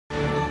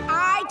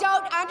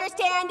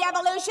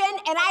evolution,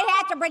 and I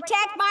have to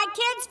protect my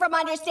kids from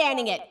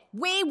understanding it.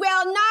 We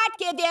will not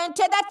give in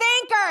to the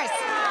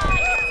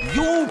thinkers.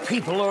 You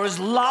people are as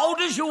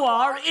loud as you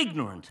are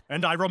ignorant.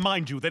 And I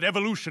remind you that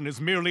evolution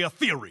is merely a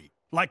theory,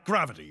 like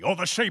gravity or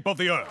the shape of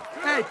the Earth.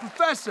 Hey,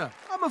 Professor,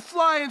 I'm a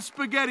flying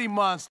spaghetti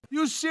monster.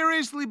 You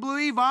seriously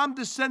believe I'm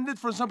descended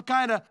from some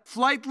kind of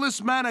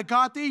flightless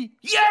manicotti?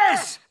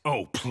 Yes!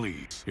 Oh,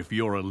 please. If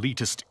your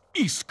elitist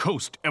East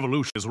Coast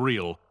evolution is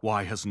real,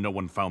 why has no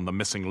one found the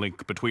missing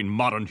link between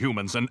modern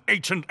humans and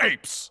ancient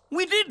apes?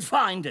 We did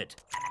find it.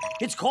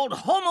 It's called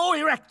Homo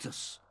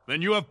erectus.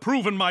 Then you have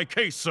proven my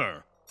case,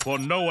 sir. For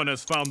no one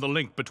has found the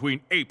link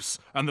between apes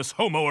and this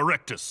Homo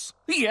erectus.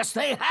 Yes,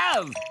 they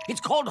have.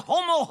 It's called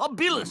Homo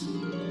habilis.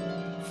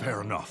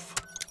 Fair enough.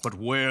 But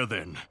where,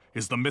 then,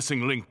 is the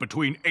missing link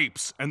between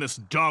apes and this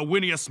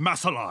Darwinius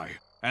Massili?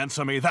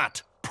 Answer me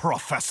that,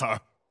 Professor.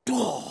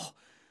 Oh,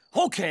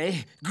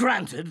 okay,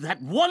 granted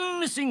that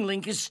one missing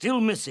link is still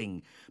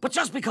missing. But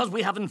just because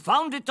we haven't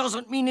found it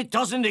doesn't mean it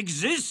doesn't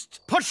exist.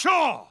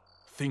 Pshaw!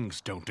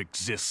 Things don't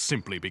exist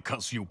simply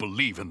because you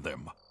believe in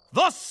them.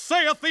 Thus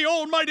saith the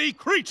almighty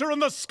creature in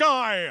the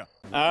sky!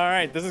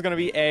 Alright, this is gonna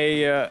be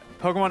a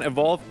Pokemon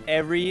Evolve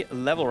every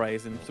level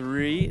race in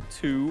 3,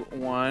 2,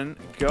 1,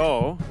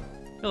 go.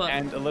 Hello.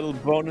 And a little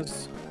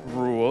bonus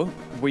rule.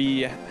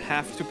 We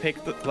have to pick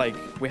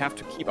we have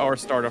to keep our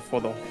starter for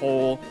the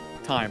whole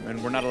time,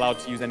 and we're not allowed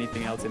to use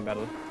anything else in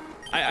battle.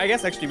 I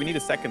guess actually we need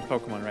a second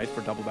Pokemon, right, for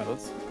double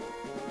battles?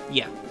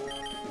 Yeah.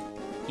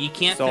 You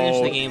can't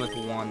finish the game with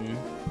one.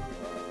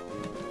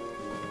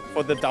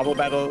 For the double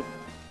battle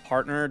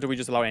partner, do we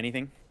just allow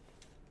anything?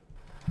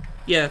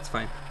 Yeah, that's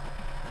fine.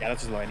 Yeah,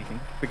 let's just allow anything.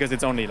 Because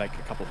it's only like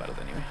a couple battles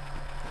anyway.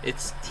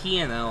 It's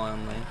TNL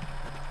only.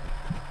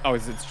 Oh,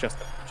 it's just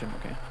a gym,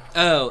 okay.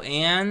 Oh,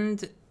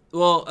 and...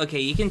 Well, okay,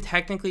 you can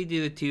technically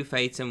do the 2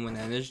 fights in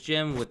Winnena's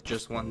gym with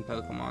just one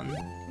Pokemon.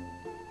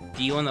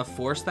 Do you want to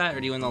force that, or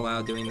do you want to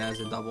allow doing that as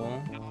a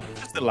double?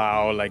 Just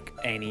allow, like,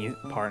 any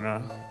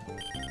partner.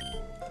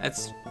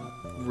 That's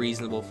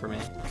reasonable for me.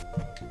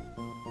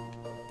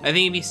 I think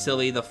it'd be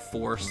silly to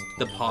force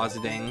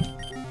depositing.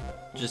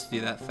 Just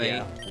do that fight.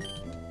 Yeah.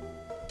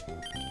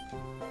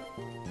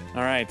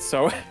 Alright,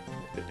 so...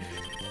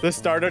 the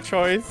starter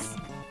choice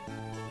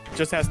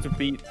just has to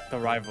beat the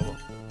rival.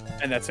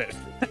 And that's it.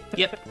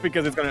 Yep.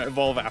 Because it's gonna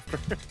evolve after.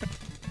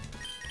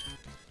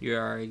 You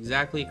are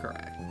exactly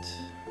correct.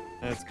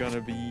 That's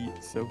gonna be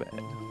so bad.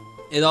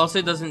 It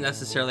also doesn't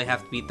necessarily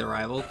have to beat the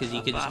rival, because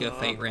you could just go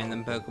fight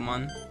random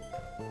Pokemon.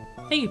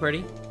 Thank you,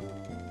 Birdie.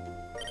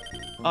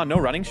 Oh, no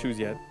running shoes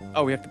yet.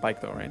 Oh, we have the bike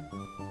though, right?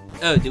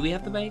 Oh, do we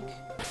have the bike?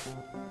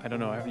 I don't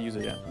know, I haven't used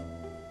it yet.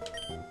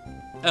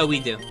 Oh, we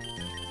do.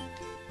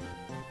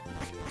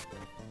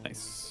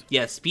 Nice.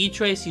 Yeah, speed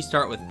choice, you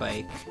start with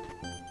bike.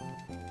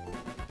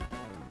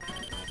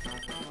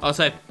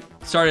 Also, I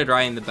started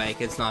riding the bike.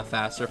 It's not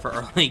faster for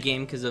early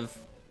game because of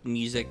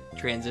music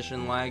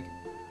transition lag.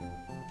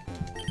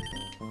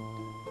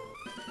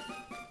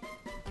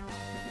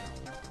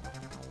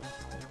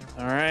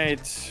 All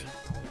right.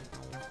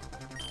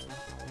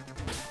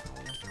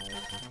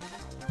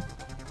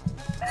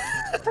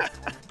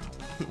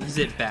 Is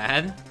it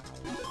bad?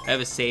 I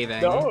have a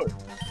saving. No.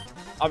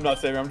 I'm not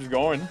saving, I'm just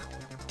going.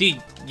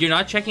 Dude, you're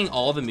not checking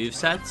all the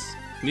movesets?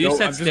 No, I'm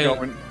just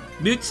going.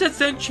 Movesets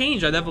don't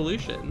change on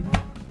evolution.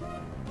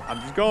 I'm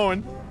just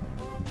going.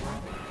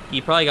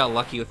 You probably got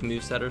lucky with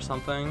moveset or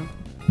something.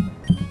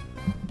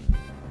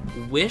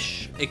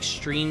 Wish,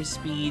 Extreme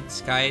Speed,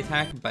 Sky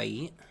Attack,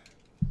 Bite.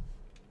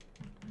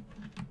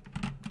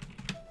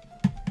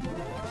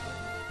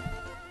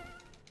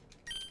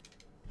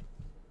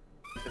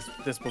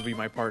 This will be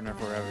my partner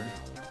forever.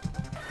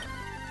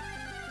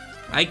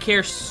 I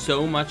care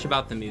so much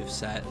about the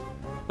moveset.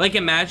 Like,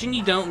 imagine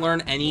you don't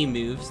learn any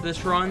moves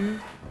this run.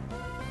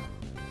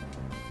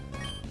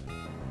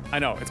 I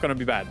know, it's gonna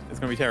be bad. It's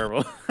gonna be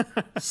terrible.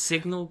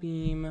 Signal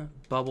Beam,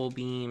 Bubble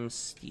Beam,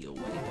 Steel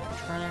Wing,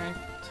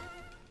 Attract.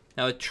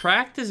 Now,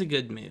 Attract is a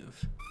good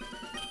move.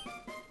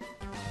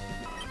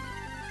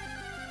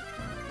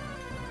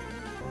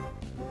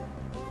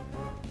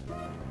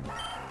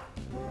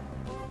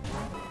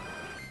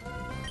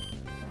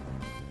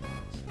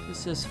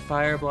 This is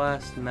Fire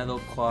Blast, Metal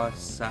Claw,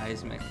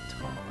 Seismic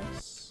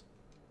Toss.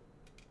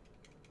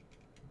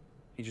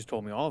 He just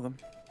told me all of them.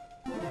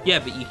 Yeah,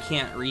 but you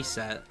can't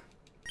reset.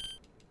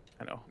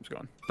 I know, I'm just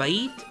going.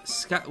 Bite,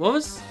 Sky... What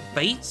was...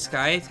 Bite,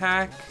 Sky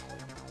Attack...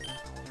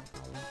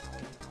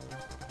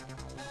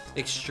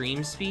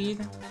 Extreme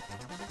Speed?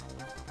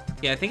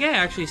 Yeah, I think I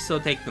actually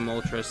still take the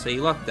Moltres, so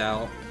you lucked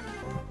out.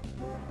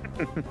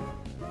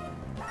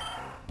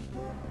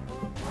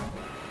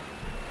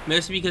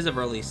 Mostly because of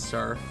early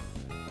Surf.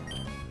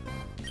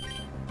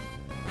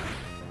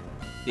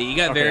 Yeah, you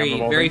got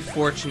very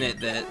fortunate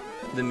that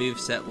the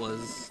moveset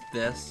was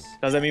this.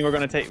 Does that mean we're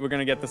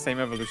gonna get the same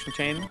evolution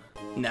chain?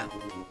 No.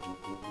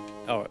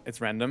 Oh,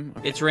 it's random?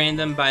 Okay. It's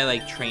random by,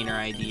 like, trainer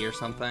ID or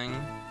something.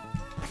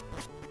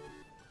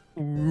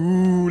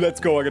 Ooh, let's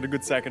go. I got a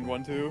good second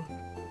one, too.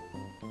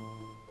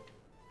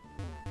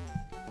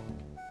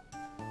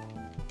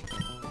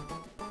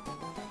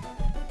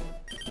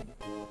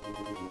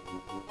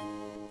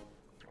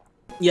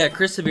 Yeah,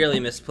 Chris severely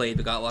misplayed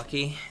but got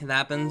lucky. It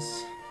happens.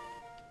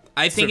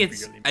 I think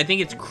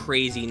it's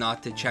crazy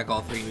not to check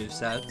all 3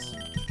 movesets.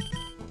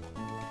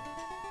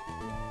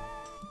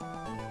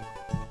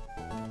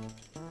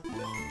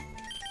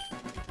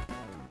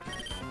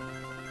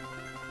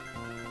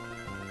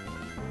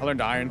 I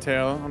learned Iron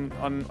Tail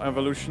on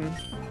Evolution.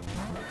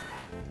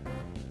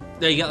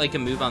 No, you got like a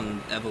move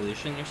on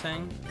Evolution, you're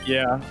saying?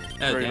 Yeah,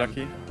 Oh, very damn.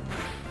 lucky.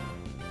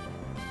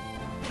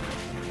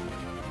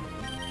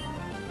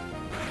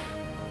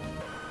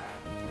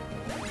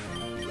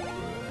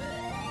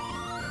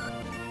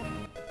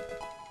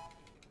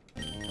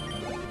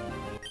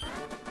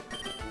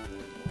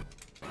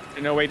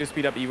 No way to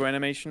speed up Evo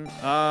animation?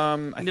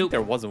 I think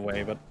there was a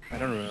way, but I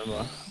don't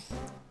remember.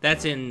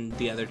 That's in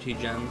the other 2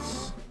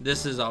 gens.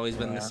 This has always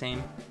been the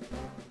same.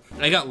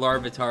 I got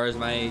Larvitar as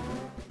my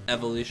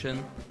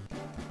evolution.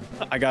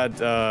 I got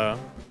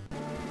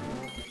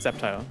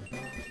Sceptile.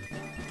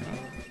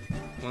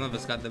 One of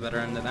us got the better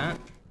end of that.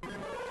 I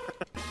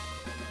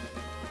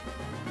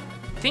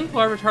think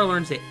Larvitar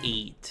learns at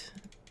 8.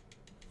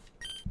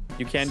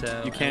 You can't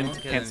So, you I can't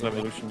won't get cancel any-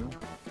 evolution.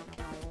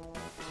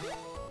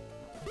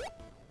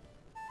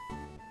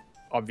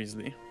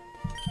 Obviously.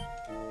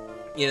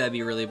 Yeah, that'd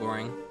be really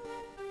boring.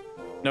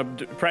 No,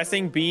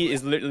 pressing B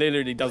is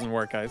literally doesn't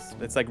work, guys.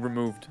 It's like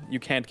removed.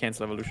 You can't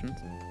cancel evolutions.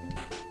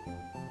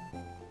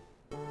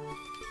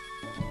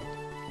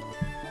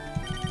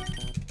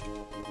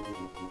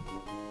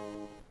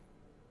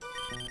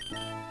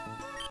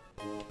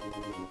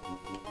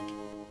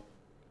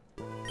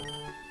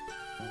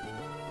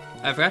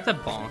 I forgot to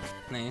bonk.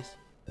 Nice.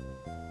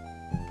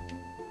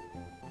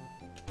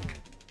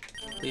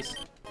 Please.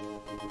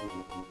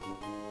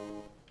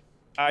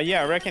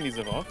 Yeah, rare candies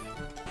evolve.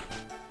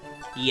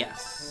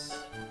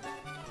 Yes.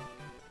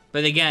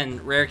 But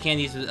again, rare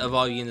candies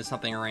evolve you into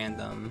something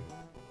random.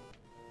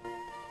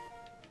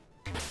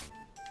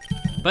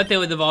 But they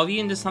would evolve you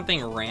into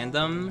something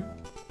random.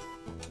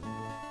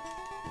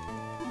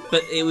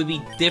 But it would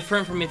be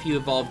different from if you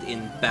evolved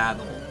in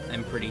battle,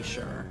 I'm pretty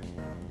sure.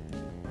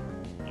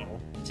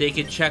 So you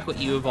could check what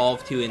you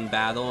evolve to in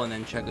battle and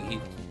then check what you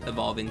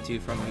evolve into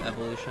from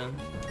evolution.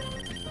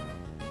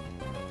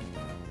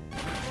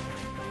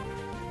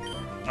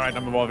 Alright,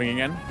 I'm evolving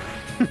again.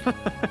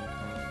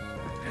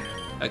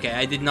 Okay,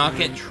 I did not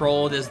get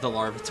trolled as the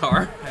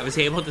Larvitar. I was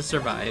able to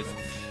survive.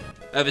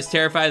 I was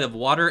terrified of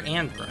water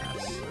and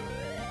grass.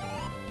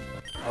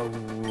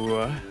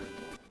 Oh.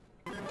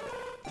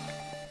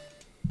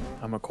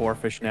 I'm a core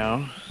fish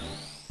now.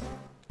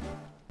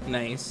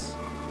 Nice.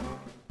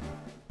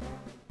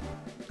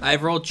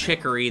 I've rolled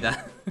Chicory,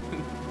 that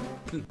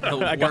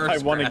I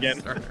won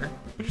again.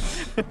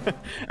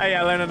 Hey,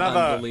 I learned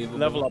another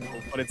level up,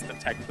 but it's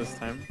attack this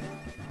time.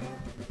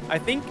 I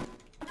think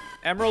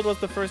Emerald was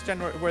the first gen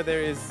where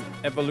there is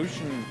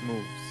evolution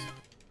moves,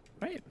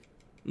 right?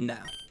 No.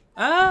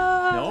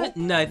 No?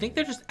 No, I think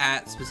they're just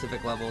at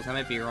specific levels. I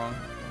might be wrong.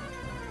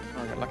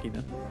 Oh, I got lucky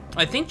then.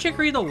 I think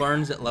Chicory the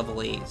learns at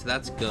level 8, so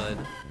that's good.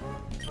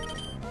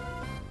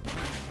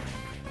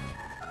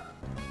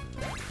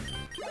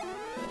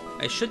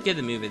 I should get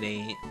a move at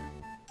 8.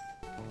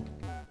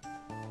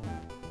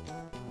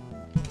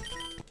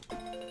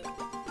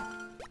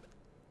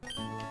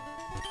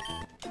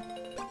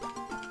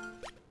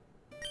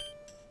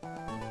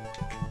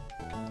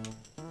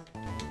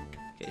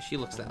 Okay, she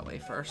looks that way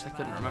first. I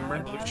couldn't remember.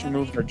 Evolution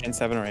moves are Gen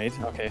 7 or 8.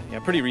 Okay, yeah,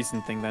 pretty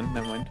recent thing then.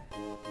 Never mind.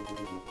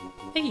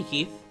 Thank you,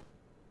 Keith.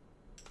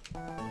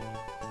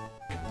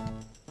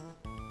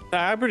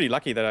 I'm pretty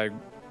lucky that I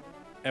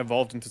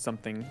evolved into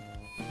something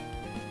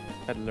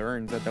that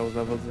learns at those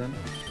levels then.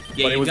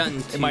 Yeah, but you've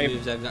gotten 2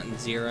 moves, I've gotten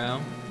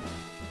 0.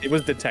 It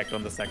was detect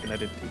on the second, I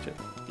didn't teach it.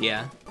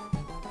 Yeah.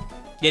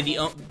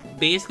 Yeah,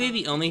 basically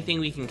the only thing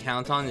we can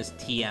count on is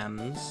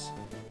TMs.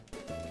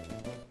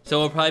 So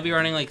we'll probably be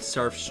running like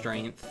Surf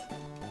Strength.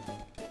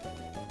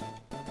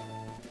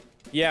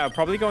 Yeah,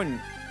 probably going...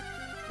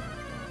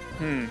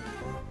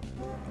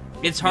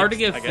 It's hard to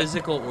Mixed, give I guess.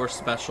 physical or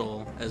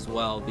special as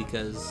well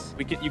because...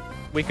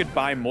 We could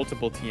buy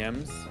multiple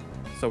TMs,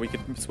 so we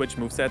could switch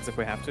movesets if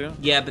we have to.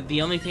 Yeah, but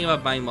the only thing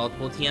about buying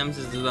multiple TMs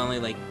is there's only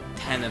like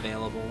 10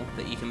 available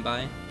that you can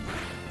buy.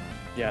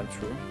 Yeah,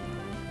 true.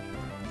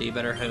 So you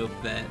better hope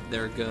that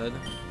they're good.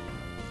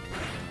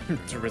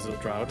 Drizzle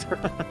Drought.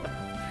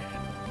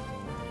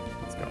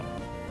 Let's go.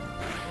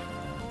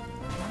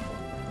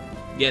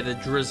 Yeah, the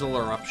Drizzle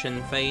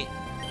Eruption fight.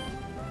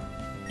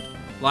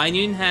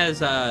 Linoon has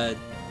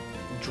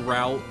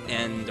Drought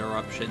and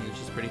Eruption, which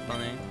is pretty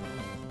funny.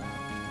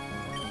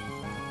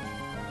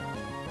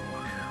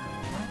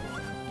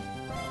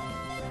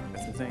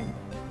 That's insane.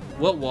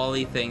 What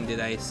Wally thing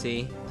did I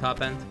see?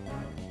 Top end?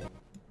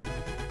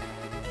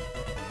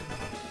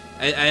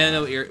 I don't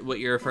know what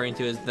you're referring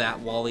to as that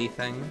Wally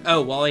thing.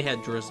 Oh, Wally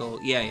had Drizzle.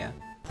 Yeah.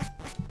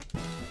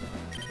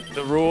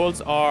 The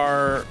rules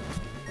are...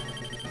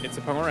 It's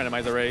a Pokémon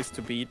Randomizer race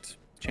to beat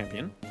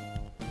champion.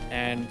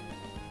 And...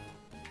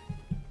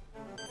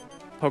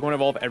 Pokemon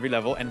evolve every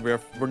level, and we're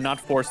not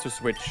forced to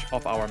switch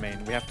off our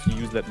main. We have to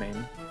use that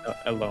main.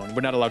 alone.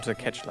 We're not allowed to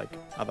catch like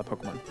other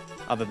Pokemon,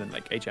 other than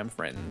like HM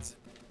friends,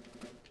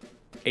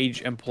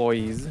 age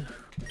employees.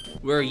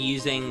 We're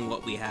using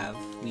what we have.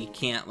 We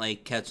can't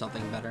like catch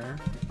something better.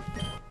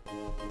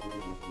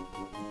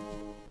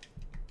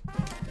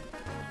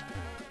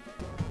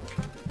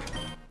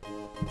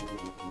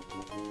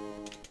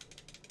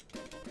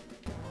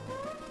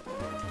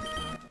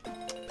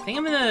 I think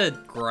I'm gonna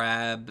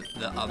grab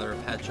the other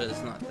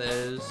Petras, not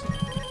those.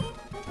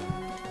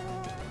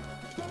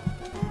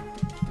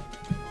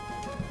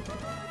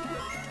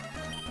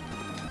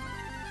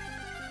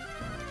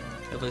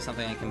 Hopefully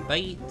something I can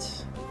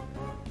bite.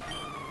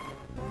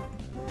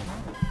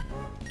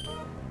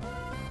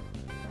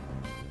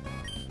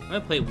 I'm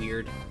gonna play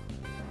weird.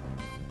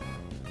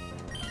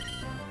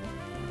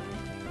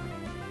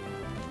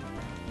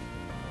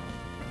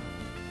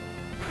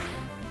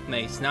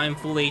 Nice, now I'm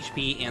full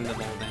HP and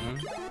evolving.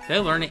 Did I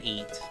learn at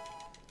 8?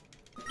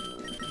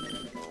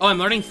 Oh, I'm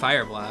learning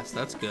Fire Blast.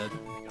 That's good.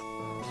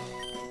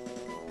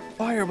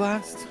 Fire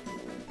Blast.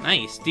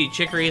 Nice. Dude,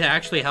 Chikorita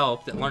actually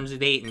helped. It learns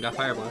at 8 and got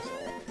Fire Blast.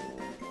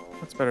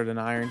 That's better than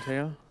Iron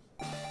Tail.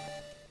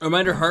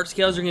 Reminder, heart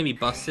scales are going to be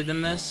busted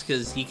in this,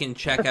 because you can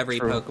check every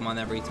True. Pokemon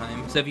every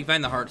time. So if you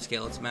find the heart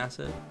scale, it's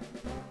massive.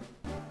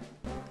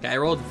 Okay, I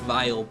rolled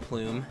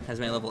Vileplume as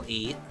my level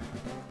 8.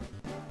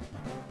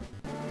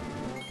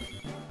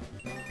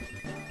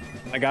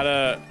 I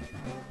gotta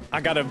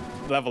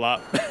level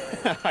up.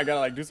 I gotta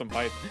like do some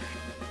fights.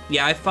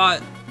 Yeah, I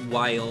fought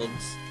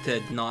Wilds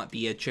to not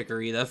be a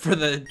Chikorita for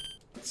the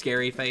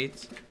scary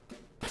fights.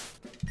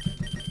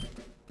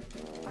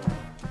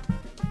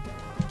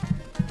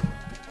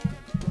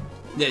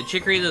 Yeah,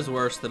 Chikorita's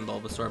worse than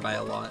Bulbasaur by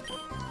a lot.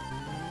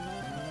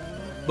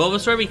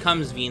 Bulbasaur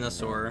becomes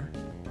Venusaur.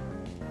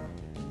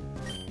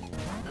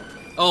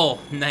 Oh,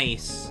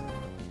 nice.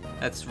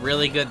 That's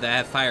really good that I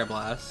have Fire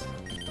Blast.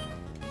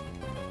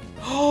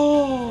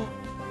 Oh!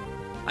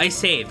 I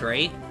saved,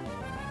 right?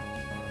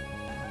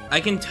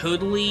 I can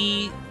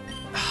totally...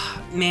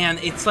 Man,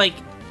 it's like...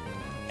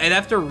 I'd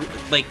have to,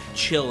 like,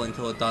 chill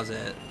until it does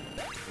it.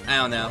 I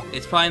don't know.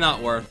 It's probably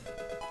not worth.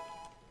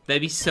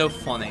 That'd be so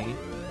funny.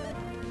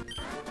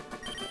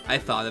 I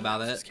thought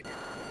about it.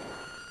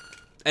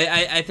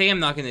 I think I'm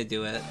not gonna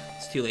do it.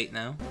 It's too late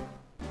now.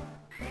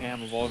 Okay,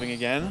 I'm evolving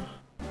again.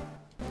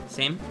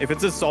 Same. If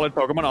it's a solid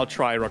Pokemon, I'll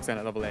try Roxanne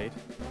at level 8.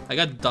 I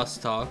got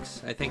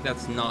Dustox. I think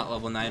that's not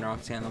level 9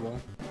 Roxanable.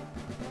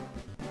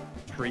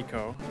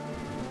 Trico.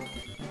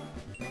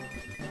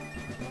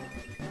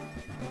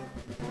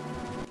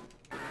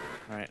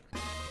 Alright.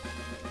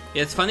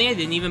 Yeah, it's funny I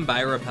didn't even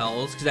buy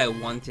repels because I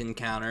want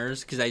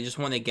encounters because I just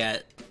want to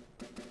get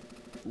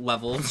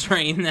levels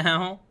right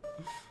now.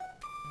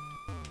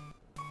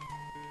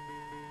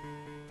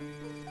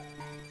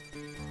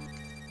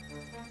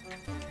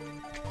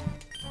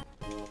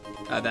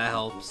 That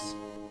helps.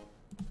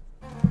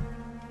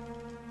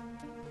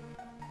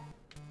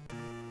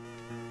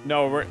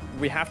 No,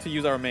 we have to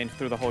use our main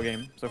through the whole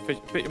game. So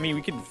I mean,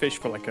 we can fish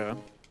for like a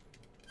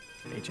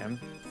HM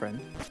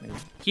friend. Maybe.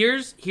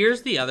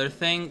 Here's the other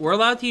thing. We're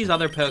allowed to use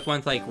other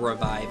Pokemon to like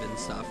revive and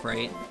stuff,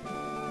 right?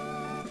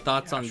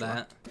 Thoughts on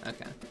that?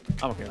 Okay.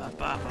 I'm okay with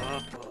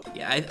that.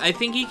 Yeah, I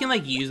think you can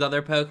like use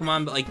other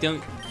Pokemon, but like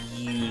don't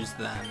use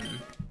them.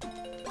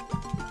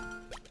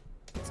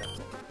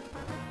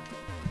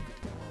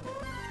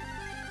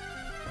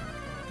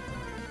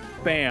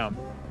 Bam.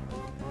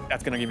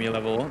 That's gonna give me a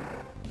level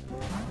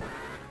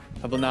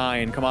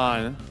 9. Come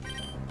on.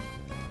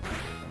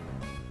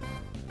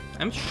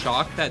 I'm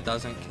shocked that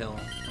doesn't kill.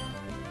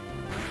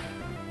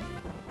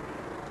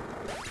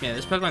 Yeah,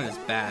 this Pokemon is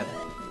bad.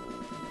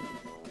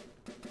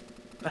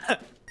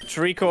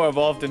 Trico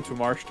evolved into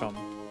Marshtomp.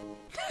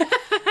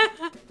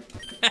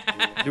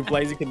 Do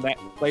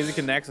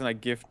Blaziken next and I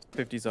gift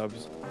 50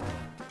 subs.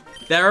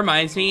 That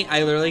reminds me,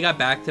 I literally got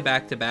back to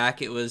back to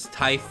back. It was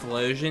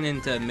Typhlosion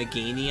into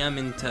Meganium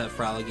into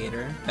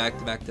Fraligator. Back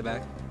to back to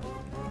back.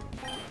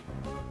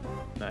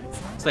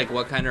 Nice. It's like,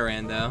 what kind of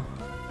rando?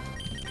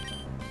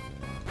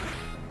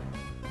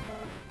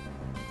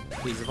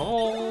 Please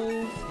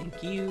evolve.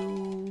 Thank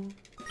you.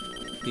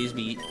 Please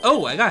be...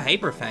 Oh, I got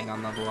Hyper Fang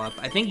on level up.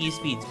 I think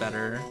E-Speed's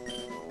better.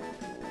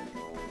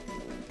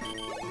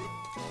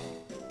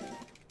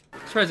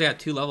 Surprised I got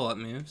 2 level up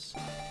moves.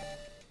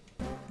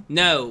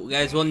 No,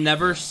 guys, we'll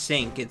never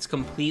sync. It's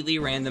completely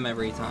random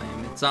every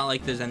time. It's not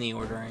like there's any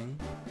ordering.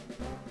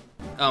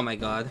 Oh my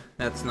god,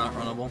 that's not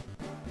runnable.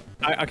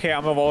 Okay,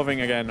 I'm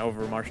evolving again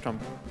over Marshtomp.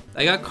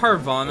 I got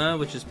Carvana,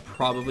 which is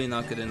probably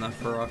not good enough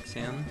for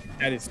Roxanne.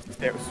 That is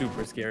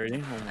super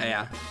scary.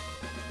 Yeah.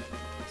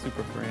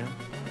 Super brand.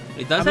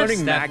 It does I'm have learning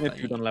stat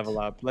Magnitude bite. on level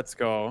up. Let's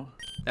go.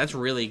 That's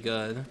really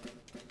good.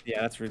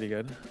 Yeah, that's really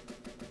good.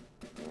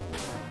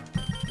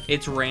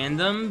 It's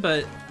random,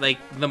 but like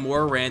the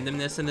more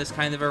randomness in this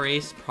kind of a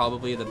race,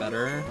 probably the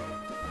better.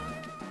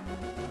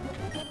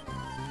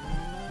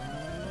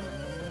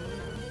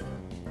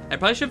 I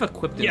probably should have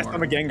equipped it Yes, more.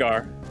 I'm a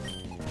Gengar.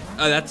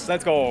 Oh, that's...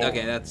 Let's go.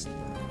 Okay, that's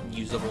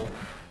usable.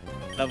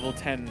 Level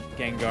 10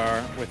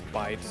 Gengar with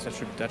bites.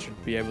 That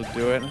should be able to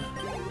do it.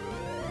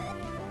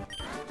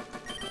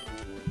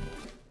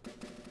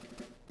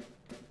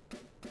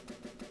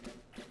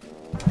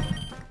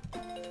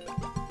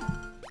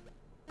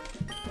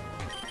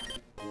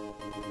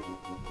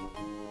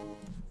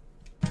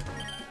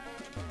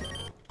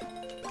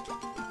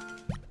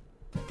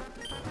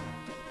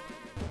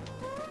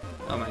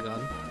 Oh my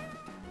god.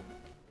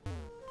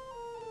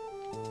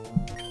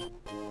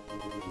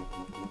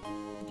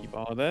 Keep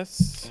all of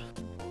this.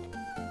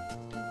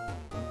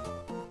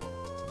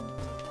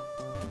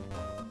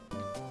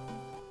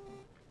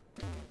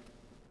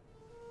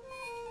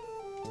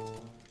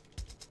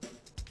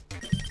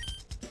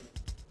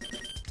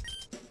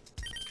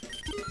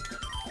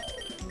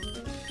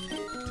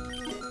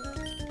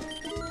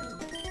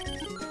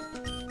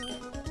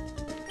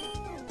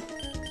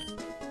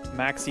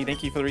 Maxi,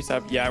 thank you for the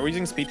resub. Yeah, we're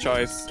using Speed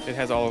Choice. It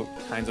has all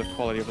kinds of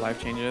quality of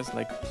life changes,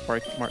 like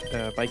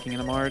biking in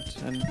a mart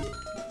and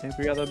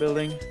every other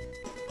building.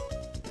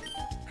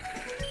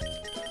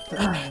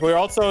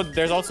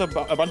 There's also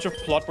a bunch of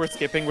plot we're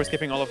skipping. We're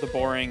skipping all of the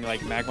boring,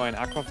 like, magma and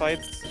aqua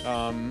fights,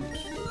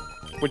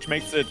 which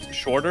makes it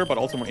shorter, but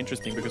also more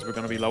interesting because we're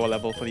going to be lower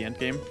level for the end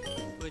game.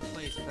 Which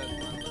plays Pokemon?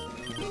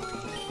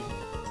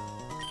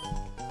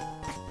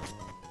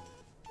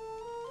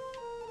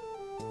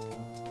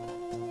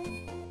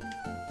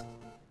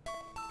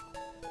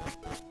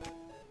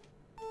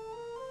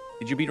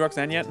 Did you beat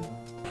Roxanne yet?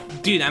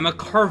 Dude, I'm a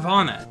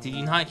Carvana. Did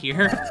you not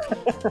hear?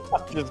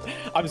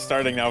 I'm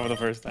starting now for the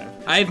first time.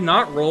 I have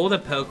not rolled a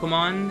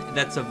Pokemon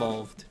that's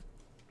evolved.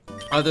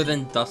 Other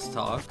than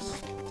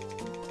Dustox.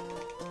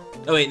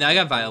 Oh wait, no, I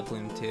got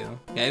Vileplume too.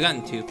 Yeah, I've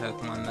gotten 2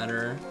 Pokemon that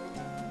are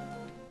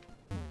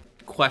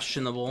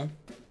questionable.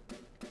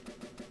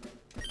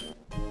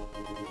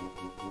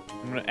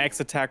 I'm gonna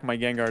X-attack my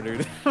Gengar,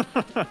 dude.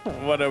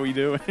 What are we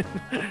doing?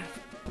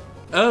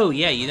 Oh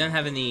yeah, you don't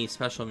have any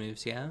special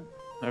moves yet.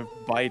 I have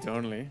Bite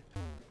only.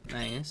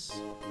 Nice.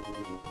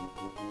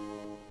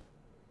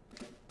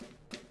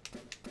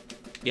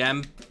 Yeah,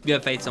 I'm gonna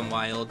fight some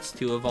wilds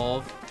to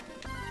evolve.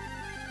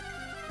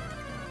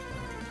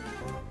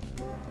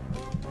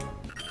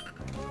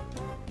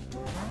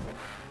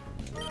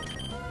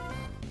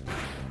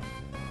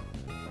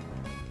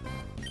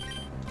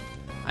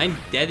 I'm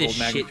dead as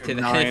shit to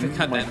the head if I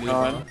cut that move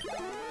off.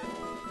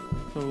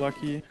 So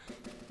lucky.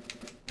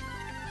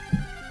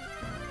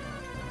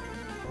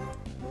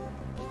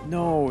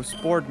 No,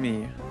 spored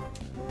me.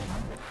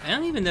 I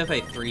don't even know if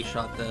I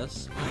 3-shot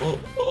this.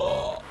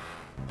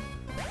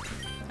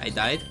 I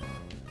died.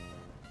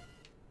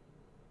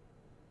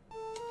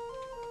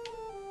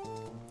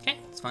 Okay,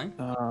 it's fine.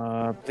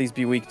 Please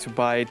be weak to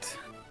Bite.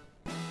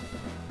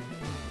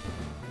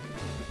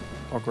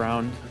 Or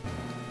ground.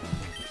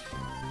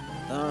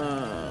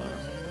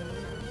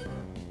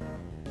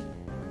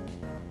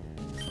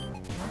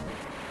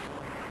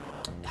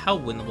 How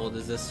winnable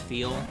does this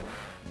feel?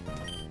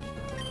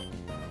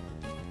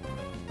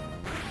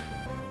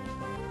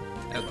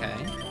 Okay.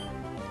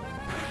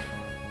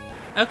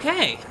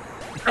 Okay.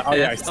 Oh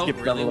yeah, I That felt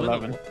skipped really level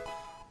 11.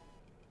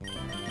 winnable.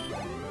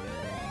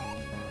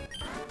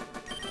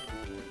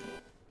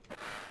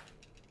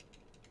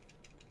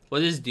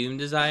 What is Doom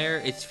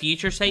Desire? It's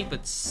Future Sight,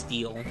 but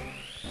Steel.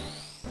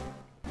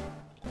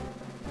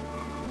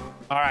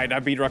 Alright, I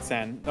beat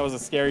Roxanne. That was a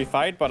scary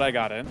fight, but I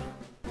got it.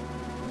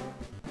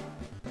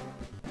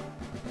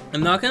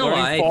 I'm not gonna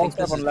lie, I think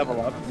this is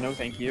level up. No,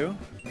 thank you.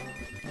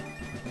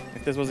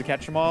 If this was a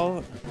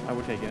catch-em-all, I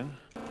would take it.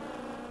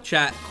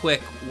 Chat,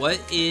 quick, what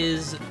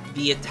is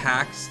the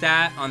attack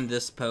stat on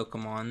this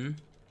Pokemon?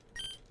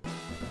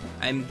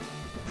 I'm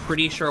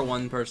pretty sure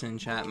one person in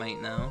chat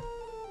might know.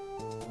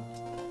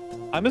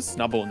 I'm a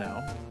Snubble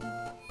now.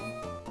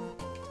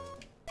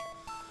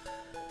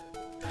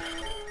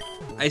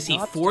 I see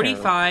Not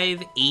 45,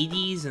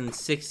 80s, and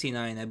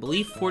 69. I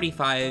believe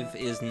 45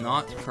 is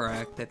not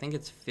correct. I think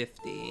it's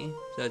 50.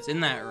 So it's in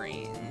that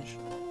range.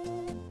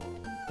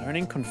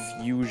 Learning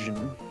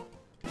Confusion.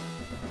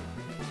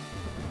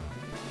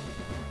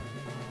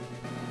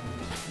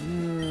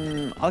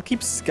 I'll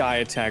keep Sky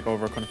Attack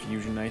over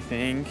Confusion, I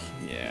think.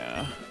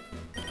 Yeah.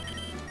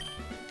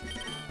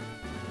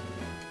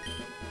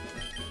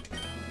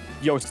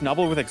 Yo,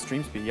 Snubble with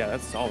Extreme Speed. Yeah,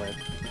 that's solid.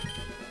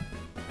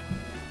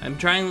 I'm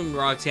trying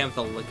Roxanne with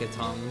a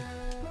Lickitung.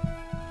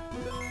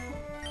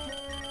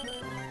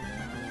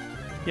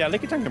 Yeah,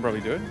 Lickitung can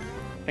probably do it.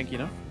 Thank you,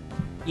 enough.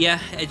 Yeah,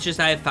 it's just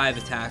I have 5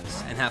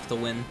 attacks and have to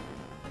win.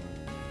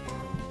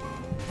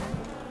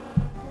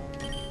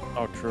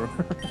 Oh, true.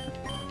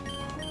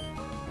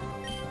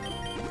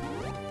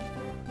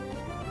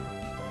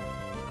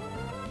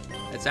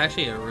 It's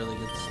actually a really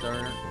good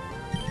start.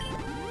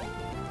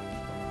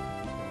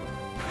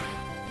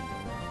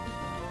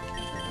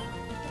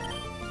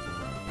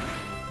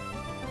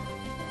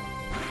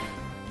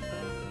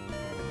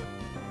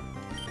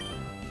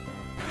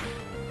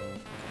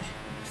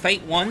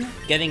 Fight 1,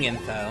 getting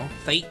info.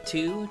 Fight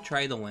 2,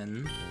 try to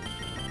win.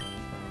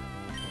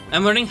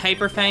 I'm learning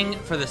Hyper Fang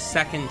for the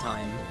 2nd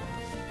time.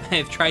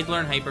 I've tried to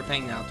learn Hyper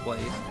Fang now twice.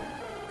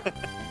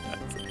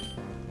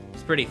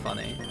 It's pretty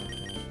funny.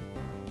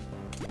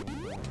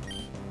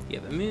 You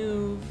have a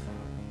move.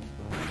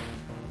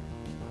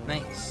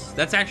 Nice.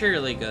 That's actually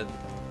really good.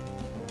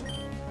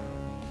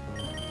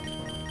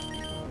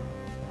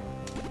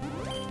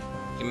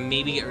 You can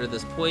maybe get rid of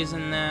this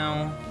poison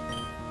now.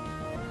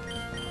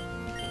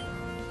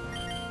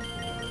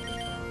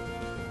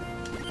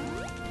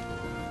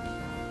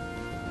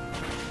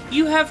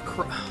 You have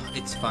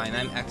it's fine,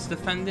 I'm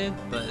X-defended,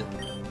 but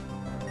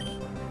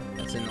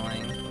that's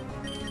annoying.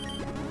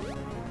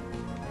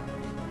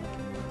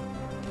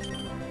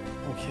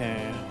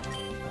 Okay.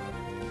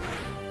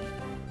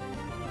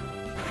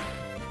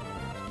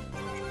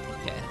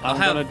 Okay, I'm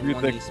gonna do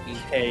the speed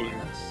cave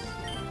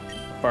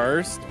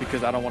first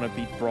because I don't want to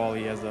beat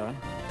Brawly as a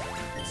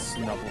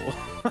snubble.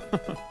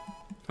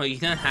 Well, you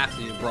don't have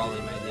to do Brawly,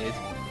 my dude.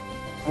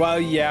 Well,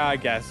 yeah, I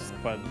guess,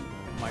 but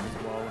might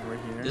as well when we're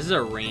here. This is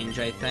a range,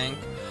 I think.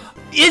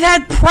 It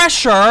had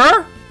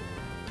pressure!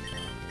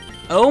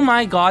 Oh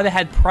my god, it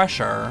had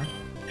pressure.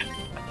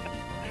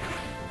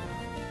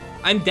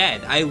 I'm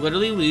dead. I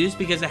literally lose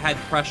because it had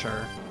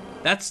pressure.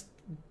 That's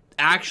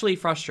actually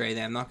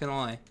frustrating, I'm not gonna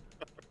lie.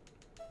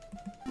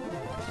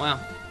 Wow.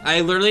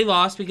 I literally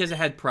lost because it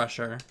had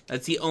pressure.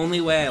 That's the only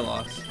way I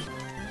lost.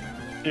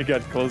 You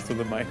got close to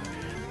the mic.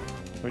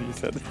 What you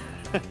said.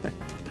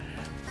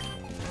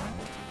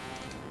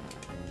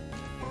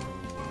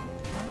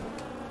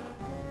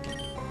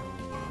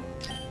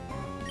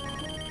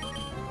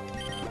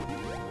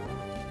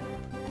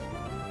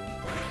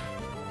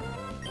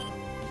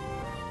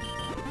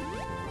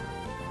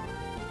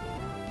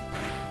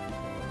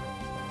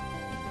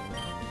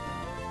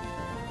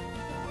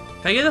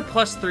 If I get a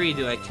 +3,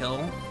 do I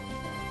kill?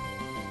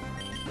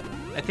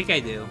 I think I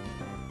do.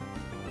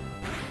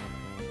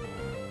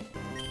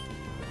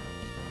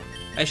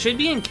 I should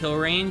be in kill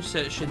range, so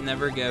it should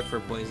never go for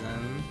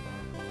poison.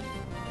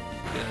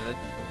 Good.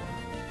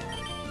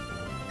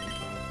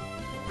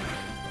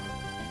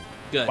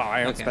 Good. Wow,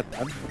 I okay. expect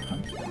that.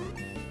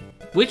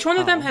 Which one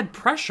of them had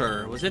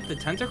pressure? Was it the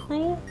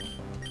Tentacruel?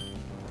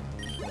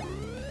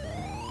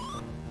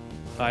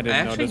 I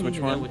didn't notice which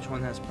one. Which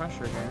one has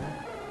pressure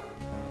here?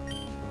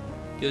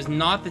 It was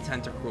not the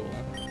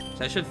Tentacruel,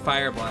 so I should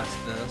Fire Blast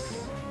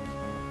this.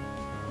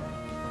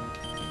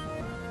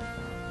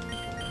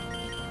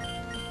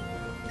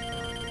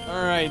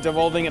 Alright,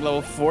 evolving at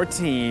level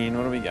 14.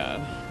 What do we got?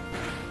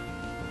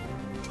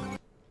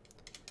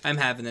 I'm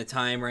having a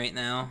time right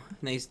now.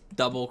 Nice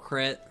double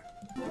crit.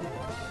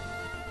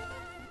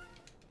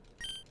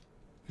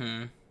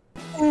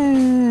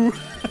 Ooh.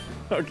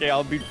 Okay,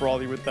 I'll beat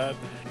Brawly with that.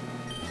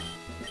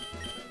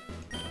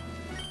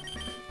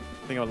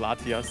 I think I'll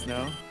Latias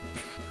now.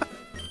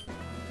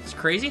 It's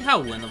crazy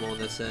how winnable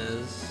this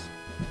is.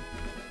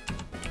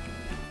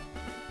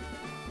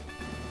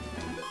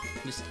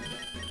 Just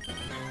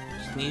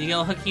need to get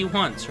lucky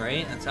once,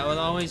 right? That's how it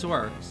always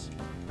works.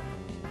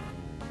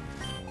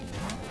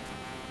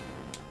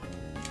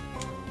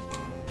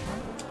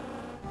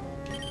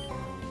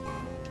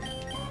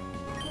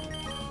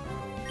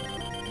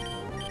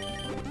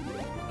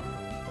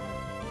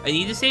 I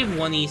need to save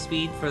 1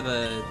 E-speed for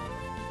the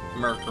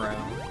Murkrow,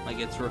 like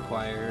it's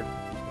required.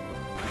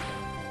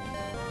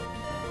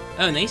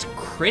 Oh, nice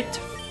crit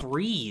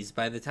freeze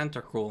by the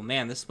Tentacruel.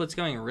 Man, this split's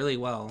going really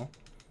well.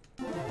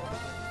 Do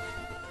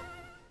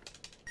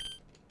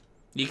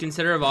you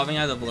consider evolving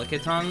out of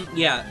Lickitung?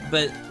 Yeah,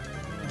 but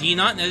do you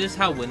not notice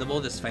how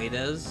winnable this fight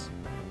is?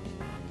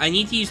 I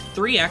need to use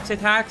 3 X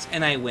attacks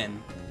and I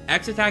win.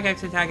 X attack,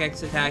 X attack,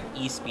 X attack,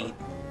 E-speed.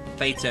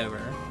 Fight's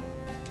over.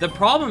 The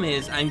problem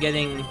is I'm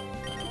getting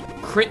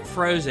crit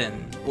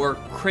frozen or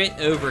crit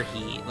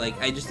overheat. Like,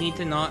 I just need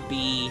to not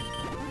be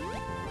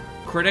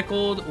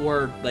criticaled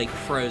or, like,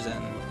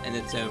 frozen, and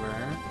it's over.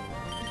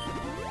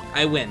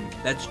 I win.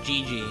 That's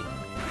GG.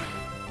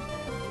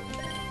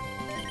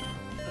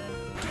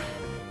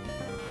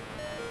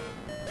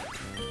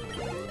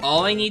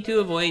 All I need to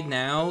avoid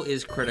now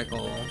is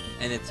critical,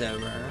 and it's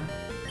over.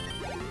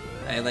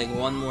 I have, like,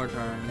 1 more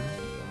turn.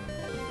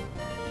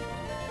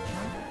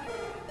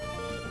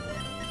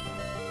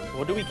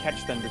 What do we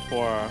catch then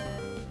before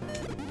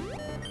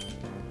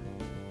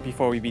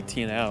we beat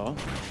TNL?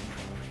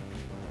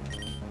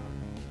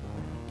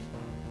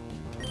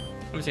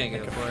 I'm just gonna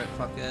go for it,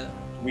 fuck it.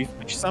 We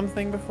fetch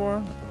something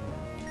before?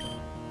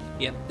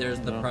 Yep, there's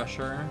the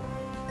pressure.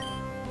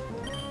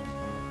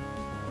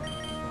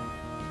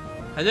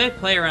 How do I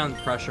play around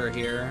pressure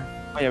here?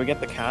 Oh yeah, we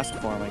get the cast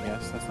form, I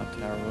guess. That's not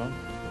terrible.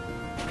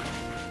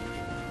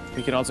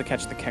 We can also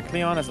catch the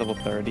Kecleon as level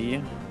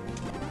 30.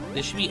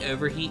 This should be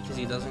overheat because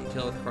he doesn't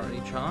kill with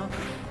Karate Chop.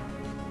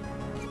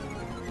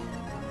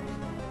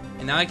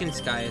 And now I can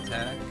Sky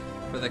Attack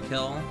for the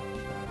kill.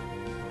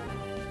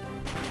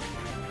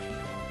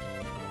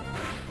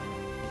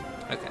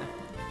 Okay.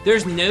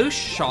 There's no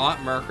shot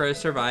Murkrow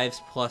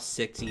survives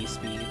 +6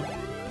 E-speed.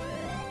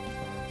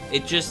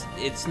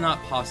 It's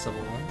not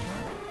possible.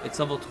 It's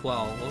level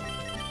 12.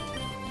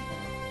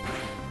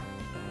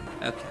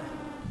 Okay.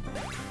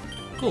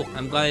 Cool.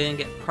 I'm glad I didn't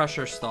get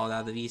pressure stalled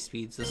out of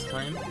E-speeds this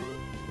time.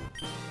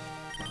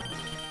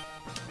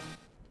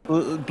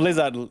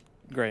 Blizzard,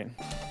 great.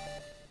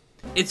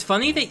 It's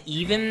funny that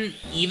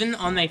even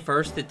on my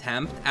first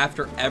attempt,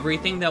 after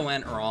everything that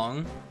went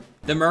wrong,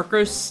 the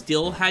Murkrow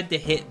still had to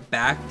hit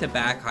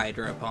back-to-back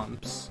Hydro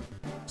Pumps.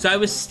 So I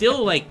was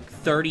still like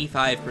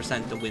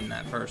 35% to win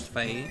that first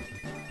fight.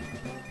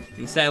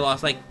 Instead, I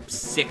lost like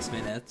 6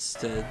 minutes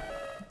to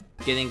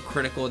getting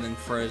critical then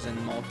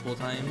frozen multiple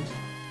times.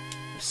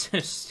 So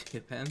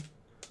stupid.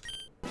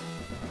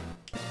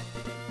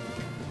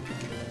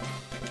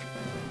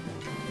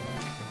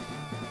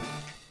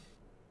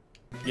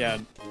 Yeah.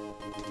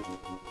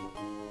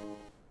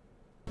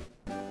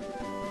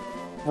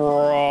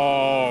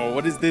 Bro,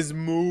 what is this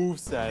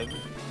moveset?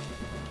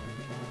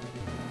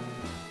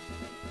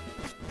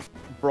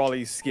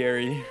 Brawly's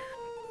scary.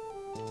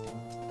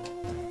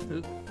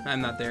 Oop,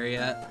 I'm not there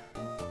yet.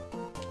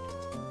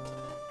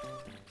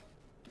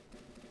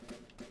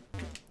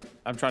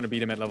 I'm trying to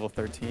beat him at level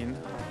 13.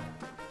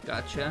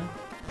 Gotcha.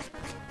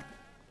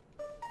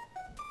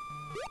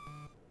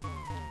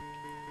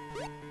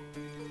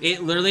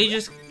 It literally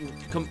just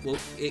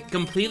it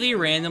completely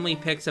randomly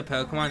picks a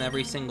Pokemon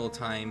every single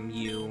time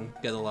you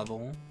get a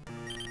level.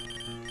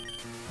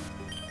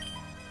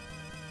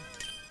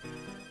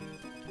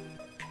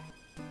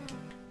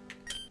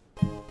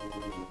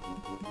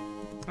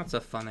 That's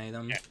a fun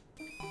item. Yeah.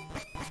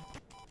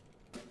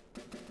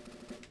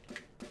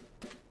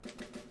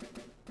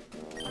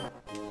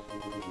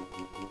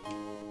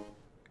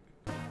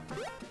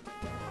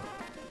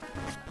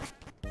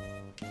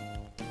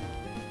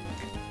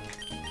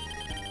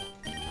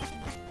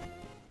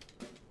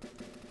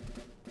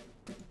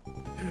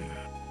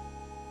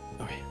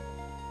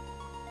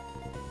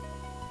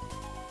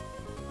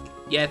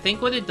 Yeah, I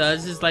think what it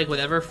does is, like,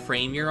 whatever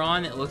frame you're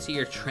on, it looks at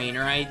your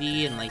trainer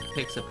ID and, like,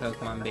 picks a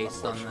Pokemon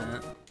based on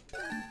that.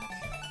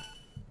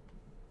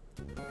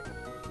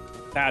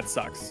 That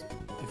sucks.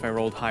 If I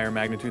rolled higher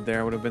magnitude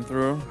there, I would have been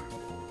through.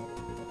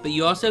 But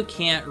you also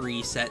can't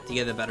reset to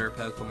get a better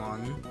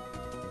Pokemon.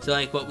 So,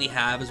 like, what we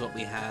have is what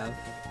we have.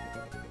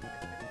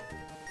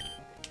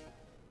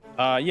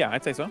 Yeah,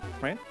 I'd say so,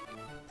 right?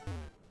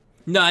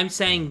 No, I'm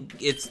saying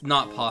it's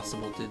not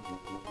possible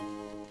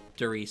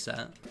to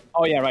reset.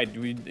 Oh, yeah, right.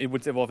 It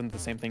would evolve into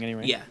the same thing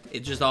anyway. Yeah,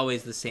 it's just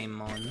always the same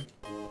mon.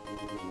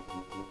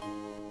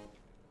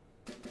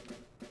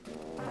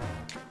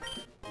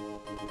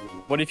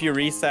 What if you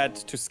reset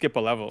to skip a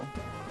level?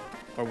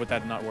 Or would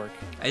that not work?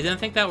 I don't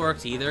think that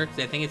works either,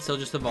 because I think it still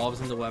just evolves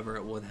into whatever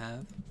it would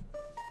have.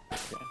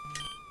 Okay.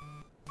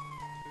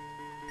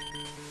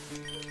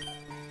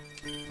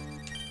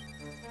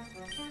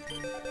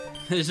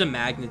 There's a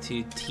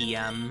magnitude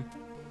TM.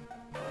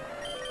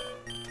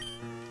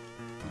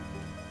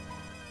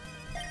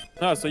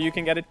 Oh, so you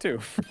can get it too.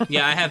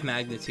 Yeah, I have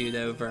magnitude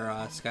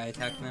over Sky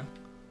Attack now.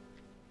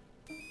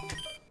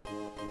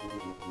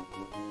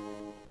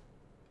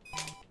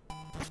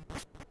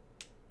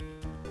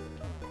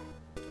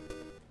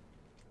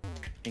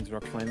 King's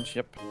Rock Flinch,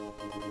 yep.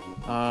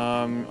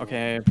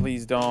 Okay,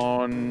 please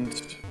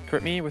don't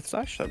crit me with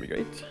Slash, that'd be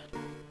great.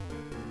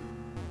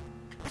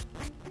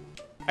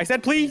 I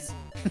said please!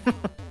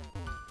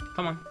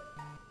 Come on.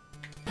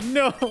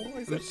 No!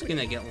 I'm just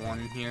gonna get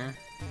one here.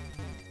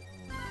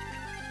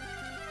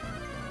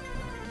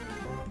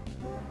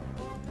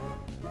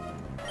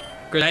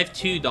 Good, I have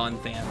 2 Dawn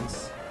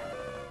fans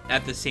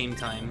at the same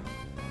time.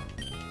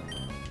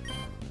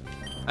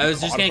 I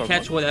was just gonna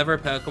catch whatever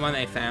Pokemon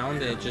I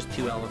found, and it's just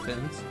 2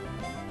 elephants.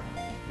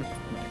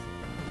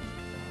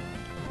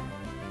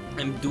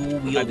 I'm dual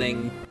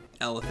wielding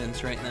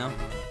elephants right now.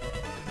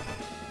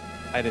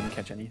 I didn't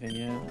catch anything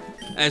yet.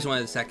 I just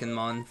wanted a second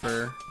mon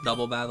for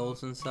double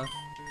battles and stuff.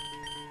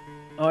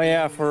 Oh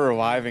yeah, for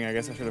reviving, I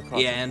guess I should have caught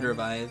Yeah, and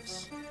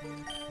revives.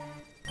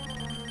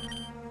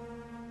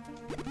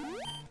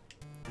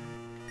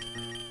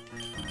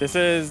 This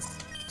is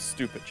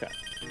stupid, chat.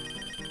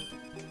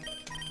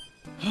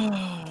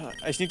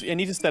 I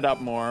need to set up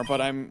more, but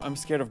I'm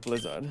scared of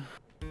Blizzard.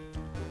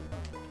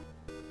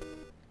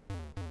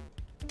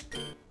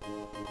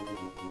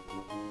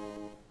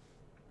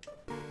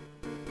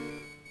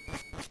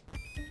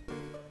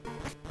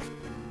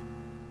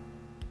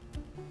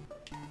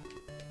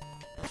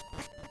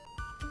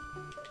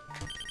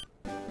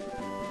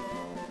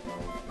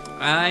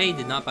 I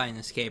did not buy an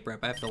escape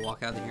rope. I have to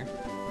walk out of here.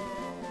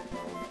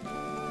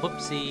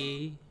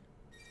 Whoopsie.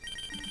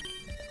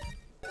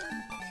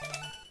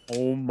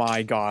 Oh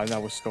my god,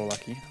 that was so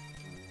lucky.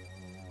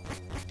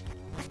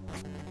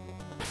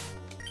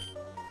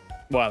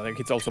 Well, like,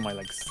 it's also my,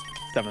 like,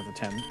 7th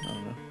attempt. I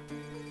don't know.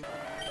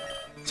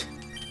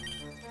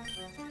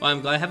 Well,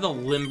 I'm glad I have the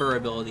limber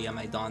ability on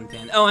my Dawn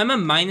fan. Oh, I'm a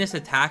minus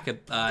attack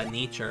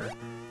nature.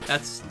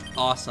 That's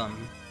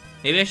awesome.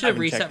 Maybe I should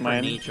reset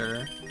for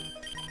nature.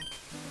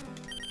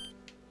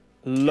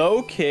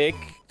 Low kick.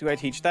 Do I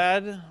teach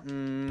that? It's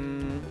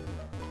an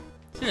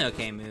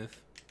okay move.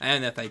 I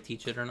don't know if I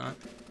teach it or not.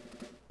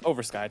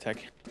 Over Sky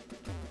Attack.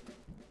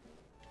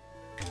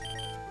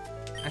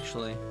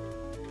 Actually,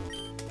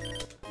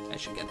 I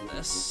should get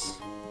this.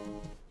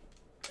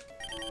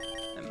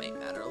 That may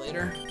matter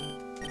later.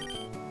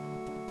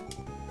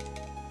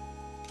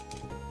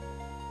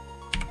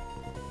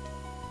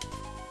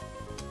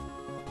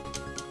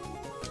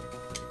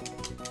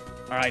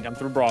 Alright, I'm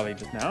through Brawly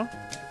just now.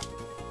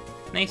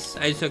 Nice.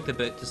 I just took the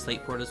boat to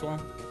Slateport as well.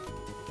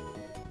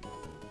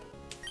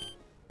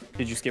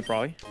 Did you skip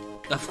Brawly?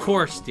 Of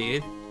course,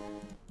 dude.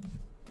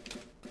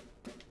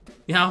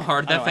 You know how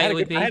hard that fight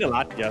would be? I had a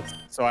lot, yes,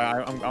 so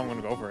I'm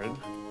gonna go for it.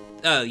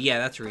 Oh, yeah,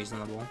 that's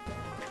reasonable.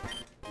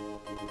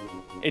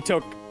 It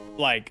took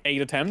like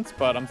 8 attempts,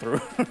 but I'm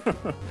through.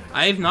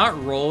 I have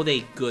not rolled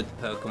a good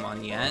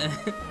Pokemon yet.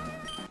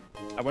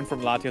 I went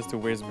from Latias to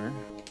Whismur.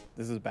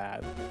 This is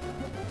bad.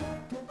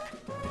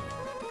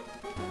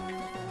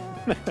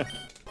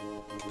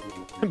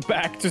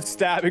 Back to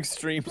stab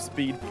extreme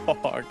speed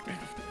Pog.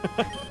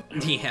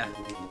 Yeah.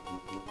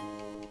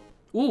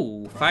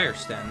 Ooh,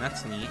 Firestone,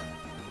 that's neat.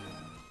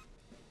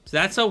 So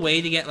that's a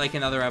way to get like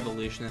another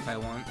evolution if I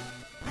want.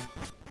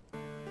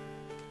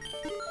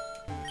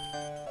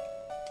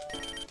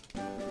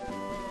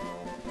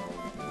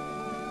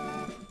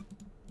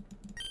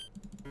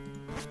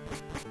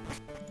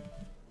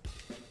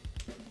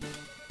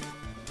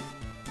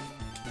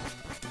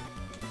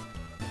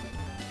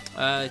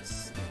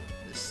 It's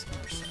this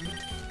person.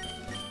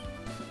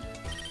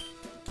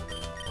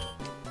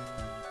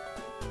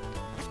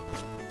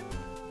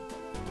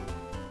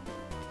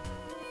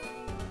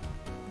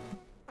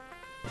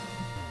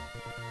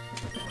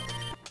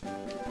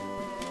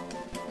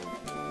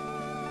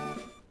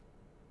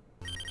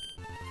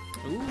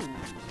 Ooh,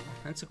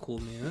 that's a cool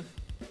move.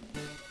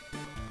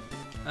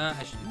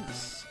 I should do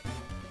this.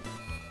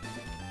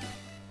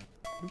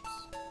 Oops.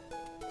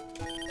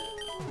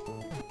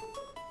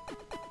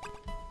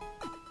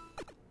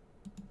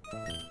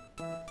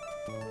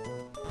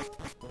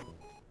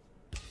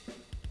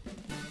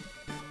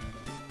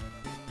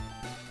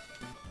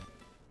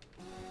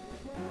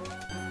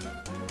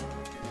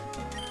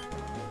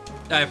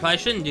 I probably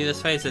shouldn't do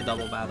this fight as a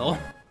double battle.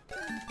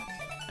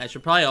 I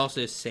should probably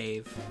also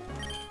save.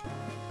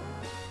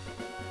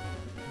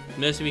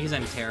 Mostly because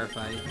I'm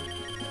terrified.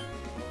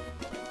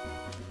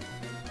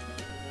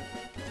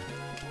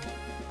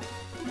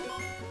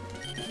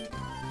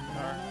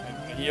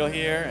 Alright, heal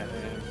here, and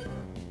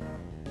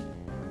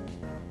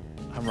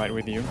I'm right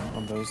with you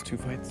on those 2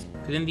 fights.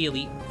 Couldn't the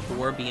Elite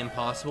Four be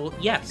impossible?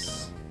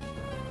 Yes.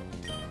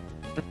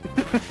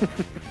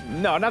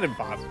 No, not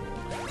impossible.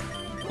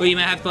 Well, you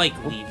might have to,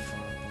 like, leave.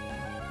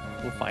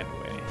 We'll find a way.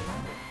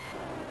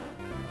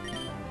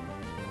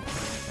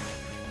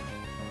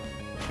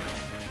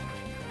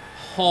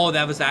 Oh,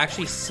 that was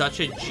actually such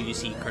a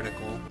juicy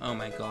critical. Oh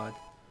my god.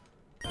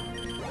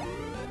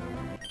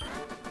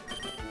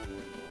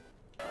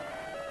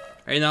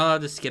 Are you not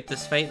allowed to skip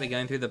this fight by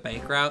going through the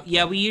bike route?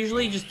 Yeah, we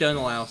usually just don't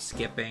allow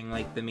skipping,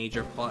 like, the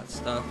major plot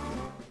stuff.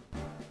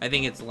 I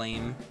think it's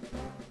lame.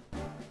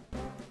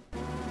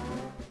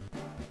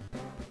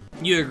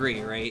 You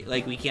agree, right?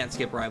 Like, we can't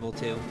skip Rival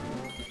 2.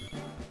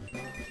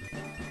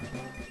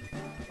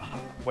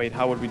 Wait,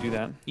 how would we do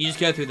that? You just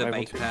go through the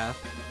Rival bike 2. path.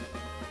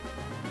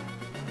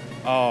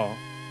 Oh.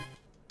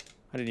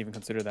 I didn't even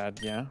consider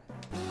that, yeah.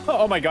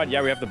 Oh my god,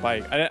 yeah, we have the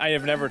bike. I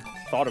have never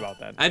thought about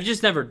that. I've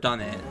just never done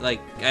it.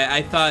 Like,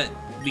 I thought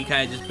we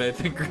kind of just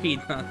both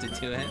agreed not to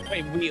do it.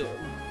 Wait,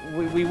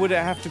 we would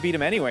have to beat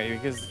him anyway,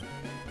 because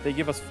they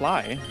give us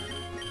fly.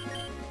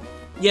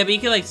 Yeah, but you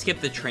could, like, skip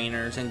the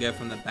trainers and go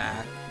from the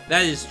back.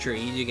 That is true,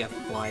 you do get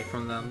fly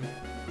from them.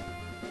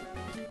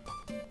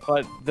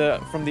 But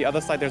from the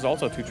other side, there's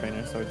also 2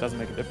 trainers, so it doesn't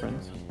make a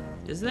difference.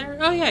 Is there?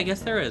 Oh yeah, I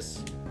guess there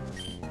is.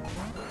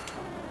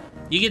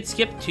 You could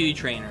skip 2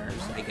 trainers,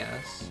 I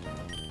guess.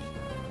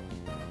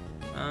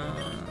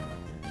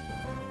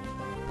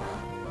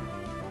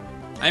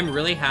 I'm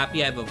really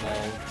happy I've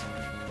evolved.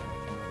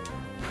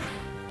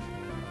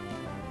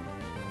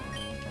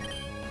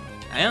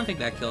 I don't think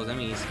that kills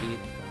any speed.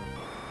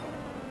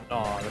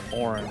 Oh, the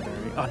orange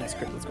berry. Oh, nice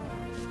crit, let's go.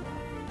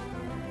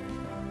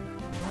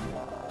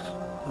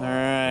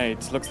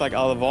 Alright, looks like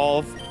I'll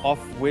evolve off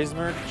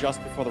Whismur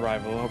just before the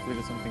rival. Hopefully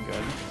there's something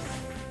good.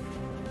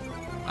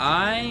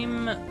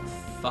 I'm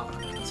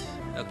fucked.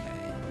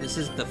 Okay, this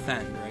is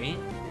defend, right?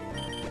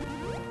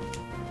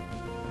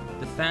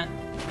 Defend.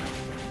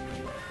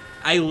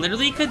 I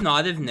literally could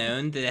not have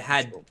known that it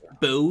had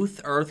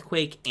both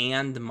Earthquake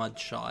and Mud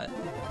Shot.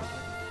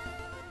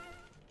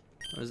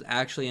 It was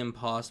actually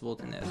impossible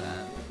to know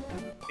that.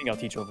 I think I'll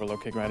teach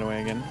Overload Kick right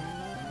away again.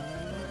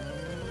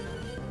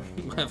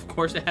 Of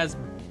course it has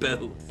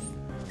both.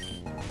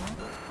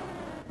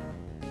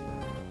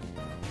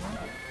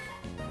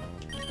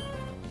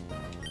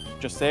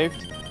 Just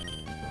saved.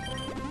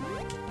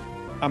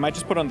 I might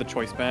just put on the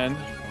Choice Band.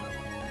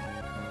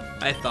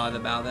 I thought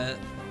about it.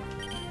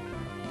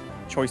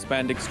 Choice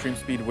Band Extreme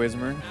Speed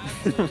Whismur.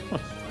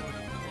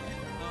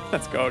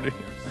 Let's go, dude.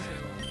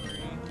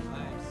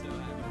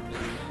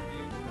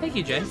 Thank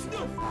you, Jay.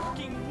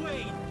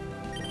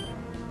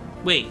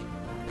 Wait.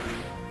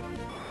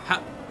 How?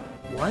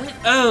 What?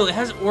 Oh, it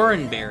has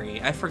Oranberry.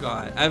 I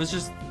forgot. I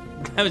was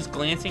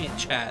glancing at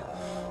chat.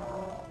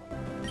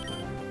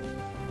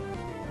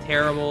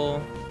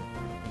 Terrible.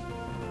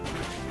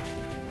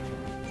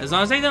 As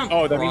long as I don't.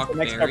 Oh, that means the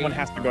next berry. one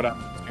has to go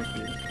down.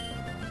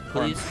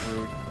 Please.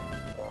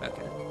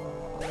 Okay.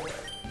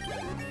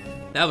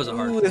 That was a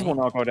hard This thing. one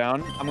will go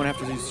down. I'm gonna have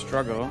to use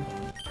Struggle.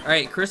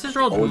 Alright, Chris has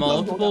rolled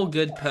multiple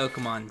good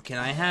Pokemon. Can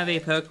I have a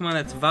Pokemon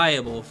that's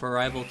viable for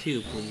Rival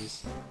 2,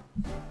 please?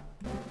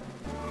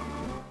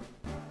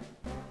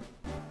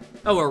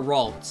 Oh, or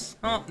Ralts.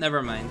 Oh,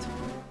 never mind.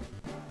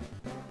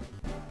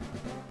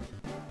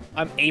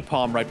 I'm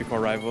Apom right before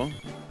Rival.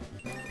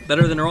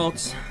 Better than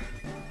Ralts.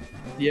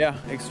 Yeah,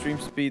 extreme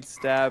speed,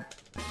 stab.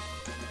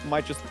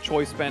 Might just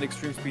choice band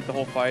extreme speed the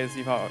whole fight,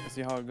 see how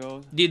it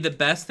goes. Dude, the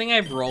best thing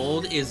I've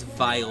rolled is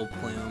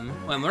Vileplume.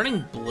 Oh, I'm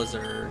learning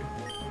Blizzard.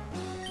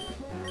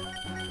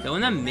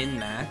 Going to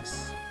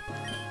min-max.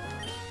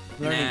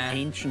 Learning Nah.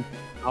 Ancient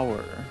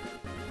Power.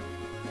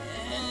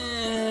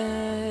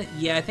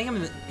 Yeah, I think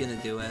I'm gonna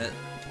do it.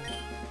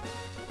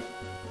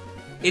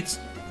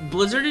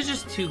 Blizzard is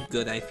just too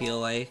good, I feel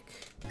like.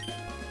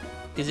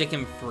 Because it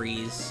can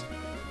freeze.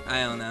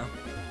 I don't know.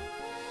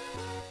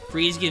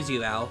 Freeze gives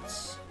you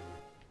outs.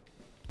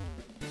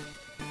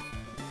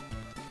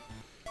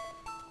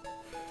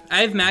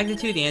 I have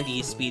magnitude and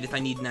E-speed if I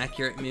need an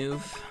accurate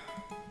move.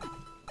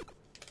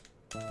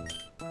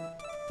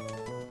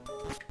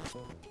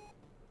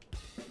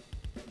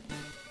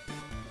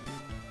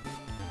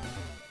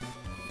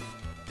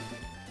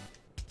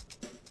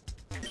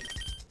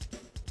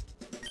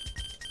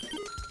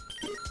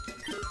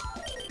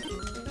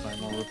 Buy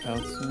more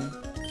repels soon.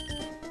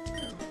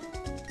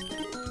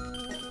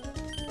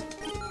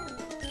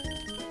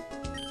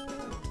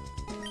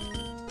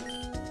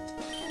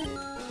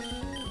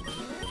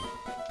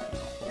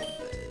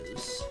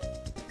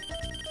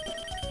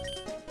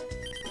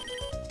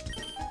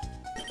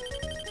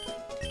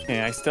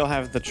 Okay, I still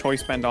have the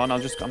choice band on.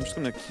 I'm just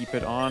gonna keep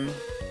it on.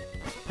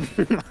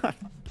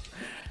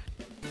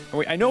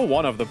 Wait, I know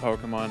one of the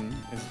Pokemon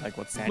is like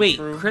what Sandshrew? Wait,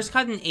 Chris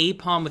got an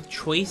Apom with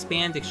Choice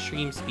Band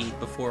Extreme Speed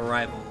before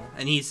Arrival,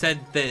 and he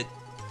said that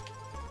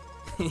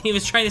he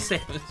was trying to say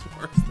it was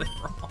worse than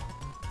Raw.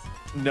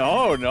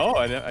 No,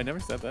 I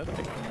never said that.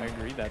 I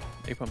agree that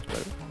Apom's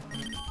better.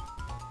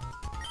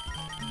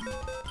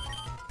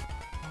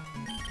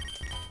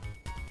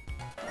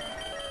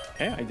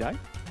 Okay, I died.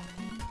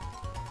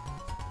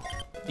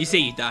 You say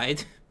you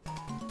died?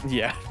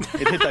 Yeah,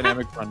 it hit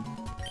Dynamic Run.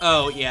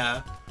 Oh,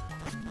 yeah.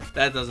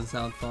 That doesn't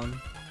sound fun.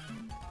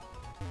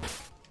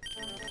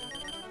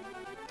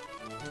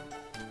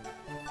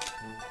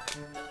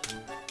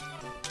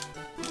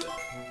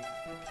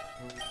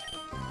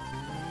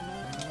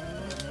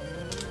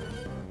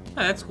 Oh,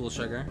 that's cool,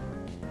 Sugar.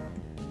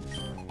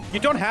 You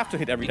don't have to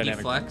hit every Piggy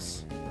Dynamic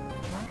Flex.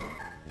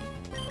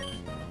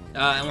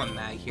 I want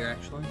Mag here,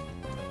 actually.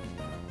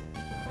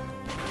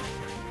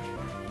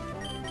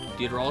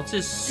 Dude, Ralts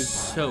is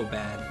so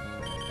bad.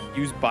 Run.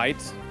 Use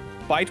Bite.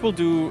 Bite will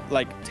do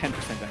like 10%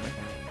 damage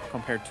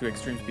compared to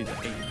Extreme Speed at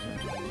 80%.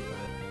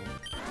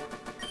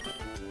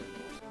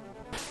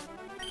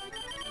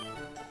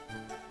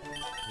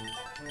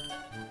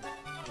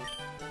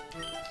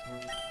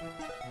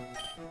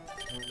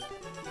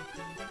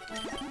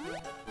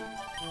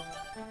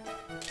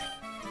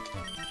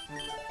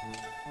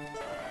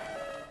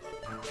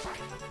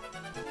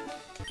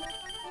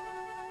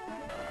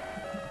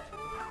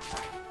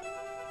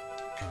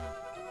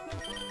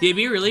 It'd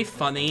be really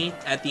funny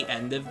at the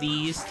end of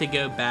these to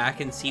go back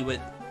and see what,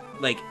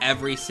 like,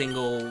 every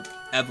single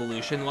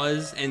evolution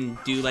was and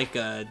do, like,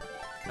 a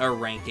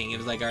ranking. It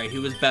was like, alright,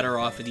 who was better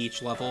off at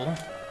each level?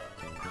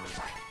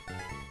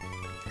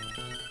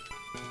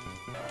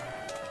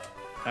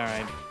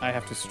 Alright, I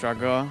have to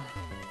struggle.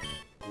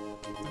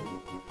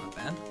 Not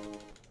bad.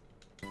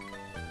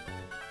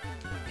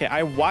 Okay,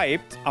 I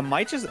wiped. I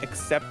might just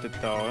accept it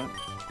though.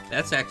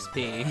 That's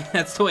XP.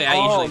 That's the way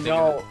I usually think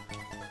of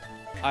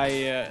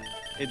it.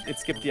 It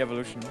skipped the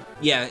evolution.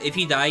 Yeah, if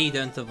you die, you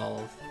don't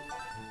evolve.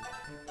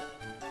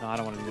 No, I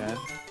don't want to do that.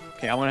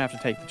 Okay, I'm gonna have to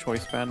take the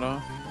choice band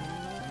off.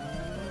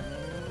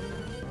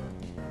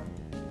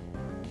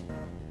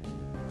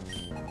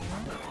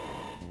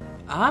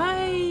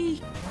 I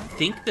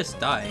think this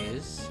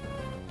dies.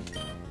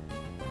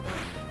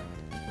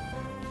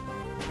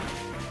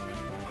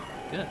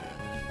 Good.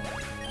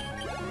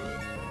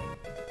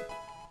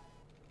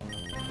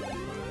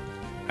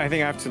 I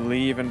think I have to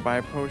leave and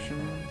buy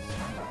potions.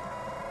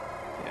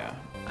 Yeah.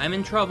 I'm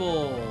in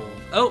trouble.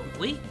 Oh,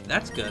 wait,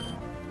 that's good.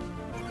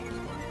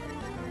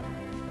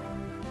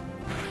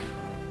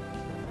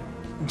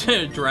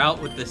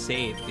 Drought with the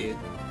save, dude.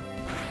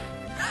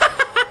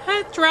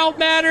 Drought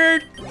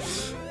mattered.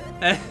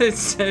 That's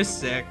so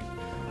sick.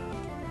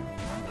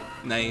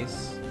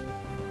 Nice.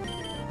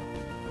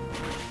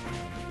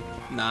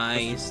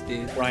 Nice,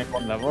 dude. Rank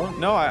 1 level?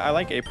 No, I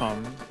like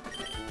Apom.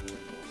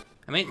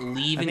 I might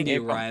leave I and think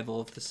do Apom-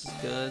 rival if this is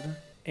good.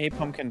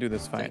 Apom can do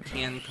this I fight.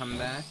 can come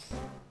back.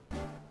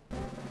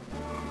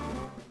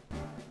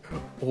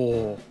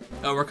 Oh.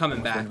 Oh, we're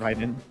coming back. Right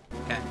in.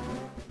 Okay.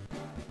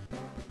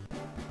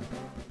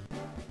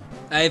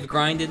 I've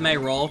grinded my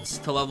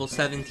Ralts to level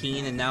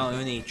 17 and now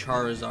own a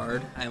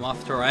Charizard. I'm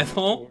off to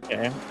rival.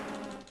 Okay.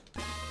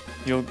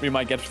 You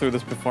might get through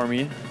this before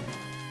me.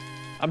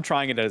 I'm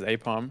trying it as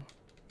Apom.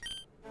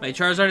 My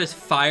Charizard is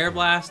Fire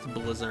Blast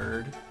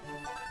Blizzard.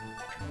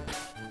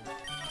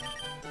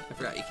 I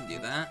forgot you can do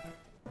that.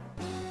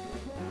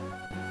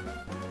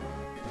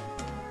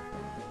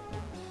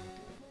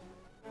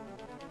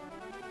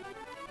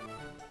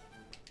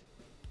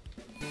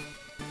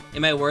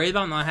 Am I worried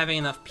about not having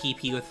enough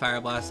PP with Fire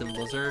Blast and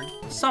Blizzard?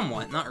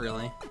 Somewhat, not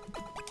really.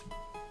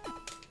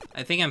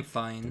 I think I'm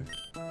fine.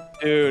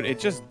 Dude, it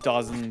just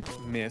doesn't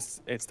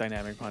miss its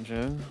dynamic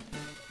punches.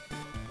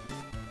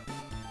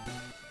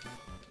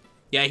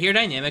 Yeah, I hear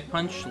Dynamic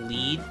Punch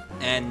lead,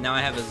 and now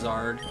I have a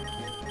Zard,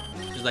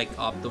 which is like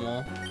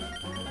optimal.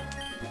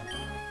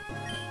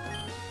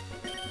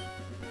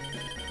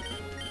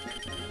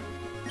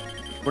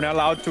 We're not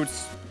allowed to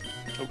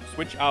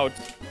switch out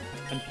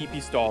and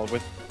PP stall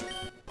with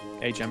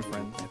HM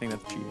friends. I think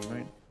that's cheating,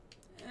 right?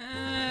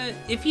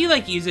 If you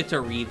like use it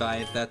to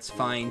revive, that's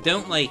fine.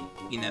 Don't like,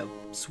 you know,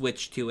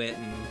 switch to it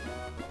and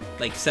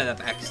like set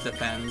up X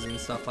defense and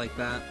stuff like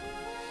that.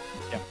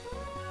 Yeah.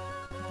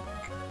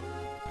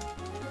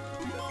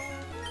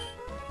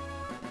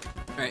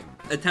 Alright,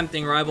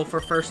 attempting rival for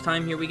first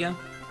time, here we go.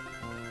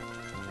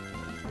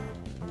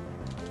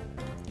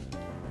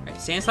 Alright,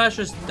 Sandslash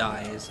just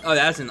dies. Oh,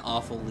 that's an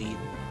awful lead.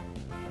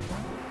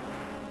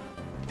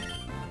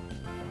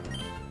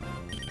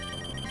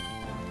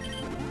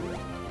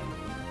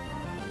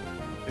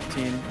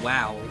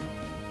 Wow.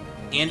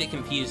 And it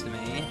confused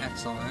me.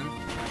 Excellent.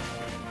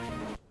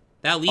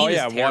 That lead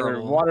is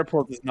terrible. Water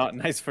Pulse is not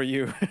nice for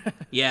you.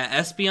 Yeah,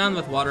 Espeon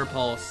with Water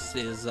Pulse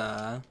is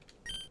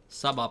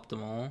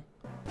suboptimal.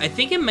 I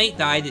think it might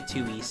die to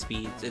 2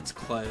 E-speeds. It's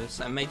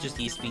close. I might just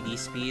E-speed,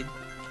 E-speed.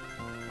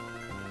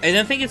 I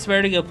don't think it's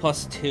better to go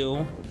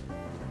 +2.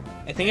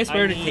 I think it's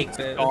better to take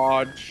the...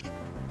 dodge.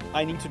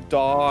 I need to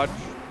dodge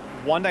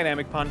 1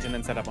 Dynamic Punch and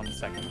then set up on the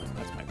second.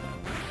 That's my plan.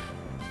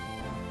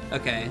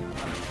 Okay.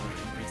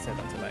 Reset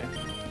until I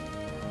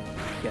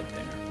get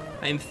there.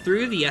 I'm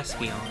through the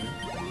Espeon.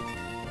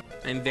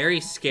 I'm very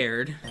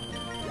scared.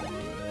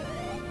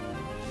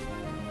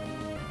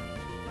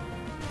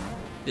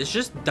 This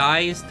just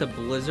dies to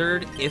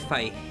Blizzard if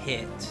I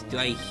hit. Do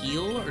I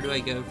heal or do I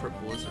go for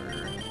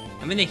Blizzard?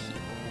 I'm gonna heal.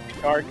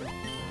 Dark.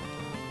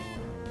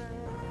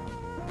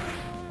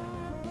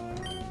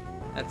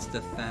 That's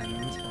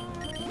defend.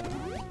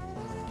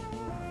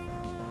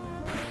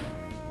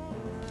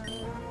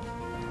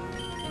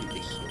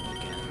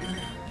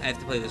 I have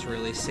to play this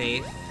really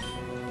safe.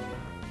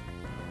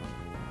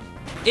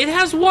 It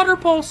has Water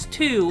Pulse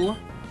too!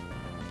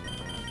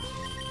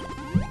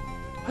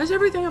 Why does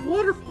everything have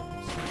Water Pulse?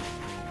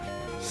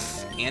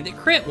 And it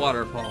crit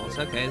Water Pulse.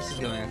 Okay, this is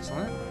going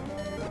excellent.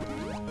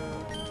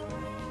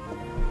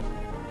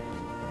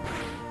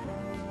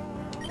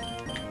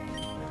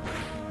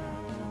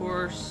 Of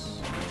course.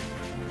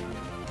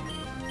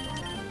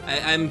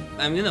 I'm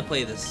gonna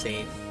play this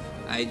safe.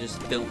 I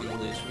just don't want to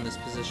lose from this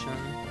position.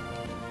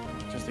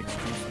 Just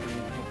exclusively.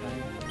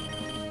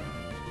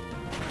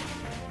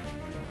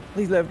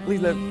 Please live,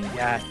 please live.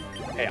 Yes.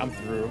 Okay, I'm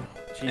through.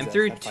 Jesus, I'm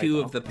through 2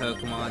 of the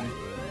Pokemon.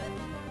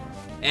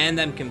 And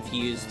I'm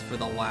confused for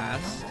the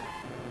last.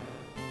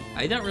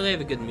 I don't really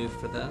have a good move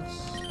for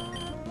this.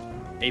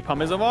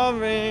 Apom is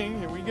evolving.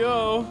 Here we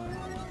go.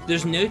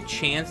 There's no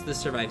chance this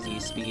survives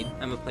E-Speed.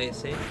 I'm gonna play it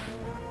safe.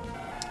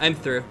 I'm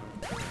through.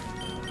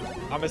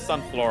 I'm a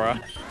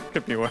Sunflora.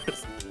 Could be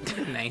worse.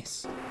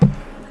 Nice.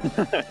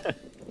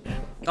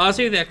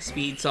 Honestly, the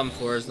X-Speed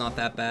Sunflora is not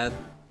that bad.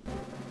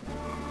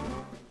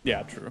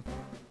 Yeah, true.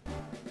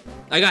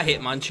 I got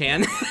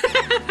Hitmonchan.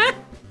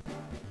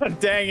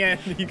 Dang it,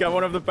 you got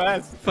one of the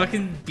best.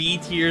 Fucking B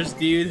tiers,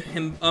 dude.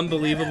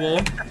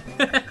 Unbelievable.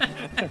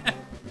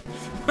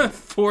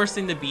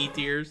 Forcing the B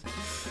tiers.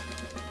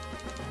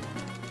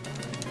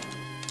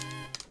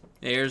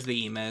 There's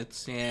the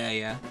emotes.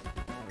 Yeah.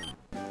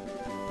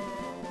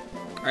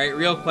 Alright,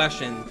 real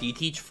question. Do you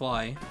teach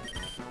Fly?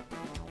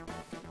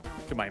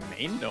 To my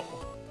main? No.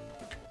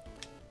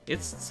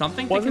 It's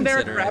something to Wasn't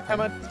consider. Wasn't there a crap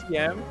hammer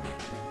TM?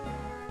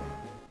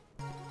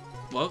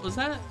 What was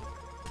that?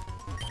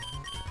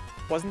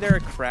 Wasn't there a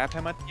crap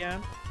hammer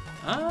TM?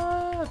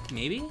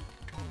 Maybe?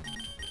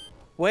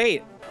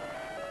 Wait.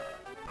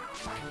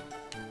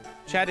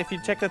 Chad, if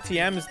you check the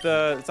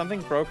TMs,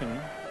 something's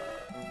broken.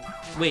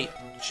 Wait,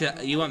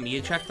 you want me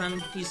to check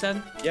them, you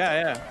said?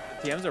 Yeah.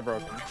 The TMs are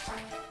broken.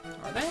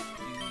 Are they?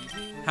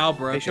 How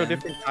broken? They show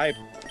different type.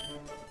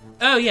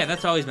 Oh yeah,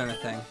 that's always been a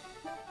thing.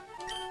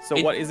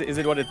 So what is it? Is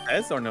it what it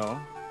says or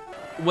no?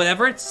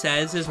 Whatever it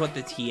says is what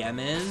the TM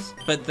is,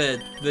 but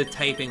the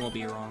typing will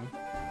be wrong.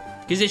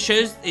 Because it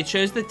shows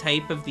the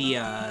type of the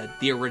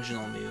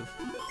original move.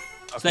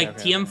 Okay, so like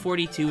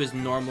TM42 is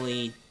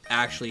normally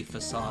actually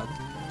Facade.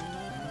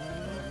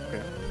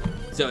 Okay.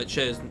 So it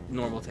shows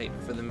normal type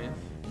for the move.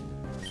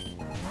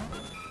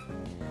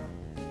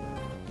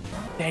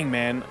 Dang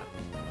man.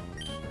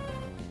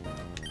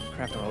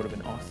 Crap, that would have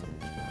been awesome.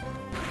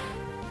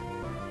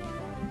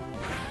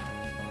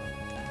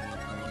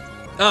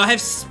 Oh, I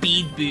have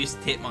Speed Boost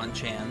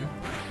Hitmonchan.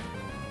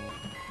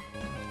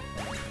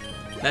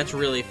 That's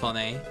really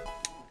funny.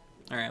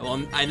 Alright,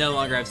 well, I no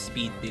longer have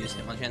Speed Boost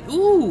Hitmonchan.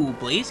 Ooh,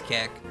 Blaze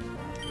Kick.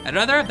 I'd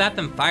rather have that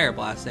than Fire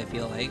Blast, I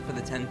feel like, for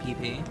the 10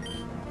 PP.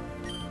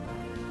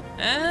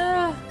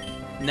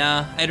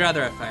 Nah, I'd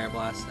rather have Fire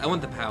Blast. I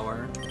want the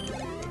power.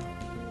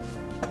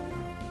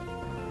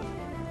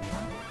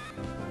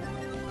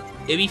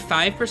 It'd be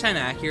 5%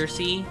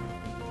 accuracy,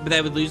 but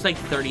I would lose like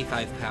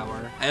 35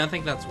 power. I don't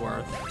think that's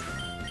worth.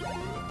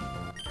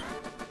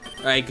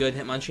 Alright, good.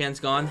 Hitmonchan's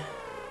gone.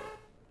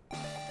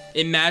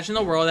 Imagine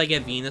a world I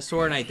get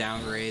Venusaur and I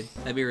downgrade.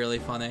 That'd be really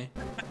funny.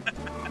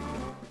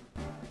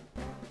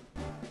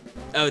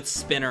 Oh,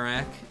 it's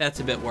Spinnerack. That's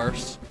a bit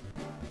worse.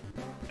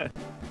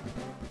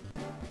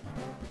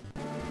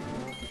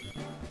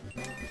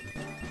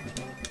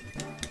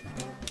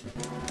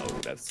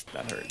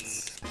 That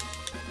hurts.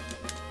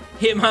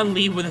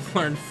 Hitmonlee would have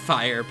learned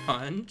Fire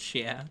Punch,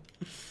 yeah.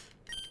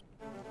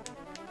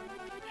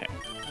 Okay,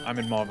 I'm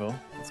in Marvel.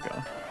 Let's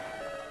go.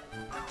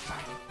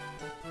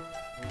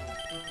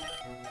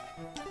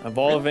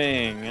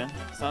 Evolving.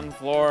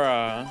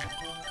 Sunflora.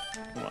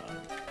 Come on.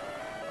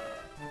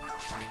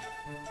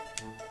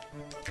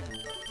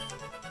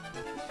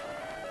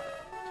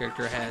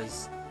 Character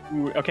has...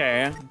 Ooh,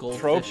 okay.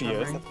 Goldfish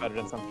Tropius. armor. That's better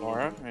than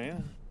Sunflora, right?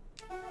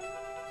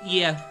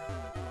 Yeah.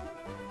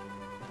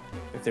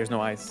 If there's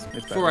no ice,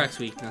 it's better. 4x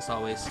weakness,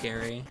 always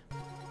scary.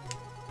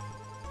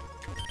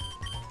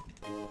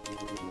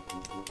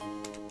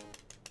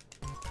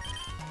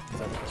 Is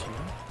that what you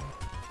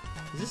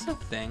know? Is this a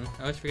thing?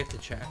 I always forget to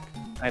check.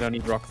 I don't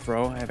need Rock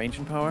Throw. I have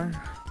Ancient Power.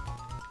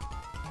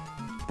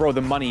 Bro,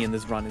 the money in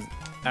this run is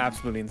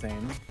absolutely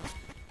insane.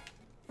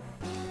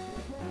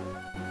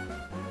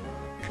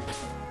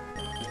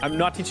 I'm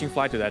not teaching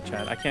Fly to that,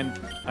 chat.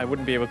 I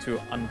wouldn't be able to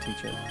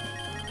unteach it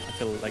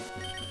until, like,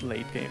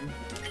 late game.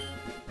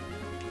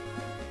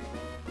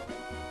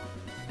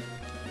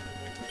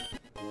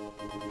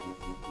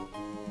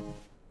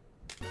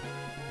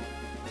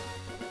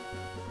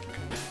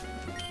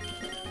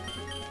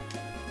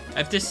 I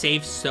have to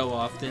save so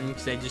often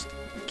because I just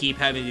keep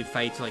having to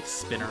fight to like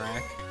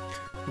Spinnerack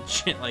and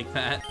shit like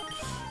that.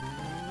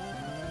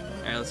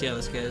 Alright, let's see how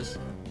this goes.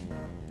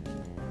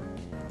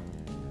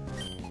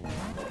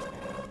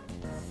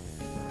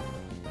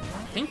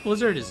 I think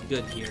Blizzard is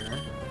good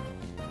here.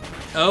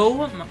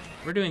 Oh,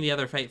 we're doing the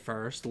other fight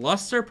first.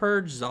 Luster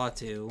Purge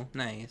Xatu.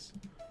 Nice.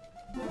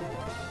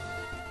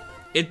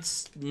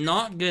 It's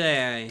not good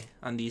AI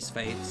on these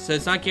fights, so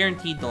it's not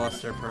guaranteed the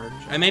Luster Purge.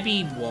 I may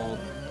be walled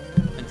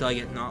until I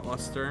get not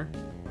Luster.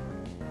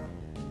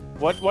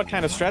 What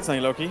kind of strats on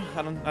you, Loki?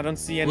 I don't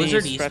see any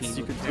Blizzard strats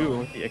you could do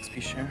with the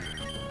XP share.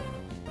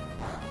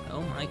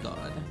 Oh my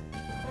god.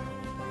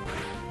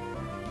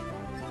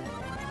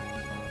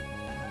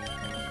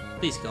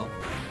 Please go.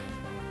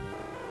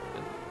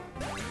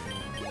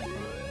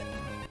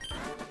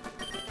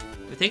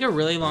 It take a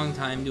really long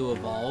time to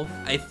evolve.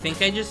 I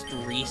think I just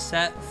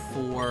reset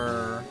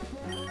for...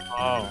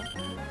 Oh.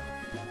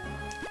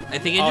 I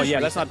think I just yeah,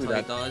 reset let's not do till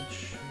I that.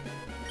 dodge.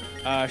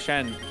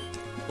 Shen,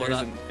 What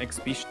there's up?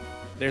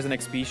 there's an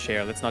XP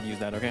share. Let's not use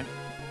that, okay?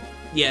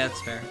 Yeah,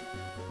 that's fair.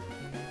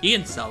 You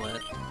can sell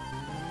it.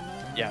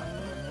 Yeah.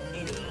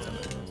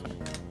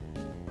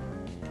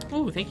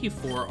 Oh, thank you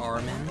for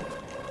Armin.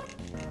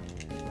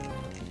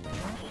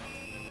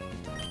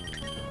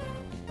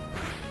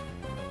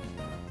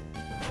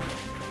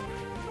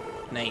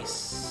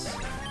 Nice.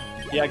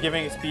 Yeah,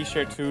 giving XP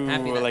share to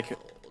Happy that like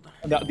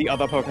the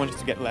other Pokemon just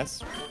to get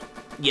less.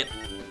 Yep,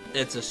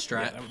 it's a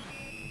strat. Yeah,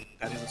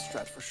 that is a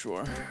strat for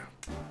sure.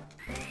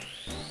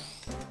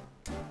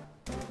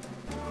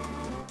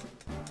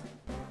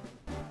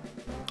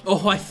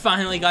 Oh, I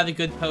finally got a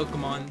good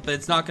Pokemon, but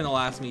it's not gonna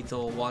last me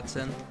till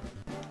Watson.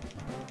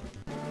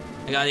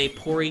 I got a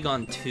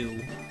Porygon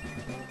 2.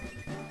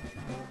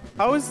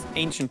 How is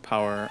Ancient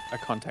Power a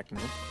contact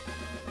move?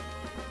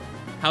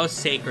 How is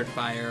Sacred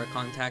Fire a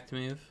contact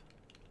move?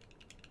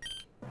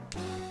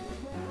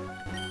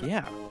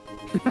 Yeah.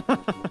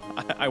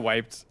 I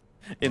wiped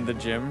in the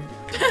gym.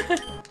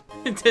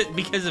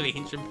 Because of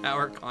Ancient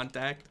Power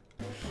contact?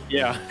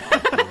 Yeah.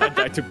 I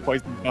died to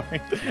poison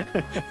point.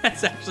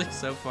 That's actually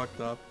so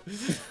fucked up.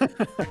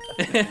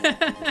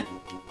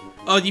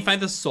 Oh, do you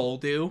find the Soul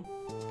Dew?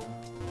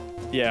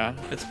 Yeah.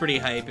 That's pretty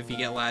hype if you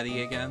get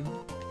Laddie again.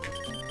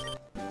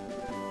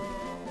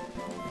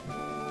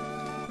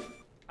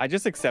 I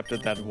just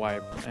accepted that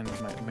wipe and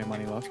my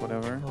money loss,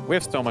 whatever. We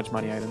have so much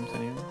money items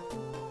anyway.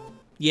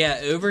 Yeah,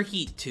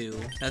 Overheat 2.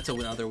 That's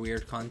another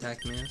weird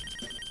contact move.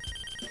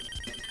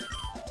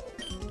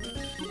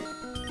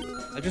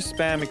 I just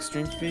spam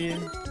Extreme Speed.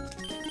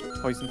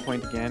 Poison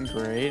Point again,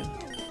 great.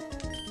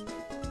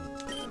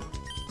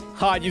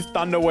 Ha, I used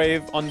Thunder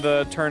Wave on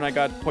the turn I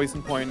got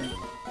Poison Point.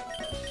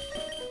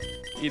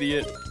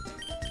 Idiot.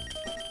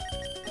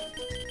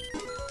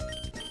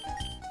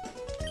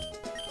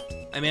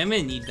 I mean, I'm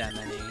gonna need that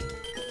many.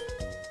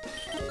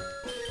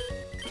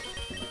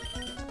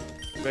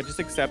 Do I just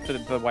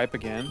accepted the wipe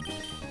again?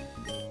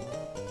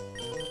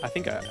 I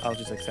think I'll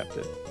just accept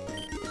it.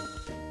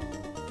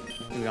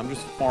 Dude, I'm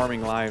just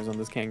farming lives on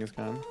this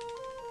Kangaskhan.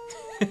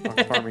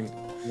 I'm farming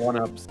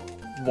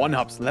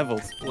one-ups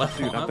levels. Level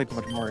Dude, I played ups?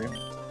 too much Mario.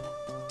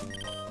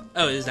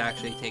 Oh, it is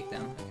actually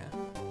takedown. Okay.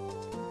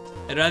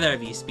 I'd rather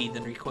have you speed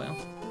than recoil.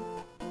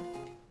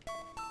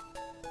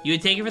 You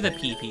would take it for the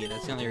PP.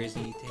 That's the only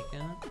reason you take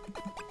it.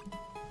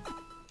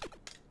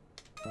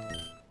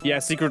 Yeah,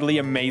 secretly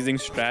amazing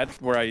strat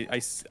where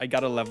I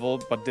got a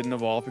level but didn't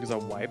evolve because I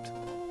wiped.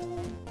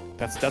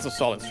 That's a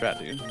solid strat,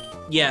 dude.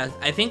 Yeah,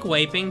 I think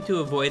wiping to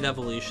avoid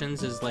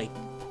evolutions is like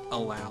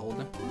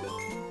allowed.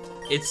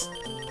 It's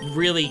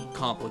really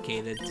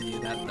complicated to do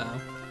that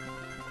though.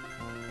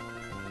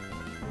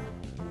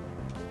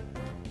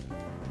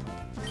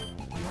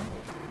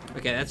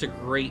 Okay, that's a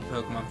great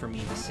Pokemon for me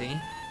to see.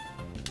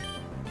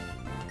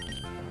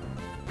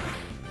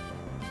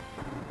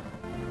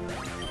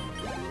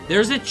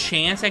 There's a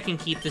chance I can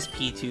keep this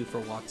P2 for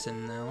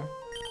Watson, though.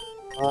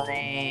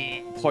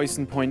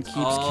 Poison Point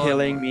keeps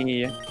killing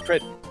me.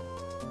 Crit.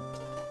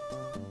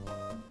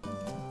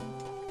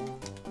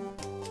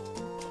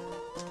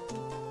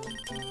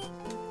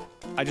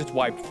 I just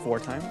wiped 4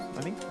 times,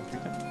 I think, or 3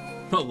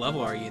 times. What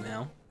level are you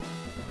now?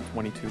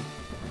 22.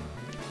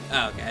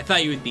 Oh, okay. I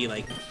thought you would be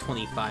like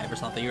 25 or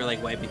something. You were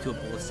like wiping to a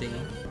Bullseye.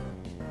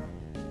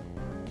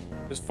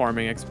 Just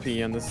farming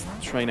XP on this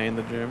trainer in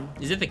the gym.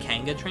 Is it the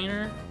Kanga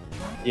trainer?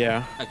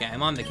 Yeah. Okay,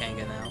 I'm on the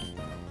Kanga now.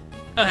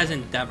 Oh, it has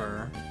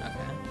Endeavor. Okay.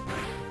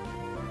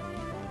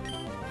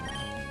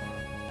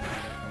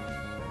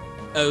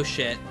 Oh,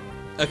 shit.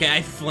 Okay,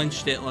 I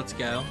flinched it. Let's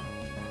go.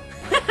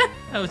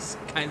 That was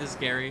kind of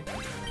scary.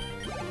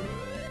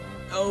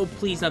 Oh,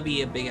 please not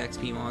be a big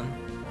XP mon.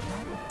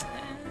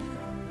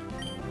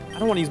 I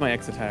don't want to use my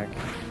X attack.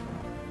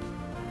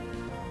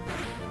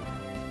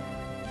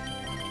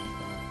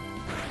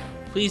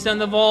 Please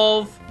don't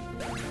evolve.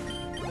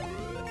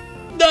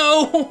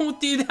 No!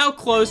 Dude, how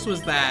close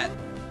was that?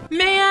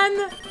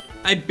 Man!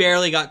 I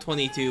barely got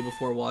 22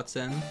 before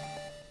Watson.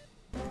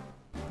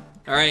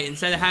 Alright,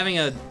 instead of having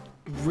a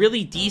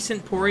really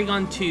decent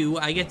Porygon 2,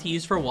 I get to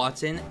use for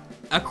Watson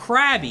a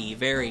Krabby.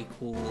 Very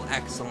cool.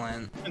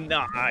 Excellent.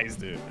 Nice,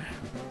 dude.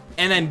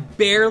 And I'm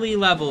barely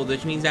leveled,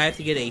 which means I have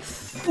to get a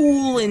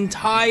full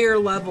entire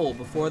level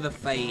before the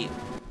fight.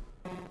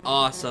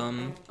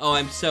 Awesome. Oh,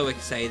 I'm so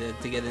excited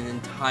to get an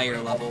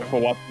entire level. For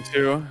Watson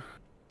 2.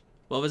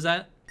 What was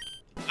that?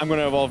 I'm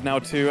gonna evolve now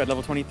too at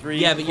level 23.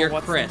 Yeah, but you're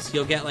Chris.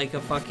 You'll get like a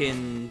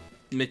fucking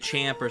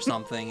Machamp or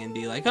something and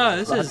be like, oh,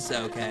 this is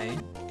okay.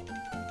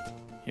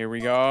 Here we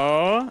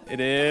go. It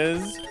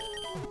is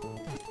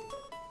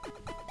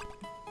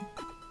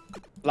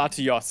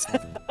Latios.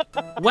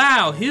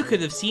 Wow, who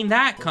could have seen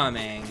that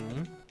coming?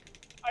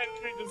 I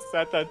literally just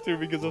said that too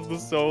because of the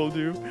soul,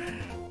 dude.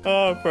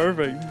 Oh,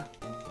 perfect.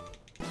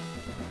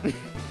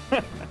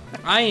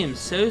 I am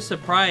so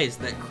surprised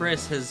that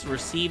Chris has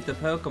received a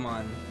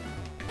Pokemon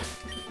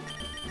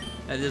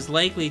that is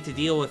likely to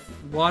deal with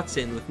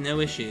Watson with no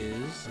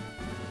issues.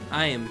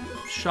 I am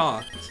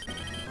shocked.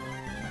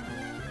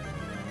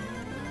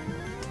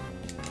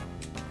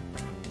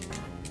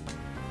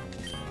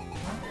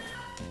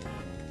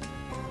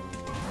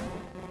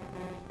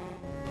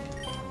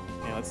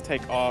 Yeah, let's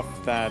take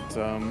off that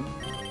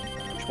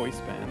choice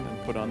band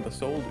and put on the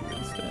Soul Dew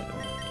instead.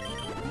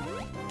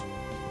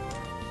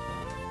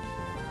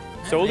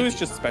 Soul Dew is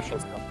just special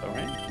stuff though,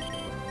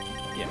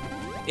 right? Yeah.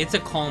 It's a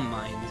Calm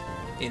Mind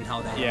in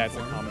how that Yeah, it's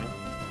a common.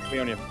 We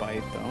only have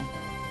Bite though.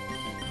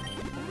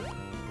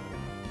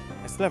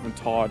 I still haven't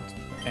taught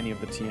any of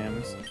the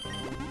TMs.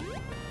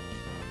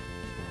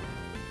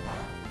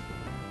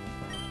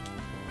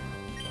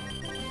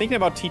 Thinking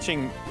about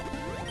teaching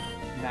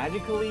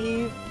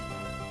Magically.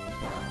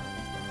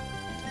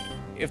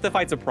 If the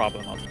fight's a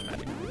problem, I'll teach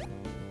Magically.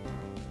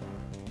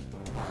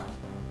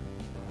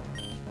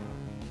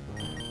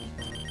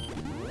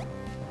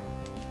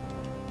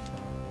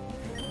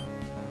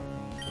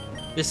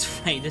 This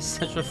fight is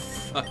such a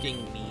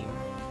fucking meme.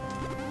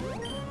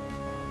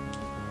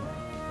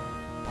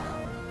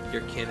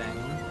 You're kidding.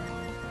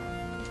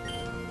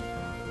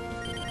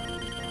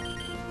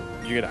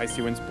 Did you get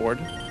Icy Wind's board?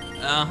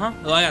 Uh-huh.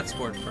 Well, I got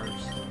Sport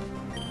first.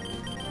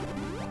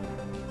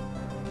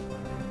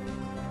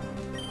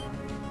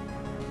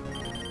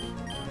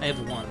 I have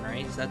 1,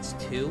 right? So that's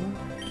 2.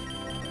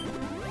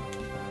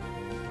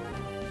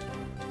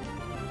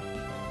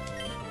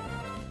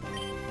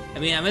 I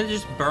mean, I'm gonna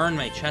just burn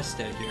my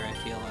Chesto here, I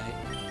feel like.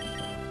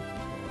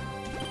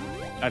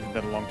 I did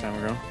that a long time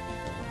ago.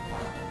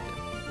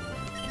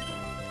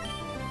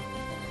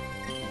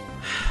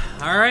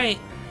 Alright.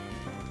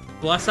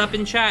 Bless up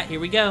in chat, here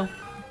we go.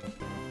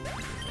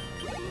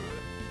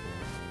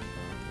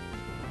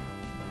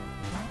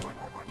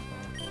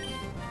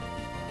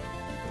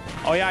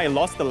 Oh yeah, I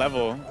lost the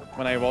level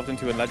when I evolved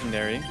into a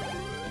legendary.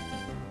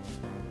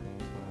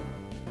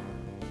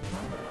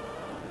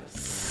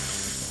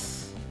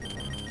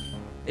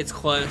 It's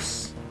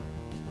close.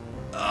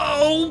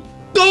 Oh!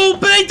 No,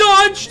 but I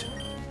dodged!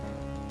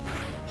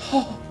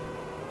 Oh.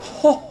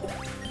 Oh.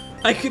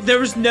 I could, there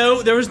was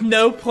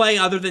no play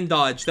other than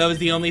dodge. That was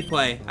the only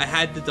play. I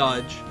had to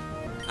dodge.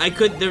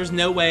 There was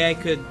no way I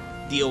could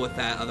deal with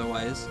that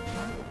otherwise.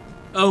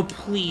 Oh,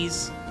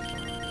 please.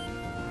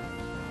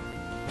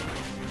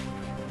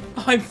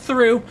 Oh, I'm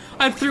through.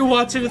 I'm through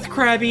Watson with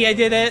Krabby. I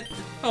did it.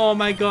 Oh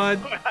my god.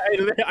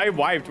 I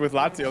wiped with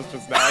Latios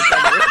just now.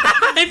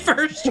 I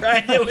first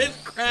tried it with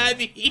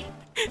Krabby,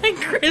 and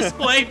Chris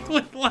wiped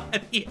with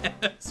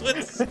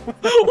Latios.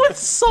 What's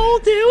Soul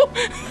do?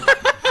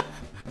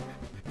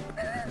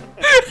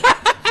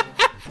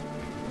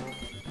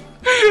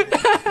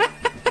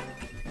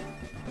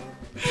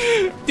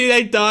 Dude,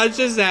 I dodged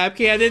a Zap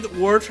Cannon.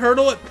 War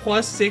Turtle at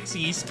 +6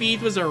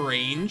 E-Speed was a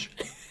range.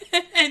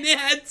 And it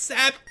had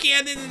Zap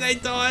Cannon and I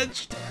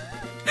dodged.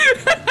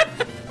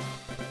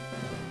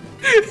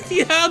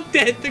 See how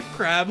dead the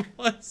crab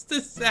was to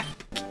Zap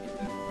Cannon.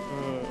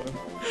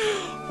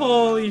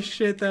 Holy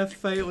shit, that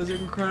fight was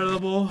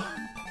incredible.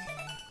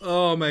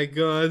 Oh my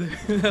god,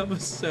 that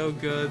was so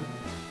good.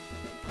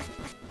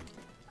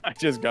 I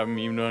just got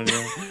memed on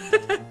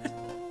you.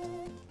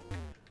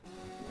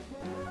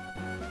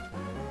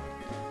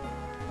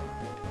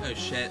 Oh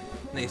shit,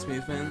 nice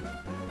movement.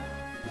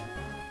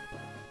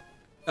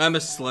 I'm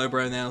a slow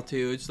bro now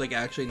too, it's like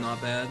actually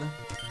not bad.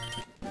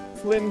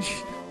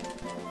 Flinch.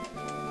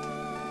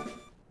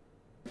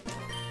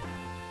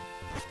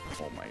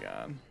 Oh my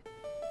god.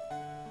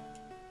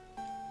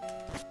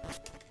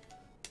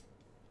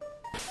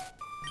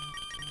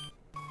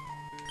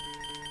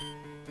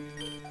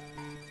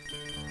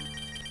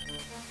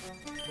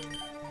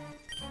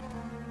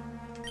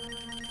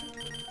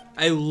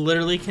 I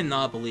literally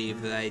cannot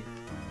believe that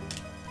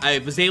I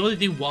was able to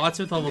do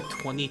Watson with level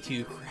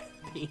 22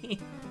 Krabby.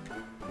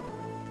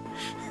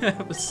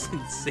 That was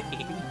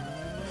insane.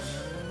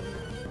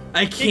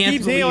 I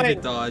can't believe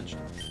it dodged.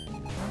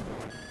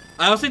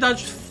 I also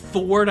dodged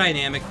 4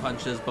 dynamic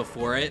punches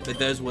before it, but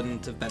those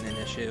wouldn't have been an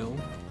issue.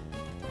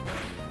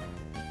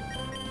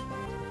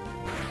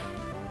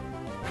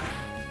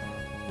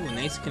 Ooh,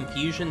 nice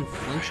confusion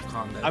flinch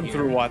combo. I'm here.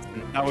 through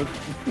Watson. That was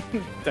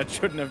that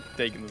shouldn't have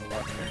taken this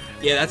long.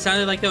 Yeah, that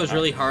sounded like that was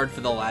really hard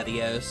for the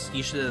Latios.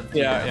 You should have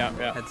Yeah.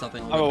 had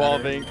something a I'm little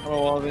evolving. I'm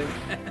evolving.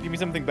 Give me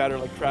something better,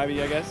 like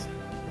Krabby, I guess.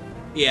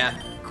 Yeah,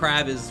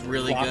 Crab is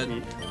really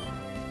good.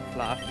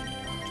 Fluffy.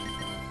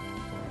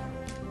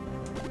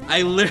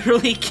 I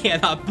literally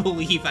cannot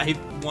believe I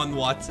won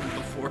Watson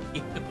before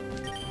you.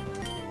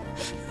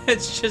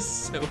 It's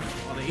just so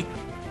funny.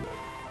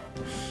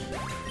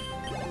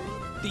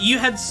 You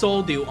had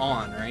Soul Do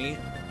on, right?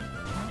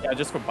 Yeah,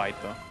 just for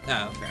bite though.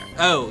 Oh, okay.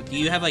 Oh, do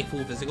you have like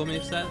full physical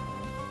moveset?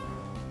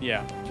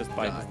 Yeah, just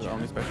bite is the Gotcha.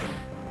 only special.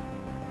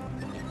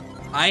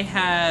 I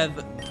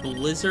have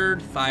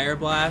Blizzard, Fire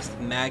Blast,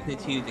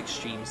 Magnitude,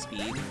 Extreme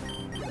Speed.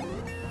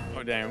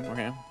 Oh damn,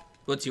 okay.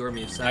 What's your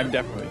moveset? I'm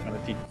definitely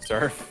gonna teach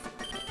Surf.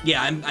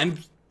 Yeah, I'm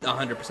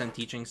 100%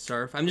 teaching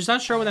Surf. I'm just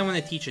not sure what I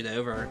want to teach it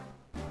over.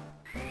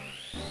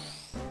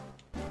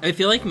 I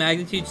feel like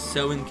Magnitude's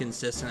so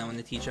inconsistent. I want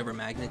to teach over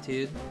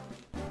Magnitude.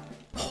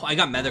 Oh, I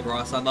got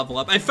Metagross on level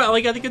up. I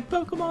finally got a good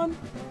Pokemon.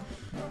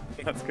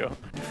 Let's go.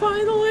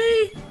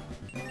 Finally!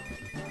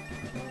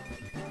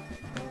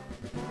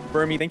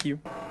 Burmy, thank you.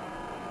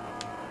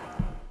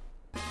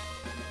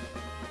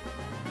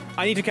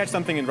 I need to catch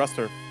something in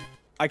Ruster.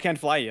 I can't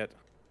fly yet.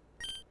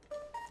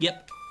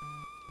 Yep.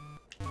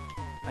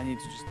 I need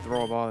to just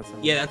throw a ball at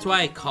something. Yeah, that's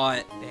why I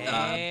caught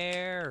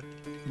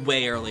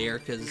way earlier,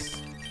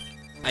 because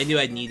I knew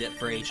I'd need it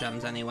for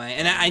HMs anyway.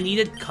 And I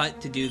needed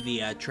Cut to do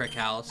the Trick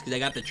House, because I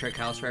got the Trick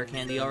House rare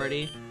candy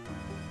already.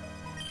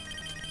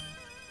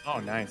 Oh,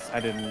 nice.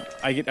 I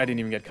didn't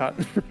even get cut.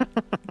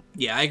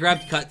 Yeah, I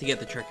grabbed Cut to get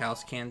the Trick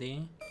House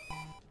candy.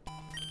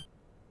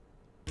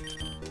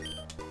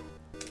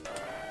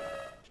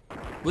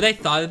 What I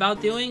thought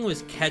about doing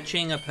was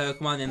catching a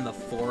Pokemon in the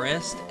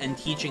forest and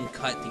teaching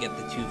Cut to get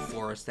the 2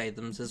 forest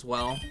items as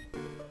well.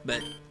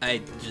 But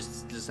I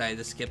just decided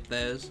to skip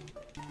those.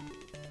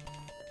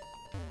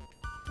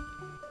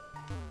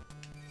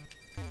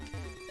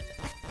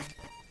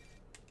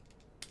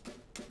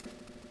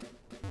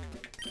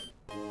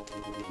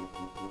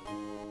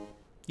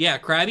 Yeah,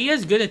 Krabby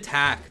has good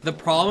attack. The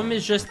problem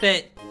is just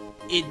that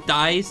it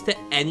dies to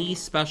any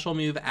special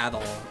move at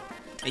all.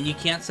 And you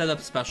can't set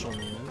up special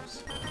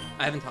moves.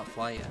 I haven't taught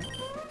Fly yet.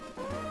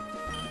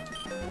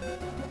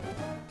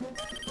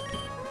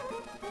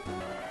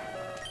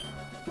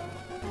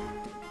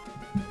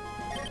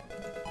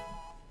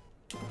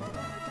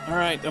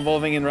 Alright,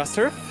 evolving in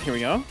Ruster. Here we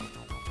go.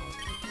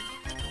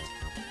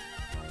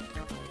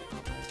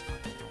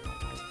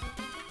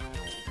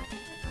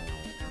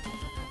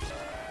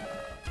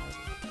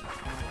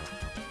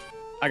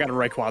 I got a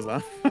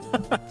Rayquaza.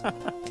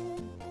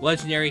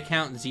 Legendary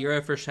count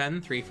 0 for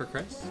Shen, 3 for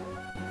Chris.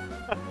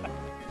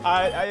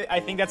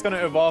 I think that's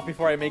gonna evolve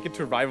before I make it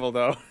to rival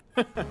though.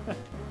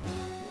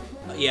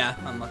 Yeah,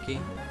 unlucky.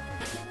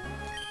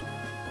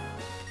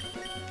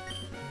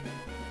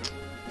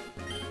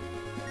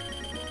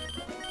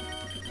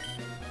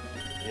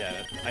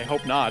 Yeah, I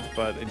hope not,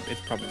 but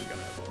it's probably gonna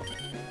evolve.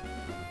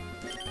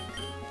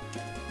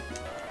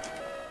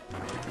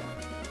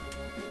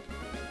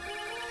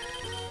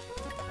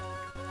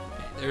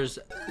 There's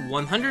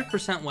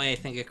 100% way I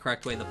think a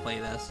correct way to play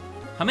this.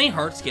 How many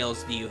heart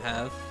scales do you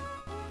have?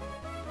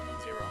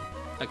 0.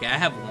 Okay, I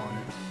have 1.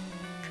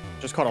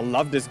 Just called a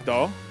love disc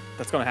though.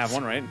 That's gonna have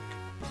 1, right?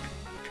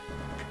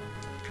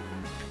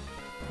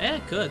 Eh,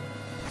 it could.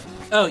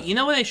 Oh, you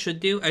know what I should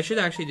do? I should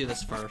actually do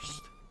this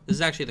first. This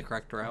is actually the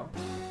correct route.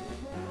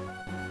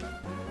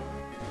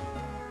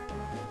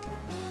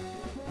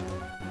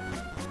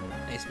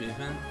 Nice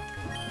movement.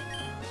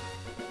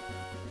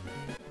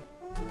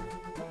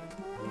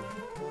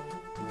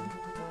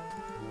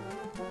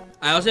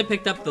 I also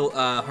picked up the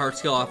heart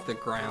skill off the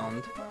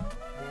ground.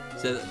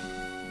 So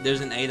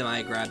there's an item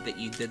I grabbed that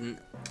you didn't.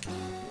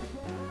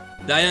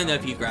 I don't know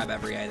if you grab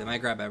every item. I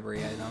grab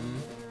every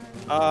item.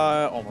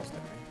 Almost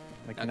every.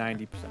 Like Okay.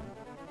 90%.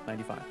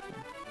 95%.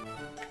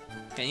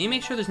 Can you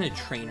make sure there's no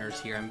trainers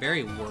here? I'm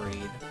very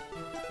worried.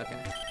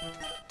 Okay.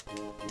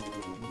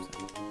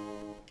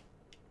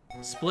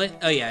 Split?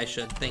 Oh yeah, I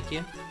should. Thank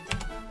you.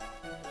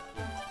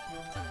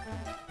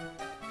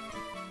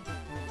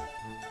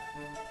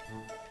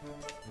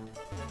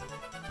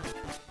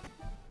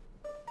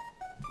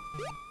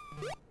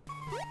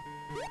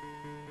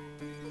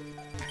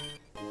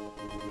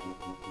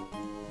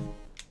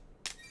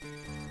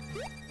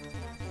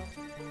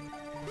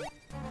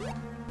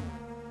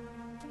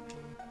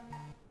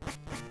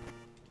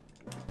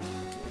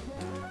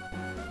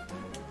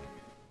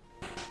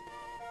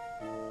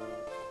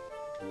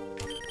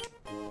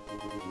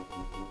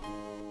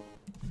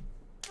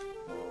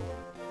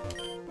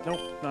 Nope,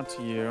 not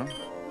to you.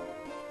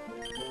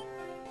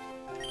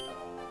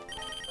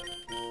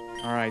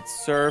 Alright,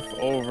 surf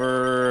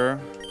over...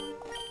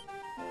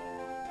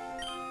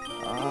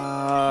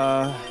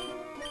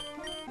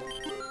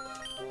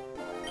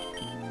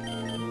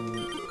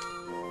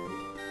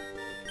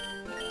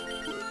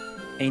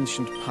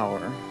 Ancient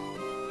power.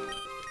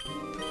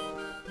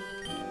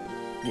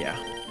 Yeah.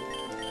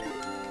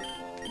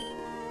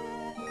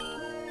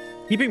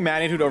 Keeping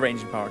magnitude over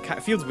ancient power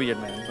feels weird,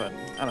 man, but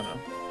I don't know.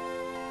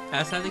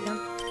 Ask that again?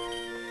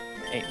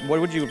 Hey, what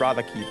would you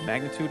rather keep,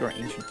 magnitude or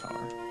ancient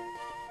power?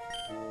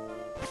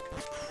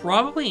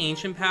 Probably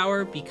ancient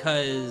power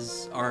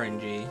because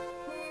RNG.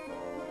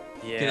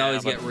 Yeah, You can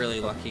always get really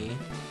lucky.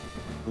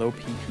 Low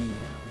PP.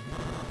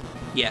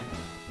 Yeah.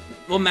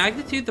 Well,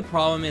 magnitude, the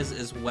problem is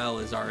as well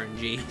as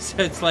RNG.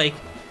 So it's like,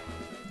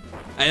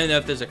 I don't know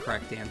if there's a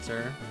correct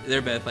answer.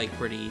 They're both like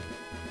pretty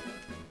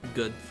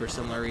good for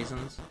similar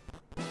reasons.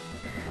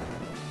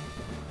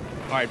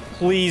 Alright,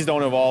 please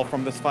don't evolve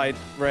from this fight,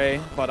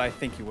 Ray, but I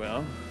think you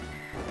will.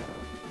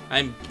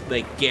 I'm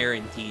like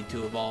guaranteed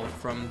to evolve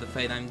from the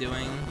fight I'm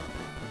doing.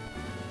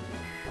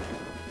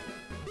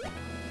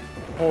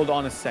 Hold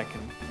on a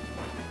second.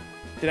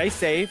 Did I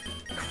save?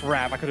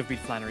 Crap, I could have beat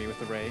Flannery with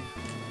the Ray.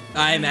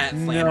 I'm at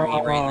Flannery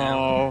right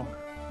now.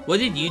 What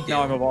did you do?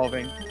 Now I'm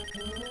evolving.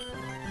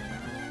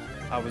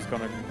 I was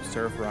gonna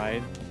surf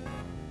ride.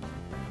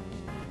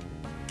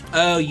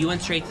 Oh, you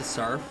went straight to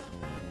surf?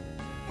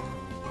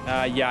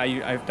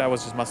 Yeah, that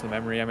was just muscle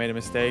memory. I made a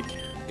mistake.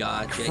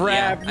 Gotcha.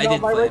 Crap, Yeah, I did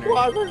my Flannery.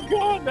 Rayquaza's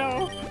gone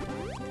now.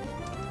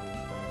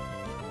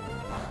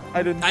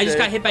 I just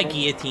got hit by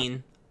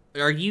guillotine.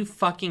 Are you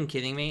fucking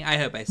kidding me? I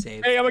hope I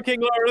saved. Hey, I'm a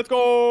Kingler. Let's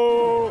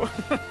go.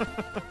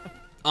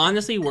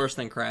 Honestly, worse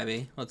than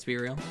Krabby. Let's be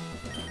real.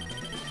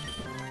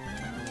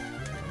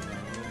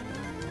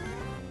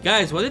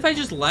 Guys, what if I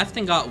just left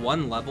and got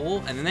one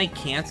level, and then I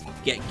can't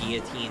get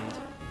guillotined?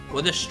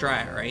 What a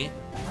strat, right?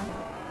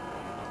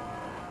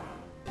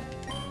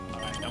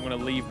 Alright, I'm gonna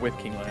leave with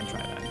Kingler and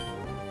try that.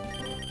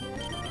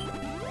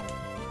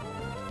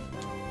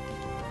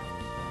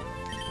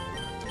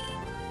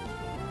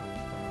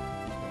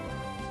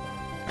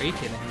 Are you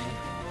kidding me?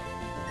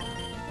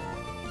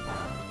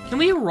 Can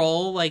we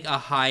roll, like, a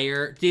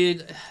higher...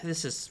 Dude,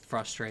 this is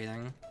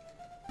frustrating.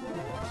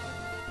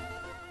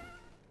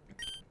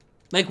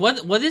 Like,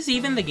 what is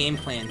even the game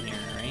plan here,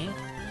 right?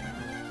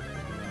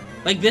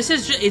 Like, this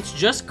is it's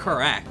just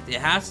correct.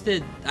 It has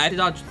to... I have to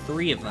dodge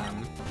 3 of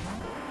them.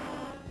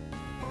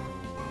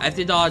 I have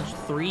to dodge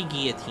 3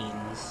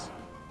 guillotines.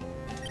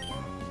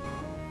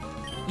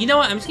 You know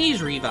what? I'm just gonna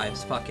use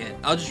revives. Fuck it.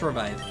 I'll just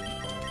revive.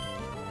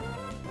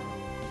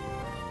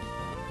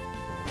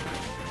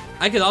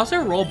 I could also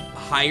roll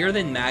higher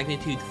than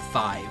magnitude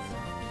 5.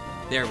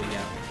 There we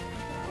go.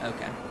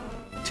 Okay.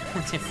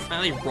 I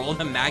finally rolled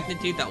a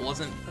magnitude that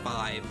wasn't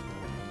 5.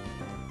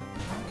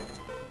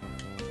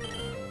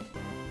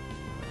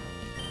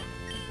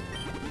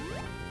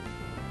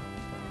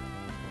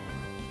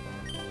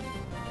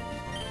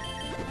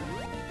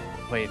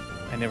 Wait,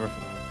 I never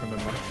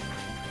remember.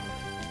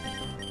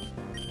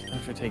 I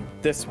have to take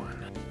this one.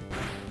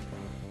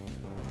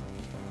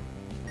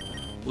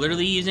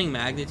 Literally using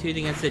magnitude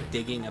against a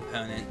digging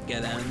opponent.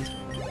 Get owned.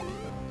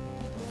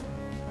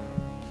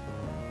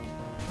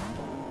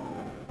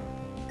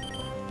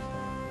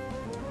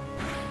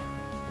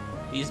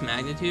 These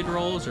magnitude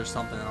rolls or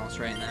something else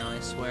right now, I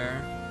swear.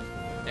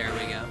 There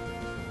we go.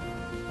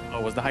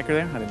 Oh, was the hiker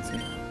there? I didn't see.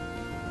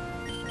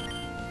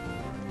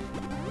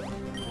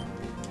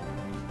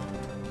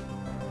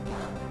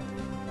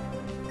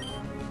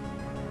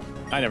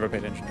 I never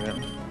paid attention to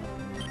it.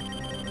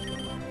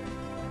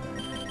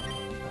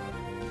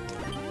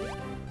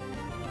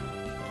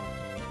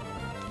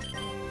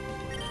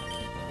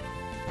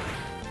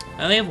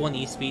 I only have 1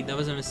 E-speed. That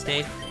was a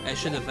mistake. I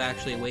should have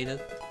actually waited.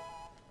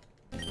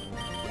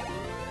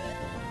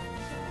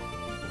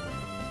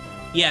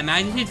 Yeah,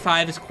 Magnitude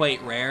 5 is quite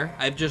rare.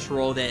 I've just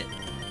rolled it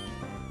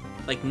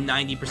like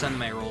 90% of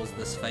my rolls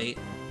this fight.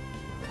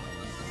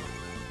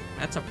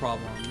 That's a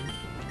problem.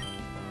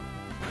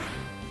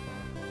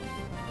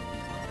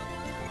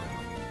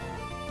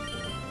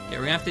 Yeah,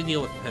 we're gonna have to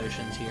deal with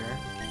potions here.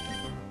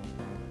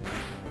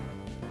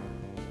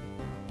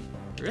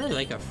 I really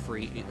like a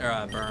free or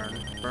a burn.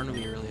 Burn would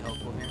be really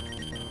helpful here.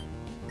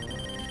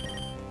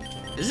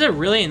 This is a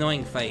really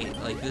annoying fight.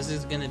 Like, this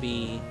is gonna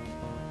be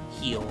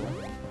heal.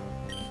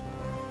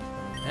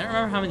 I don't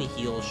remember how many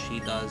heals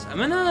she does. I'm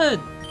gonna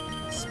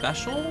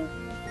special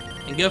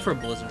and go for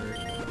Blizzard.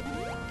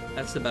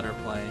 That's the better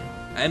play.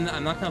 I'm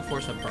not gonna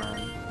force a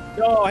burn.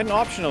 Oh, I had an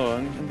optional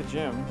in the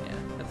gym. Yeah,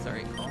 that's the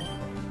right call.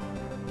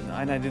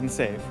 And I didn't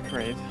save.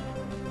 Great.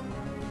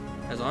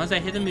 As long as I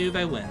hit a move,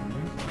 I win.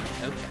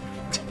 Okay.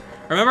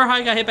 Remember how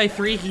I got hit by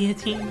 3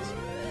 guillotines?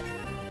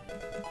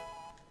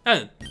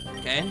 Oh,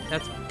 okay.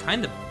 That's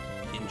kind of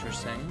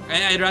interesting.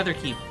 I'd rather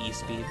keep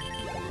E-speed.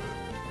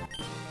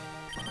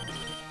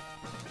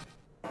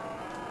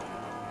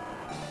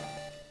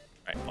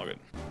 Alright, all good.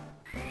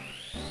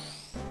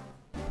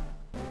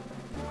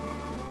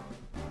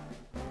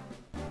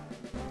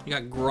 You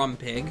got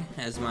Grumpig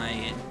as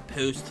my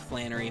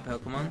post-Flannery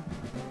Pokemon.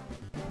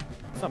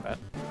 It's not bad.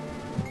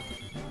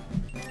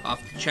 I'll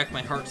have to check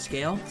my heart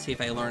scale, see if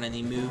I learn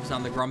any moves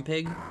on the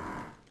Grumpig.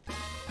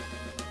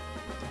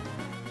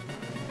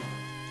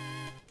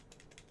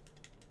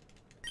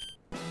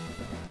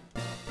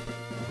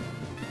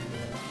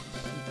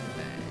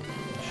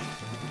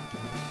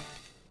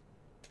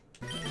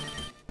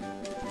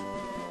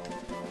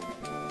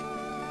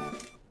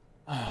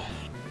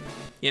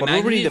 Yeah,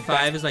 Magnitude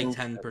 5 is like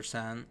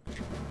 10%.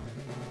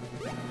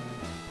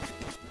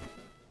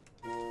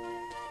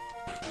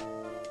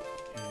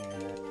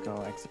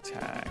 Go X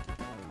attack.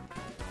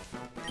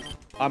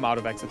 I'm out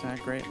of X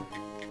attack, great.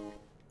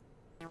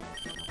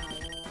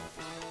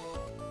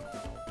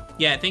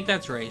 Yeah, I think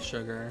that's right,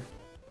 Sugar.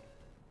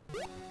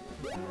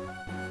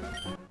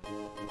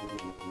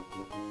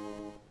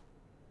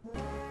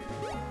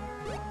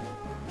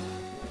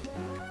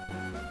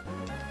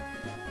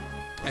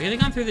 I could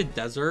have gone through the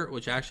desert,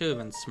 which actually would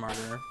have been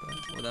smarter, but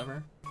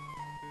whatever.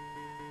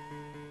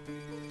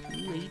 Too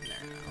late now.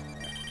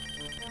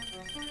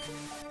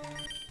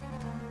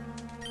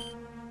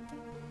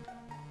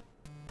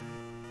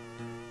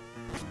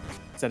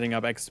 Setting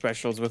up X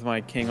specials with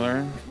my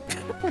Kingler.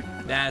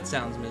 That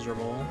sounds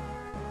miserable.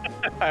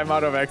 I'm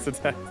out of X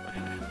attack.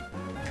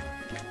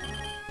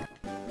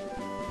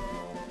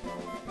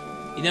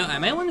 You know, I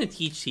might want to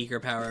teach Seeker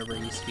Power over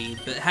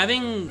E-Speed, but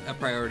having a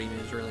priority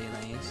move is really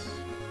nice.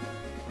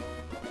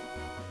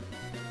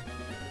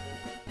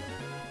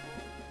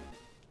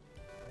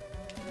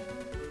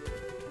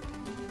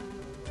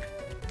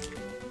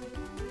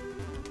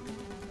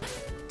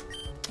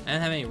 I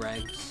don't have any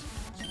regs.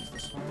 Let's use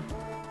this one.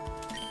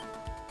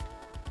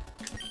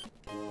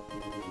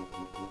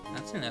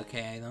 That's an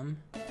okay item.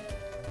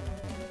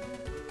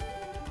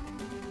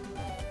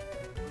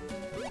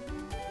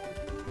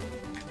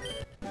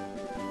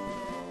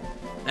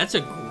 That's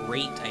a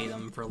great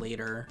item for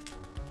later.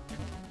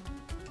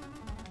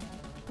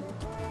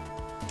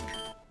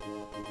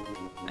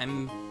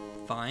 I'm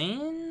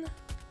fine?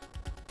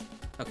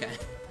 Okay.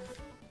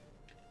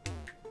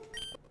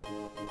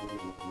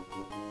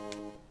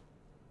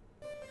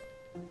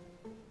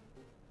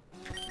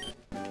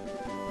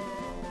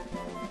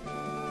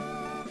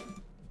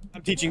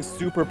 I'm teaching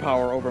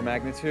superpower over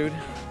magnitude.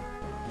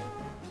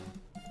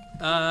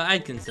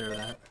 I'd consider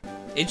that.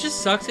 It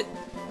just sucks it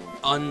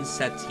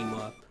unsets you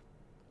up.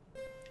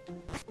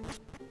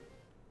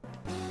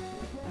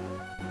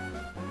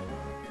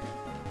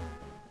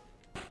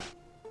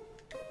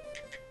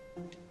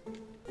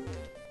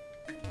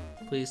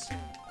 Please.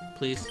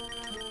 Please.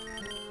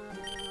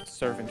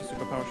 Surf into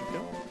superpower should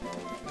kill.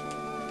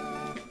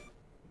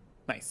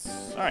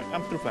 Nice. Alright,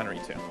 I'm through Flannery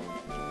too.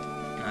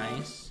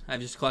 Nice. I've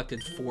just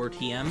collected 4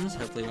 TMs.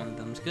 Hopefully one of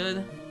them's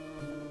good.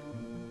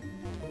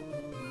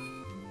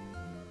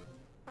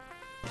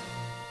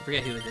 I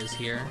forget who it is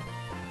here.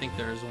 I think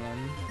there is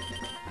one.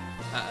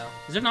 Uh-oh.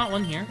 Is there not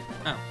one here?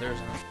 Oh, there is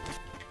one.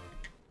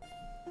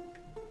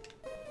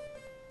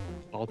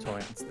 Ball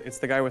toy. It's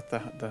the guy with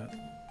the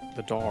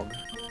dog.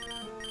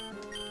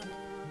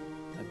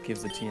 That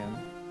gives the TM.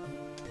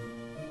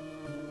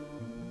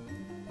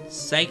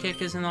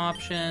 Psychic is an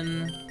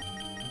option.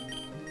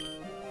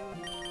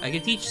 I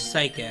could teach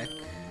Psychic.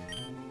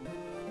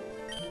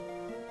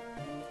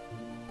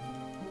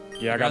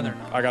 Yeah, Rather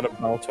I got a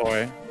ball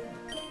toy.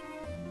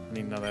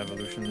 Need another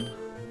evolution.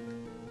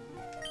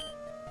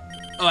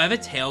 Oh, I have a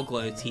Tail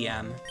Glow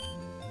TM.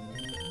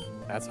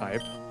 That's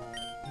hype.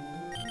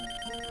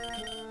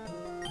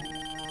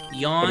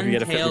 Yawn,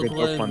 get a Tail good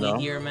Glow, Pokemon, though?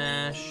 Meteor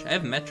Mash. I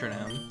have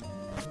Metronome.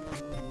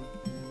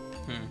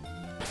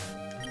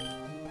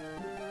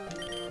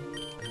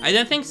 I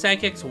don't think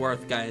Psychic's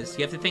worth, guys.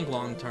 You have to think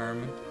long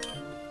term.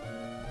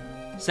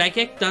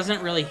 Psychic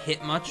doesn't really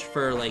hit much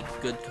for, like,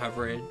 good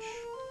coverage.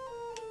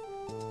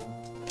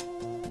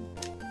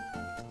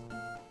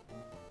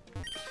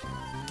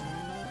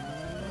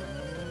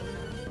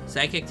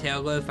 Psychic,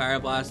 Tail Glow, Fire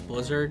Blast,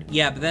 Blizzard.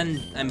 Yeah, but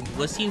then I'm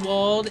Blissey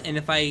Walled, and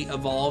if I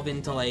evolve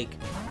into, like,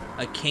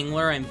 a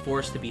Kingler, I'm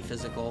forced to be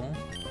physical.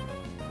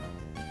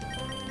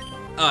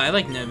 Oh, I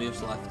like no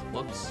moves left.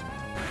 Whoops.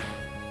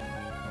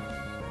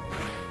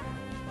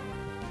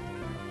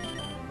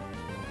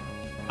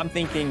 I'm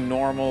thinking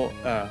normal,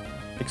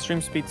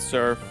 extreme speed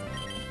surf.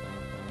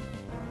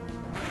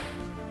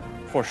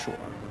 For sure.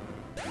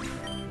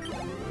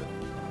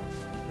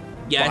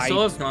 Yeah, Bite. I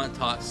still have not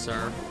taught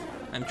surf.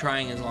 I'm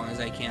trying as long as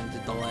I can to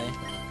delay.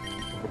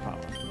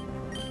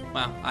 Superpower.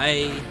 Wow,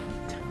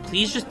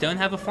 please just don't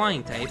have a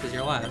flying type as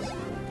your last.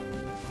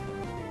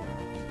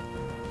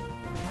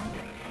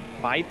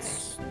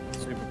 Bites,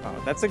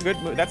 superpower. That's a good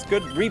move. That's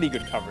good, really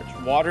good coverage.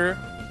 Water,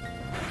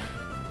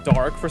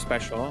 dark for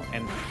special,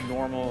 and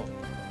normal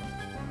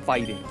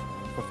fighting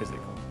for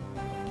physical.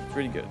 It's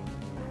really good.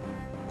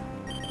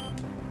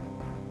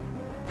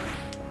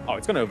 Oh,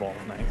 it's gonna evolve.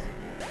 Nice.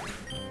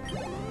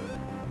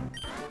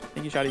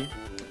 Thank you, Shadi.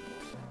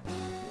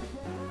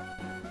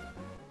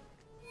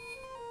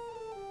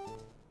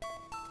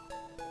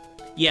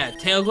 Yeah,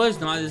 Tail Glow is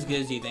not as good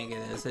as you think it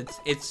is.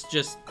 It's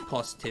just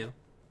 +2.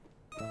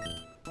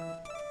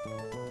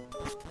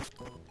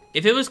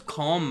 If it was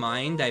Calm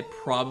Mind, I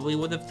probably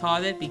would have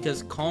taught it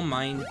because Calm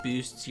Mind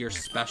boosts your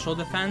special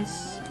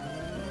defense,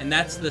 and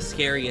that's the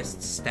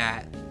scariest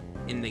stat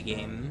in the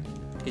game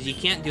because you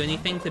can't do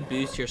anything to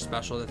boost your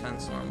special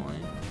defense normally.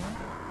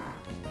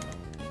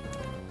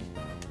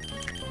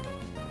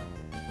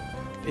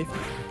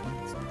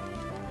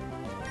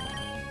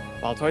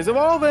 Baltoy's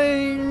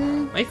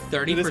evolving! My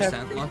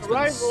 30% luck's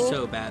been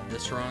so bad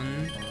this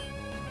run.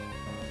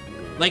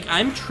 Like,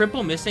 I'm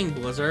triple missing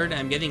Blizzard, and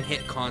I'm getting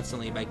hit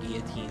constantly by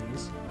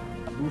guillotines.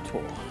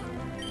 Kabuto.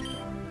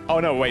 Oh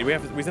no, wait,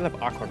 we still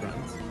have Aqua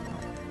Runs.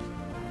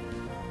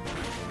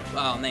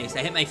 Oh, nice.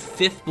 I hit my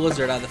 5th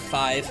Blizzard out of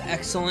 5.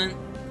 Excellent.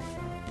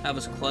 That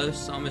was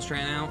close. Almost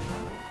ran out.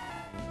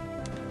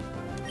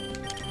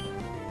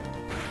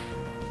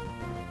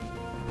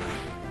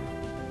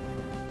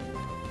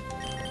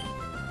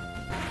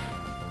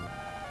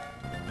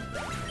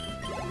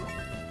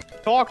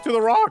 Talk to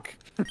the rock!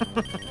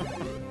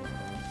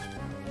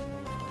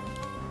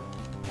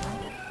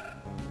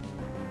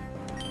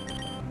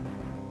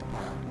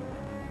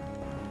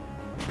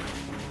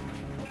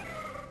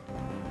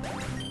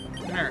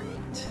 Alright,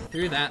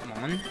 through that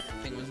one.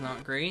 Thing was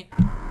not great.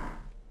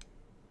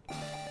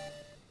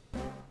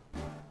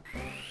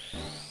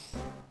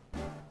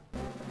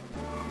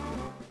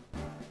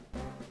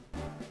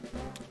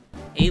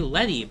 A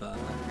Ladybug.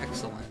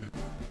 Excellent.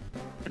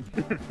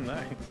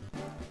 Nice.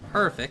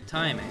 Perfect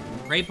timing.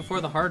 Right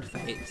before the hard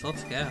fights.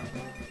 Let's go.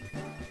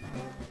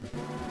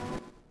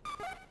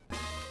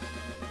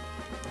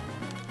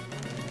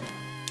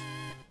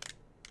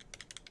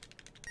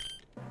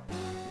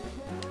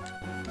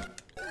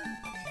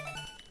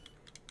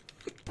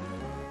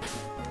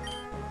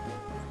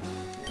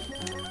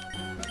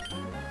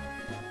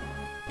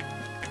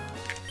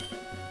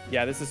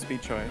 Yeah, this is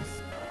speed choice.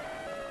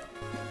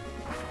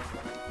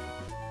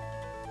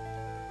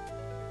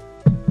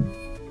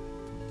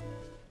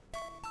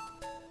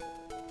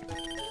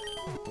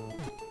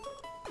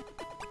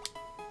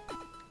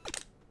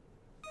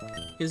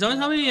 Can someone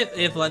tell me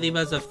if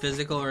Ladybug's a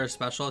physical or a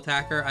special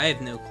attacker? I have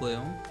no clue.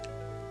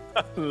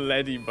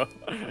 Ladybug.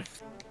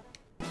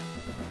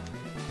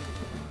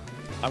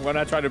 I'm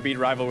gonna try to beat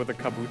Rival with a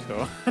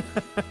Kabuto.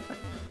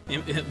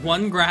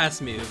 One grass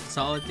move,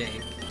 solid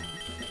take.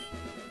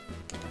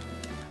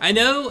 I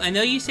know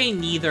you say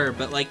neither,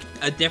 but like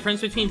a difference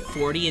between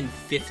 40 and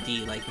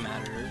 50 like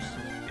matters.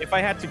 If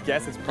I had to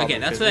guess, it's probably okay.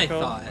 That's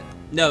physical. What I thought.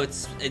 No,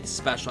 it's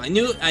special. I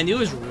knew it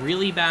was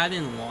really bad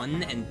in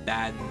one and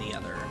bad in the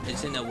other. I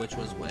just didn't know which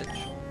was which.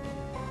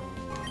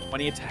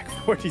 20 attack,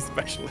 40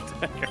 special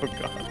attack. Oh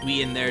god.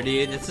 We in there,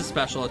 dude. It's a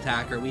special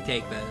attacker. We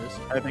take those.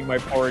 I think my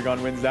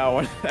Porygon wins that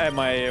one, and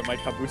my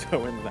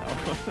Kabuto wins that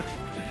one.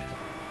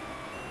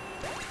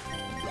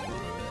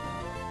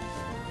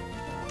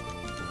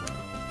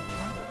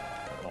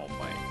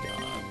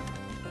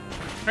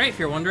 Alright, if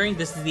you're wondering,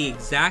 this is the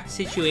exact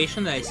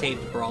situation that I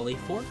saved Brawly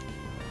for.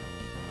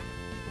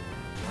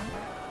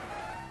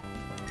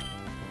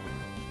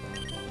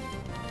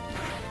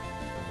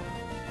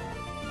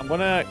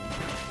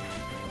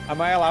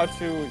 Am I allowed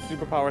to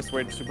superpower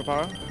switch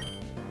superpower?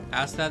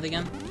 Ask that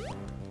again?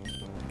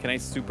 Can I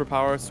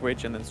superpower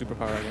switch and then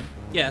superpower again?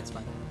 Yeah, that's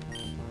fine.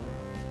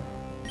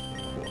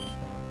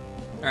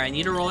 Alright, I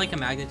need to roll like a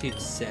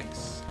magnitude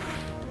 6.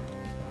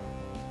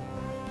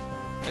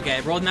 Okay,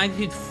 I rolled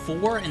magnitude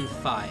 4 and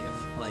 5.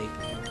 Like,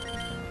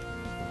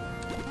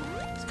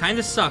 it kind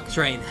of sucks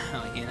right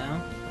now, you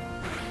know?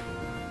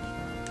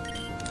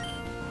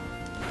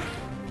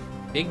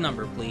 Big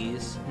number,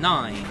 please.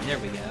 9. There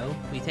we go.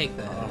 We take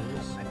those.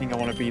 I think I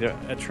want to beat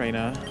a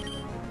trainer.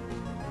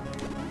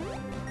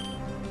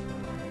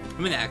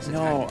 I'm gonna exit.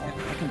 No,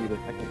 I can do this.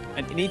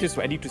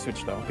 I need to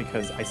switch though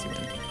because Icy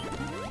Wind.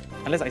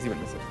 Unless Icy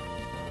Wind misses.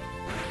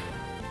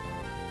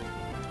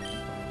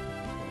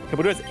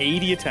 Kabuto has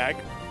 80 attack,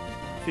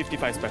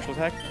 55 special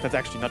attack. That's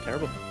actually not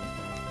terrible.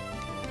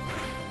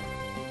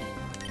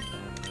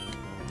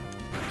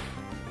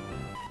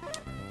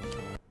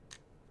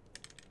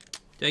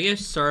 Do I get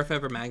Surf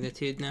over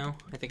Magnitude now?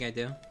 I think I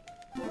do.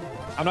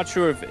 I'm not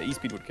sure if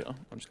E-Speed would kill.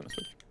 I'm just gonna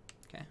switch.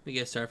 Okay, we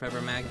get Surf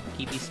over Mag.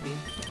 Keep E-Speed.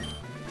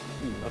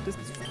 Ooh, oh, this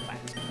is flat.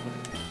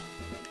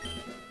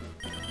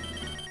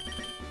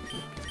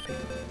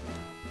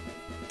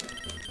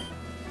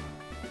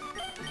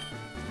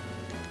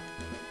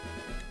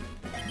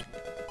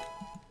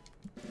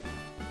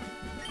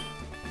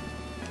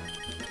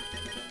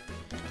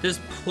 Does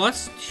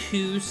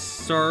 +2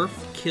 Surf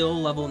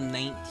kill level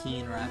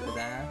 19 Rapid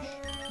Dash?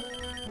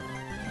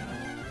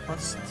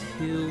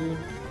 +2.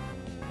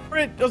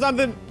 Crit or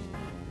something.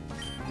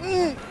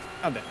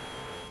 I'm dead.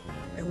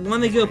 I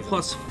want to go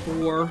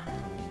 +4.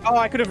 Oh,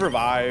 I could have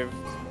revived.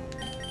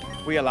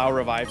 We allow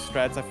revive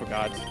strats. I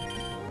forgot.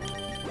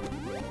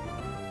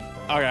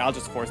 Okay, I'll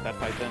just force that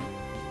fight then.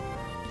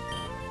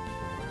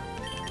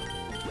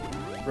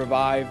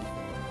 Revive.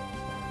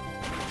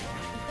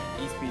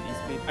 E-Speed,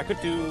 E-Speed. I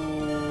could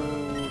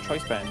do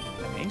Choice Band,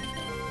 I think.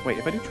 Wait,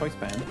 if I do Choice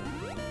Band...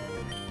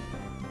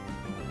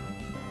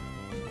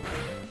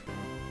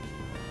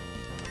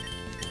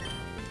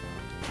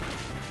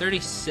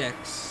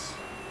 36.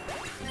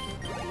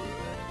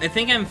 I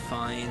think I'm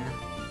fine.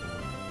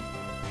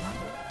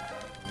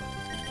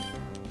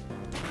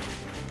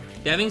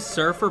 Having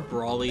Surf or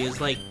Brawly is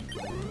like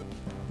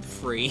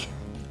free.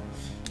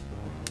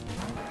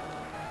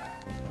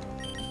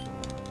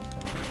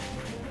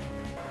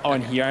 Oh,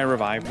 and here I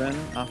revive then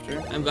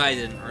after? I'm glad I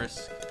didn't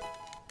risk.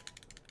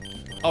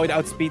 Oh, it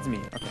outspeeds me.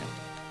 Okay.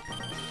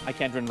 I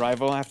can't run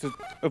Rival. I have to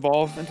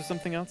evolve into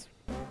something else.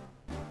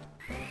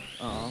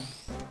 Oh.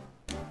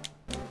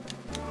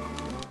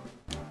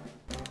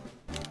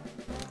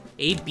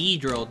 A B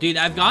drill. Dude,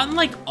 I've gotten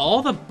like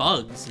all the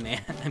bugs,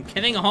 man. I'm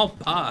getting all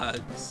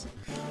bugs.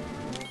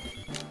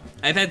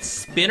 I've had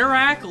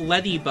Spinnerack,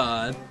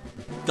 Ladybug,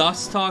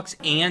 Dustox,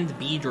 and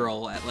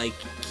Beedrill at like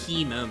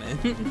key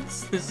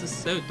moments. This is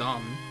so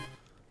dumb.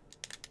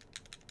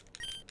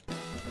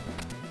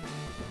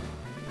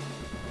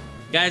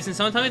 Guys, can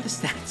someone tell me the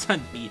stats on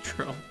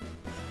Beedrill?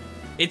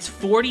 It's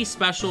 40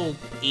 special,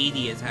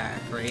 80 attack,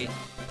 right?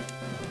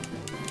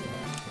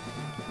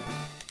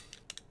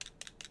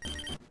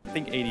 I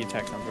think 80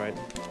 attack sounds right.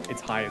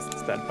 It's highest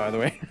stat, by the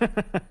way. I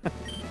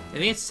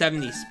think it's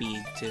 70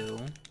 speed, too.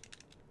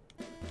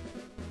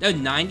 No,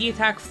 90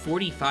 attack,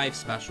 45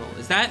 special.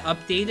 Is that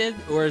updated,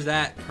 or is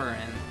that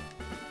current?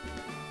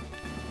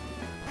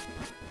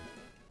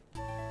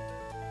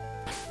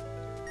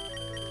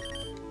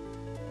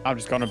 I'm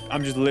just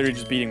literally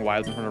just beating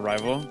Wilds in front of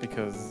Rival,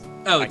 because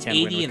Oh, I it's can't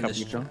 80 win in with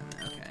this Kabuto. gen.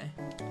 Okay.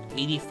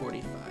 80,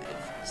 45.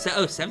 So,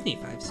 oh,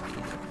 75 speed.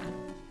 Okay.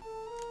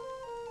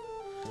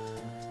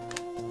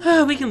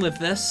 We can live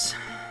this.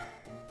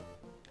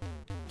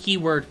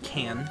 Keyword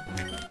can.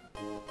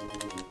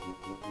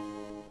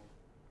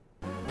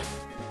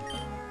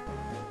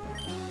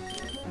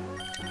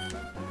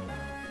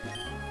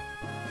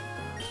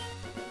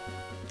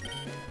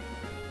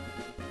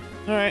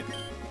 Alright.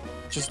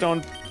 Just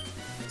don't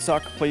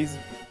suck, please.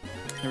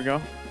 Here we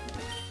go.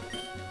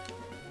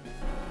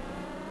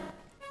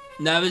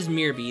 That was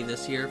Mirby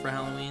this year for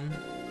Halloween.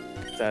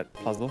 Is that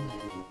puzzle?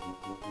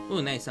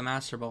 Ooh, nice, a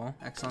Master Ball.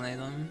 Excellent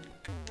item.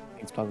 I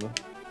think it's puzzle.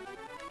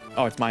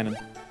 Oh, it's mine.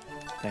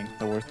 Dang,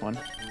 the worst one.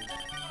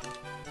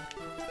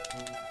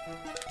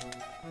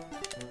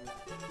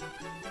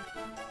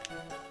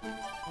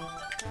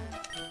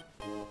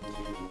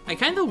 I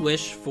kind of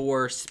wish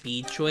for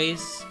speed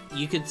choice,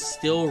 you could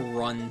still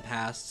run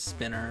past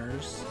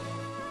spinners.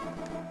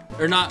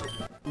 Or not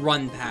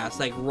run past,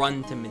 like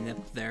run to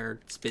manip their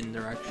spin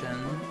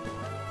direction.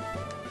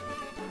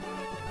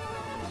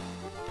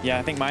 Yeah,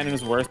 I think mine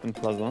is worse than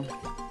puzzle.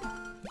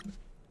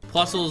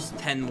 Plusle's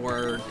 10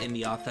 more in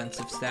the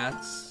offensive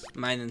stats.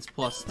 Mine is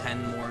plus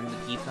 10 more in the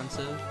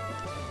defensive.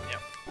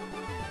 Yep.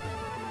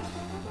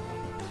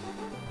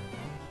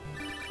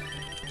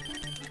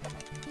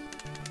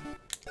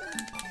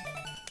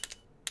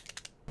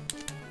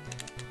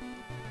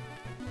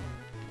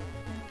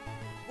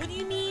 What do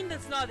you mean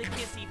that's not a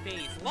kissy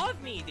face?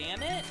 Love me,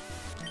 damn it!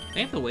 I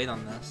have to wait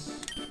on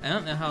this. I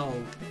don't know how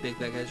big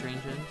that guy's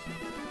range is.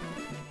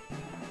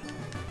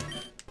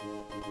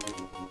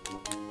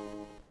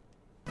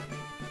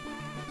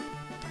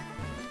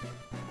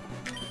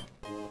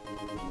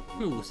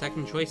 Ooh,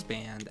 second choice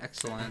band.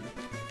 Excellent.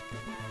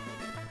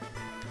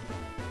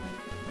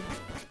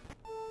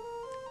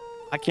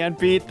 I can't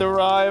beat the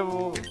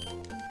Rival.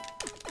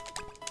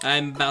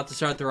 I'm about to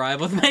start the ride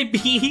with my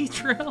B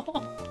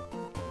drill.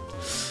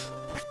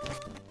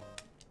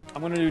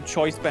 I'm gonna do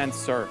Choice Band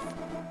Surf.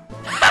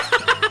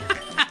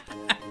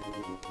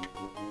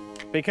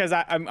 Because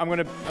I'm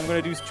gonna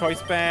do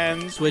Choice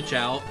Band. Switch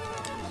out.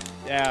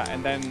 Yeah,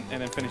 and then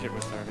finish it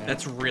with Surf. Yeah.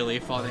 That's really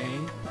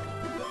funny.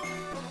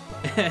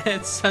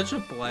 It's such a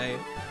play.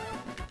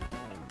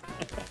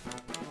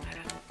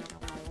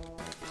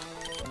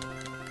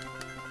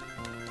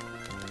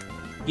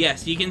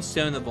 Yes, you can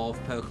stone evolve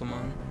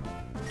Pokemon.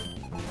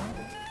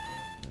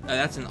 Oh,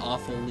 that's an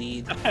awful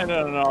lead. I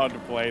don't know how to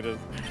play this.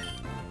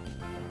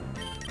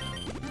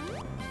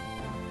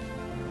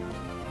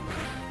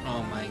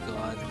 Oh my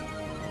god.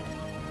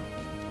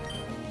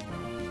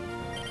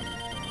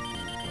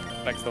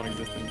 Specs don't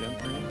exist in Gen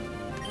 3.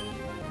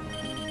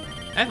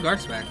 I have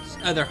guard specs.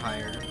 Oh, they're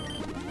higher.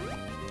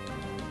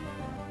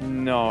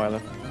 No, I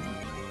left.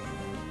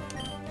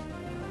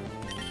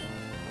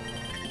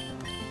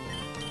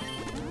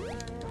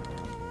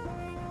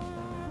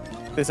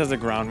 This has a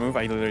ground move.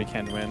 I literally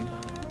can't win.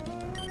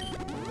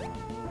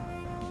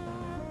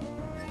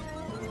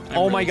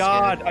 Oh my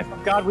god! I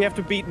forgot we have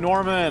to beat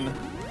Norman.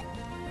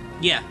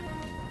 Yeah.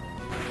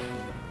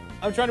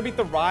 I'm trying to beat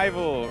the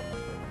rival.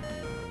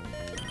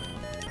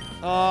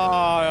 Oh,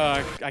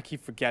 I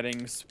keep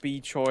forgetting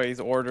speed choice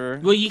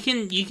order. Well, you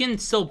can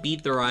still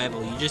beat the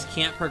rival. You just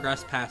can't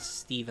progress past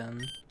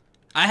Steven.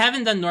 I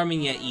haven't done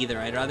Norman yet either.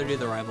 I'd rather do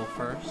the rival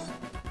first.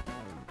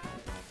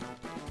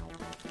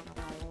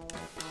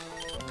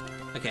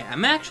 Okay,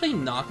 I'm actually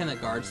not gonna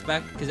guard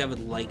spec because I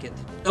would like it.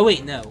 Oh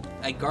wait, no.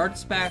 I guard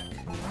spec.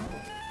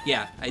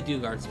 Yeah, I do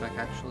guard spec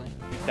actually.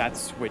 That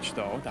switch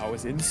though, that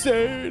was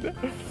insane.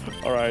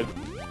 All right.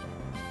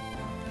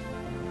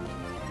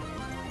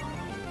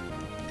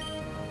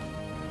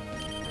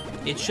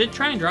 It should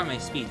try and drop my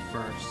speed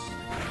first.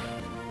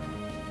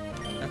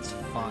 That's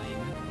fine.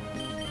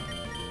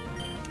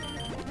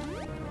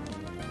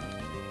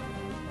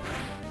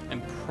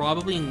 I'm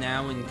probably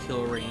now in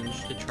kill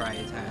range to try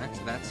attack,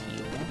 so that's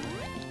heal.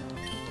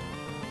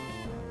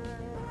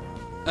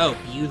 Oh,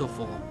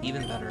 beautiful.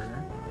 Even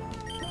better.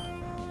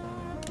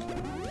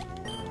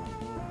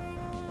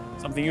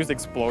 Something used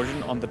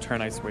explosion on the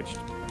turn I switched.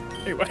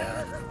 Hey, what?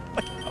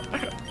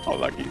 How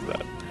lucky is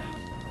that?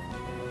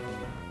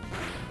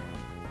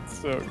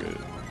 So good.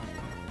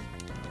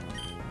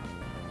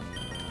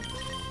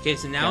 Okay,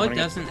 so now it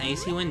doesn't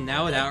icy wind.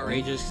 Now it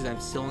outrages because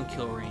I'm still in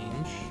kill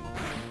range.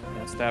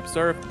 Yeah, stab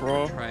surf,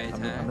 bro. Try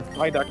attack. I'm a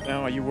Psyduck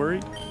now. Are you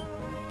worried?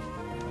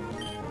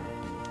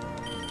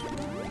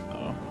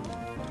 Oh.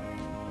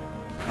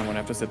 I'm gonna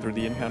have to sit through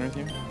the encounters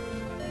here.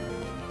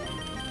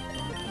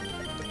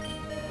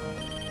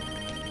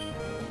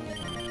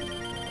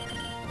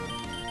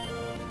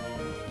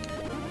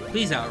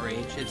 Please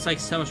outrage. It's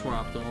like so much more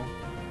optimal.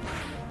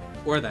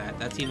 Or that.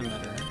 That's even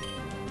better.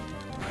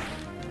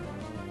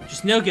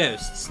 Just no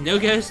ghosts. No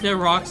ghosts, no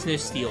rocks, no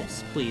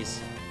steals. Please.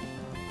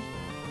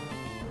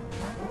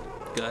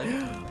 Good.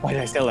 Why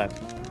did I steal that?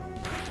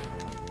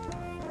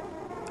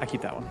 I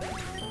keep that one.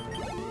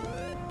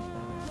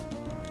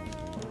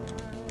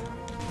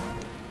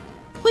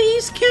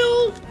 Please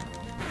kill!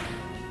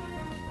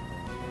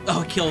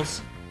 Oh, it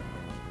kills.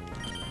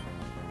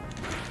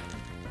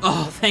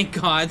 Oh, thank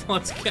God.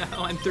 Let's go.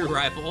 I'm through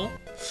rival.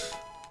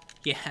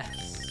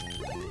 Yes.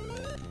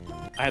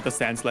 I had the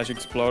Sand Slash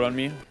explode on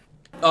me.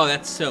 Oh,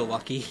 that's so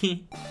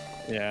lucky.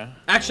 Yeah.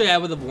 Actually, I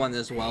would have won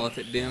as well if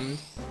it doomed.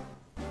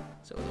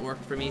 So it would have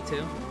worked for me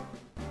too.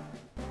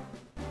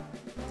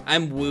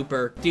 I'm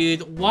Wooper.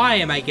 Dude, why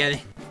am I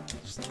getting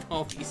just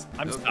all these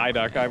I'm Pokemon?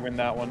 Psyduck. I win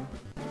that one.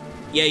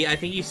 Yeah, I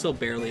think you still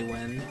barely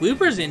win.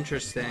 Wooper's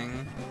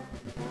interesting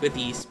with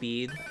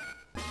E-Speed.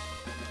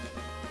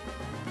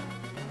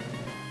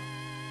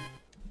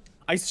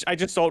 I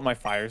just sold my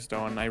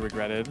Firestone. I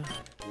regretted.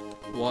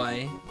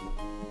 Why?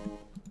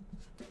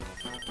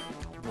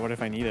 What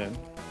if I need it?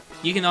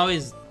 You can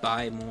always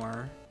buy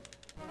more.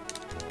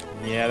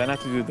 Yeah, then I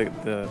have to do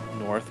the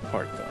north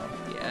part though.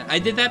 Yeah, I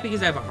did that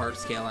because I have a heart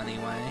scale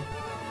anyway.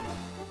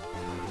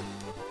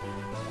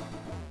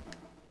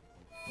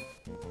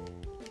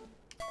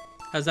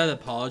 How's that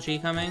apology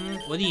coming?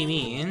 What do you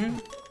mean?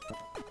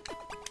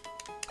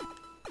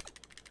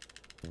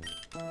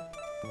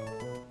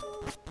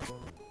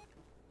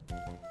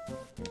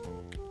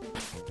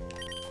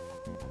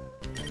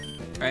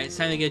 Alright, it's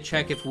time to go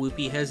check if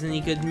Whoopi has any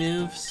good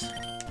moves.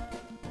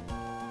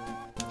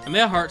 I'm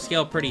at a heart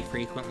scale pretty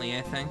frequently,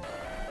 I think.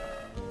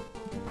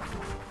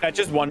 That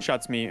just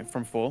one-shots me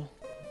from full.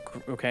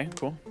 Okay,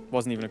 cool.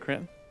 Wasn't even a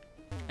crit.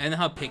 I don't know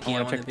how picky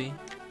I want to be.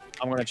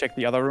 I'm gonna check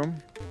the other room.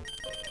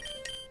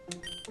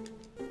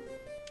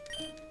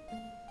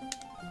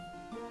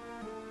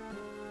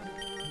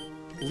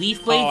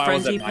 Leaf Blade,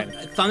 Frenzy, I was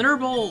at 9.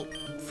 Thunderbolt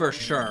for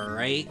sure,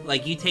 right?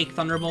 Like, you take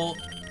Thunderbolt.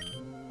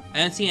 I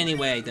don't see any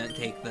way I don't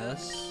take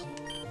this.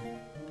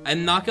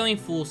 I'm not going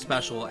full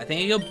special. I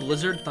think I go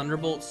Blizzard,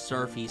 Thunderbolt,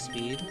 Surfy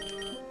Speed.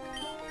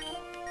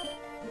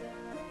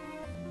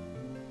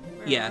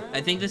 Yeah,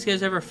 I think this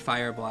goes over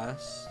Fire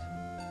Blast.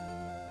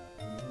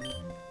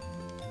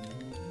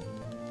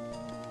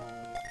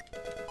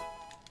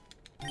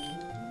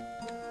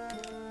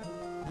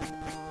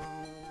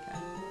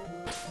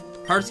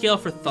 Hard scale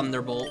for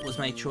Thunderbolt was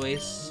my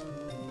choice.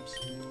 Oops.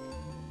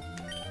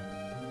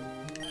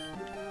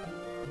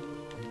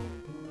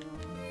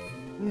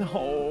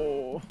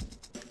 No.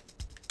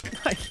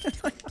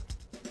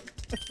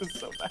 This is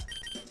so bad.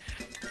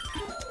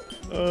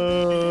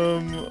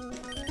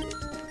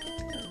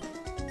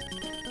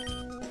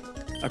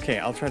 Okay,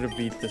 I'll try to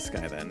beat this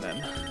guy then.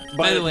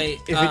 By the way,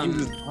 if it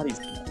uses body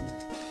slam.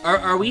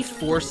 Are we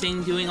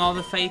forcing doing all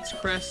the fights,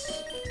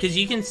 Chris? Because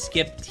you can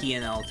skip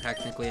TNL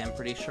technically, I'm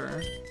pretty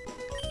sure.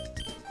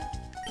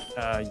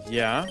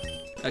 Yeah.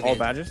 Okay. All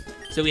badges?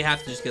 So we have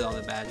to just get all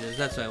the badges.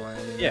 That's what I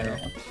wanted to do. Yeah.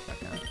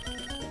 Okay.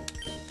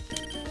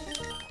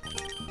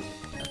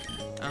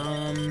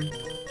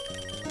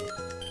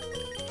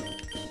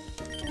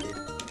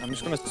 I'm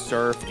just gonna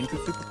surf into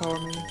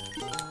superpower maybe.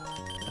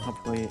 And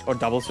hopefully, or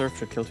double surf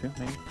should kill you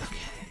maybe.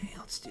 Okay,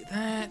 let's do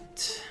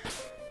that.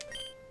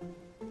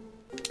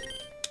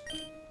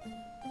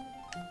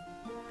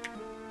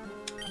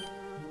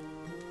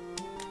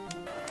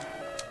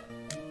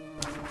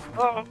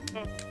 Oh.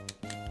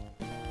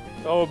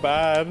 So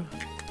bad.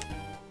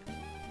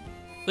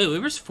 Wait,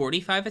 Weaver's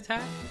 45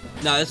 attack?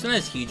 No, this one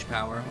has huge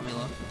power. Let me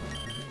look.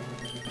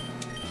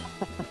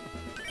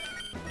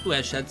 Who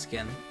has shed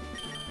skin?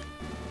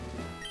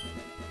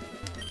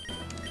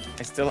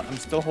 I'm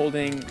still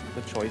holding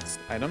the choice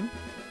item,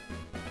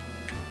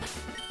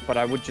 but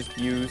I would just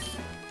use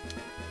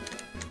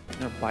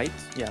bite.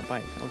 Yeah,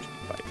 bite. I would just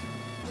bite.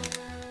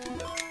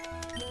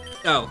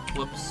 Oh,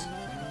 whoops.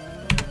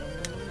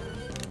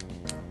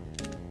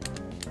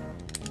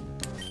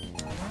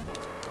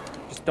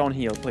 Just don't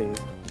heal, please.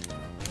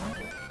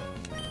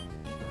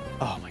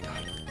 Oh my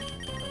god.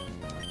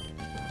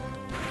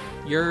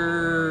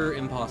 You're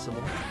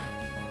impossible.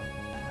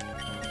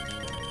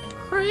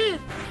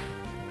 Crit!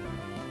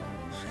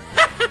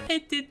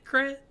 It did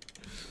crit.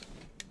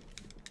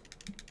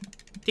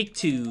 Take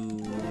 2.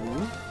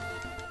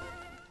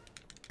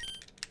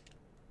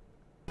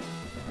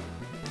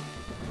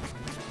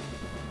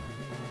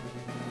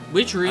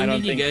 Which room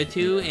did you go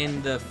to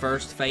in the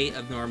first fight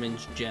of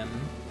Norman's gym?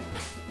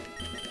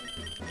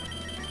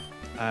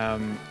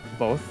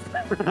 Both.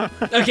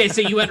 Okay, so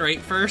you went right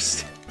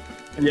first.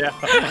 Yeah.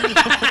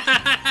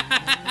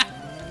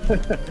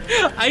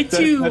 I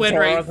too went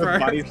right first.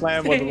 Body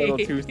slam was a little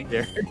too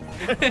scary.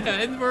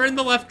 And we're in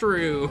the left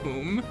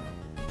room.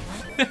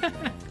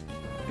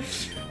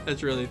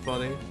 That's really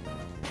funny.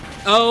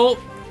 Oh.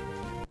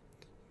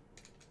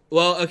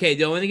 Well, okay,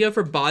 do I want to go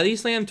for Body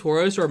Slam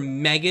Tauros or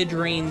Mega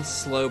Drain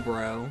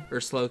Slowbro or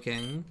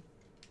Slowking?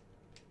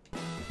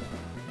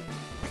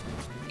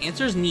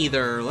 Answer's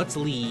neither. Let's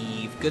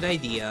leave. Good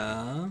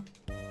idea.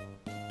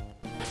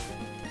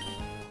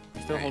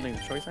 Still holding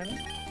the choice item?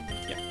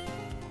 Yeah.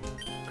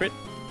 Crit.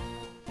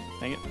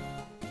 Dang it.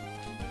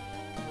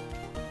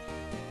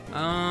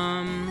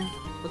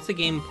 What's the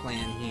game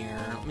plan here?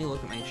 Let me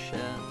look at my shit.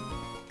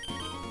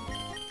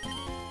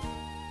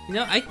 You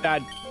know,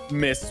 that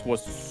miss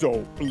was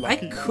so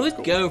lucky. I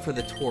could go for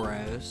the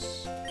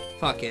Tauros.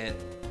 Fuck it.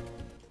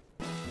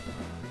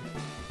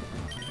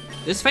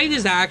 This fight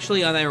is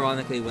actually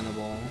unironically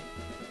winnable.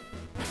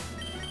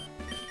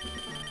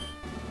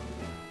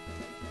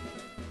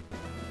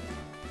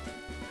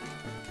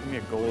 Give me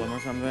a golem or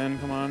something,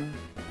 come on.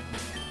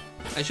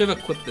 I should have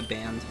equipped the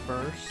band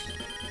first.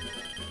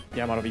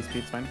 Yeah, I'm out of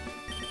E-speed, it's fine.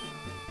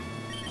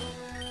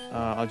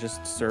 I'll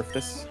just surf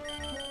this.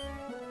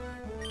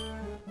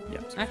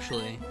 Yeah.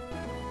 Actually.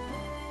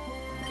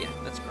 Yeah,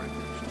 that's correct,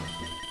 actually.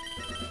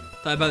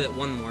 Thought about it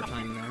one more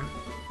time there.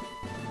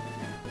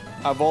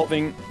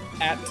 Evolving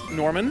at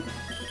Norman.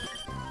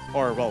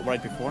 Or, well,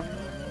 right before.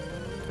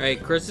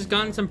 Alright, Chris has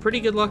gotten some pretty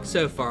good luck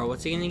so far.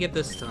 What's he gonna get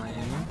this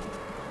time?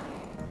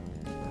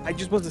 I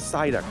just was a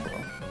side echo.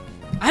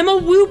 I'm a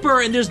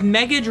Wooper and there's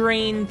Mega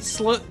Drain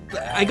slow.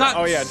 I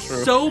got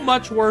true. So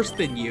much worse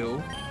than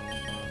you.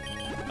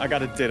 I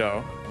got a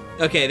ditto.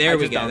 Okay, there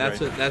we go.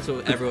 That's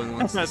what everyone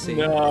wants to see.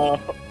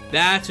 No.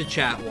 That's what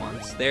chat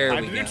wants. There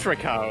we go. I'm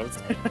Trick House.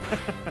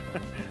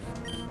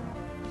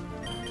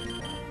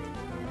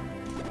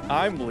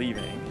 I'm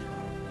leaving.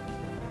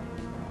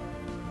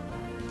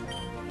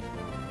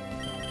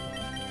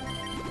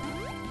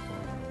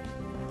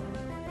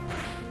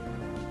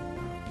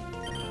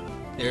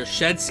 There's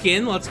Shed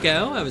Skin. Let's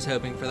go. I was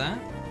hoping for that.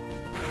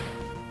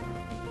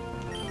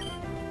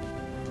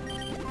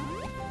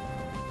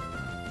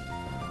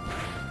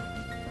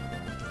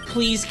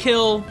 Please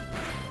kill.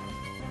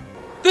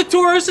 The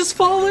Tauros has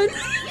fallen.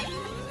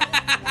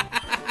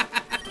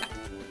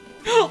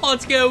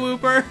 Let's go,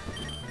 Wooper.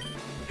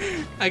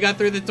 I got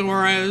through the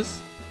Tauros.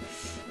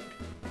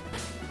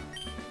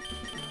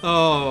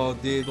 Oh,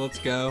 dude, let's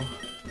go.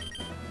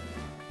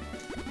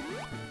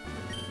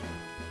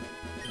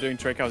 Doing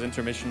Trick House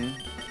intermission.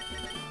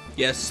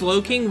 Yeah,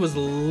 Slowking was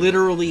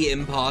literally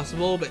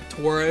impossible, but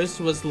Tauros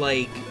was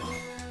like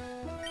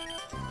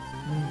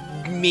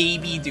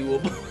maybe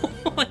doable.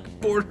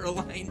 Like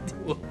borderline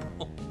doable.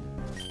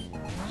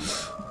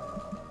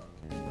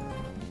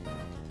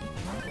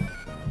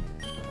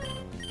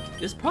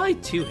 There's probably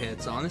 2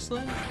 hits,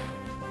 honestly.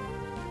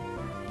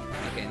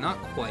 Okay,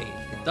 not quite.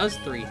 It does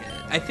 3 hit.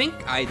 I think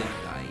I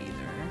didn't die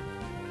either.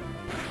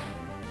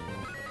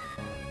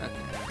 Okay,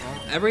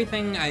 well,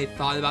 everything I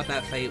thought about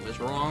that fight was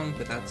wrong,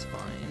 but that's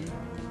fine.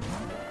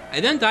 I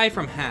didn't die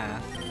from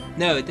half.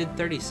 No, it did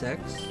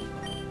 36.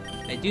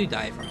 I do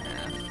die from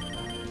half.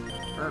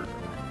 Err.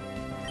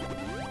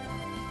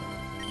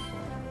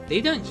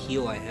 They don't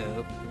heal, I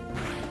hope.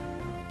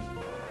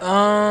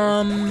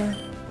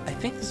 I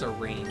think there's a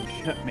range.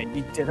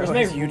 Maybe Ditto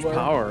has huge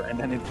power, and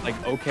then it's like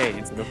okay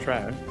instead of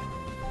trash.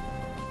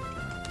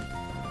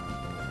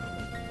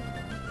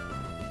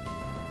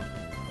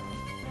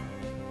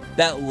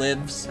 That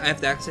lives. I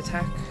have Dex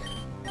attack.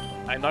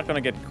 I'm not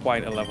gonna get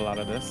quite a level out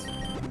of this.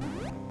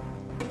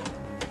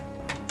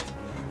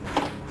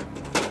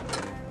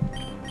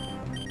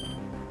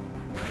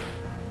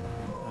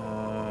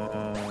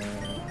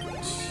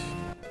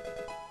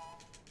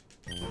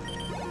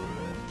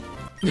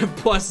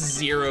 Plus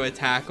 0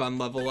 attack on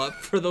level up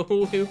for the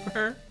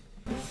Hooper.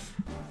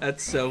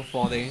 That's so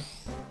funny.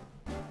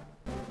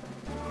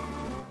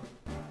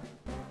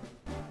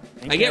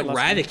 I get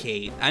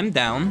Radicate. I'm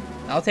down.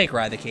 I'll take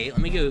Radicate. Let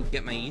me go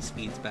get my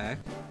E-speeds back.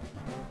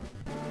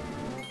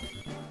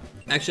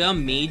 Actually, I'll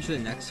mage for the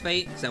next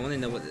fight because I want to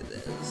know what it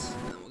is.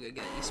 And then we'll go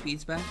get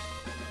E-speeds back.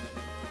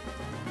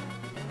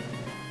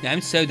 Yeah,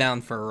 I'm so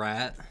down for a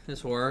rat.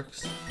 This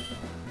works.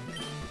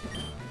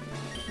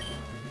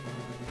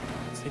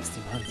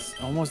 60 months.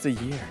 Almost a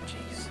year.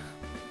 Jeez.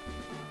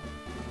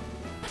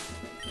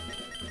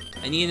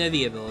 I need to know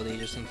the ability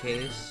just in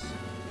case.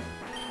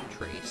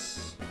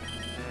 Trace.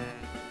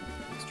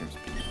 Extreme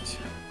speed.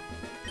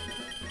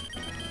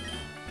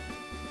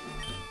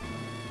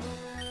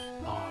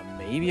 Oh,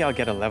 maybe I'll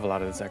get a level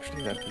out of this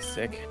actually. That'd be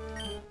sick.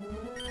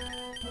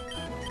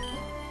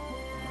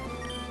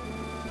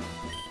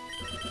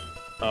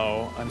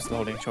 Oh, I'm still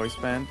holding choice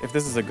band. If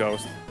this is a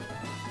ghost.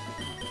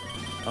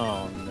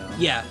 Oh no.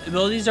 Yeah,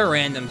 abilities are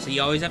random, so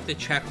you always have to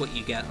check what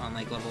you get on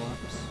like level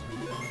ups.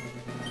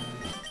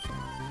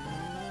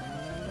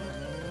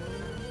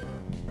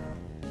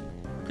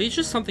 Please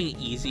just something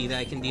easy that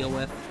I can deal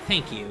with.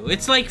 Thank you.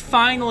 It's like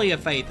finally a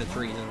fight that's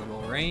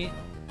reasonable, right?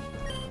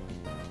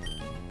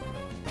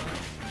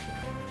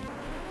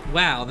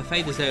 Wow, the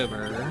fight is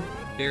over.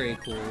 Very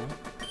cool.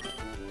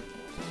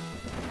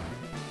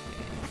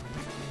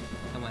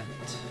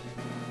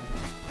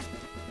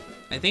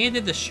 I think I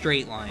did the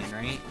straight line,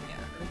 right? Yeah.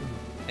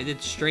 I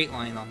did straight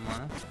line on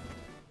left.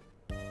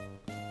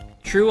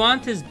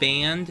 Truant is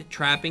banned.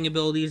 Trapping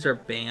abilities are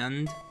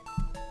banned.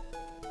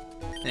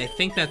 And I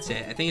think that's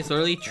it. I think it's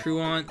literally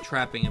Truant,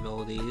 trapping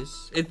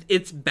abilities.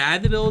 It's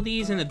bad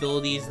abilities and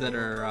abilities that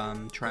are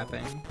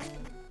trapping.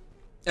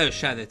 Oh,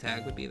 Shadow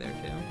Tag would be there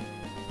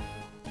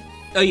too.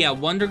 Oh yeah,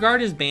 Wonder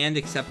Guard is banned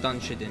except on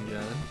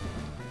Shedinja.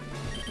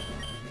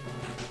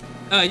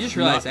 Oh, I just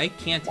realized I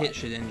can't hit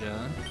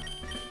Shedinja.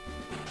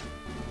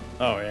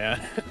 Oh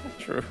yeah,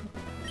 true.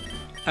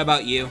 How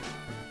about you?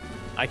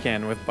 I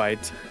can with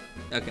bite.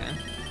 Okay.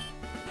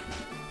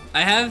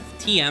 I have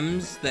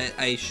TMs that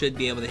I should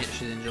be able to hit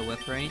Shedinja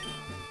with, right?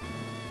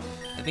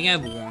 I think I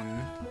have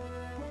one.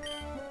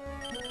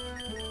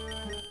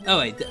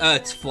 Oh,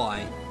 it's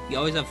Fly. You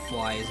always have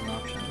Fly as an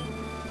option.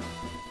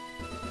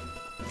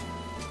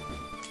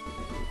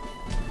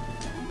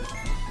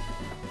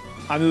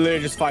 I'm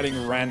literally just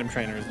fighting random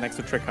trainers next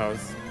to Trick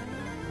House.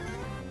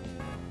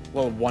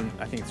 Well, one.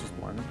 I think it's just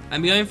one.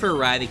 I'm going for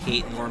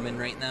Eradicate Norman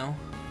right now.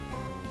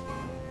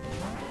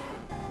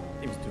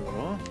 Seems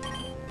doable.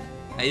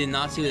 I did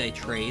not see what I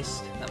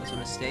traced. That was a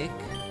mistake.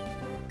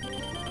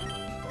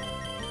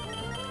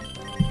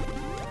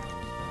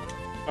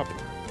 Oh.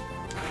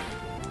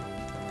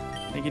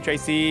 Thank you,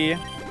 Tracy.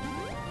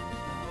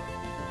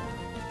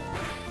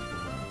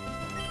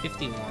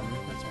 51.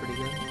 That's pretty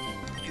good.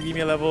 Give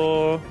me a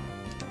level.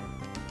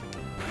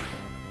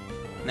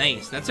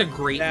 Nice. That's a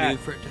great move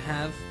for it to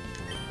have.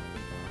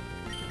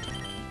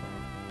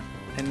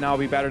 And now I'll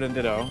be better than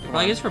Ditto. Well,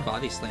 I guess for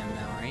Body Slam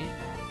now, right?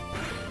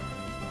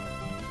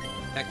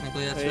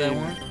 Technically, that's what I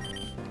want.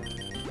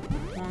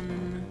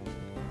 One.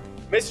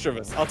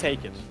 Mischievous. I'll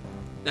take it.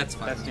 That's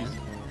fine. That's decent.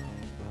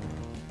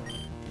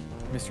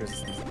 Mischievous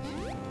is decent.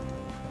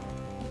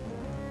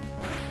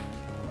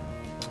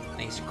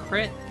 Nice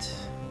crit.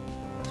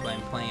 That's why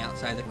I'm playing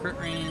outside the crit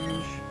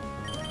range.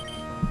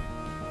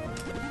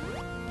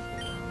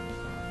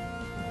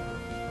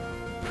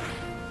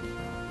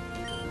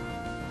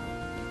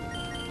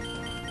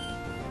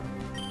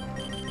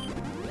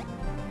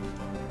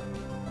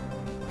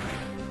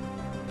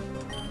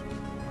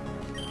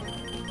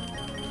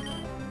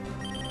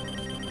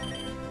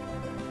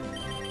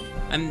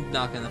 I'm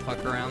not gonna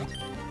fuck around.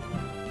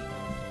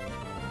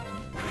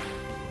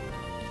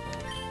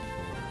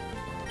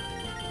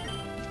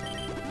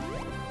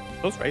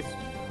 Close race.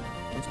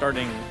 I'm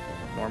starting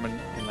Norman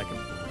in like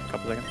a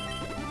couple seconds.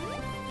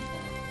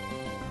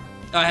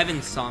 Oh, I have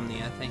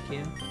Insomnia, thank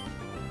you.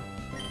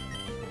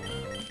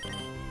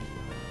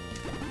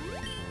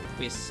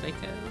 We a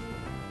Psycho.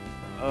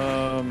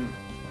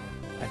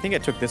 I think I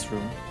took this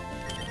room.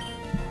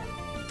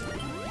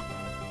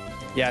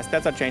 Yeah,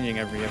 stats are changing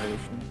every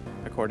evolution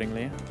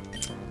accordingly.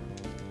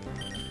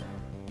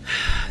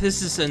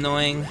 This is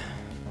annoying.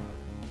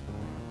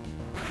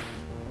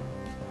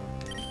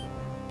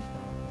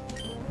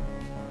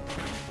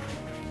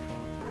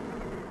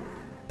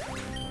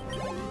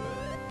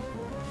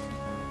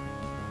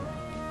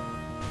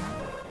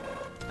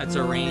 That's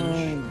a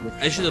range.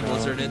 I should have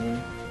blizzarded.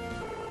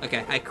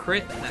 Okay, I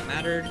crit. That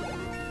mattered.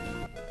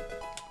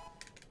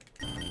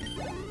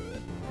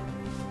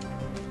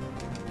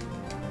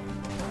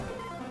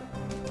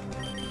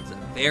 It's a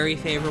very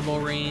favorable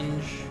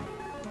range.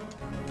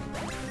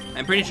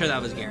 I'm pretty sure that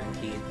was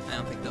guaranteed. I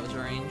don't think that was a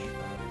range.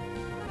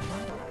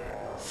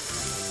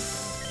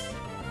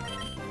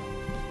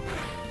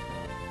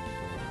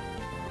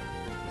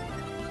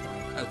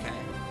 Okay.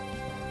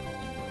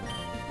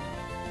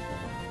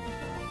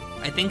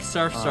 I think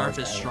Surf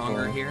is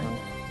stronger here.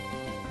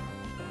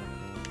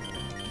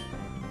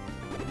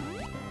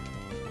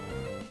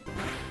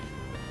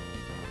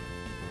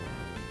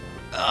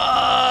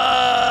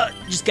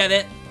 Just get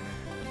it.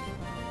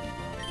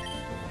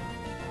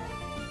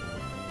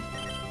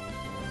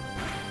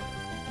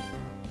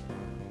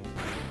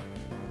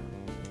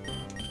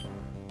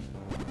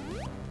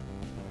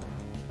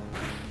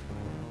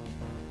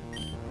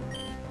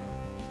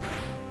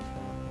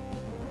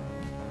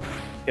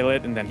 Kill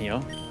it and then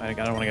heal. I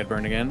don't want to get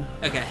burned again.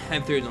 Okay,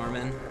 I'm through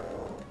Norman.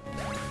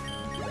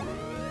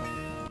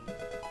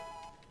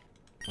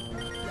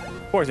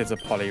 Of course it's a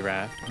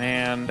Poliwrath.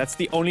 Man, that's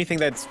the only thing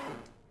that's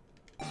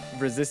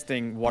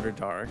resisting Water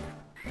Dark.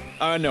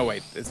 No,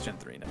 wait. It's Gen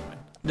 3. Never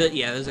mind.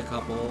 Yeah, there's a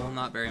couple.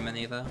 Not very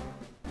many, though.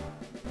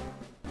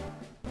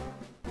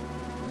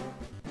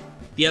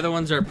 The other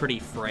ones are pretty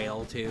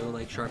frail, too,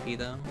 like Sharpie,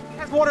 though. It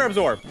has Water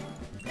Absorb!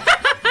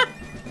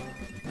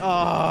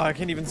 Oh, I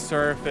can't even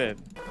surf it.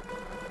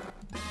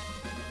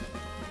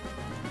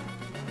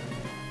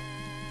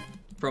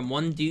 From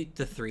 1 Doot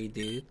to 3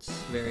 Doots.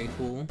 Very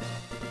cool.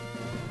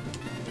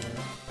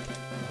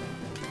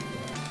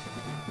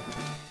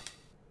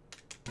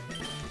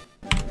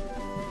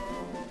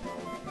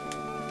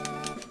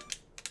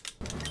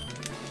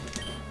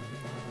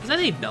 Is that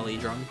a belly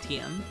drum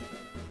TM?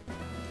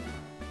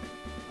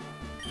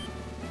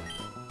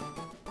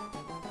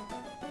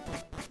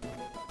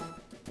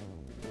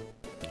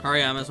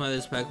 Hariyama's one of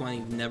those Pokemon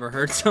you've never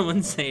heard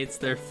someone say it's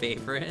their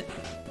favorite.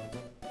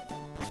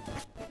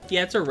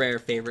 Yeah, it's a rare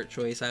favorite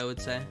choice, I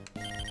would say.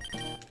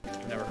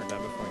 I've never heard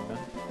that before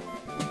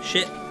either.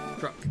 Shit,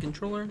 drop the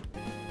controller.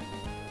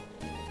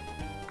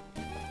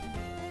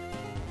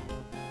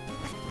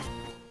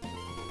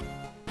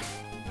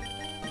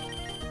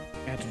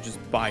 I had to just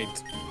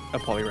bite a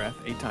Poliwrath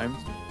 8 times.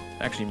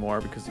 Actually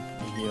more because of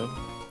the heal.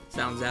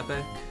 Sounds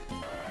epic.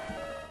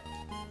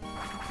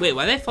 Wait,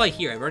 why did I fly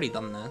here? I've already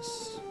done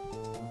this.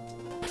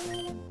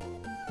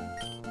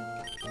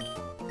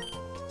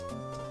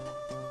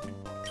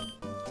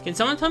 Can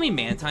someone tell me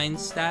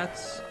Mantine's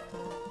stats?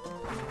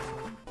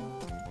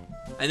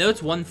 I know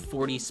it's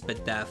 140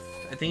 Spadef.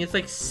 I think it's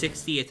like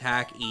 60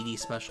 attack, 80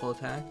 special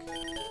attack.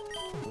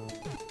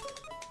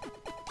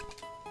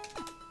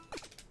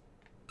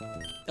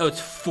 Oh, it's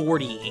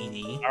 40,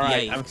 80.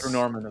 Alright, Yikes. I'm through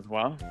Norman as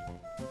well.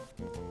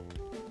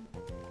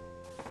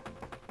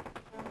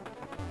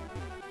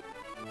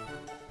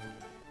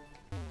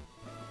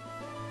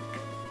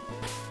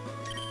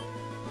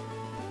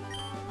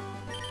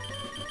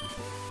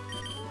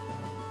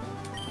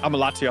 I'm a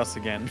Latios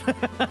again.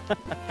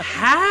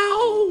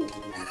 How?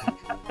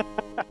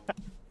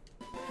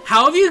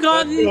 How have you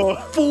gotten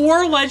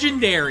 4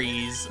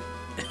 legendaries?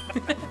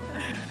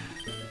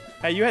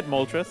 Hey, you had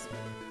Moltres.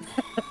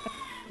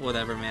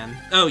 Whatever, man.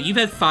 Oh, you've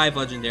had 5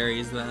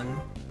 legendaries then.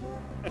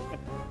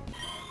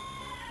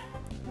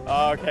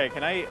 Okay,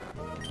 can I...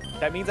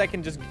 That means I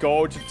can just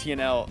go to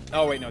TNL.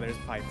 Oh, wait, no, there's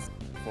fights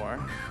for.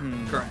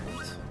 Correct.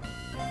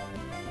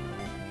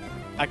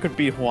 I could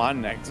beat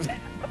Juan next.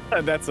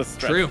 That's a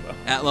stretch. True. Though.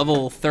 At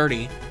level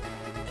 30.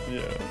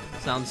 Yeah.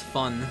 Sounds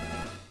fun.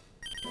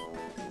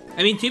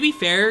 I mean, to be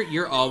fair,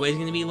 you're always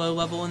going to be low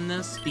level in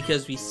this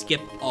because we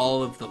skip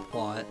all of the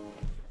plot.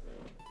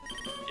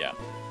 Yeah.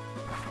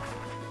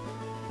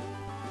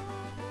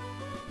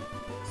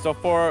 So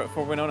for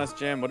Winona's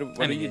gym, what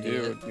do you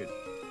do?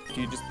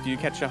 Do you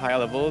catch a higher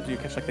level? Do you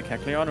catch like the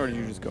Kecleon, or do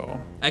you just go?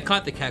 I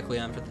caught the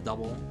Kecleon for the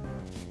double.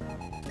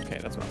 Okay,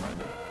 that's what I'm gonna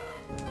do.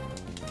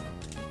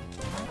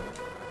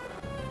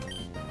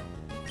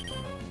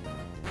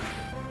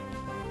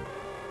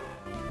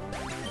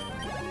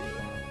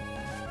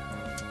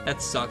 That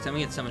sucks. I'm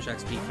gonna get so much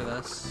XP for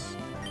this.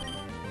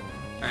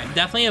 Alright, I'm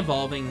definitely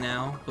evolving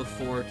now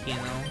before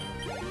TNL.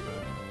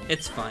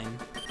 It's fine.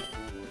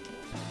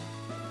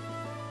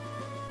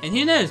 And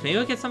who knows, maybe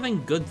I'll get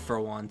something good for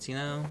once, you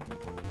know?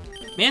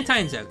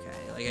 Mantine's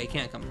okay. Like, I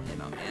can't complain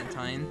about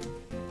Mantine.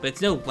 But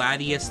it's no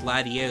Latios,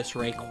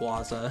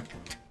 Rayquaza.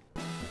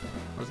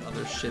 Those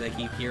other shit I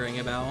keep hearing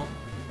about.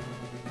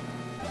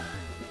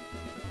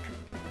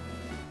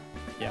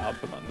 Yeah, I'll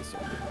put on this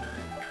one.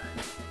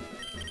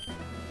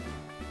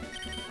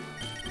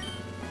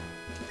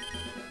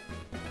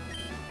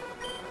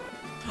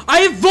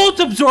 I have Volt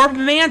Absorb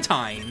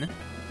Mantine!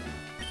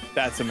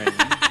 That's amazing.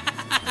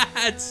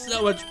 That's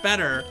so much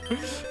better.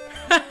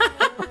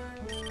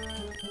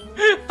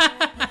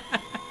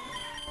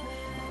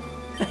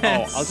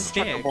 Oh, I'll just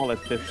chuck a ball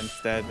at this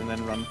instead and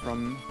then run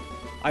from...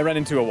 I ran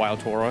into a wild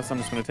Tauros, I'm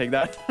just gonna take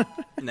that.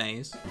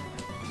 Nice.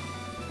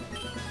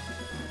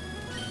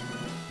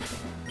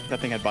 That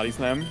thing had body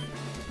slam.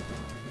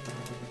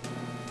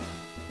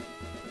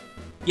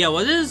 Yeah,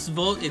 what is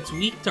Volt? It's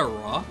weak to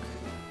rock.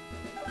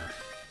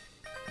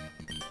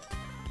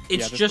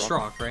 It's just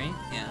rock, right?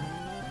 Yeah.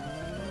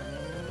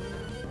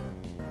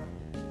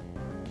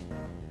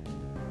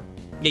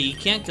 Yeah, you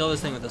can't kill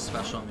this thing with a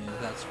special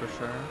move, that's for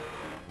sure.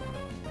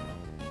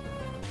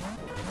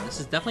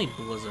 This is definitely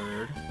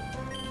Blizzard.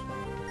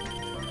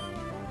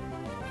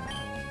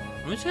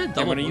 I'm just gonna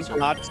double I'm gonna use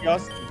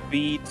Latios to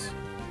beat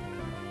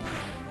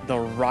the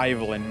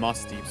rival in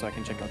Musty so I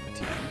can check out the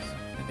teams.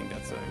 I think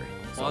that's a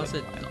great. Why is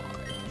it plan.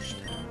 dodged?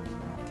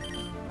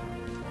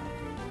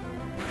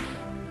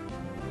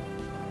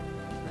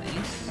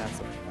 Nice. That's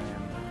a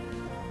plan.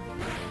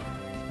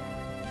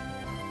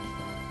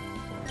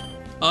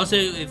 Also,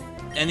 if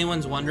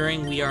anyone's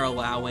wondering, we are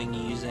allowing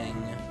using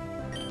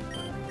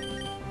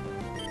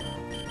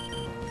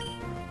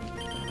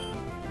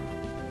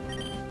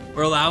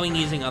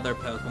other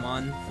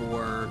Pokemon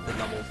for the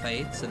double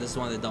fates. So this is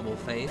one of the double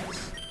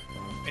fates.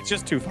 It's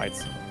just 2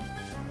 fights.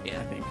 Yeah,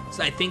 I think.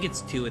 So I think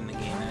it's 2 in the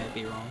game. I might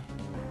be wrong.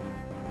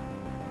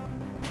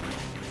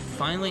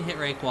 Finally hit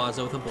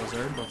Rayquaza with a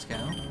Blizzard. Let's go.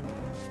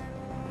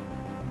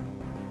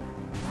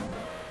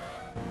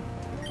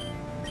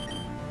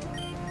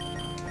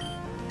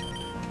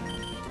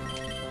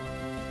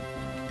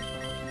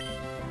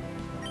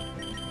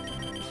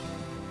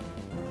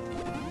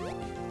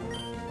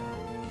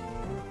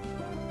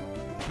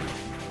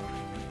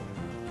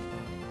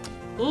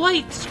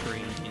 Light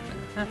screen.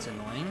 That's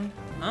annoying.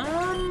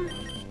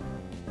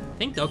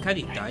 I think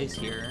Dokkaebi dies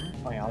here.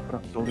 Oh yeah, I'll put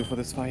up Zolu for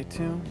this fight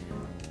too.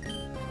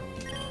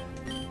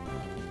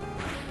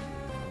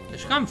 I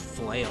should come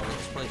Flail.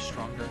 It's probably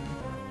stronger.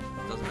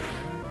 Doesn't matter.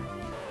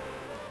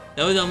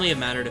 That would only have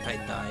mattered if I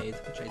died,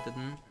 which I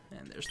didn't.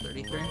 And there's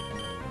 33.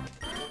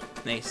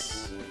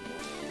 Nice.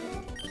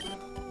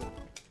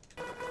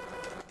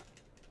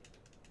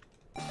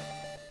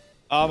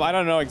 I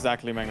don't know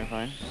exactly,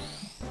 Magnify.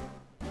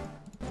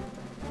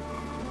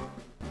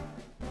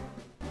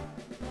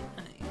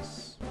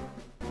 Nice.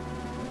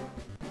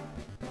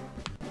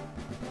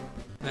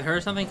 I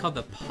heard something called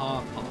the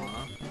Paw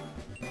Paw.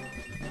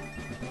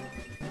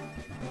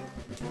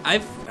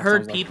 I've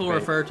heard people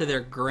refer to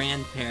their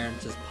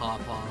grandparents as Paw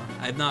Paw.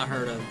 I've not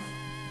heard of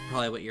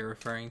probably what you're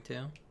referring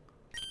to.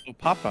 Oh,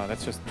 Papa,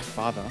 that's just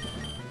father.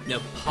 No,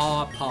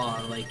 Paw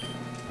Paw, like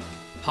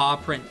paw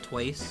print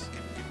twice.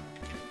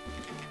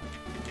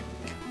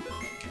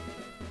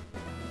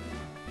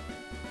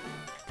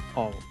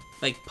 Oh.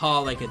 Like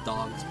paw, like a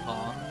dog's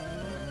paw.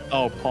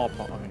 Oh, Paw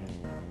Paw. Okay.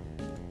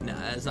 No,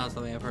 that's not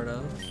something I've heard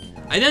of.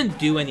 I didn't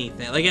do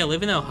anything. Like, I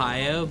live in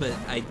Ohio, but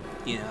I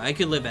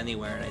could live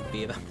anywhere and I'd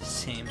be about the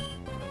same. Is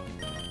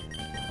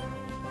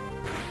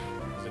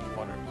it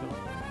water?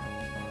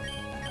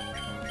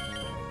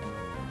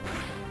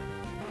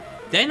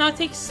 Did I not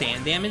take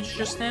sand damage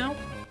just now?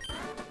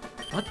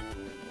 What?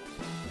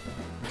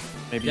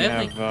 Maybe Did you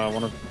I have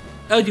one of.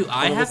 Oh, do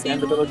I have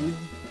sand the abilities?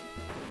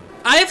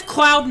 I have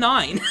Cloud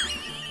 9.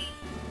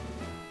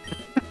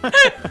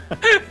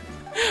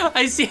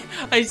 I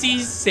see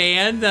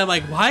sand. I'm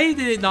like, why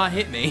did it not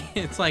hit me?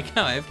 It's like,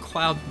 oh, I have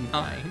Cloud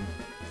 9.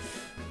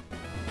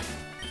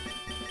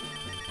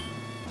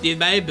 Dude,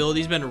 my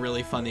ability's been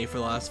really funny for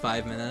the last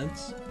 5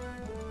 minutes.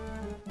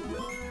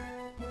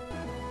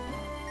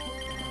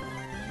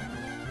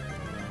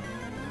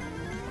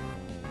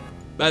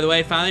 By the way,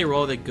 I finally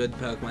rolled a good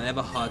Pokemon. I have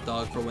a hot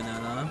dog for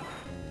Winona.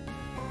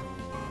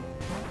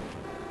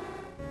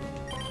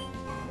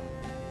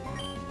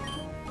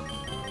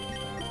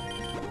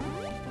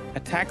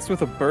 Attacks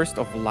with a burst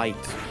of light.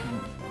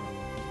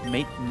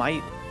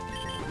 Might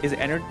is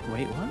energy.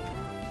 Wait, what?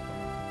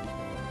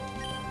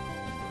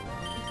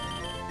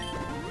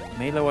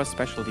 May lower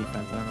special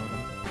defense. I don't know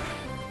that.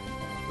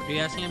 What are you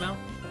asking about?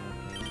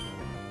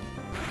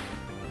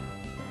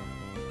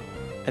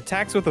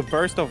 Attacks with a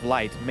burst of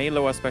light may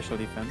lower special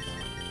defense.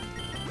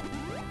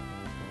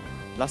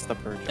 Luster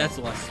Purge. That's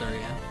Luster,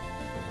 yeah.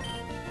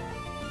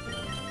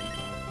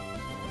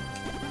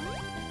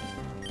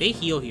 They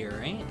heal here,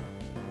 right?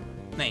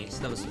 Nice,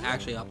 that was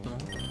actually optimal.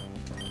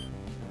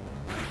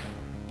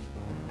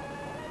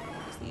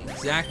 It's the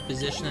exact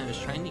position I was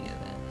trying to get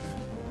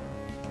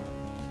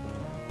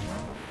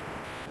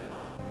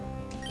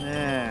in.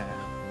 Yeah.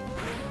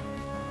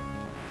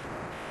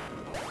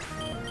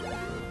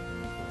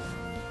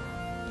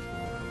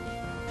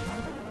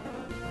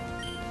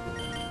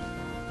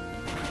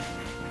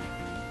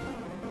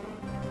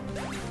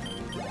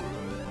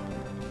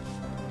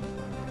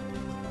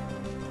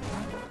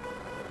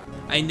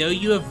 I know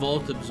you have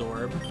Volt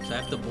Absorb, so I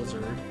have to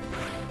Blizzard.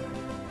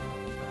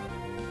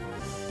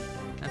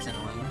 That's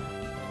annoying.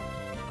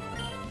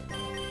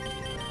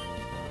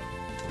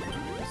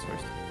 That's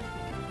first.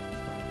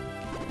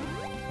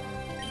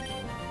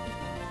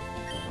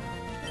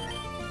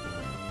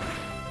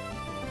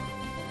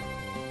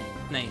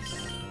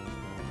 Nice.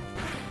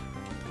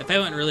 That fight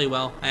went really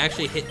well. I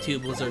actually hit 2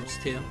 Blizzards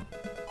too.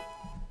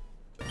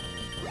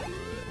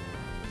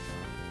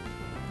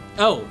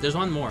 Oh, there's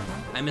one more.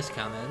 I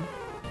miscounted.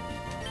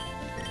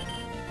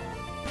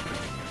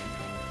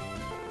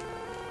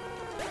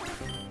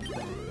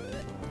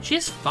 She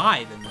has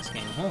 5 in this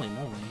game. Holy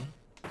moly.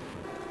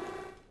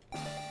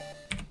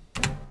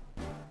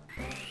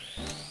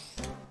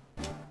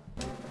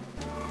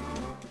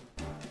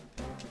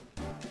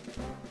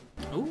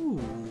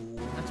 Ooh,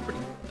 that's pretty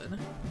good.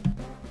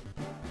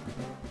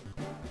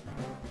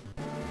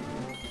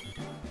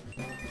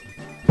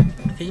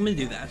 I think I'm gonna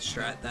do that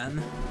strat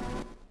then.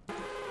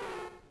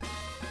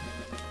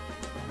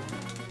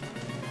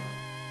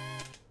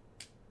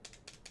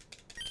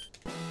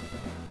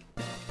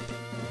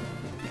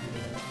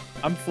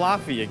 I'm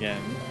Fluffy again.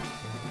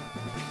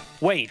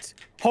 Wait,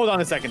 hold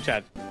on a second,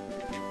 Chad.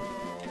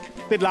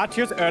 Did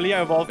Latios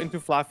earlier evolve into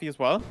Fluffy as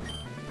well?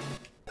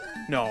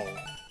 No.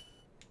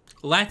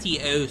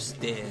 Latios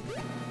did.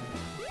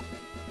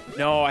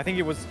 No, I think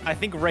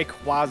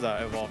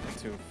Rayquaza evolved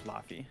into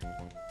Fluffy.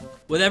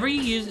 Whatever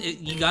you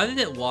use, you got it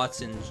at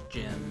Watson's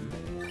gym.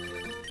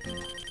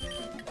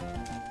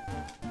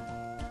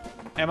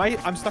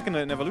 I'm stuck in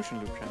an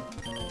evolution loop, Chad.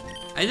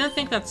 I don't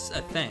think that's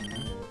a thing.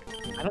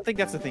 I don't think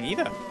that's the thing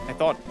either. I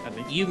thought, at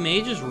least. You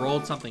may just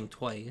rolled something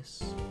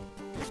twice.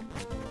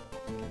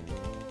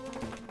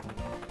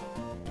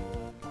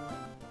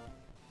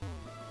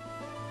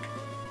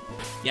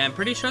 Yeah, I'm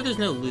pretty sure there's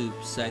no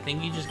loops. I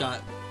think you just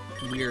got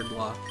weird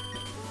luck.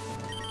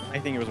 I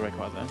think it was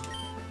Rayquaza.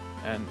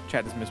 And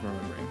Chad is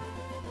misremembering.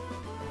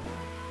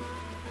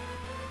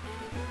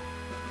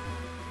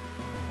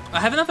 I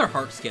have another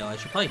heart scale. I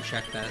should probably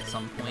check that at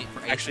some point.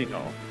 For Actually,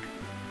 no.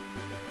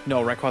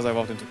 No, Rayquaza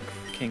evolved into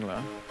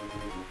Kingler.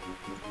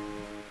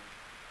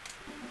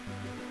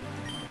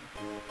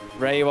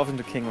 Ray evolved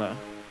into Kingler.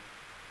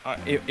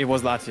 It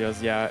was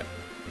Latios, yeah.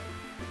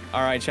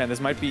 Alright, Chan, this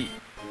might be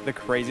the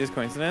craziest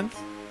coincidence.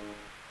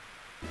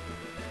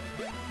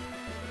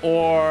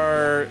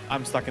 Or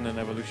I'm stuck in an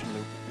evolution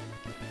loop.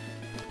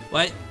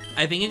 What?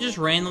 I think it just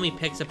randomly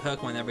picks a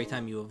Pokemon every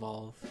time you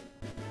evolve.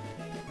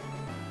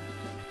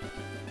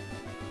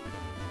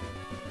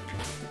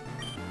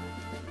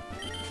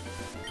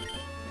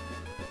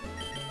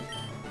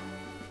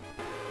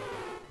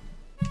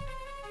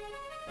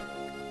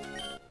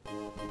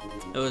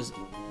 It was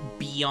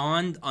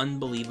beyond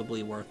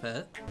unbelievably worth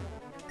it.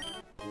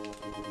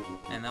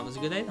 And that was a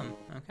good item.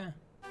 Okay.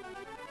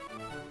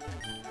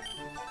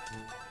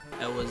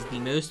 That was the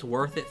most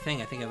worth it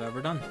thing I think I've ever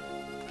done.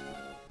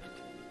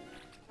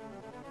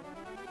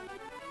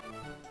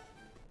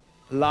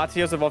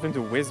 Latios evolved into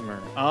Whismur.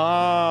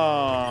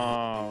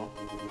 Oh.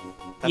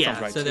 That Yeah,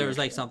 sounds right so too. there was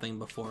like something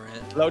before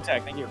it. Low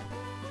tech, thank you.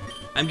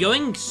 I'm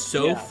going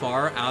so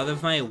far out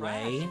of my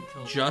way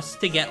just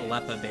to get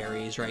Lepa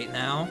berries right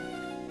now.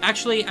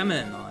 Actually, I'm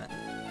gonna not.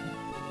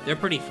 They're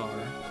pretty far.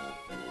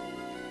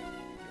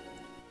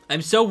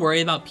 I'm so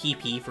worried about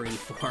PP for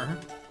E4.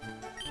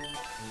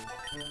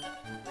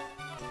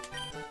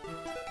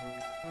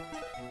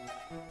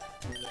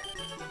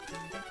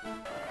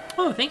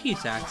 Oh, thank you,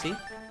 Saxy.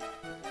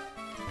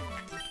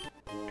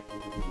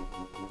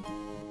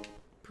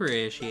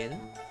 Appreciate it.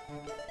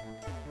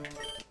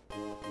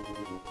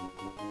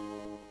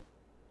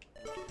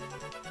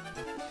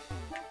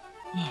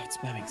 Oh, it's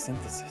spamming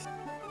synthesis.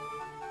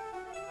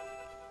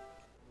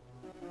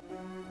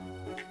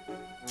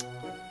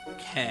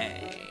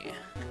 Okay.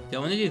 Do I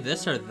want to do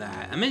this or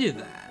that? I'm gonna do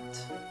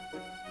that.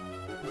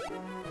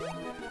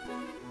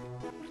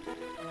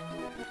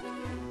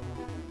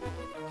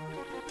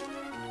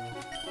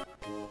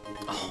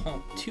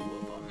 Oh, 2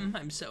 of them.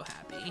 I'm so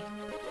happy.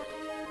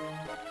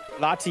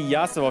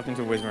 Latios evolved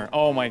into Whismur.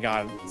 Oh my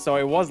god. So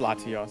it was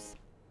Latios.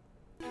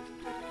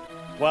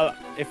 Well,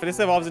 if this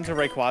evolves into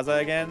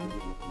Rayquaza again,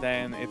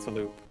 then it's a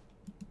loop.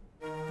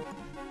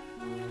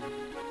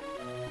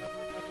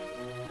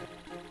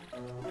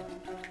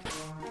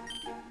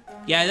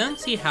 Yeah, I don't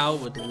see how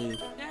it would loop.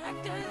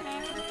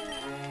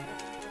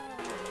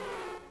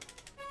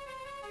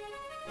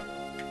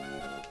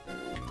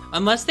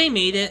 Unless they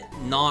made it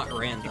not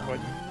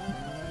random.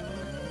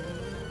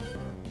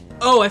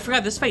 Oh, I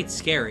forgot this fight's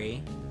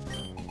scary.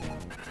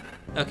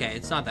 Okay,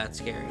 it's not that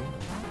scary.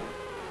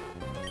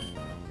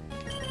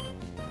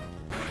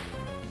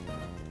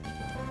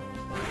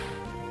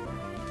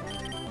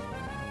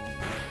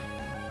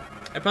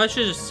 I probably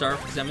should just surf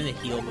because I'm gonna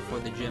heal before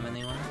the gym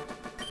anyway.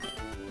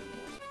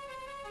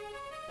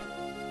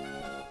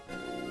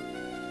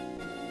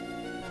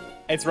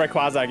 It's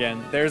Rayquaza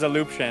again. There's a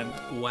loop, Shen.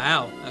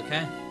 Wow,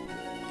 okay.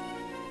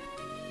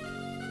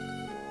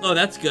 Oh,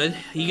 that's good.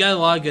 You got a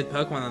lot of good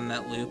Pokemon on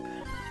that loop.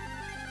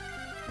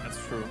 That's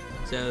true.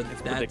 So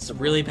that's predictable.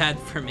 really bad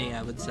for me,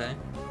 I would say.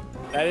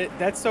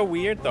 That's so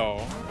weird,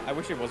 though. I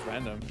wish it was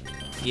random.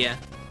 Yeah.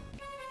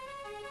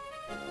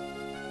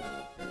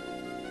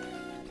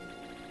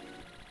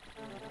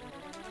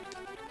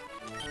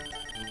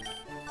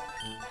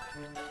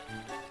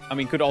 I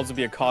mean, could also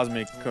be a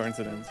cosmic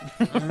coincidence.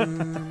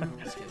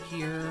 Let's go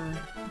here.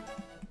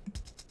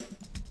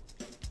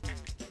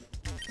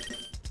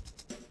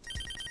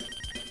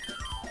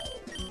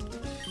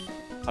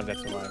 How did that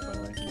survive, by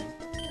the way?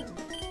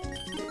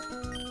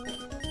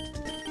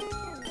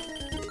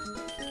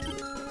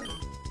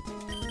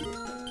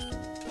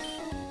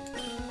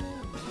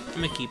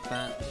 I'm gonna keep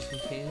that just in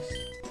case.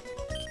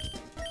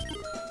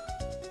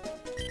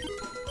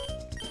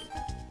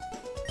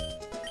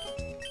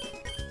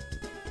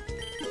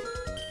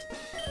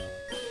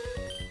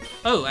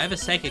 Oh, I have a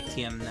Psychic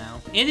TM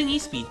now. And an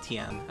E-Speed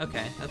TM.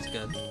 Okay, that's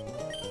good.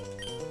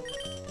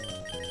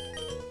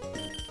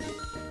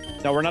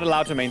 No, we're not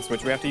allowed to main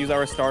switch. We have to use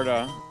our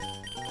starter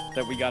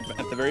that we got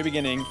at the very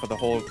beginning for the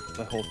whole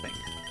thing.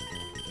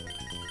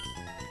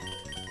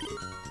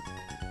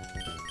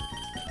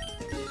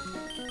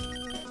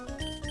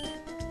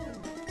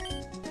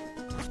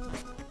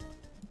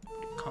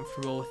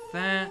 Comfortable with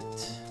that.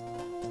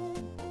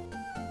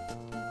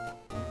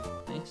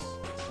 Nice.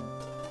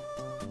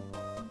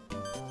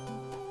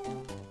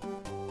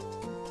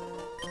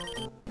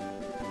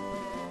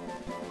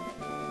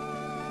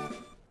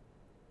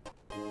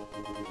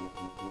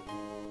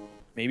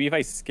 Maybe if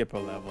I skip a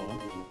level.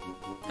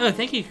 Oh,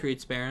 thank you,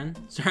 Creeds Baron.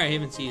 Sorry, I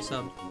haven't seen you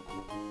sub.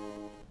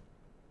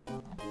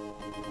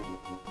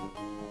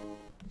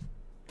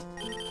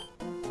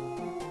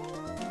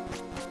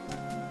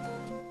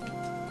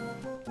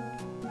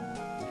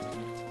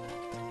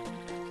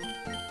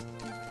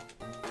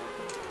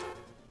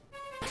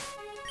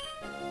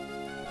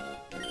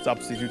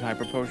 Substitute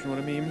Hyper Potion, what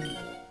a meme.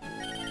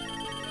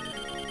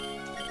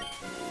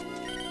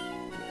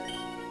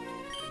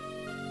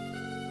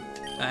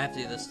 I have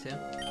to do this too.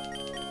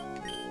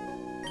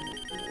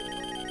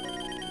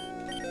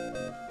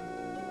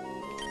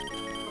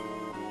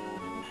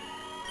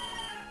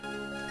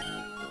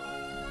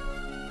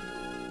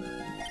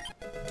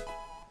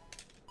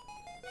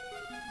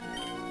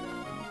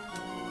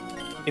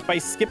 If I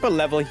skip a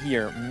level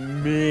here,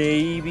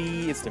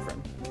 maybe it's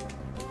different.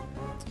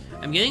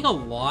 I'm getting a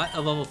lot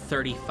of level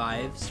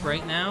 35s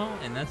right now,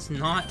 and that's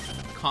not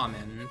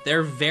common.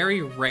 They're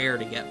very rare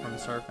to get from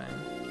surfing.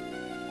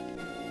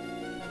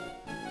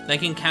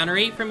 Like, encounter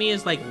rate for me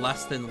is like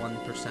less than 1%,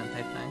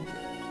 I think.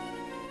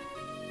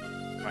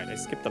 Right, I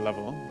skipped the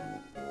level.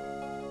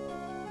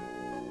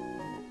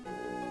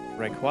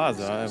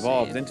 Rayquaza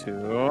evolved into...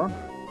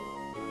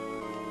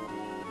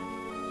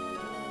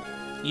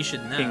 You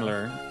should know.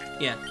 Kingler.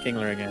 Yeah.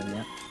 Kingler again,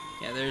 yeah.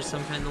 Yeah, there's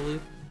some kind of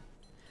loop.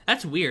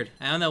 That's weird.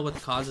 I don't know what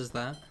causes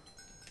that.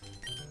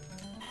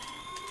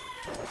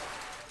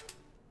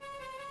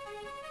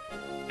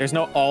 There's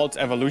no alt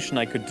evolution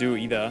I could do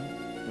either.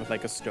 With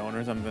like a stone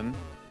or something.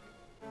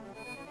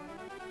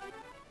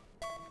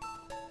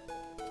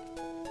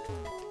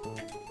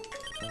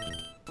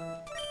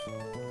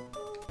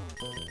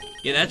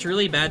 Yeah, that's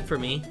really bad for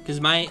me.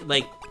 Because my,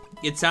 like,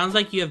 it sounds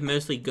like you have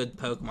mostly good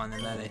Pokemon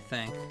in that, I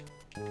think.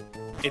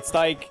 It's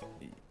like,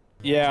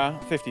 yeah,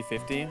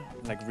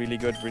 50-50. Like really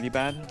good, really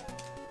bad.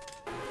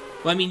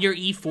 Well, I mean, your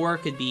E4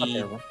 could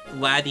be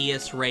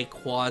Latias,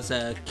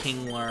 Rayquaza,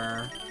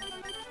 Kingler.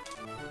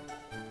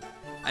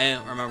 I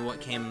don't remember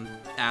what came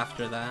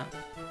after that.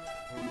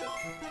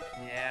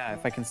 Yeah,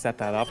 if I can set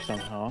that up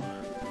somehow.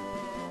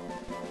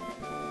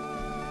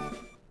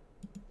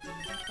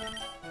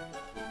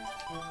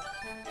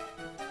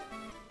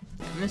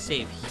 I'm gonna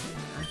save here.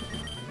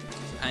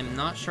 I'm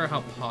not sure how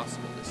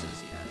possible this is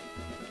yet.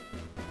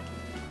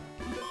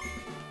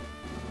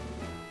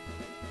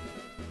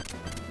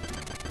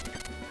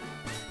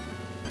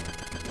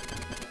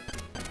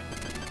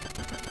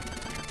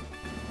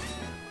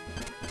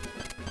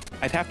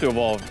 I'd have to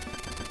evolve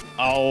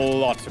a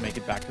lot to make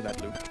it back to that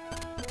loop.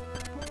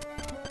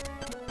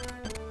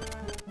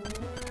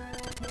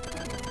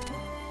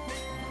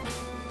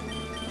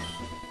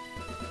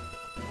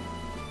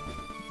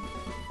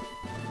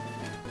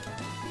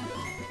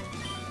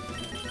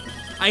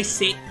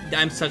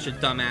 I'm such a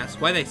dumbass.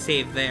 Why'd I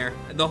save there?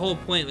 The whole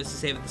point was to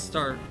save at the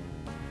start.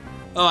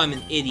 Oh, I'm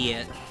an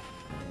idiot.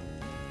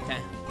 Okay.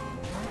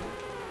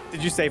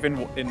 Did you save in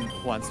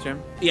once,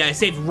 Jim? Yeah, I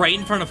saved right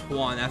in front of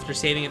Juan after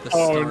saving at the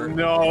start. Oh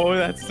no,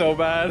 that's so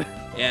bad.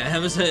 Yeah,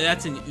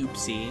 that's an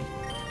oopsie.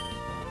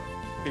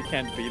 If you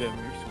can't beat him,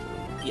 you're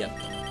screwed. Yep.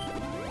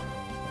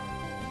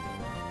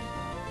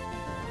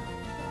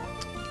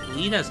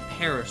 Lead has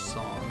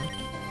Parasong.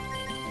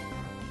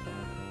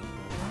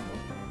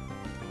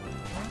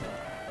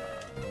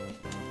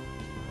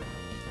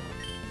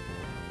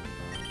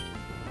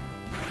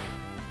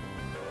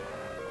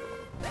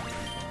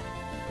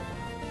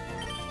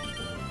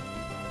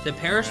 So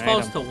Paris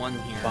falls to 1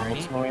 here,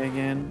 right?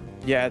 Again.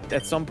 Yeah,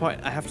 at some point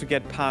I have to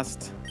get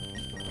past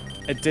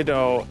a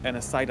Ditto and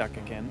a Psyduck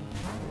again.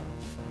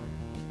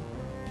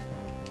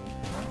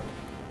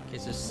 Okay,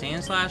 so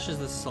Sandslash is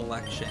the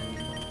selection.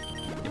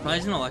 It probably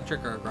is an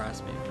electric or a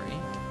grass move, right?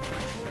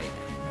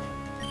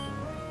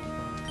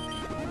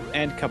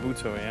 And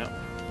Kabuto, yeah.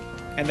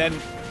 And then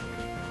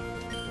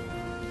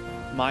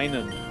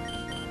Minun.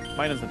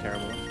 Minun's not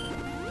terrible.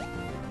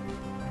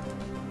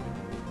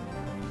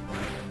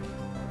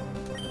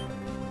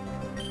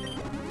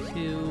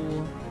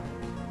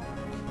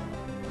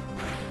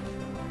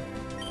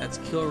 That's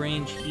kill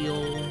range,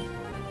 heal.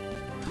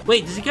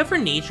 Wait, does it go for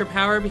nature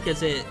power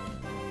because it...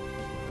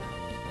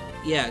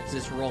 Yeah, because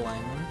it's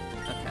rolling.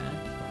 Okay.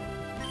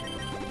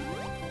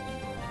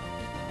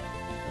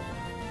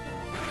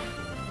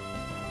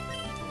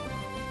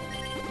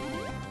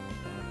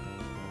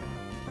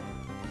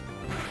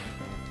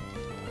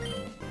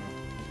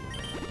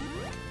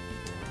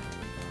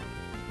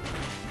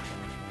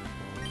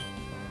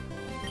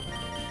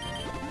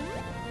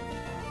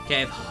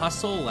 Okay, I have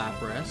Hustle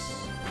Lapras.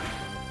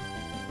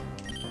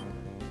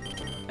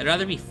 I'd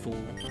rather be full.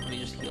 Let me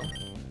just heal.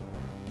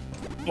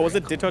 Oh, was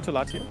it Ditto to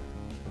Latios?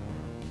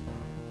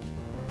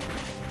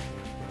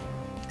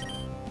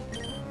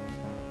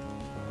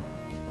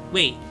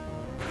 Wait.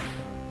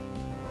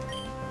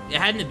 It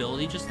had an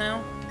ability just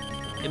now?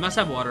 It must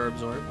have Water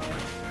Absorb.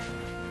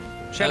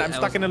 Shen, I'm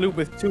stuck in a loop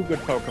with 2 good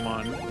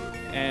Pokemon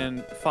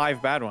and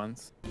 5 bad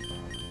ones.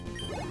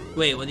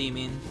 Wait, what do you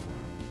mean?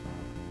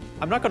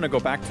 I'm not gonna go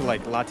back to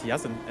like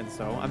Latias and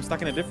so. I'm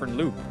stuck in a different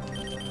loop.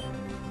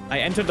 I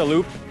entered the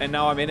loop and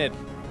now I'm in it.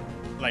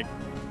 Like,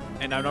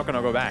 and I'm not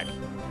gonna go back.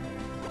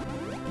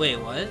 Wait,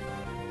 what?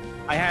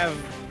 I have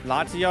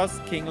Latios,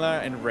 Kingler,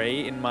 and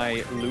Ray in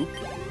my loop.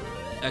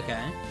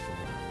 Okay.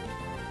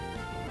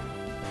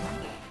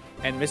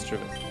 And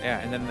Mischievous. Yeah,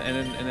 and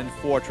then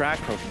 4 trash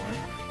Pokemon.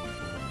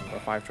 Or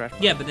 5 trash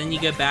Pokemon. Yeah, but then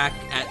you go back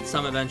at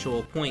some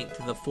eventual point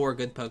to the 4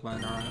 good Pokemon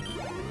in a row.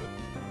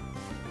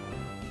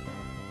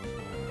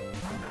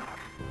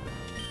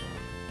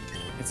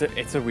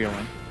 It's a weird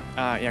one.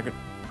 Yeah, good.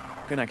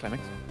 Good night, Clemix.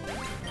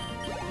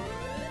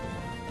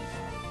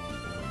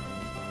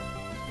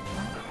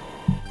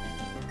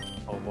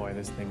 Oh boy,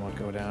 this thing won't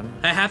go down.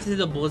 I have to do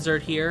the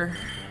Blizzard here.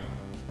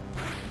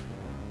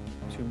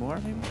 2 more,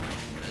 maybe?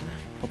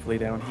 Hopefully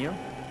down here.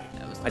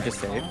 That was I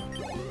just call. saved.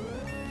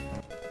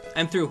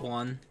 I'm through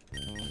Juan.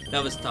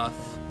 That was tough.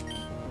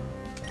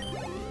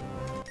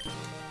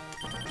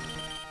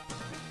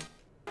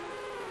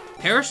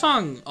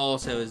 Parasong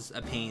also is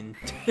a pain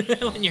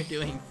when you're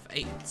doing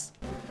fights.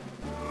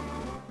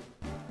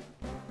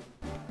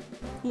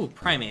 Ooh,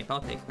 Primeape,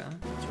 I'll take that.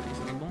 That's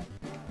reasonable.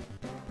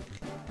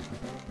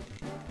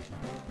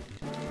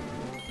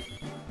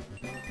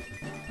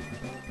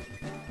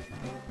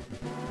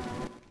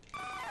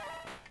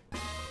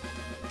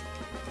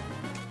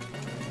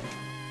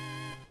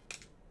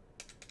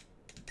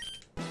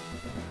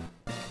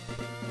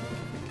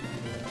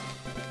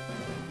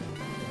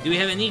 Do we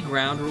have any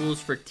ground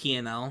rules for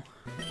TNL?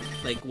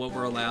 Like what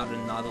we're allowed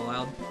and not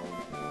allowed?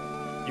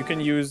 You can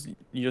use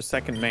your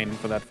second main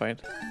for that fight.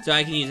 So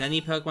I can use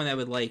any Pokemon I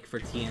would like for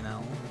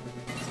TNL.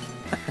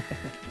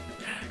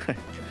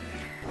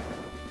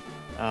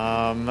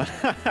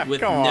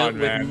 With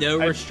no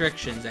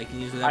restrictions, I can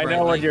use whatever I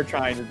know what like. you're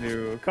trying to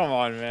do. Come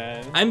on,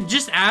 man. I'm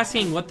just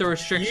asking what the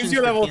restrictions. Use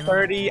your level TNL.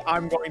 30.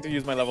 I'm going to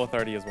use my level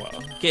 30 as well.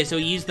 Okay, so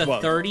use the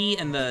 30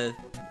 and the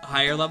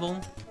higher level.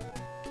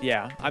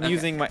 Yeah, I'm Okay.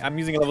 using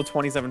a level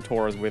 27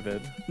 Taurus with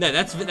it. No,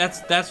 that's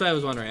what I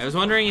was wondering. I was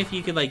wondering if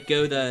you could like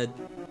go the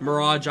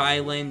Mirage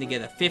Island to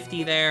get a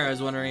 50 there. I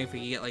was wondering if we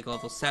could get like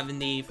level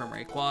 70 from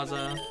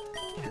Rayquaza.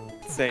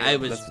 I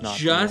was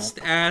just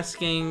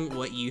asking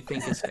what you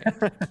think is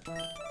fair.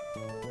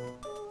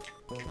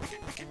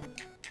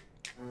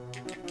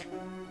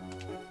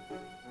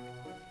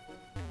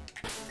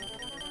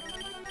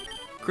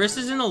 Chris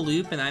is in a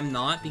loop and I'm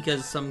not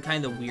because some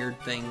kind of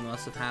weird thing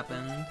must have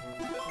happened.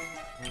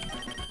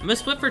 I'm gonna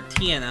split for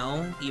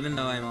TNL, even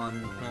though I'm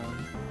on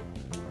home.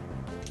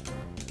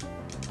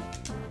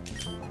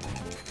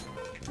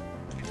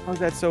 How's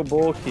that so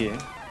bulky?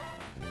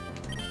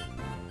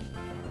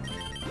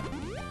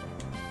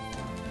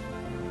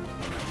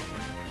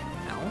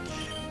 Ouch.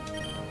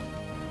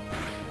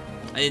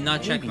 I did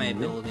not check my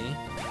ability.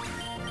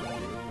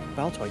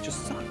 Baltoy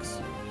just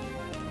sucks.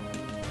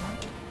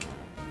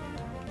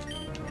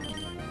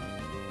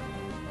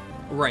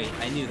 Right,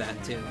 I knew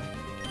that too.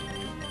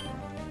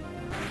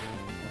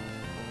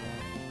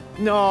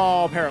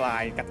 No,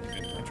 Paralyze.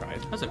 I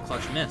tried. That was a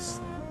clutch miss.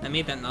 I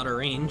made that not a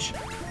range.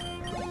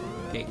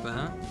 Take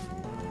that.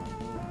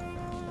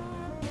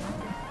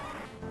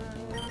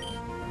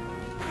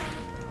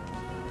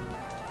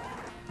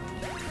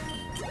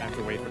 I have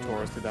to wait for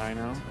Taurus to die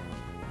now.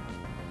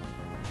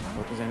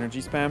 Focus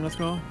energy spam, let's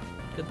go.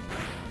 Good.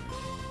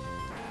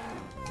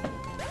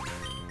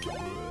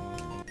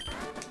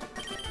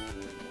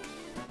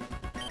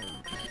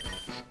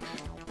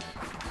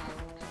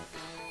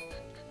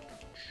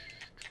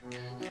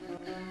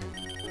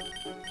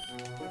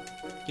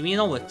 Give me an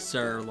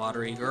elixir,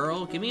 lottery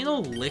girl. Give me an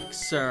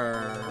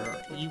elixir.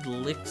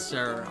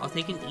 Elixir. I'll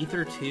take an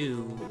ether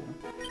too.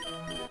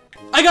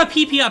 I got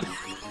PP up!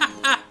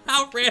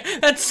 How rare.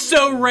 That's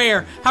so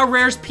rare. How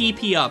rare's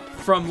PP up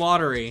from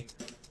lottery?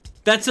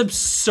 That's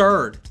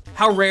absurd.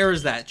 How rare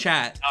is that,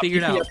 chat? Figure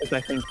it out. Is, I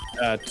think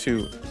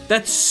 2.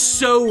 That's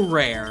so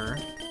rare.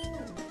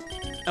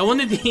 I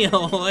wanted the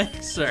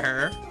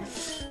elixir.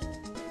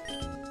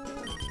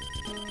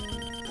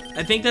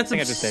 I think that's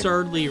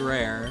absurdly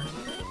rare.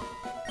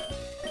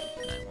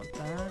 I want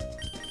that.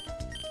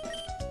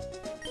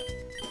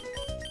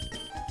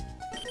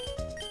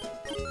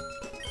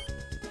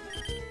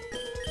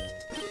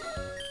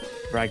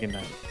 Dragon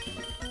Knight.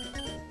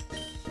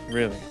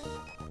 Really?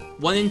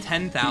 1 in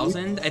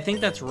 10,000? I think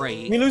that's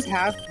right. Can you lose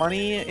half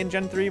money in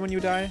Gen 3 when you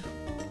die?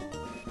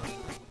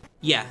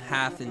 Yeah,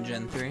 half in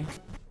Gen 3.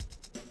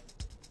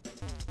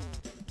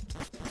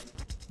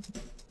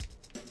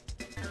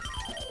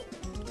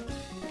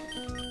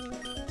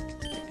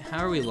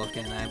 How are we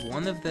looking? I have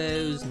 1 of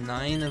those,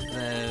 9 of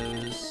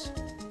those.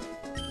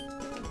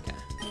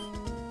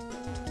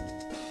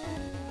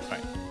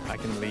 I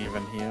can leave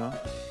and heal.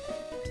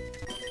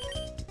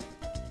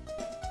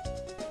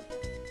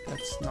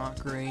 That's not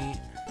great.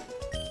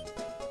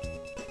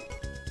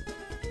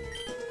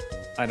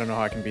 I don't know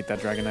how I can beat that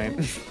Dragonite.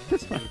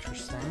 That's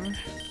interesting.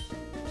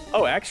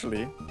 Oh,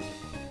 actually.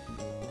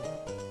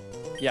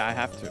 Yeah, I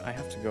have to. I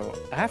have to go.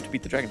 I have to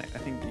beat the Dragonite. I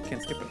think you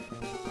can't skip it.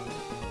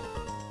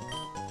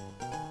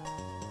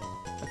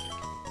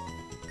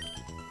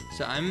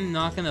 So I'm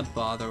not gonna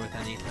bother with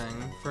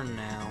anything for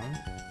now.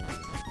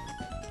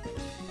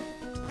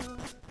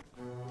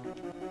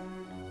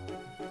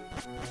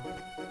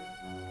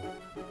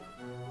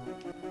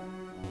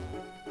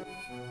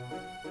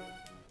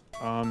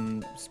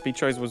 Speed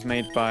choice was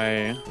made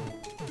by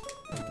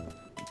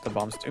the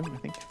bombs too, I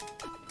think.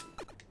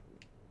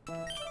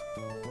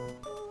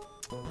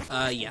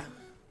 Yeah.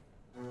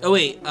 Oh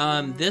wait,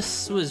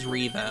 this was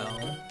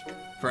Revo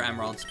for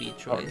Emerald Speed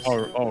Choice.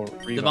 Oh,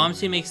 Revo. The bomb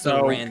team makes the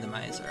So-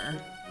 randomizer.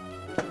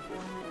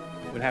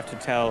 Would have to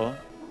tell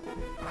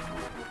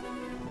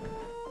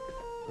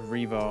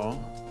Revo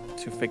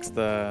to fix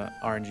the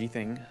RNG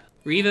thing.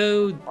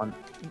 Revo, On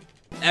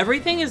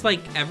everything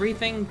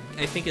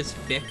I think is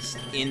fixed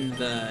in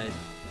the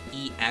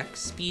EX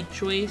Speed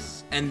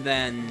Choice, and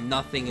then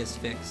nothing is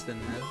fixed in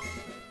this.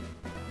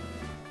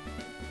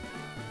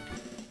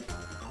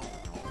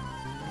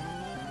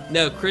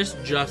 No, Chris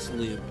just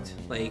looped,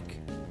 like,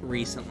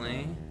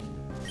 recently.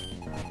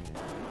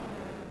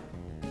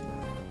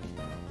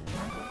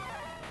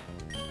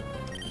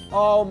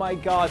 Oh my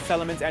god,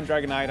 Salamence and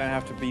Dragonite, I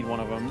have to beat one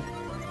of them.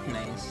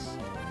 Nice.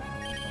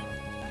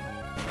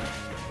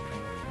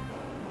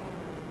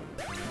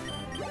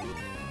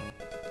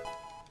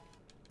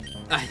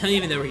 I don't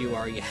even know where you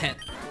are yet.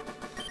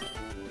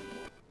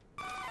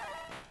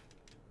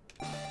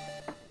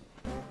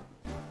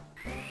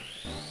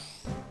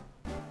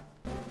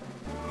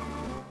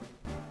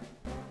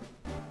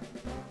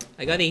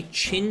 I got a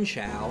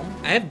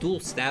Chinchou. I have dual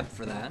stab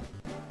for that.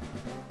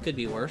 Could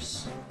be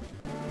worse.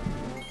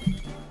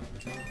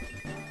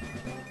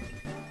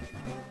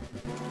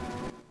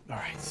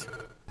 Alright.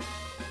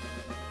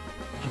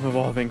 I'm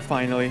evolving,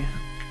 finally.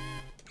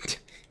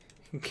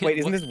 Wait,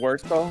 isn't this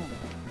worse though?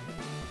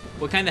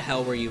 What kind of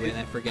hell were you in?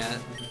 I forget.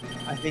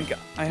 I think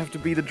I have to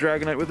beat the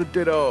Dragonite with a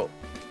Ditto.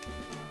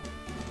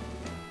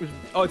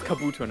 Oh, it's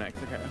Kabuto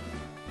next, okay.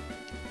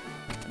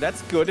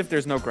 That's good if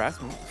there's no grass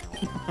move.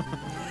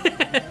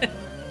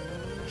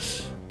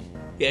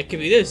 Yeah,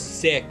 Kabuto's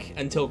sick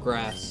until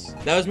grass.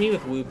 That was me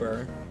with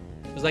Wooper.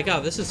 I was like,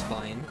 oh, this is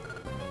fine.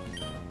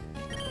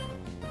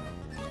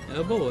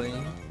 Oh boy.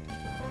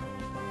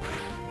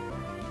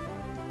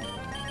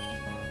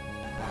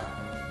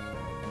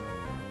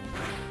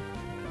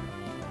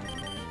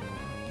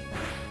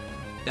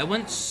 That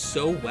went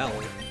so well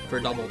for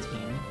double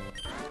team.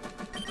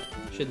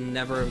 Should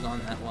never have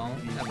gone that well,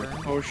 ever.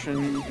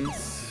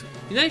 Potions.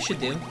 You know what I should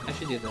do? I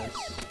should do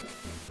this.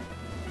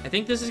 I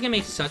think this is gonna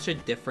make such a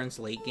difference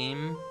late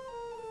game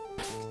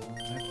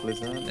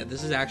Blizzard. that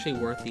this is actually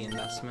worth the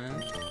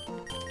investment.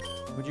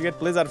 Where'd you get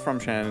Blizzard from,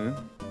 Shannon?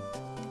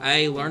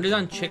 I learned it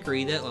on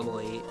Chikorita at level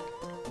 8.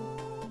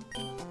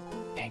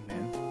 Dang,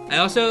 man.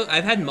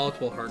 I've had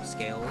multiple heart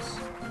scales.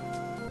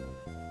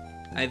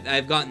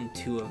 I've gotten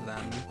 2 of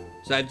them.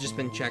 So I've just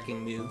been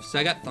checking moves. So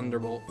I got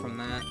Thunderbolt from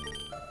that.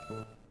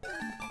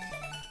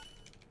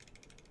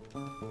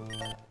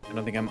 I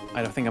don't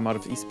think I'm out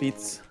of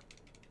E-speeds.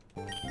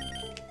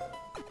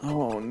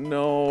 Oh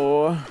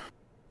no.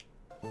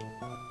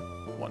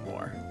 One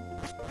more.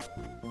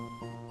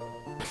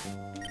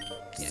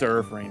 Yeah.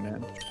 Serve rain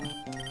man.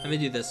 I'm gonna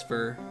do this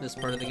for this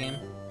part of the game.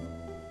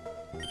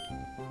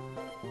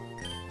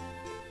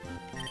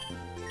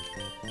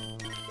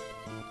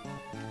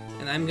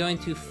 And I'm going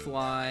to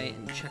fly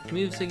and check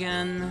moves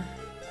again.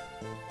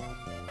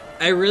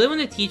 I really want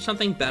to teach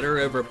something better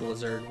over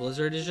Blizzard.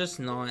 Blizzard is just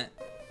not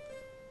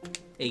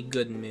a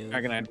good move.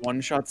 Dragonite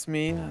one-shots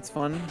me, that's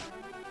fun.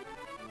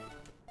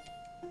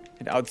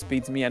 It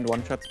outspeeds me and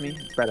one-shots me.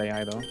 It's bad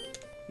AI though.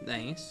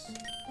 Nice.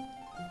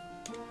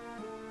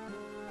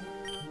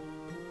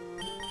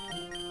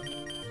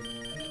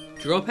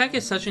 Drill Peck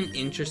is such an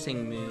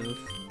interesting move.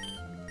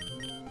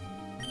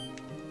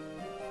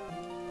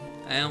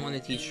 I don't want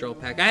to teach Drill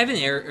Peck. I have an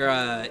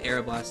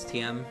Aeroblast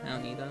TM. I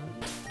don't need that.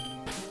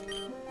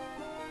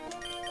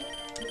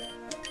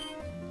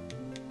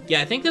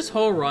 Yeah, I think this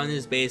whole run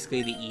is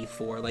basically the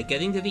E4. Like,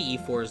 getting to the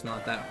E4 is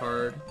not that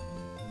hard.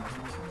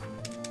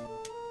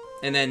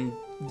 And then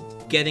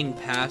getting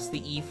past the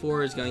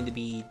E4 is going to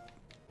be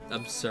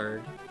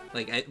absurd.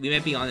 Like, we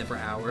might be on it for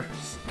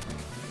hours.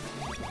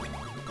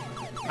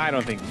 I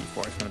don't think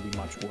E4 is going to be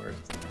much worse.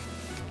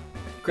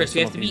 Chris,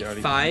 we have to beat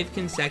already. 5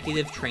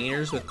 consecutive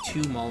trainers with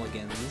 2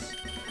 mulligans.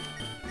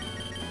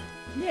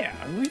 Yeah,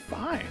 we'll be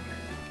fine.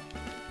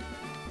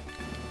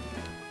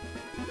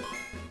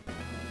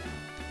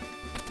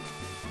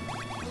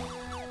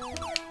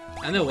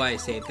 I don't know why I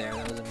saved there.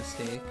 That was a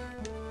mistake.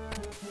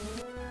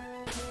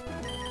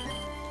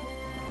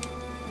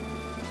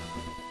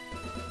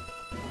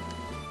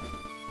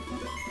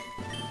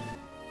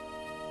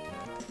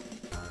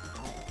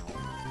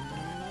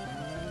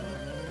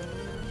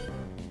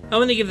 I'm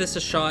gonna give this a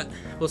shot.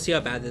 We'll see how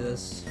bad it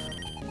is.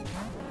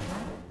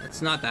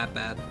 It's not that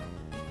bad.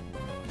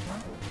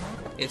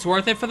 It's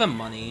worth it for the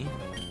money.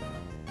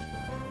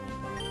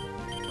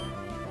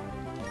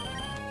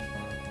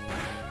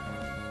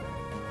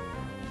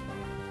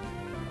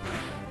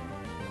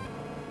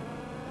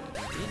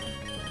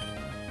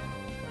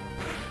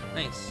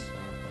 Nice.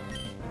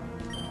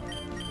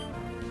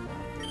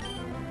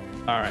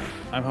 Alright,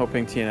 I'm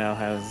hoping TNL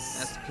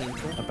That's has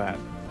painful. a bad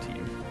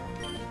team.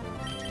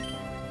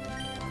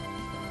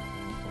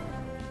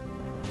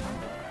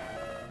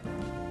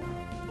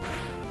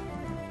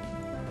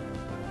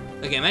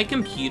 Okay, my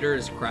computer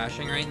is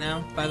crashing right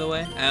now, by the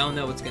way. I don't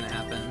know what's gonna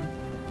happen.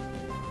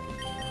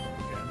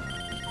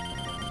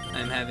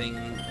 I'm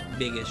having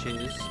big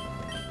issues.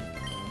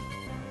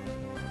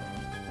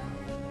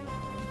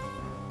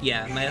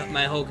 Yeah,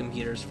 my whole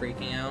computer's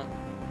freaking out.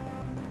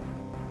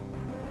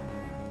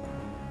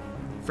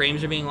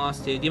 Frames are being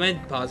lost too. Do you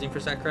mind pausing for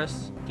a sec,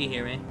 Chris? Can you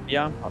hear me?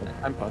 Yeah,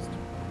 I'm paused.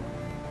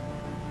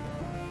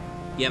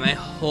 Yeah, my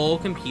whole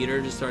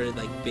computer just started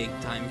like big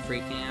time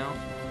freaking out.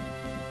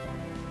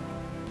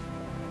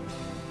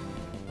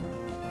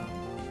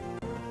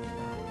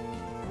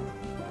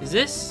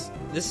 This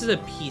is a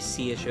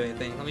PC issue, I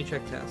think. Let me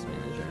check Task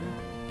Manager.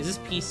 Is this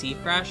PC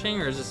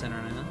crashing or is this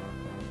internet?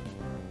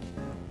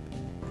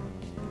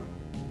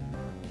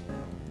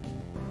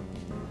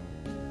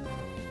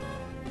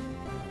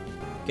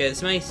 Okay,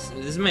 this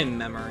is my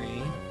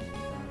memory.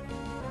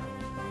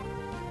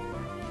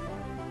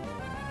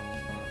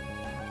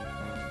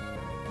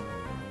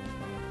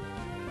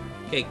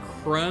 Okay,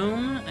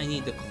 Chrome I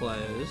need to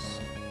close.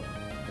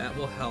 That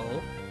will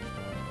help.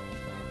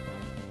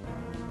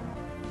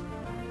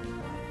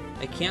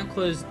 I can't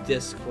close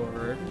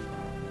Discord.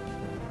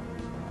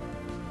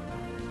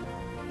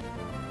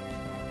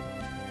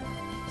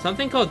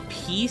 Something called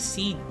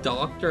PC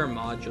Doctor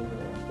Module.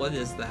 What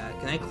is that?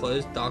 Can I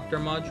close Doctor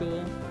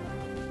Module?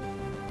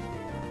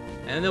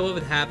 I don't know what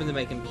would happen to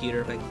my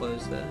computer if I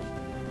closed it.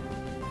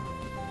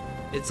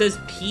 It says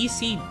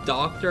PC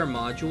Doctor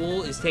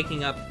Module is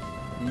taking up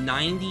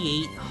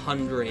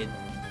 9,800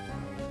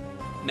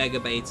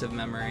 megabytes of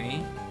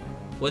memory.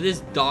 What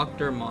is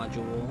Doctor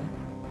Module?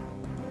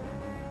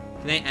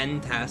 Can I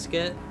end task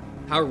it?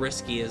 How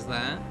risky is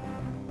that?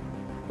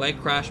 Will I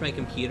crash my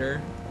computer?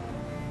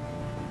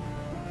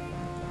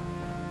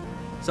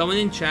 Someone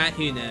in chat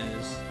who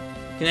knows.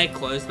 Can I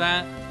close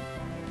that?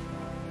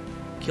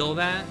 Kill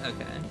that?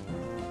 Okay.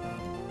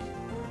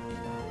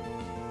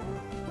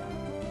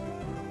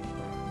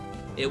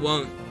 It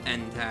won't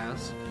end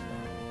task.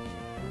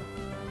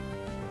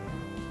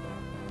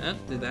 Oh,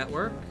 did that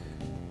work?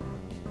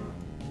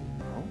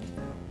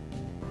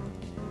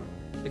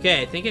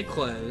 Okay, I think it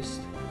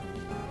closed.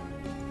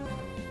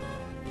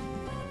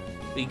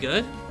 We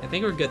good? I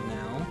think we're good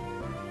now.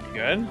 You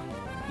good?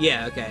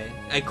 Yeah, okay.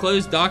 I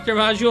closed Doctor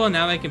Module and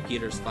now my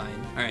computer's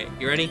fine. Alright,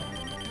 you ready?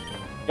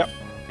 Yep.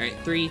 Alright,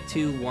 3,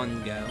 2,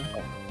 1, go.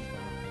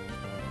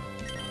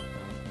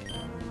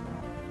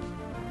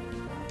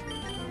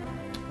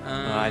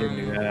 I didn't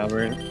do that,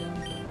 Albert.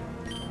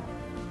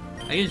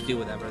 I can just do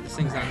whatever. This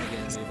thing's not gonna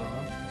get a move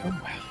off. Oh,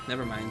 wow.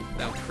 Never mind.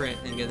 That'll crit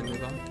and get a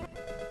move off.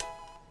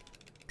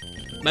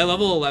 My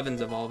level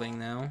 11's evolving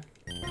now.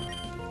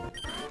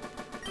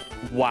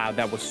 Wow,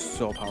 that was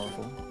so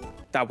powerful.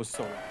 That was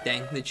so loud.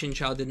 Dang, the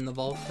Chinchou didn't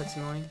evolve. That's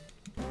annoying.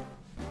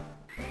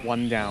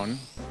 One down.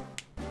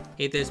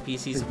 Hate those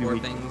PC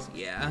support things.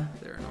 Yeah,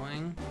 they're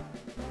annoying.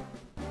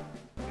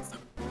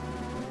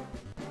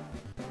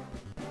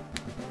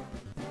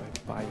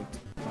 Bite.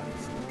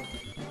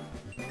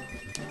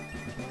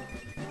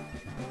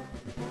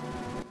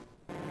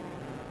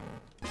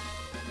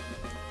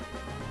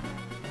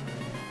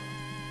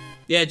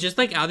 Yeah, just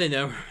like out of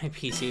nowhere, my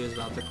PC was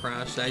about to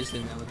crash, so I just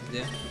didn't know what to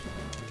do.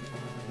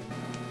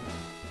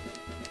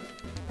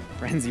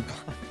 Frenzy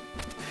block.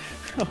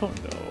 Oh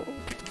no.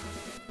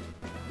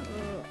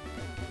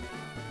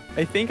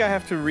 I think I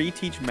have to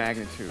reteach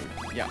magnitude.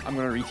 Yeah, I'm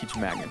gonna reteach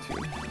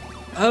magnitude.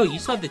 Oh, you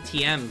saw the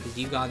TM because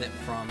you got it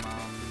from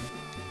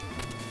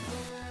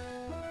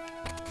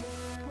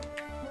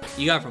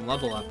you got it from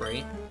Level Up,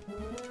 right?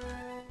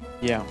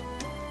 Yeah.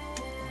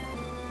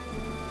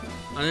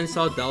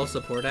 Uninstall Dell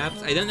support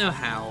apps? I don't know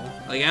how.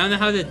 Like, I don't know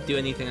how to do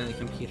anything on the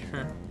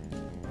computer.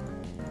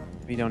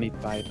 We don't need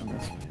bite on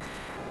this one.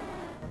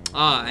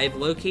 Ah, I've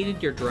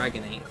located your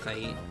Dragonite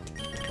fight.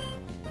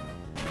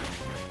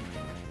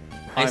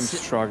 I'm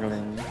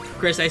struggling.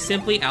 Chris, I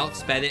simply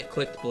outsped it,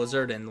 clicked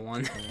Blizzard, and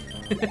won.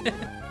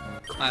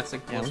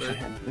 Classic Yeah, I wish I Blizzard.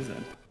 had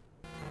Blizzard.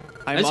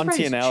 I'm on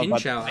surprised TNL,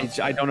 but Chinchou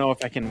I don't know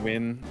if I can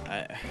win.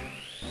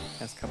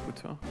 As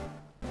Kabuto.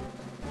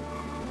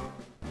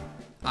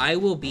 I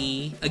will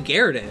be a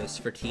Gyarados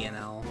for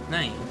TNL.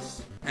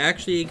 Nice.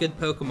 Actually a good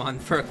Pokemon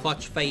for a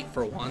clutch fight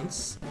for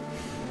once.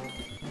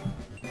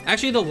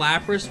 Actually, the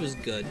Lapras was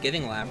good.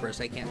 Getting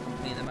Lapras I can't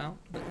complain about,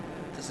 but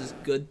this is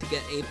good to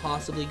get a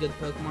possibly good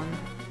Pokemon.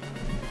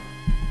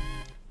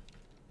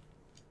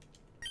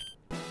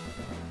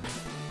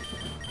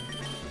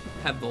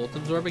 Have Volt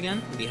Absorb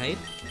again? Would be hype.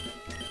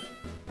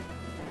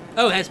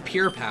 Oh, it has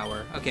pure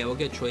power. Okay, we'll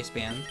get choice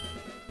band.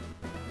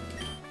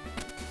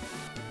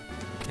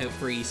 Hope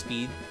for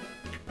E-speed.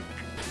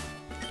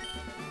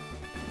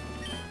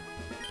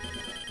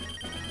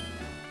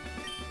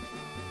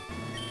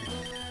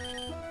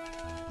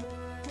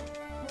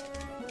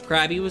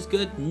 Krabby was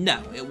good?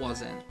 No, it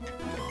wasn't.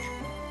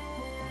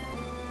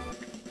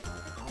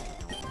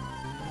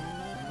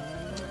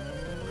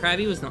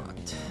 Krabby was not.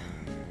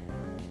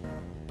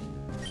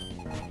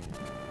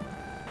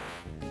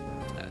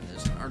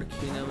 There's an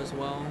Articuno as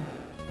well.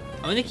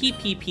 I'm gonna keep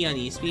PP on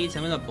E-speeds.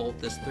 I'm gonna bolt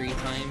this 3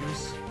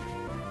 times.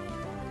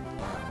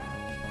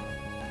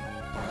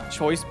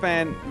 Choice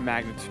band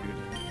magnitude.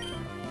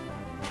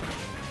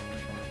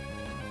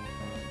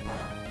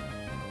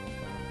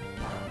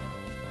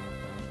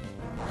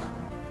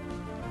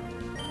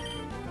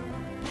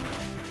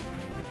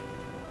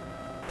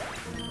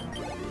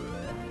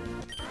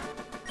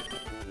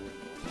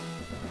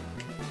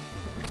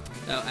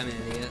 Oh, I'm an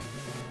idiot.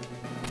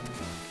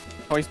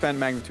 Choice band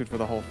magnitude for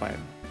the whole fight.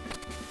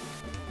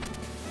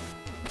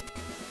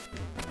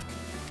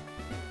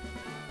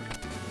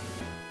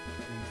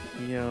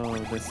 Heal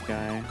this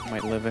guy.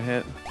 Might live a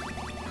hit.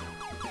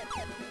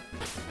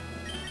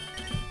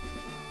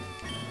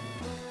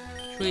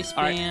 Choice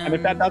Alright, band. and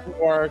if that doesn't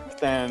work,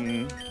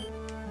 then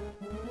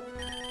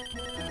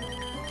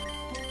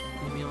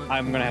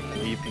I'm gonna have to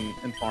leave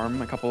and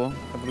farm a couple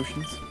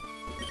evolutions.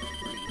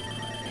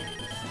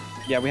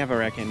 Yeah, we have a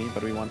rare candy,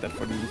 but we want that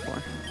for the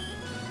E4.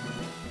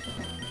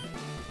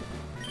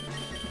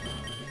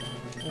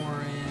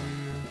 Orin.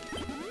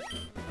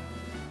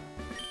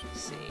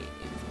 Save.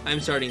 I'm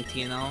starting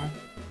TNL.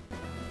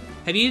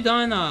 Have you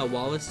done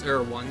Wallace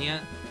or 1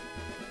 yet?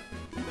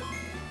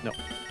 No.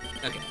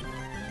 Okay.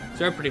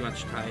 So we're pretty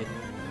much tied.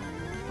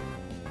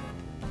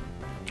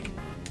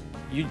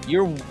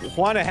 You're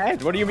 1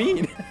 ahead. What do you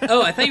mean?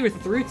 Oh, I thought you were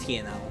through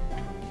TNL.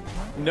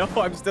 No,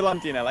 I'm still on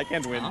TNL. I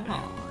can't win.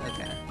 Oh,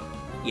 okay.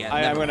 Yeah,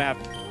 I'm never- gonna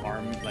have to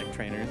farm like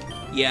trainers.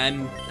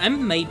 Yeah, I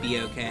might be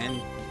okay.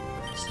 I'm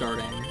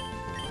starting.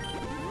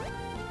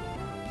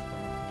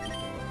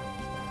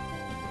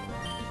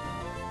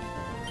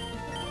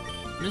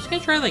 I'm just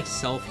gonna try like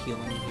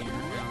self-healing here.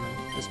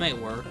 This might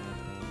work.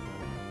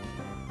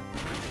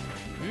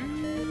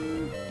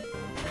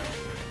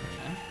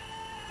 Okay.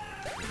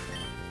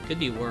 Could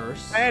be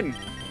worse. 10!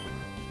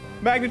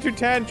 Magnitude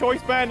 10,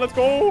 choice band, let's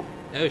go!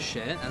 Oh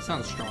shit, that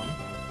sounds strong.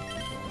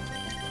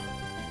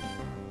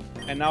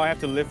 And now I have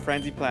to live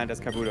Frenzy Plant as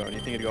Kabuto. Do you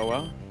think it'd go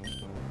well?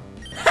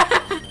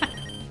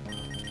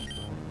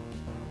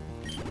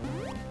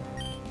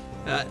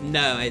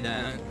 No, I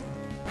don't.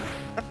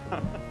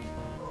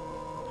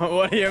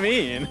 What do you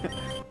mean?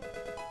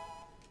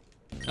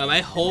 My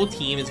whole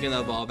team is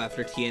gonna evolve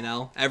after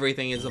TNL.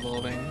 Everything is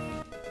evolving.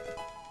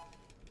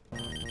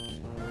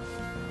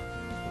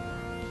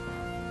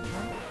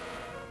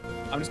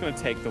 I'm just gonna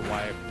take the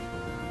wipe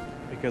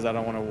because I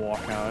don't want to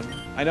walk out.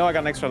 I know I got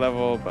an extra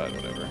level, but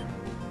whatever.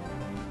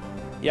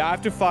 Yeah, I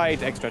have to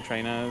fight extra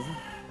trainers.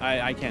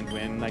 I can't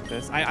win like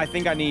this. I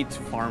think I need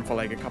to farm for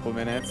like a couple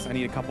minutes. I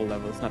need a couple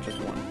levels, not just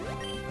one.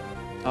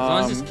 As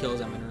long as this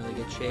kills, I'm in really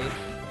good shape.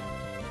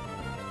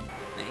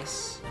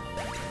 Nice.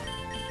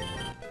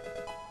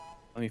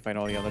 Let me fight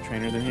all the other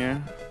trainers in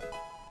here.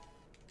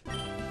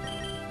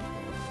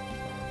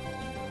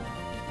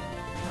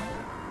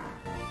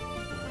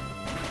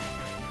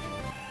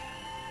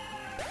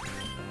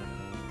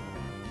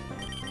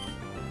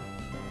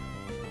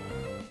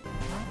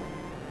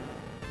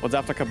 What's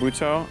after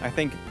Kabuto? I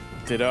think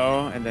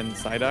Ditto and then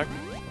Psyduck.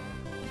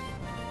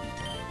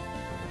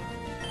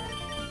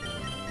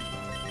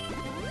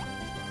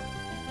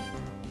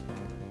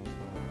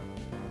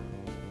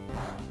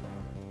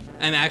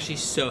 I'm actually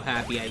so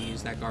happy I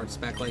used that guard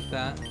spec like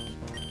that.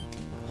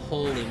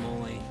 Holy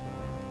moly.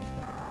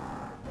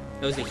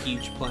 That was a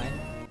huge play.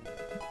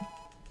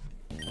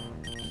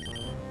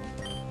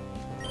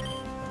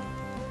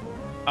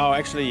 Oh,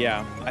 actually,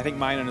 yeah. I think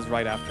Minun is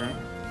right after.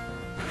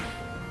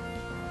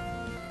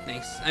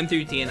 Nice. I'm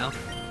through TNL.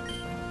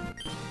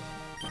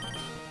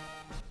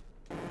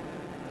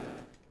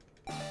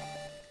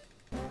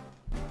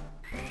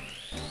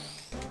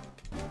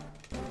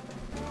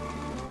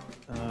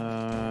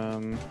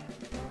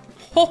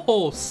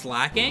 Oh,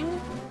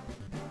 slacking?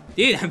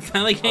 Dude, I'm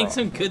finally getting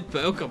some good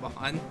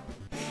Pokemon.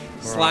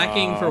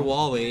 Slacking for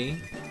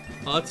Wally.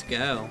 Let's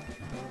go.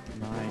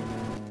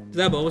 Is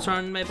that a Bulbasaur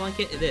in my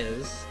blanket? It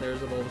is.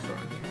 There's a Bulbasaur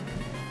in here.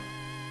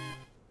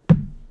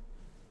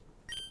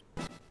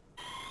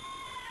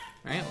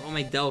 Alright, well,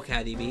 my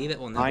Delcatty be that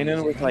will never Minun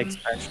use with like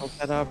special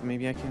setup.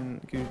 Maybe I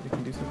can do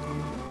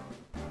something.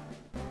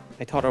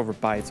 I taught over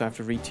Bite, so I have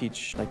to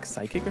reteach like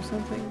Psychic or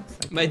something.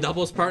 Psychic. My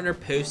doubles partner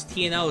post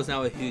TNL is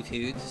now a Hoot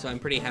Hoot, so I'm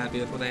pretty happy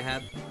with what I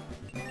had.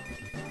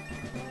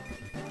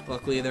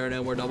 Luckily, there are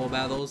no more double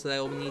battles that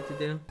I will need to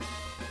do.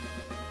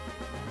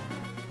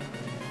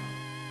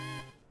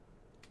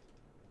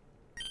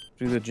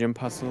 Do the gym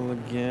puzzle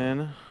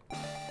again.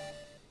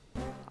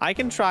 I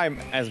can try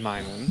as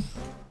Minun.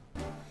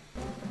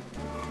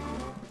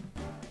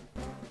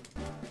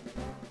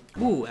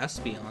 Ooh,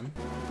 Espeon.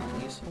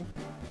 asshole.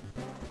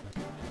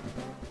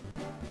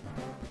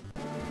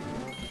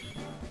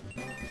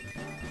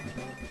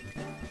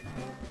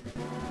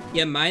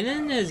 Yeah,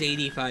 Minun has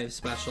 85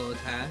 special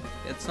attack.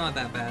 It's not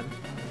that bad.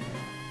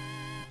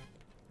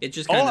 It's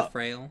just kind of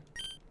frail.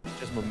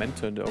 Just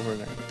momented over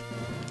there.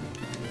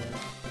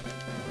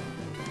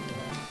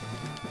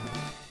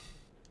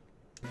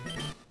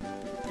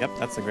 Yep,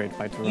 that's a great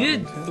fight to run You had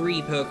into.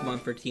 3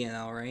 Pokemon for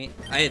TNL, right?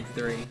 I had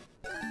 3.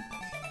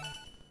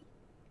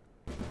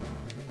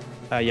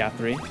 Yeah,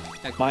 3.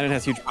 Okay. Mine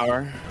has huge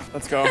power.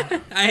 Let's go.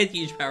 I had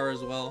huge power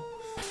as well.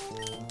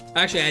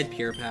 Actually, I had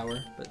pure power,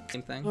 but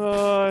same thing.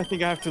 I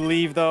think I have to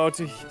leave though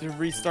to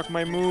restock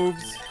my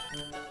moves.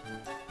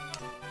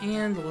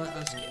 And let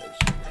us go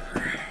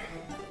here.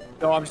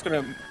 No, I'm just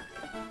gonna.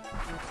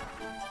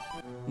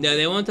 No,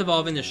 they won't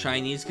evolve into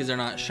shinies because they're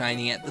not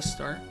shiny at the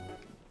start.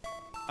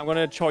 I'm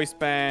gonna choice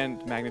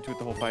band magnitude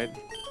the whole fight.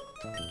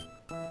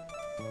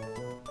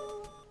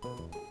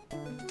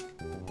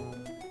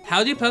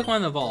 How do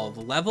Pokemon evolve?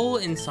 Level,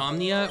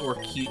 Insomnia, or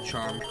Cute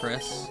Charm,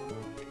 Chris?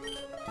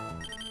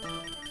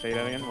 Say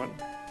that again. What?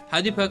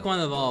 How do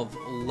Pokemon evolve?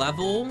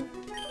 Level,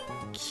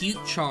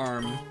 Cute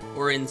Charm,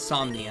 or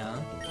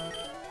Insomnia?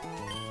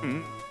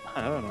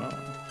 I don't know.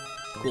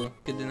 Cool,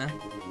 good to know.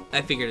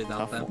 I figured it out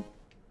Tough though. one.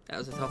 That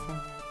was a tough one.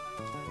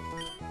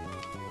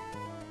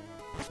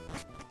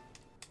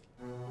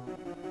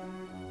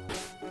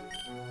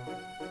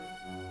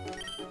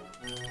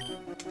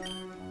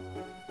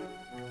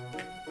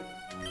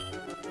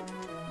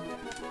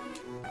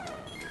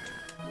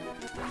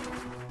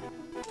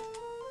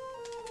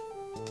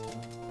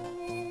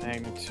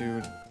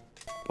 Magnitude,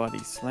 body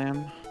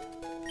slam.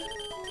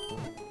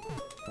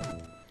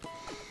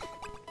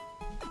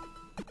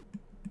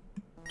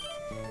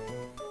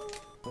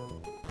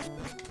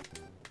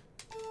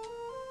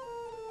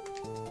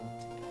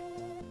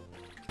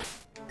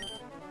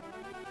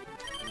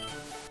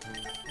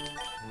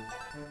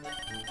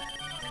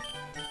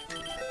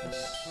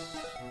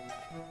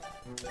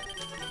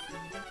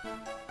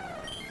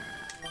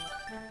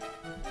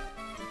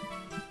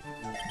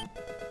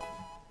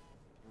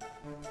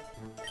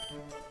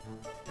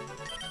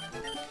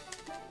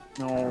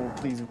 No,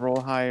 please roll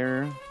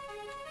higher.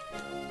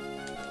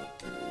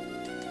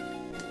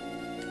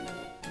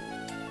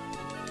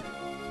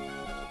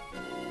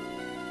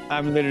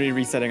 I'm literally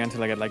resetting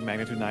until I get like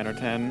magnitude 9 or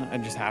 10. I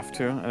just have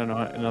to. I don't know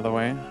another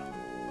way.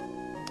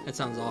 That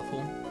sounds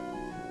awful.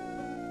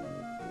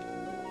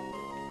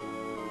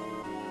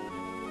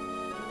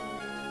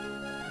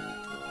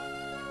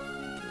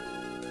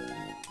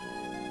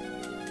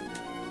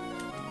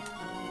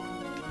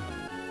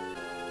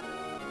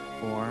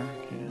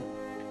 Okay.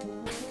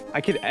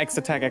 I could X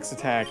attack,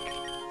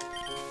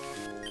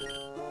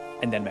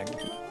 and then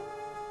magnitude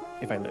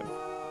if I live.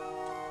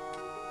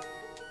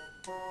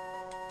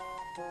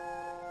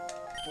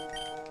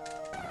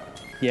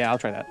 Yeah, I'll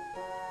try that.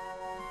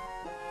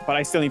 But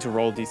I still need to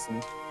roll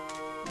decent.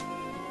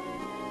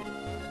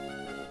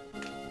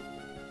 Okay.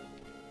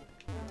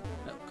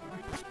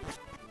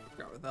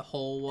 Forgot where the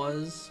hole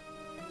was.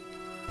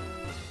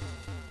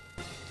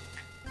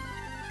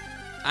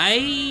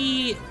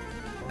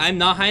 I'm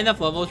not high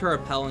enough level to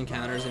repel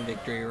encounters in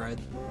Victory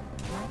Road.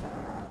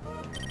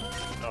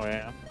 Oh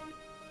yeah.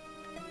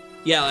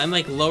 Yeah, I'm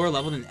like lower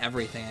level than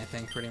everything, I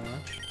think, pretty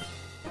much.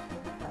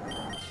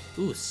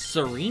 Ooh,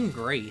 Serene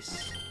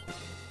Grace.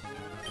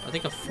 I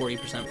think a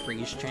 40%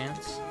 freeze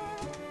chance.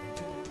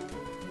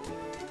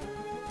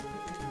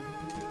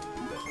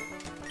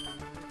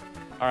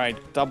 Alright,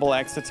 double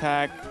X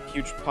attack,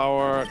 huge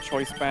power,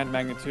 choice band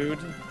magnitude.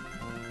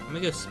 I'm gonna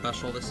go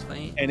special this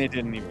fight. And it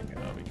didn't even go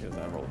because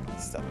I rolled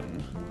a 7.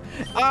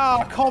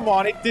 Ah, come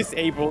on, it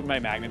disabled my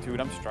magnitude.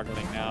 I'm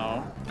struggling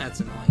now. That's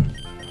annoying.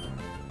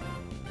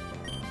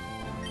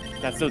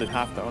 That still did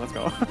half though, let's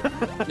go.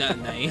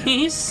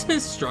 Nice.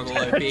 Struggle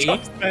OP.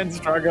 Choice band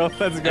struggle,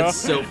 let's go. That's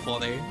so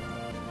funny.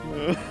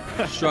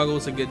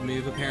 Struggle's a good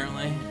move,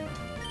 apparently.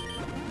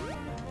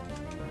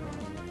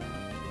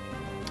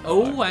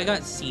 Oh, I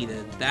got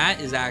seeded.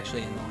 That is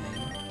actually annoying.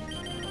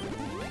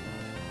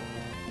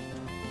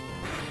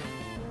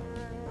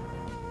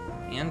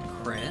 And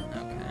crit,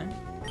 okay.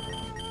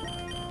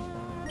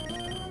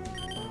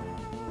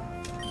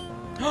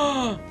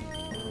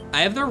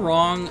 I have the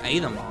wrong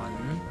item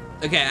on.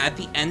 Okay, at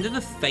the end of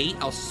the fight,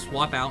 I'll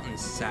swap out and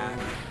sack.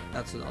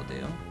 That's what I'll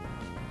do.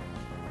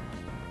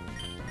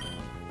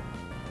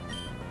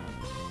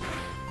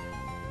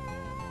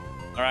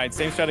 Alright,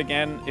 same strat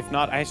again. If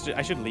not, I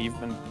should leave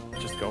and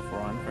just go for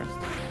one first.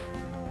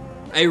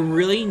 I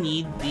really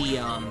need the,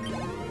 I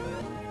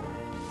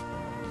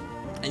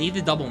need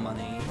the double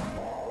money.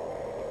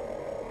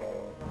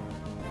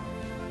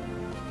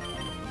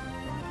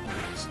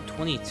 It's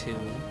 22.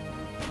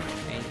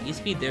 Okay,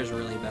 E-speed there's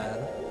really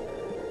bad.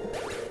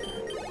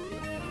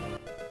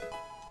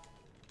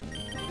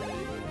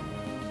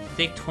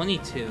 Take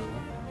 22.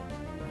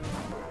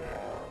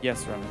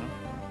 Yes, Ramino.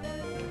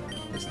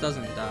 This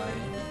doesn't die.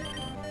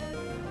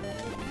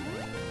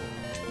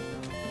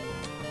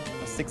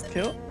 A 6th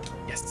kill?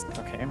 Yes.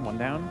 Okay, one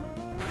down.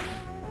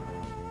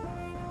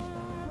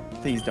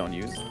 Please don't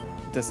use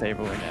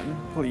disable again.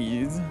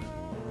 Please.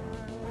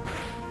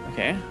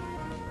 Okay.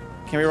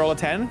 Can we roll a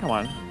 10? Come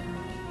on.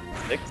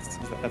 6?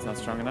 That's not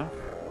strong enough.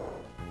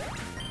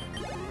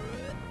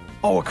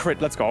 Oh, a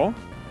crit. Let's go.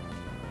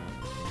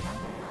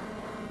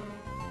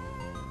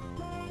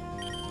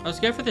 I was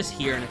going for this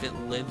here, and if it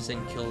lives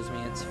and kills me,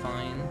 it's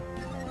fine.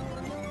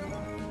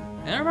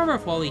 I don't remember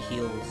if Wally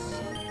heals.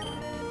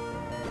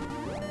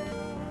 It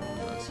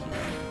does heal.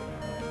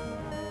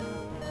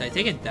 So I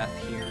take a death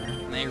here,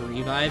 and I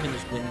revive and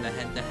just win the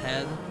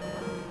head-to-head.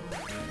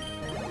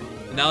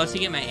 And that lets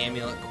you get my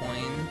amulet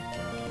coin.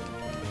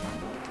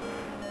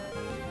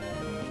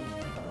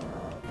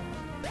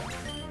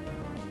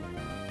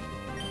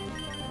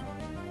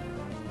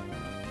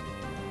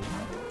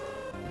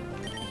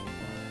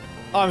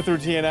 I'm through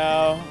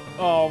TNL.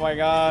 Oh my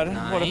god.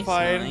 Nice, what a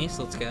fight. Nice,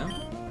 let's go.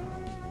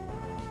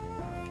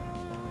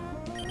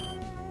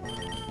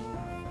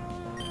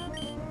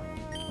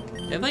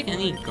 Do you have like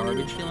any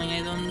garbage healing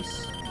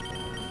items?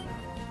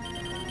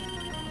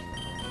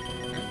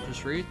 Alright,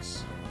 just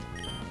roots.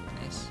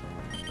 Nice.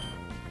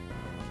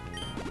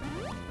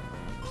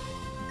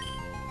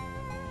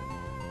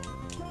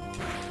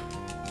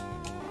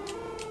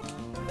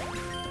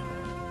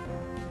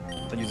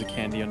 I'll use a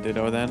candy on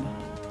Ditto then.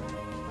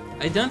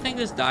 I don't think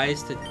this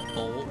dies to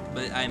bolt,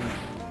 but I'm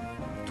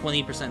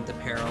 20% to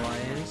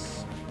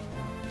paralyze.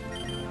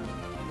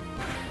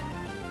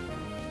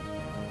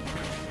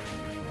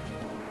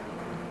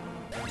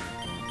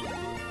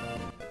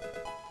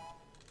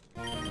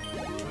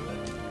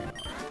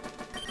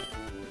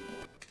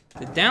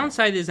 The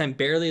downside is I'm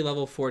barely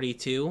level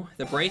 42.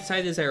 The bright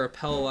side is I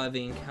repel a lot of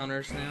the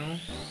encounters now.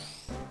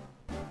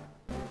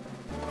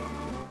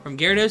 From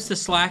Gyarados to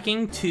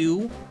Slacking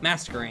to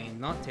Masquerain.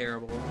 Not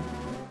terrible.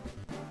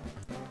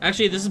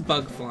 Actually, this is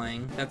bug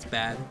flying. That's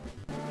bad.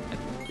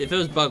 If it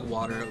was bug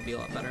water, it would be a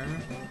lot better.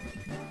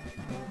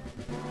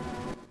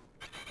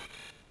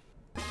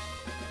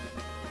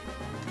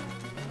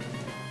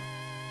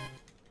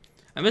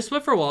 I'm gonna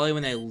split for Wally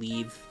when I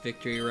leave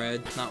Victory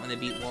Road, not when I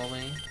beat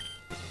Wally.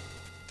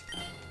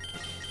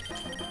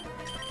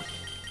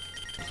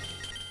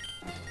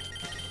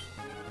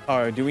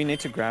 Oh, do we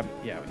need to grab?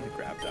 Yeah, we need to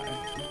grab die.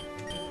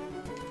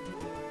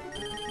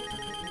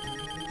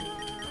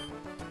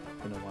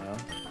 Been a while.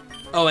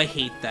 Oh, I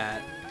hate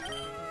that.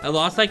 I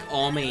lost like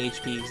all my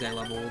HP because I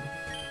leveled.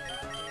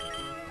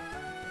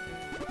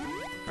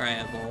 Alright,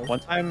 I evolved.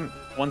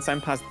 Once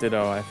I'm past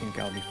Ditto, I think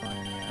I'll be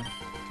fine,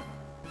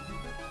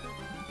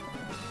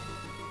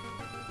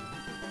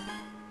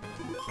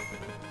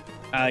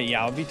 yeah.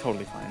 Yeah, I'll be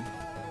totally fine.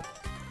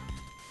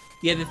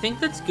 Yeah, the thing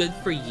that's good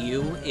for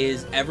you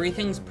is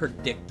everything's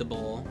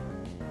predictable.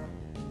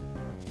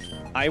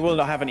 I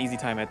will have an easy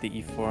time at the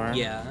E4.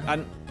 Yeah.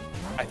 And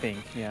I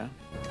think, yeah.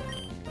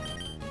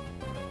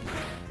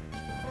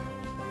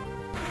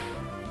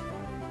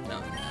 Oh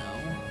no.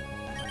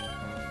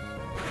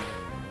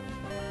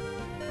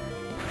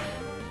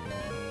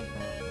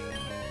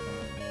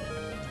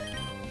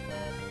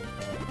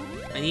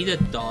 I need a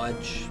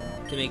dodge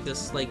to make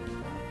this, like,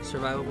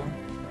 survivable.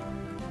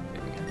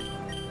 There we go.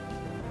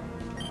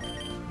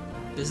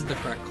 This is the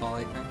correct call,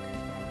 I think.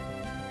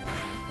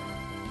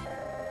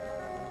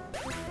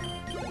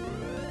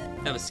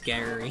 That was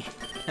scary.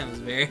 That was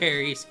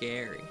very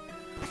scary.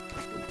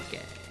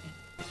 Okay.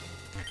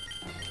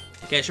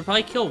 Okay, I should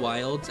probably kill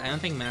Wilds. I don't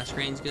think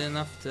Masquerain's good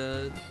enough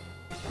to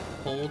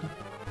hold.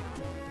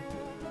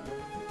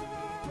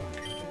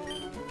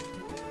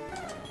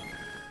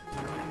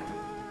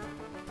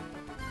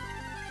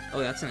 Oh,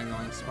 that's an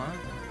annoying spot.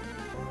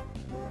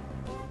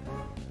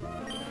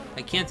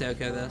 I can't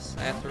OHKO this.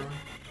 I have to run.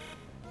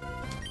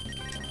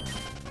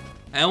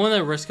 I don't want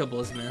to risk a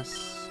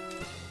Blizzmiss.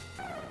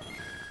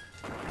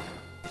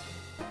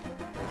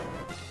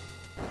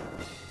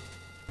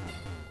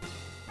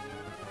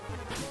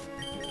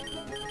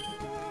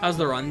 How's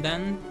the run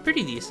been?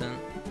 Pretty decent.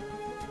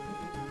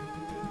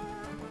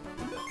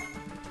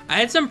 I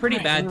had some pretty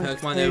bad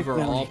Pokemon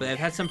overall, but I've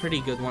had some pretty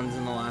good ones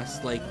in the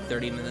last, like,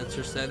 30 minutes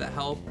or so that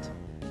helped.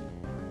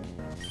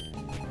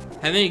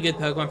 Having a good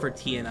Pokemon for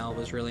TNL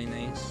was really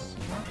nice.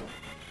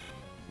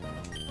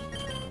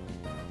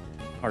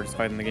 Hardest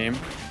fight in the game.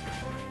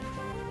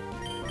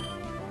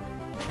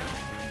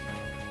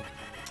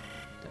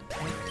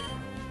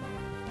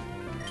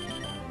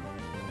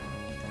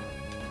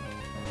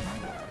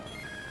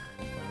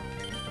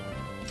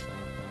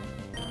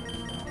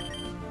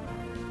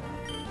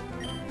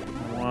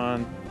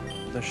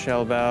 The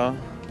Shell Bell.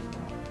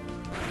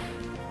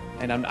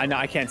 And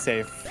I can't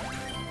save.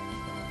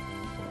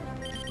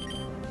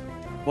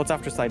 What's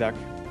after Psyduck?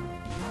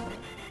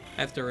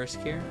 I have to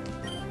risk here.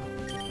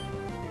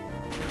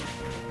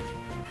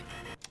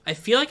 I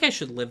feel like I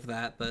should live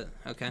that, but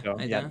okay. Oh,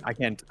 yeah, I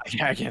can't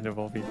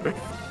evolve either. Too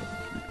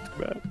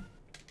bad.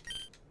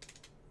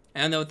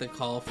 I don't know what the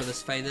call for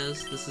this fight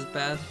is. This is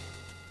bad.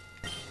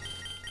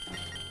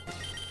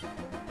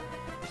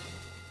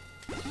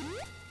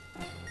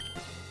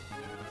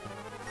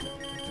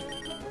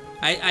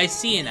 I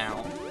see an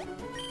out.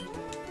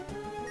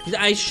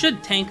 I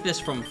should tank this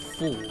from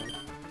full.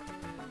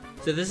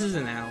 So this is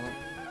an out.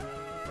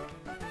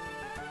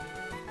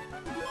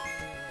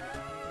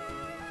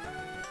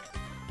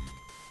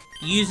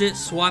 Use it,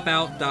 swap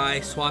out,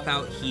 die, swap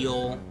out,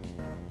 heal.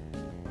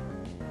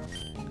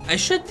 I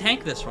should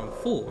tank this from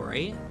full,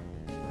 right?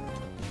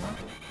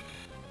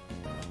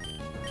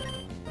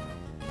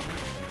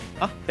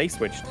 Ah, they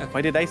switched.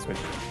 Why did they switch?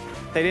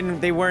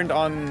 They weren't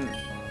on...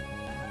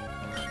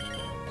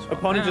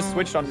 Opponent just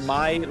switched on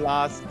my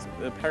last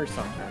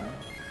Parasol turn.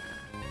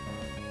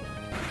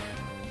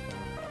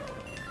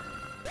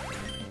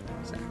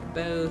 Sack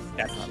both,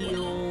 That's not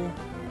heal.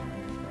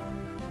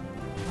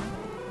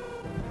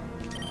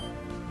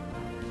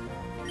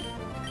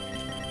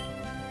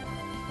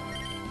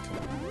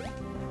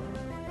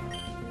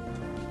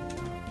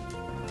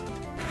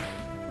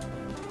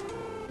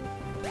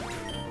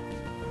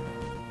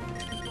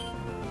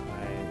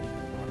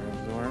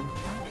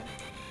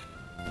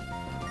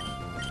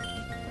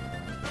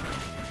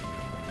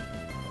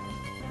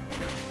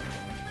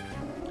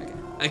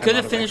 I could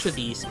have finished with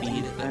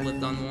E-Speed if I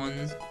lived on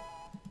one.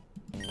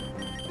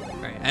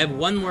 Alright, I have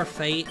one more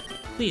fight.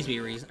 Please be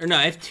reasonable. Or no,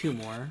 I have two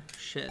more.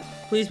 Shit.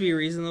 Please be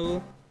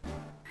reasonable.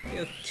 I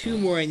have two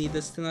more. I need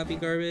this to not be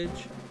garbage.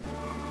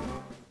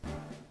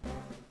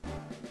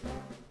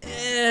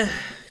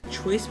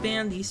 Choice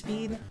band,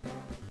 E-Speed?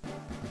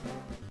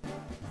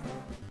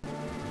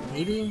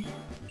 Maybe?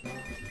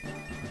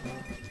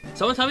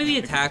 Someone tell me the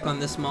attack on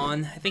this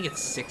Mon. I think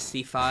it's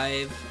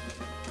 65.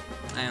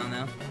 I don't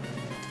know.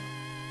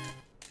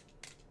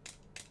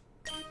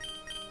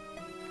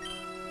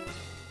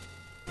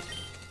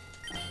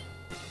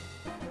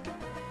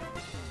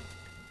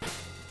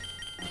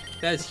 If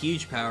that has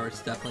huge power,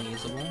 it's definitely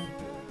usable.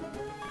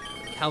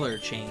 Color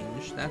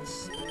change,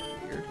 that's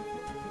weird.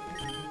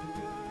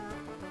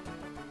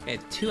 I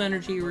have 2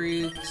 energy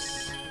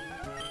roots.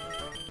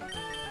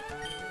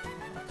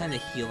 What kind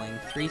of healing?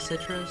 3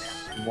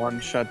 citrus? One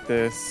shot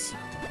this,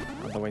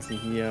 otherwise he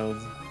heals.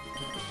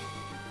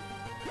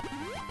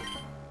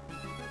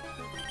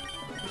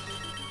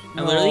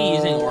 I'm literally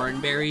using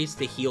orange berries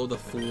to heal the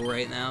fool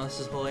right now. This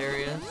is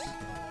hilarious.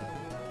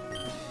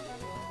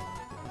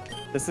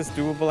 This is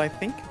doable, I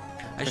think.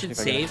 I should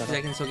save because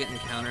I can still get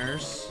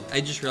encounters.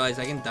 I just realized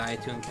I can die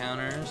to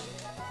encounters.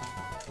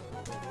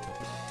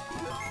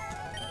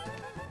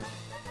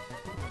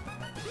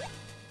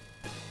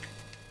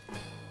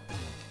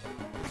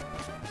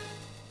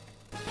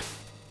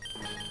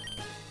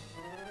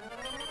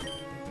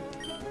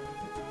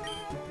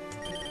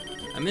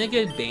 I'm gonna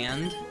get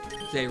banned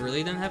because I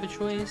really don't have a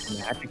choice.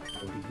 Magic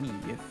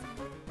leave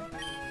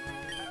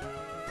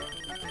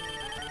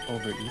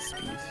over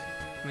E-Speed.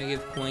 I'm gonna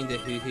give coin to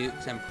Hoot Hoot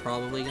because I'm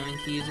probably going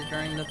to use it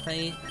during the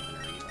fight. I'm gonna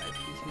revive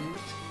Hoot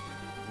Hoot.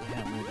 Yeah,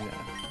 I'm gonna do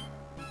that.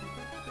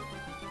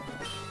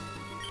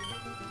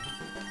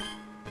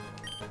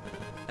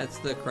 That's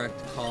the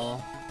correct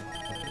call.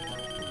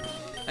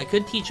 I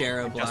could teach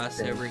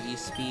Aeroblast over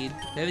E-Speed. Do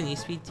I have an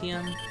E-Speed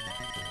TM?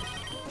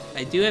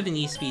 I do have an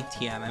E-Speed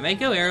TM. I might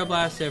go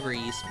Aeroblast over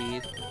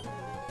E-Speed. I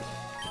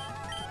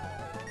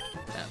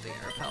don't think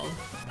I repelled.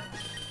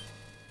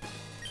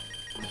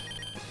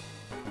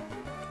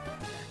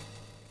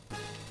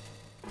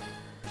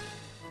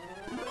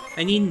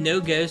 I need no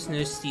ghosts,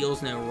 no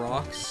steals, no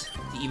rocks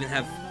to even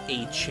have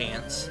a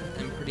chance,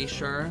 I'm pretty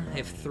sure. I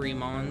have 3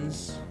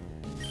 Mons.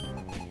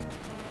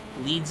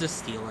 Leads a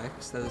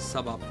Steelix, that is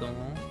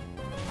suboptimal.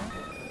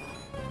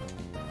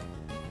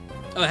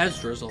 Oh, it has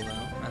Drizzle though,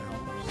 that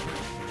helps.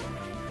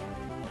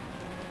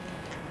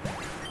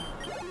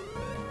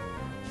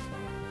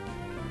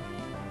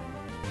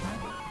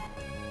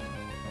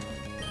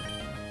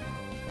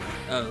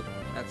 Oh,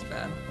 that's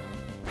bad.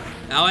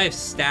 Now I have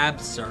Stab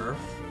Surf.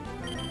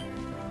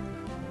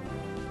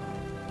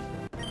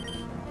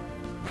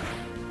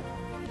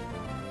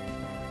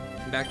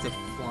 Back to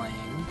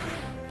flying.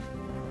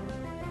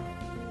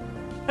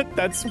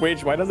 That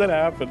switch, why does that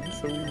happen?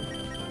 So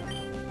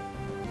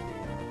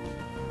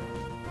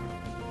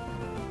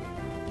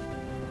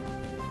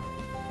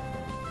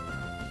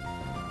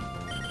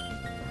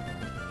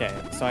okay,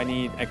 so I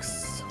need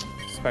X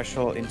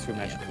special into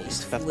magical.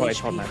 That's what I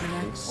told my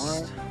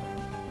for.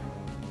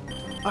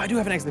 Oh, I do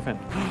have an X defend.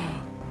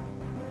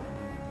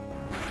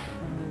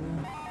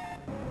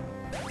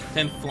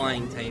 I'm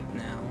flying type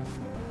now.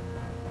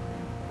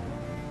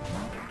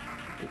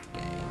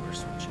 Okay, we're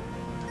switching.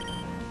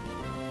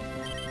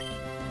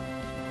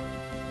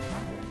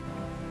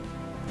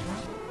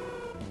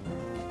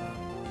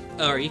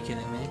 Oh, are you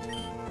kidding me?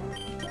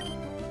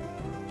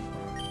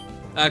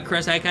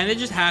 Chris, I kind of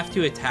just have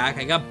to attack.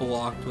 I got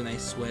blocked when I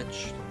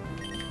switched.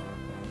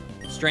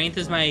 Strength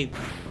is my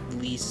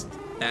least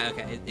bad.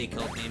 Okay, it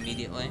killed me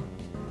immediately.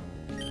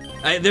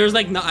 There was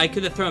like no. I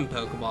could have thrown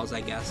Pokeballs,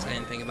 I guess. I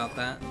didn't think about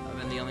that. That would have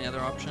been the only other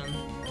option.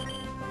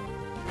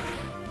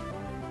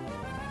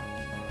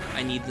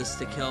 I need this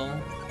to kill.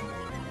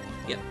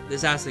 Yep,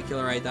 this has to kill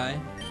or I die.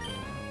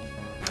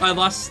 Oh, I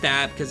lost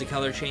stab because of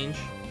color change.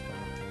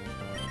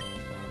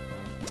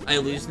 I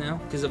lose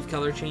now because of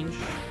color change.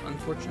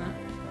 Unfortunate.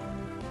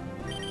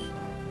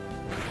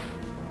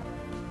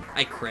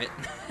 I crit.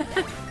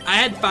 I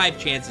had 5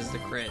 chances to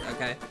crit,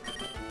 okay?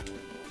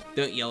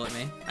 Don't yell at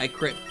me. I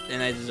crit,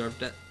 and I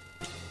deserved it.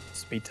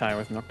 Speed tie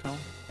with Noctowl.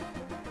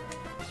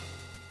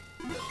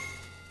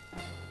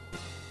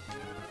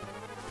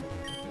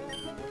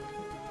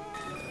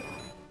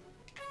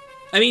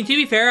 I mean, to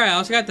be fair, I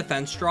also got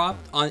defense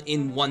dropped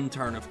in 1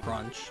 turn of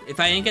Crunch. If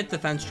I didn't get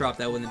defense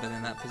dropped, I wouldn't have been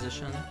in that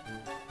position.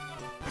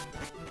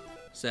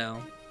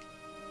 So...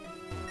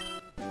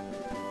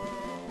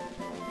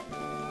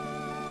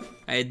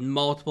 I had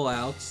multiple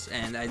outs,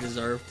 and I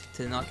deserved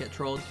to not get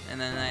trolled, and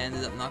then I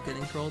ended up not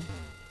getting trolled.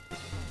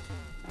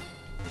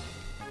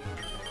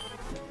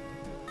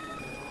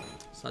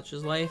 Such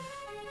is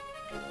life.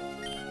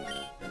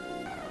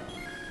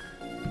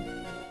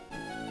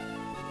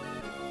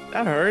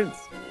 That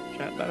hurts.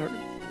 Chat, that hurts.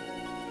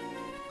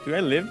 Do I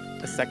live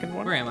a second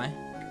one? Where am I?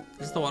 Is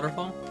this the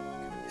waterfall?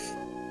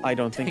 I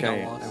don't think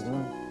I lost.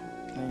 will.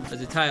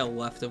 There's a tile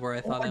left of where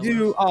I thought I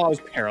was. Oh, I was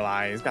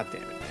paralyzed. God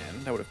damn it,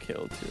 man. That would have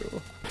killed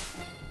too.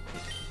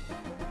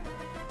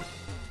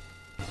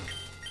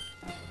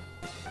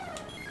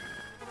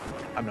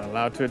 I'm not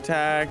allowed to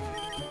attack.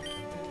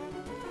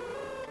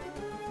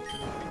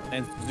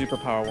 And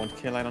superpower won't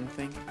kill, I don't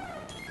think.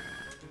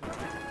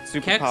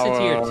 Kex a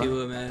tier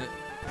 2 emote,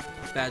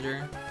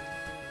 Badger.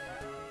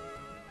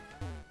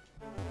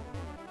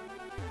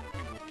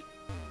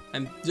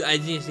 I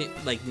just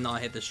like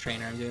not hit this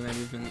trainer. I'm doing my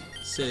movement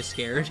so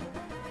scared.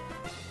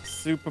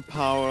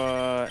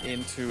 Superpower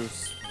into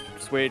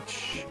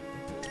switch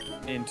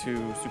into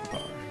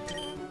superpower.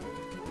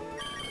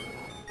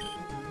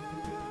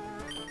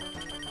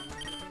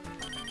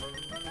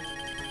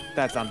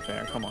 That's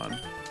unfair, come on.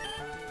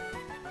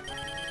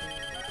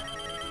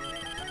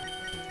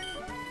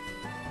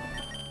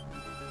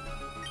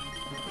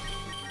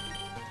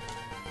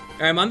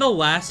 Alright, I'm on the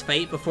last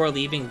fight before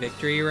leaving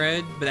Victory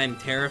Road, but I'm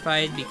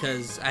terrified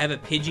because I have a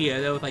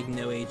Pidgeotto with like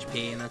no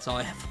HP and that's all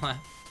I have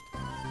left.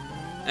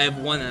 I have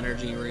 1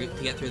 energy root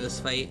to get through this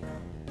fight.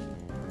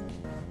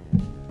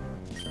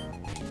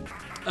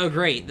 Oh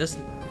great, this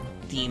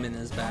demon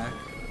is back.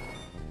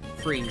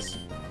 Freeze.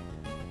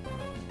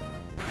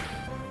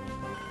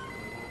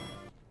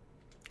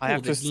 I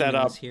have to set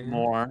up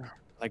more,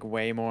 like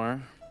way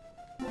more.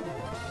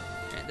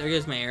 Right, there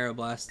goes my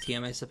Aeroblast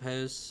TM, I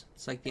suppose.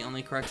 It's like the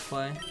only correct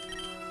play.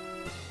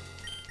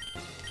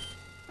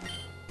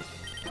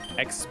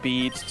 X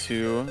speed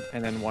 2,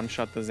 and then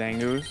one-shot the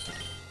Zangoose.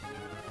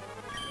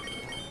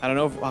 I don't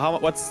know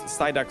what's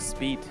Psyduck's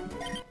speed?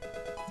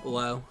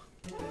 Low.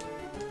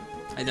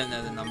 I don't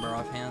know the number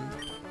offhand.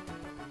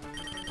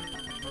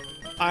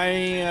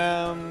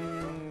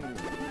 I'm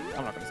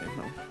not gonna say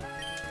no.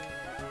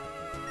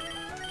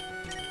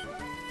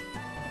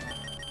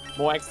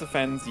 More X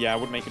defense, yeah, I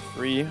would make it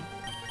free.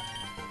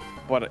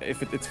 But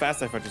if it's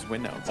fast, if I just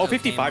win now. Oh,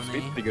 55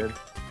 speed would be good.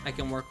 I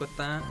can work with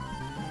that.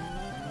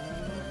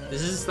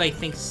 This is, like, I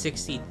think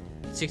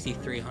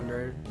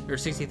 6,300 or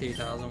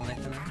 63,000 when I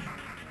finish.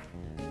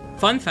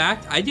 Fun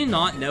fact, I do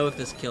not know if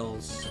this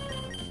kills.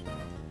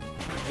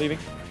 Leaving.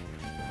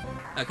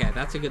 Okay,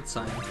 that's a good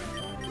sign.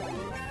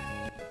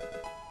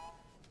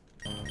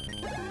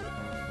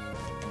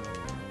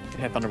 It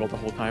had Thunderbolt the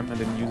whole time. I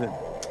didn't use it.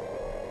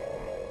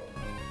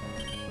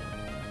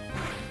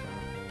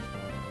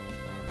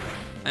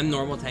 I'm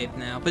normal type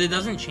now, but it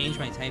doesn't change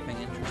my typing.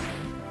 Interesting.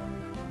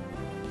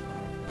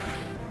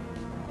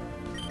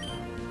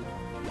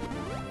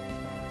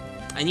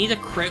 I need a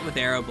crit with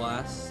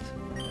Aeroblast.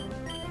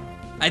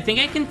 I think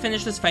I can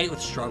finish this fight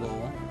with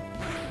Struggle.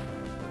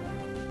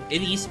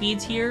 It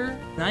E-speeds here.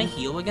 Can I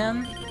heal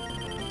again?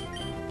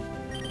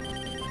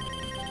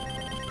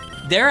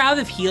 They're out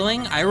of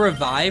healing. I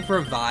revive,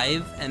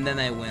 and then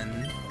I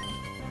win.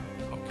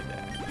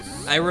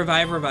 I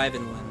revive,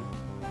 and win.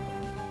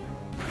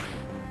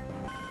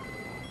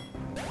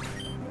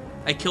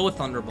 I kill with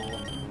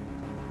Thunderbolt.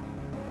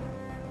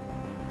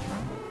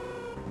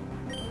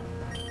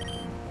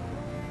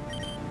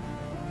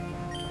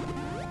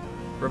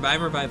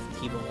 Revive,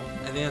 T-Bolt.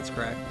 I think that's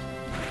correct.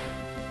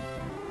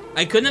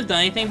 I couldn't have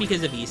done anything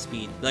because of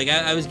E-Speed. Like,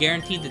 I was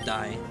guaranteed to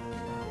die.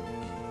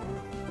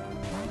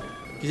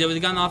 Because I would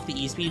have gotten off the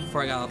E-Speed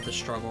before I got off the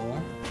Struggle.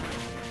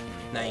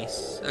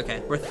 Nice.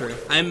 Okay, we're through.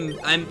 I'm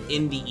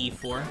in the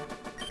E4.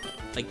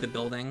 Like, the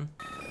building.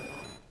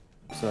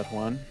 So that's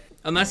 1.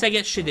 Unless I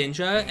get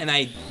Shedinja and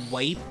I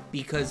wipe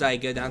because I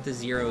go down to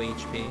 0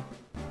 HP.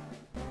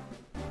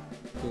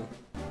 Cool.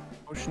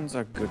 Potions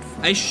are good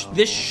for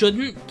this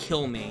shouldn't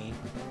kill me.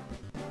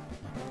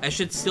 I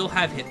should still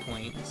have hit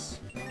points.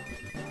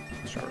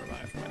 Sure,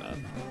 revive, why not?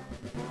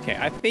 Okay,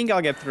 I think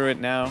I'll get through it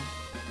now.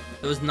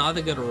 It was not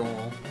a good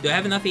roll. Do I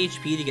have enough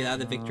HP to get out of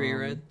the Victory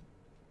Road?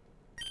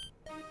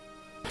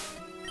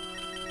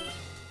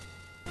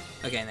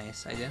 Okay,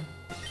 nice, I do.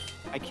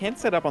 I can't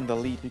set up on the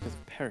lead because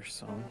of Perish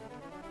Song.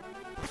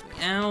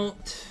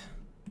 Out.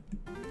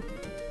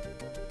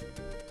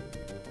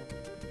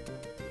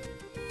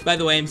 By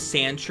the way, I'm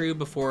Sandshrew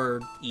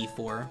before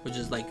E4, which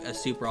is like a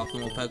super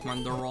optimal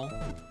Pokemon to roll.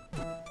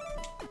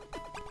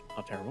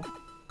 Not terrible.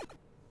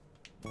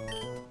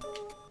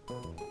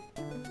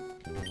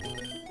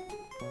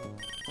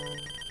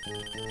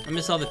 I'm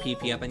gonna sell the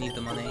PP up. I need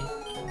the money.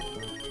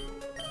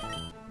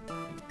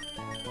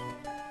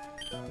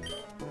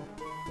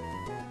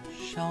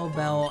 Shell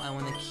Bell, I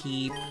want to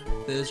keep.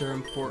 Those are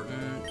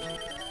important.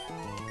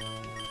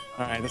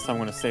 Alright, this time I'm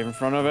gonna save in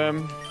front of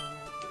him.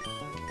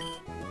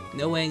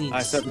 No way I need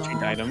I set the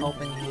Stomp, item.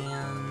 Helping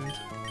Hand.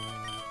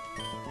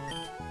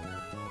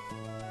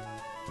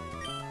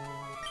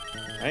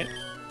 Right?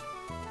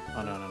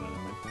 Oh, no.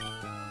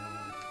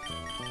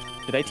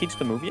 Did I teach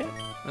the move yet?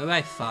 What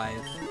about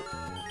 5?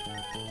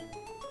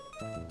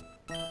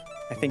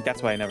 I think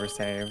that's why I never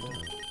saved.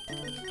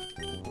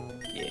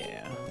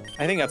 Yeah.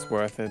 I think that's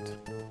worth it.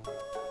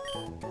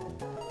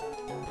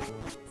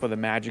 For the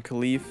magical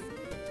leaf.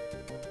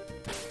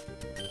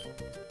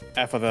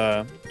 For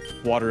the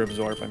water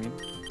absorb, I mean.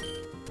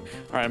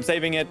 Alright, I'm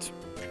saving it.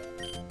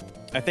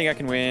 I think I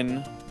can win.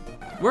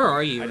 Where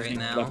are you I just right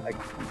need to now? left,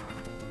 like,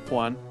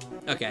 1.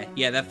 Okay,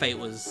 yeah, that fight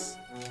was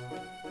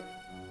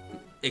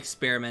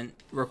experiment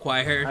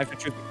required. I have to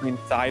choose between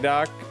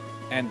Psyduck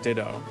and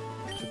Ditto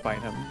to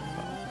fight him.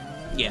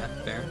 So. Yeah,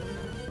 fair.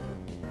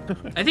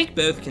 I think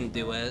both can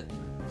do it.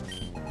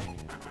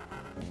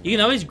 You can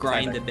always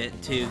grind a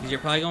bit too, because you're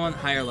probably going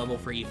higher level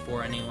for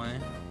E4 anyway.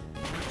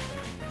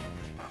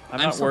 I'm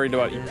not worried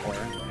about supported. E4.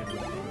 I don't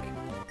think.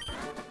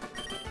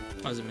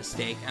 That was a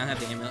mistake. I don't have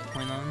the amulet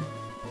coin on.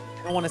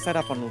 I don't want to set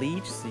up on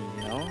Leech Seed,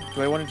 you know?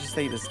 Do I want to just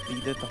stay this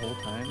speed it the whole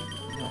time?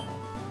 No.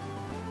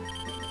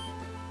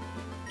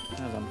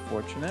 That was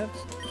unfortunate.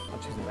 I'll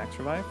choose the Max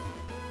Revive.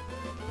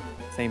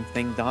 Same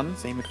thing done,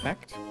 same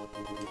effect.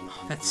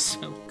 Oh, that's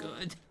so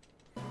good.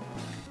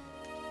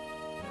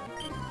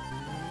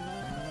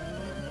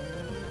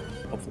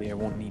 Hopefully I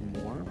won't need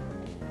more.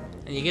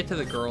 And you get to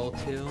the girl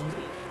too.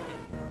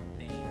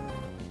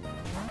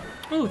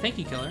 Oh, thank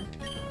you, Killer.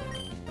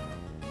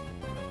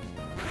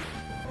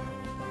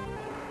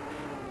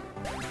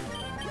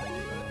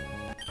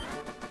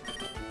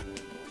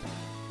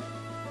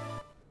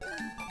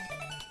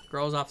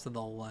 Girl's off to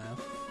the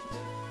left.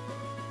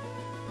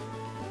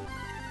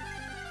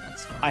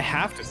 That's fine. I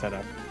have to set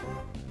up.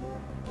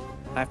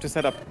 I have to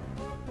set up.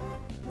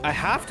 I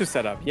have to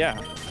set up,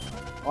 yeah.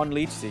 On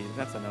Leech Seed.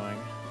 That's annoying.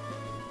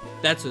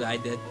 That's what I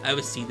did. I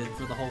was seated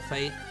for the whole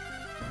fight.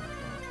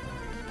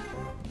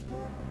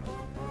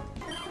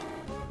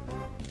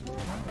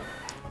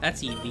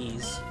 That's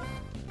EVs.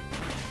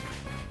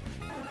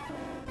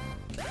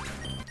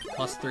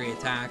 +3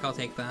 attack. I'll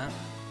take that.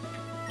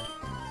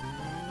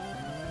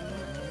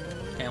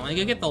 Okay, I want to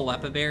go get the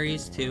Lepa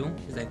berries too,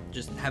 because I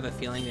just have a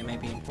feeling they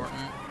might be important.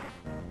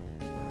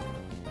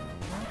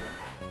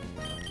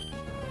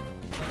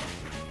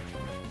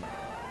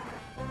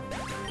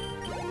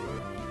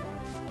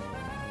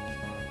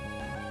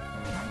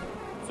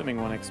 Assuming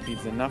 1x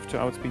speed's enough to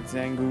outspeed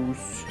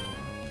Zangoose.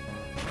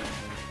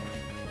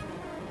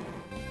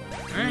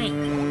 Alright.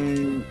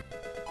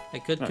 I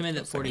could No, commit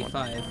the at second one.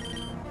 45.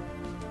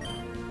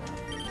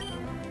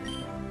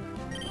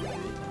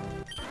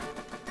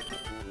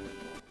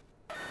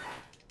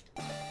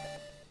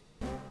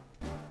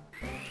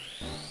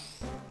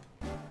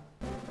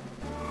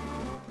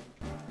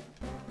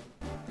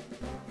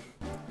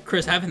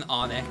 Chris, have an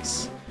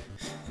Onyx.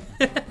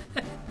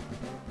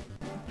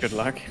 Good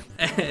luck.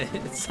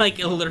 It's like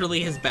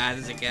literally as bad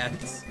as it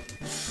gets.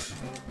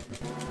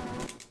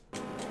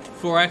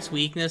 4x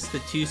weakness to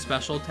 2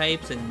 special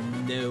types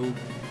and no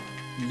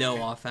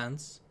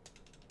offense.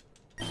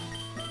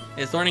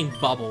 It's learning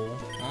Bubble.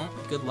 Well,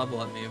 good level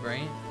up move,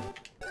 right?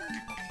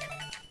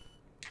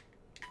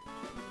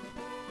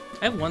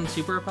 I have 1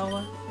 super repel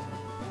left.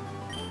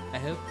 I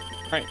hope.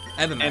 Right.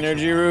 I have a match.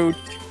 Energy root.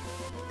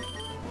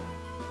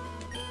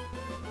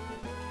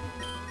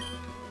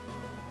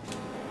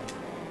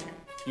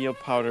 Heal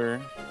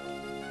powder.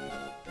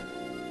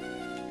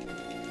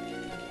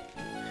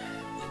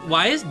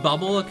 Why is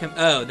Bubble a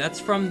oh, that's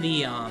from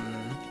the,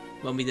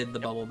 when we did the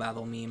Bubble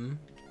Battle meme.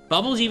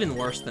 Bubble's even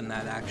worse than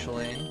that,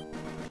 actually.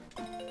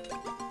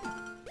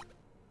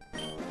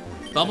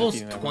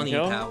 Bubble's 20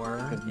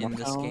 power in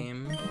this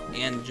game,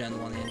 and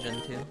Gen 1 and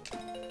Gen 2.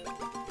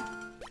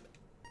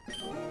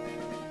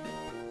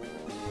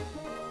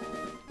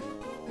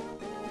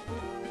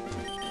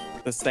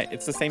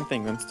 It's the same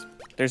thing.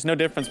 There's no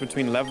difference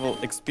between level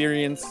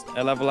experience,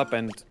 level up,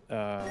 and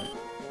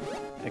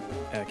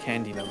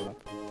candy level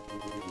up.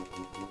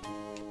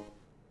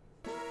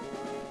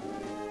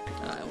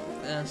 I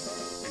want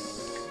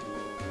this.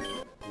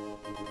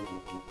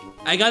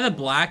 I got a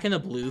black and a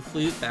blue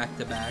flute back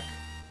to back.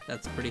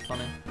 That's pretty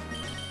funny.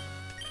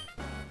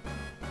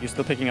 You're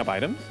still picking up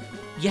items?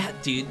 Yeah,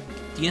 dude.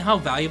 Do you know how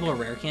valuable a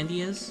rare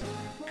candy is?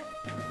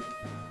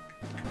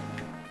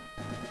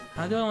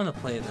 How do I want to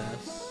play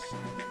this?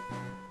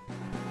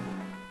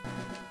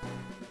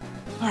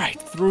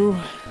 Alright, through.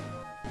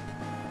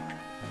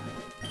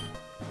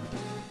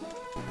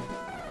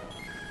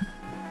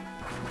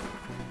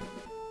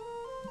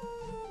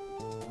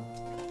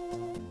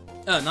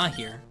 Oh, not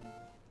here.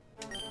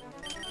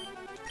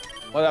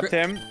 What up,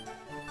 Tim?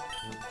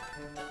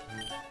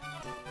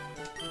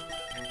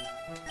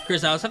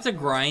 Chris, I also have to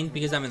grind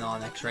because I'm an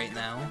Onyx right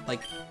now.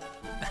 Like,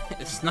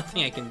 There's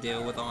nothing I can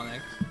do with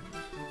Onyx.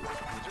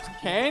 Just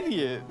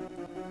candy it.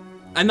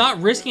 I'm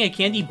not risking a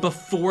candy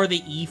before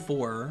the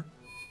E4.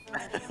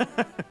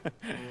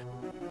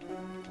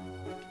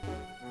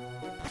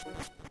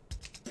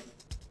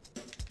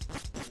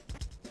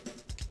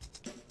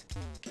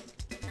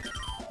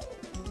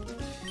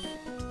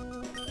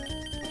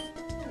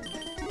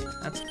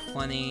 That's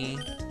plenty.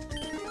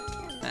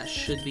 That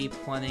should be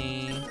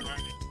plenty.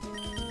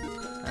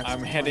 That's I'm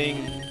plenty.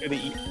 heading to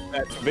the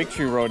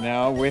Victory Road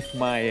now with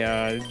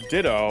my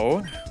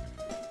Ditto.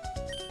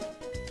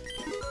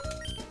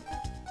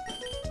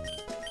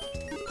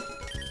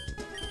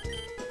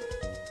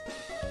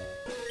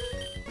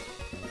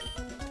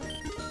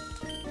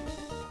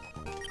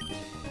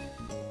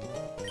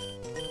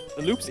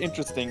 The loop's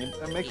interesting.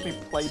 It makes me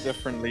play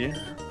differently,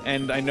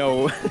 and I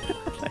know.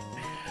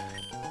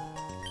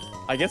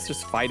 I guess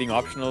just fighting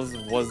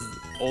optionals was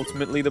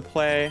ultimately the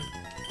play.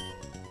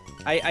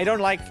 I don't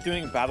like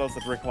doing battles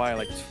that require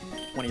like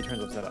 20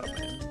 turns of setup,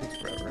 man. It takes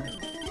forever.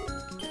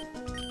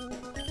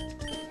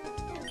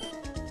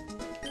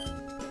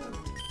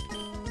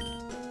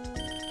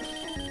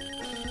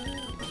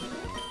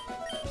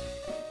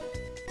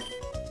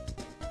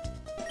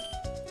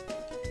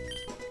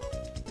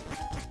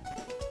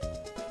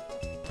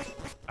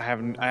 I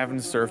haven't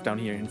surfed down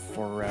here in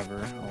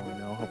forever. Oh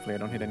no, hopefully I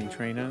don't hit any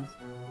trainers.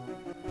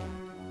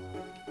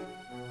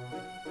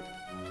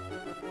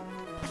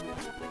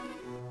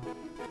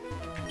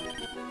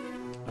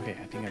 Okay,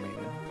 I think I made it.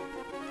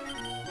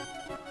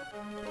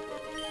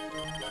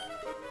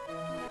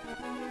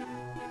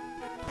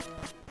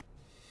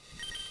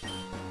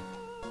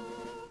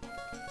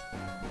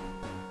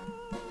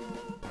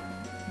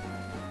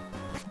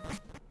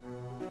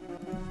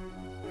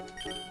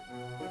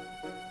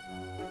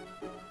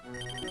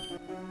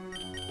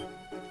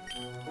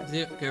 I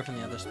have to go from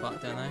the other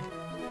spot, don't I?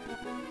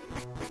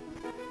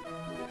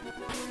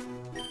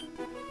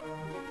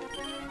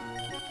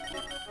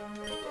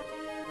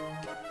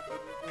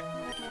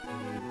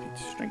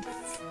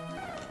 Strength.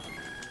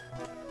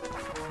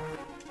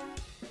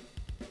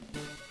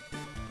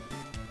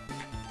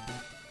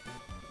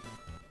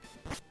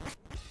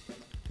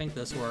 I think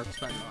this works,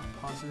 but I'm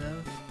not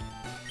positive.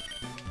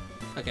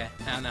 Okay,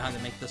 I don't know how to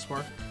make this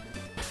work.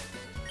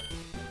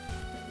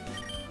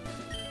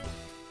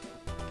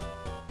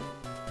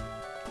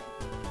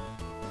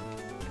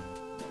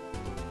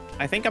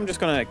 I think I'm just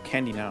gonna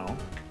candy now.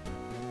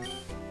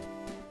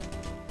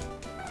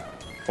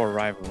 For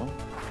rival.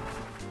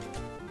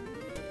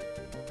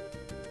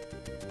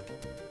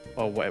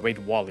 Oh wait,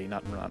 Wally,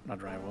 not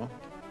rival.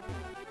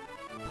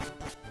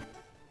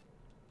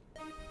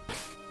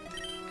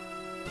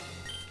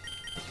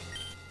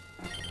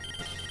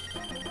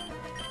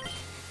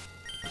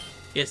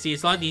 Yeah, see,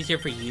 it's a lot easier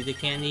for you to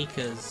candy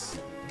because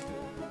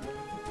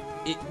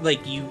it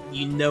like you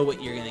know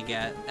what you're gonna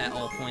get at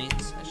all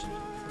points.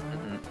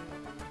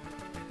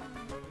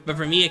 But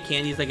for me, a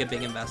candy is like a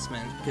big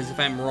investment because if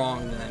I'm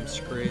wrong, then I'm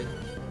screwed.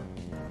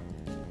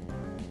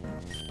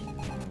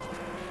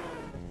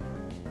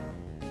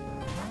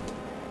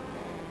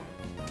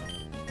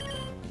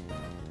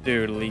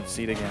 Dude, lead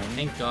seat again.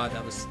 Thank God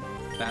that was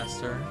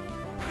faster.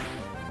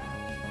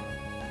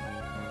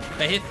 If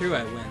I hit through,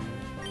 I win.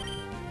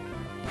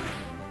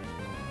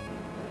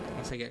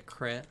 Once I get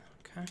crit.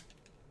 Okay.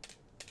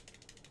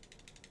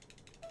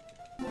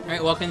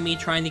 Alright, welcome to me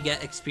trying to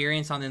get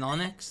experience on an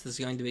Onyx. This is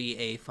going to be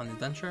a fun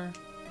adventure.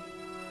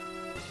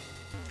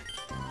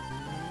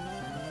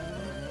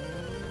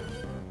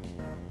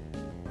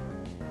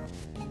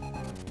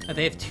 Oh,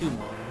 they have 2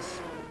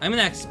 mons. I'm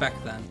gonna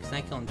expect them, because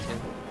I kill them too.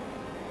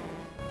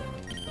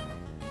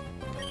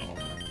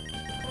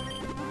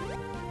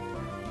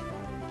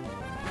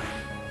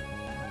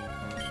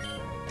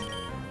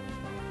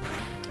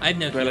 I have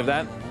no Do I live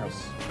that?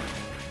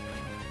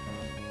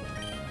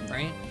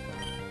 Right?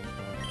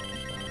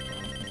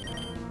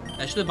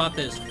 I should have bought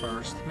those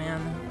first, man.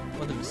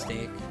 What a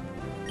mistake.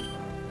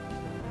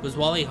 Was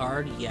Wally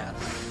hard? Yes.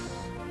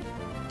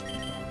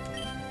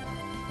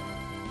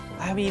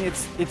 I mean,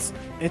 it's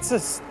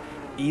just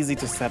easy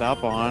to set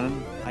up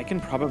on. I can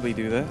probably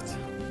do this.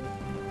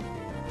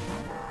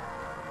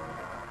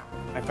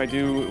 If I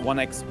do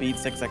 1x speed,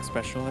 6x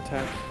special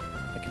attack,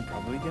 I can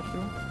probably get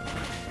through.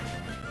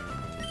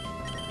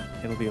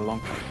 It'll be a long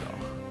fight though.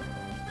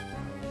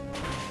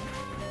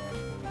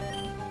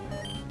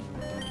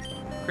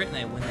 Crit and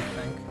I win, I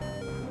think.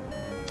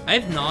 I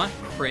have not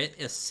crit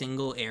a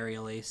single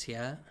aerial ace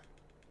yet.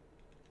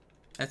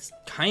 That's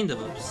kind of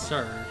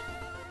absurd.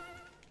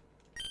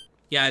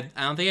 Yeah,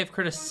 I don't think I've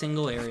crit a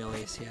single aerial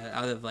ace yet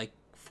out of like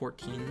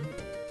 14.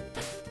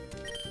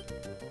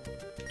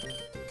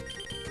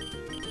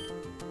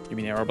 You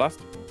mean Arrow Blast?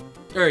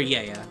 Or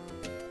yeah.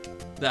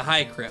 The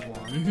high crit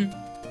one.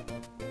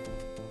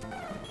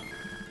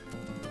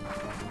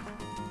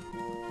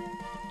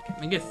 I'm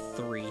gonna get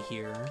 3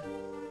 here.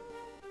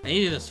 I need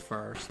to do this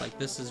first. Like,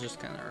 this is just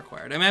kind of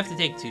required. I'm gonna have to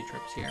take 2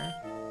 trips here.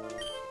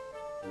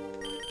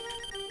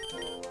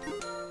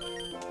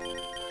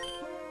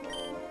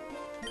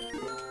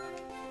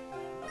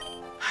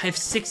 I have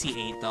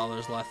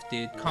 $68 left,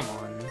 dude. Come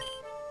on.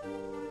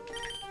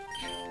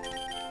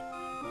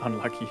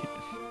 Unlucky.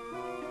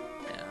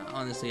 Yeah,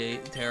 honestly,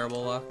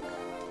 terrible luck.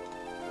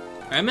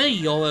 I'm gonna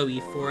YOLO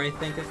E4, I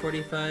think, at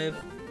 45.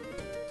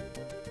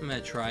 I'm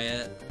gonna try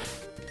it.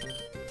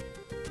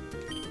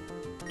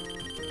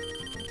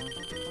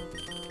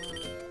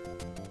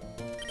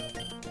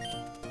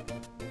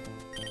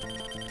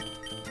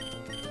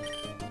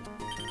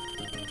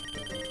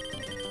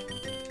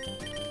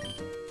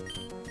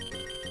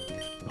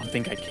 I don't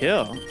think I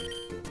kill.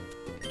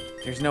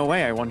 There's no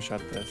way I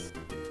one-shot this.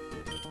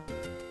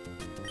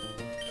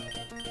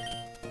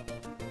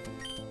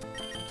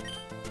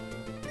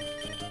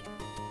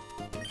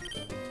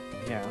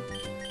 Yeah.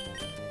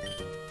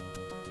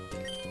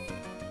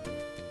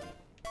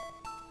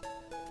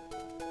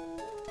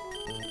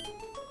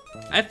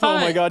 I thought. Oh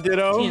my god,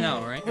 Ditto! You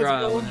know, right? Or,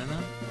 no.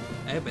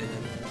 I hope I did.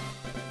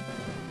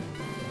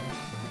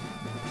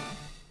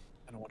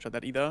 I don't one-shot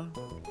that either.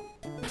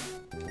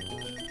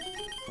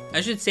 I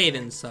should save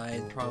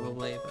inside,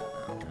 probably, but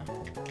I don't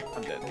know.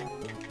 I'm dead.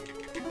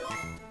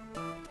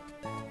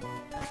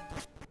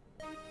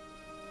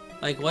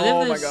 Like, what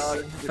if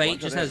this fight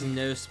just has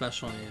no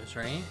special moves,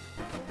 right?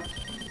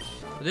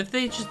 What if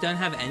they just don't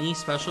have any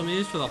special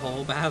moves for the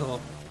whole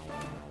battle?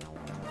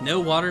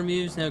 No water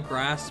moves, no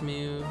grass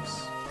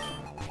moves.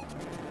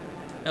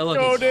 Oh look,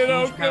 it's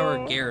huge power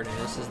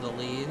Gyarados is the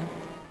lead.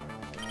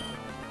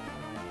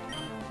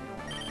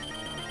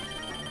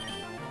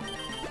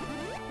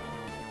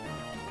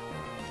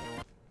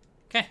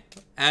 Okay,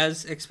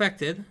 as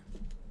expected.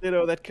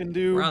 Ditto that can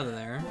do. We're out of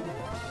there.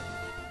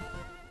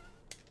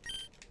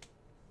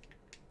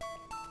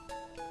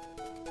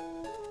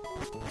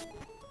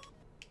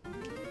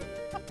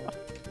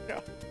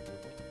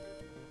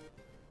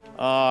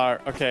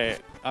 Okay.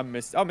 I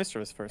missed. Oh, Mr.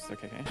 was first.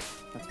 Okay,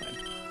 that's fine.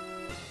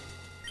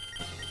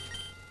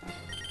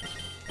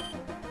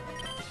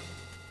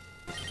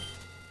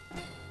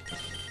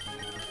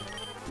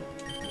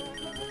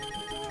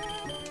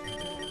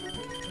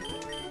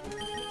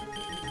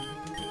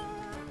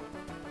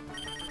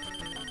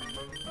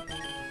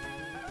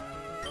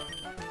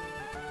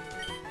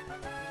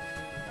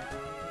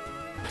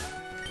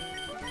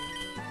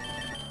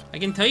 I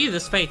can tell you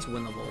this fight's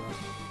winnable.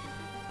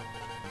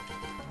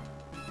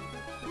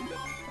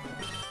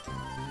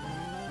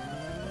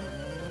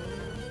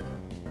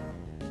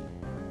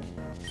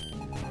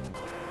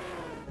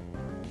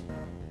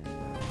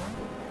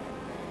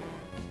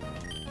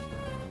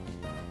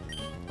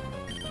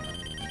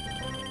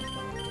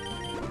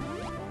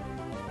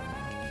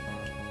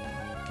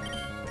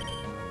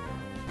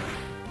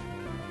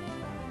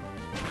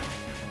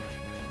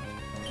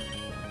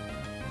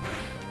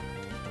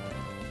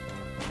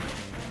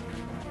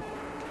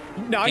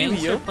 Now you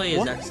heal. Play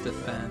is X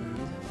defend.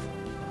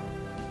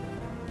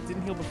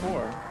 Didn't heal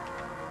before.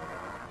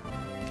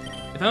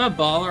 If I'm a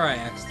baller, I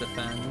X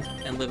defend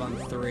and live on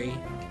 3.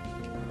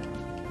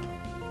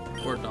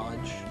 Or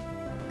dodge.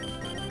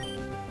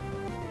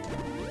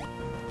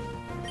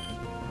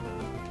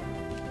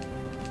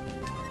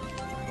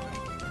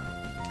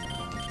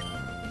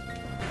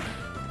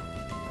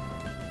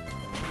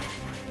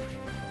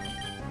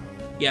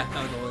 Yeah,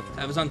 I would have lived.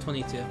 I was on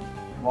 22.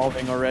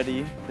 Evolving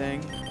already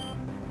thing.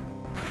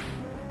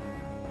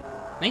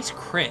 Nice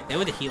crit. They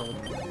would have healed.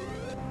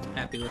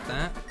 Happy with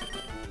that.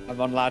 I'm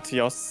on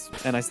Latios,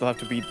 and I still have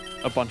to beat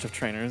a bunch of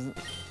trainers.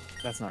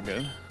 That's not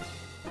good.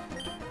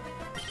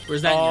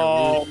 Where's that in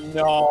your loop?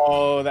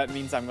 No, that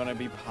means I'm gonna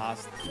be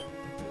past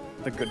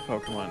the good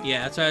Pokemon.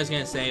 Yeah, that's what I was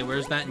gonna say.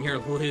 Where's that in your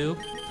loop?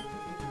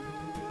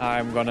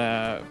 I'm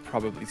gonna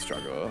probably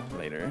struggle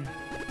later.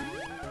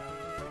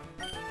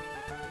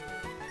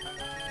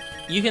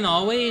 You can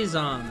always,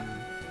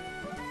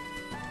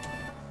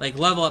 like,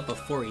 level up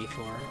before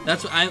E4.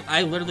 That's what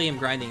I literally am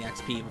grinding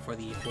XP before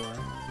the E4.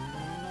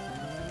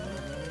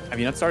 Have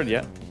you not started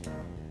yet?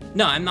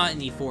 No, I'm not in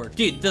E4.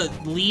 Dude, the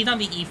lead on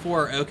the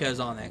E4 Oko's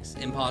Onyx.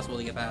 Impossible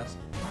to get past.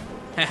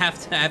 I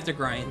have to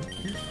grind.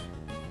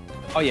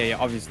 Oh yeah,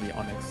 obviously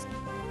Onyx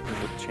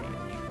would change.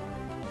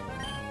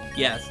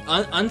 Yes,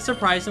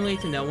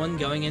 unsurprisingly to no one,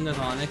 going in with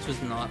Onyx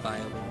was not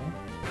viable.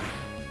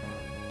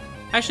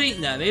 Actually,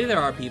 no, maybe there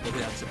are people who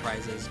have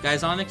surprises.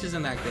 Guys, Onyx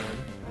isn't that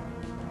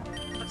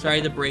good.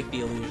 Sorry to break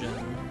the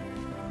illusion.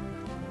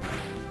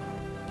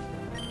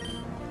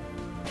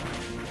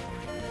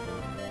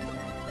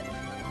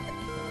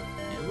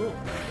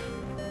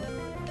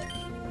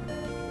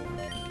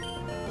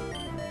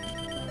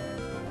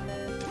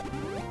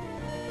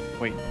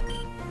 Wait.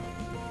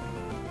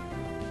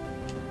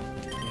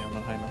 Yeah, I'm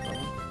not high enough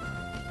level.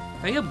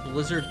 If I get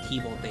Blizzard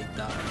T-Bolt, they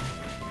die.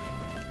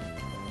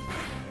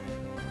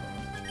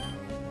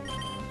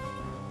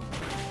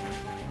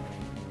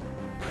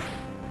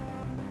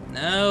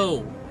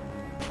 No!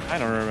 I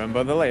don't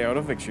remember the layout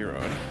of Victory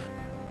Road.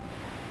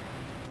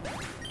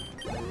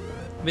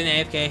 Been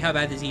AFK, how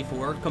bad is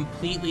E4?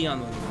 Completely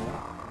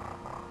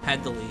unwinnable.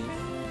 Had to leave.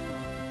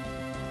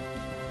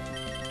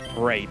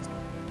 Great.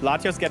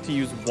 Latios get to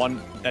use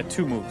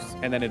 2 moves,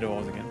 and then it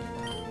evolves again.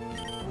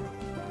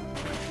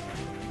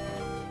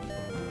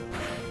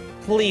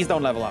 Please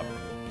don't level up.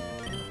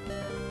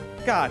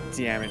 God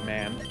damn it,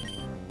 man.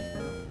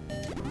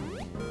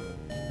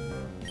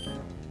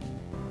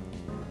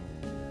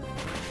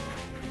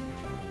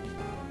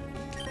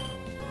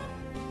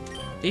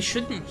 They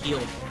shouldn't heal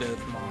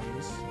both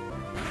Mons.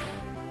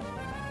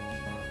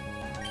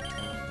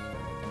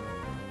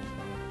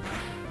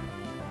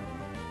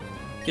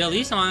 Yo, at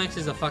least Onyx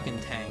is a fucking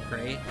tank,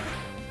 right?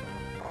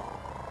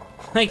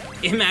 Like,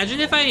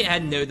 imagine if I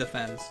had no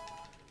defense.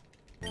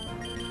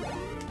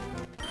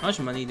 How much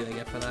money do I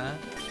get for that?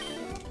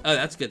 Oh,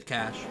 that's good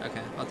cash.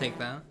 Okay, I'll take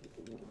that.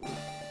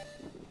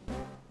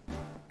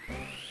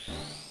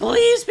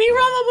 Please be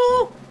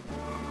runnable!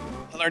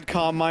 I learned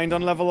Calm Mind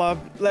on level up.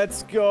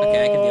 Let's go.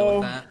 Okay, I can deal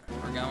with that.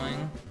 We're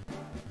going.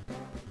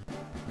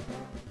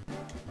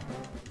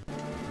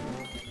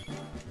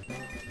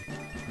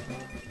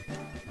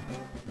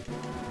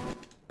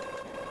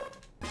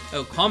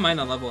 Oh, Calm Mind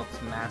on level up is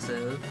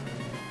massive.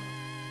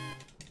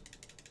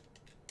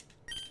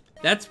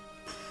 That's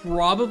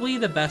probably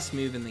the best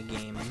move in the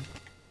game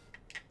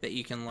that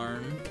you can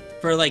learn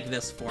for like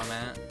this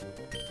format.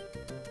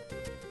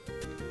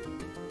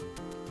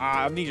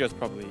 Amnesia's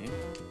probably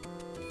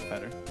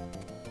better.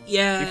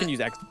 Yeah. You can use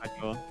X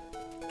Factor.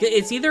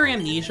 It's either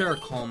Amnesia or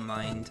Calm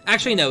Mind.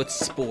 Actually, no, it's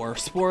Spore.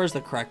 Spore is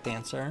the correct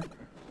answer.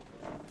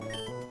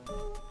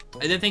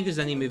 I don't think there's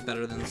any move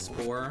better than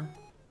Spore.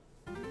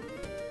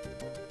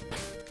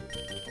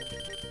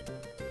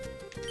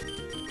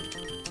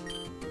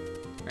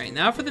 Alright,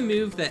 now for the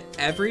move that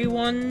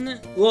everyone...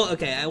 Well,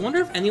 okay, I wonder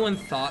if anyone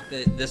thought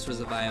that this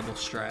was a viable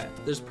strat.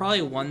 There's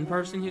probably one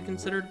person who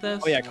considered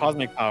this. Oh yeah,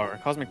 Cosmic Power.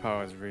 Cosmic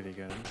Power is really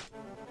good.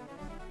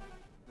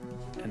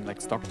 And like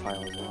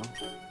Stockpile as well.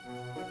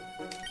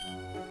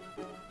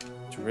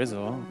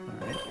 Drizzle.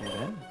 Alright, and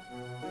then...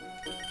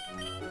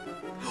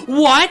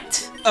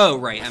 What? Oh,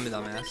 right, I'm a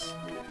dumbass.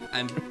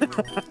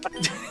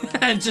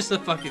 I'm just a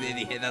fucking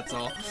idiot, that's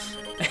all.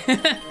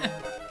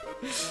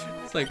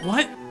 It's like,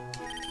 what?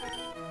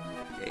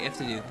 Yeah, you have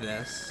to do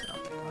this. Oh my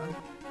god.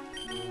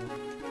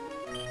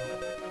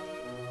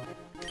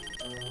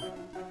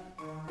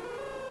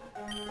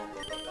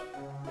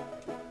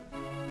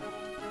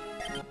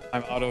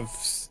 I'm out of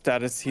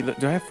status heal.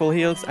 Do I have full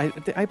heals? I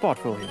bought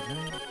full heals.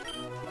 Right?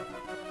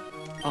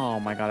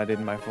 Oh my god, I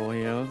didn't buy full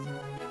heals.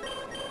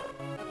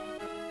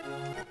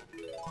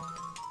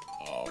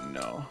 Oh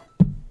no.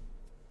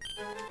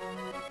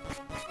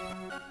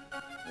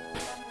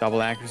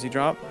 Double accuracy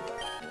drop.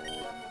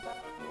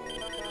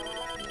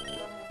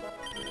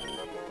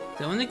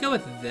 Do I want to go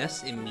with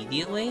this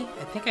immediately?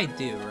 I think I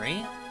do,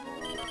 right?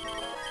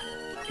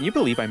 Can you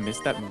believe I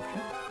missed that move?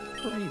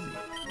 Crazy.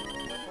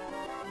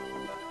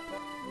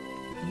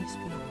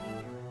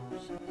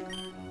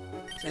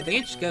 So I think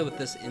I just go with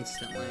this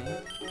instantly.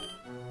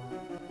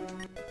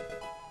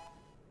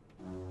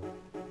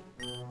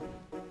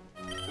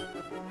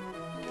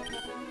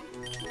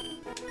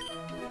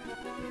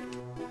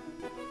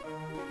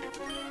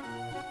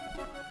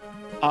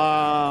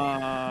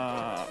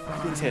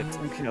 Please hit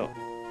and kill.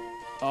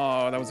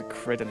 Oh, that was a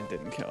crit and it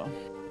didn't kill.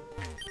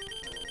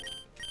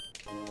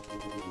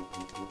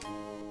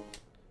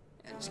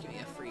 Yeah, just give me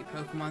a free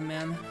Pokemon,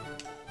 man.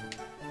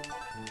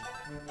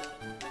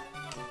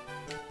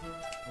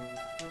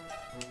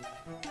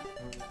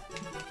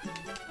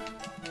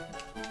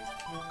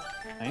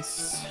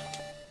 Nice.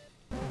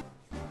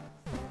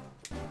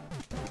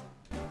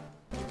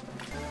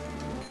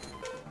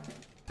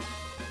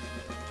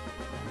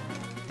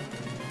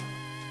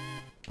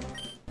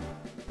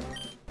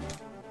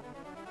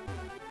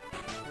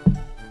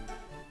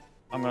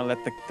 I'm gonna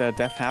let the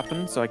death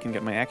happen so I can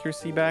get my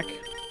accuracy back.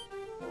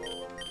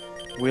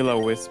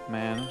 Will-O-Wisp,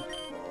 man.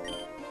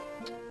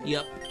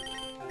 Yep.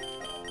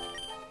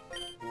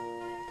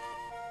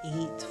 8, 5,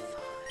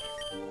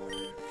 1,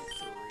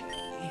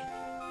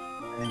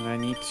 3. And I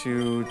need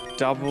to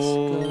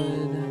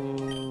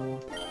double...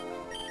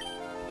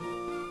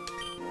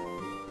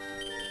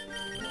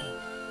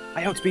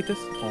 I outspeed this?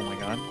 Oh my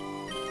god.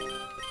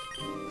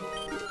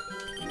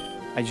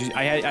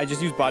 I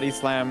just used Body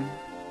Slam.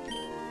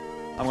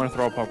 I'm gonna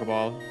throw a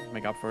Pokeball,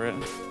 make up for it.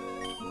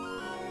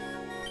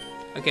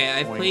 Okay,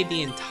 I've played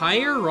the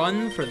entire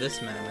run for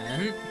this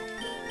moment.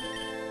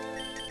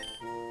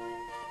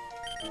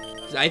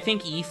 I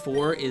think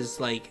E4 is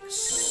like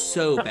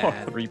so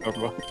bad. 3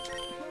 Pokeball.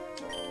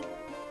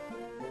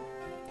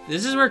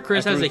 This is where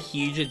Chris has a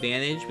huge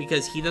advantage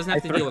because he doesn't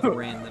have to deal with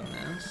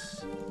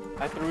randomness.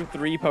 I threw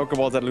 3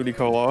 Pokeballs at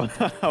Ludicolo.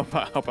 I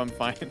hope I'm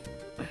fine.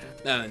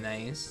 Oh,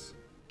 nice.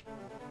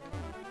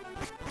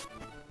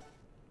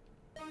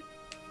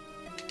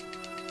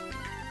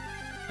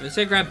 I'm just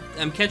gonna grab...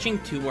 I'm catching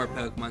 2 more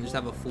Pokemon, just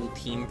have a full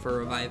team for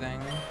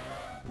reviving.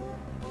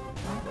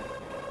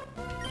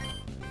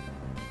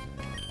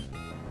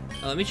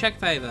 Oh, let me check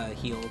if I've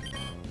healed. Okay.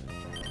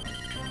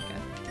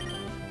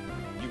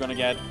 You're gonna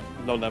get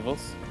low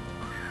levels.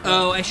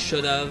 Oh, I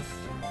should have.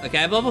 Okay,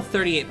 I have level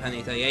 38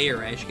 Ponytail. Yeah, you're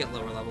right. I should get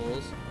lower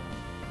levels.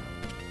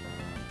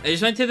 I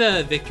just went to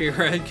the Victory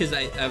Road because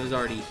I was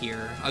already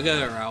here. I'll go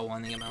to Route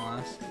 1 to get my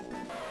last.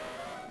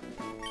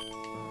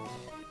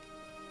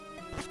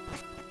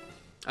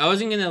 I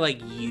wasn't gonna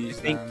like use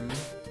them.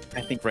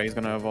 I think Ray's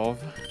gonna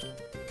evolve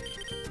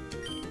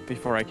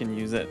before I can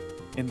use it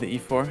in the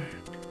E4.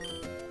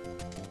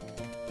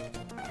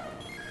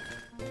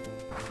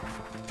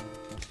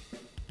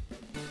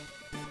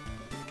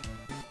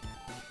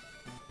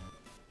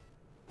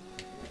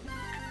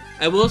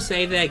 I will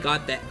say that I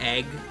got the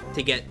egg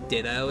to get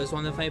Ditto as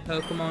one of my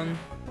Pokemon.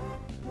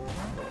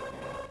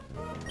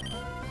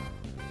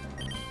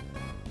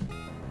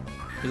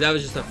 Because that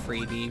was just a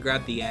freebie. You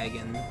grab the egg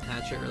and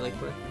hatch it really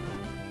quick.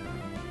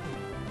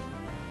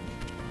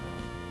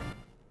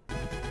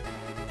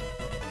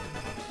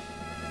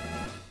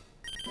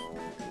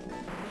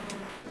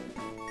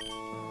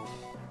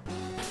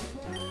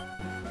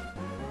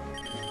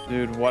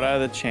 Dude, what are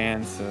the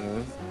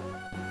chances?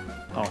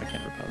 Oh, I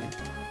can't repel you.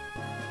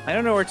 I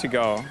don't know where to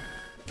go.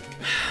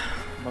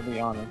 I'll be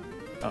honest.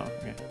 Oh,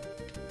 okay.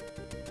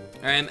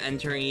 Alright, I'm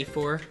entering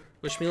E4.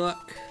 Wish me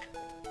luck.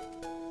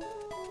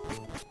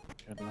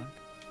 Good luck.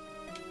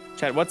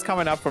 Chad, what's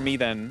coming up for me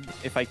then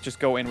if I just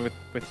go in with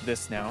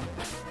this now?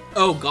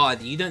 Oh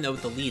god, you don't know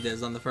what the lead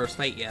is on the first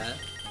fight yet.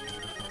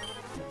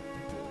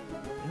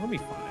 It'll be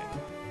fine.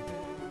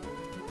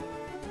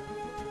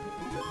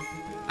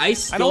 I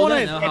still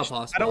don't know how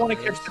possible I don't want to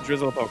it is. catch the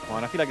Drizzle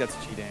Pokemon. I feel like that's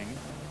cheating.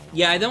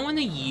 Yeah, I don't want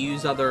to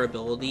use other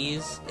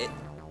abilities,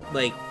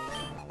 like,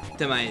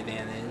 to my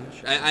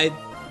advantage.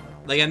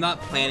 I'm not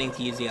planning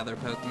to use the other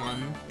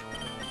Pokemon.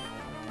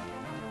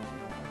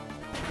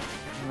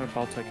 I'm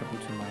about to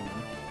Kabuto mine.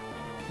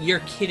 You're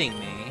kidding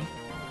me.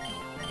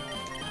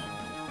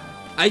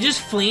 I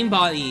just flame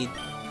bodied.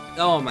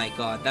 Oh my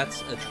god,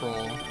 that's a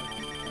troll.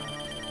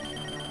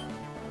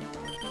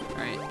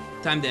 Alright,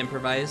 time to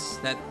improvise.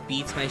 That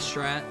beats my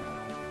strat.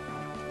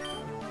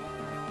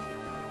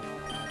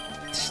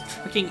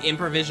 Fucking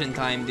improvision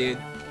time, dude.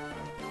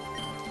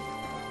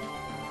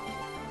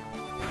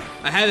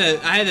 I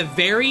had a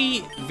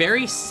very,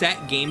 very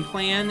set game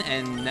plan,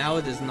 and now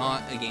it is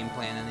not a game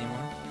plan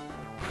anymore.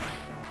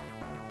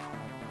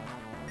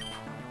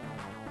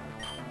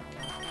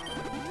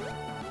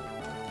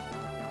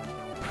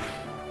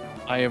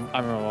 I'm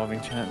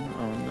evolving, Chan.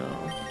 Oh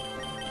no.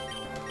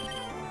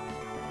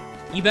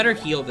 You better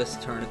heal this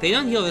turn. If they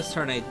don't heal this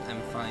turn,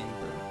 I'm fine.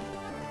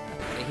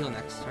 But they heal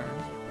next turn.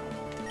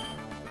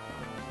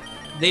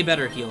 They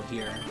better heal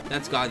here.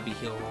 That's gotta be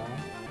heal wall.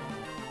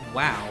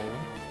 Wow.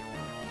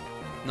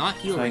 Not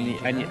heal So range.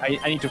 I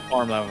need to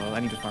farm level. I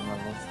need to farm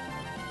levels.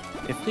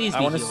 If Please I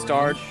be want to heal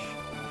start. range.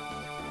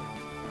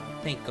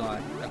 Thank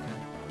God. Okay.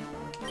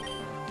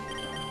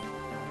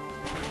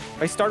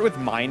 If I start with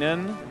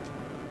Minun.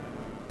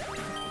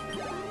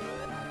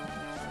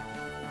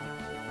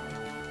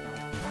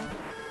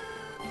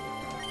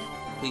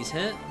 Please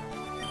hit.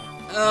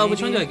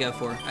 Which one do I go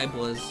for? I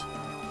Blizz.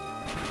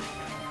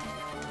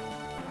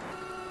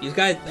 You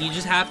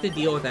just have to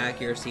deal with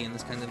accuracy in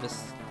this kind of a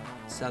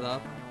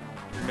setup.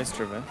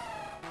 Mischievous.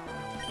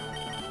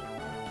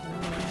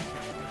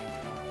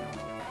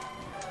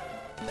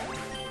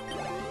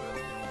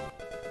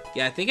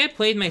 Yeah, I think I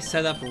played my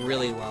setup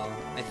really well.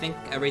 I think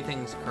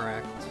everything's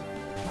correct.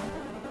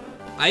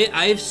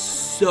 I have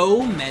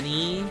so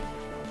many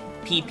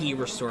PP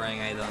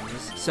restoring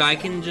items, so I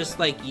can just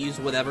like use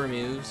whatever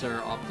moves are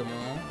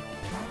optimal.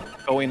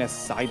 Go in as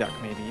Psyduck,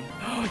 maybe.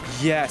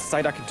 Yes,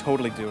 Psyduck can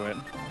totally do it.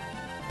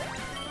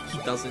 He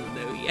doesn't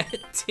know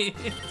yet,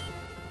 dude.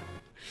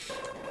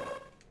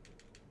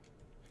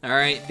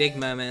 Alright, big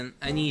moment.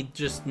 I need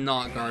just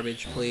not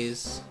garbage,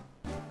 please.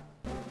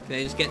 Can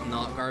I just get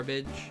not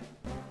garbage?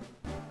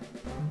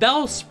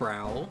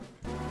 Bellsprout?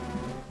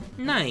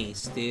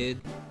 Nice,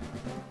 dude.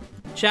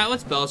 Chat,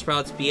 what's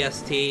Bellsprout's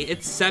BST?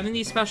 It's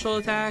 70 special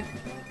attack?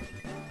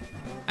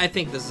 I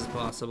think this is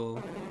possible.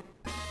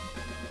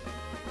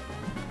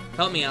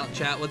 Help me out,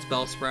 chat. What's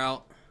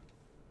Bellsprout?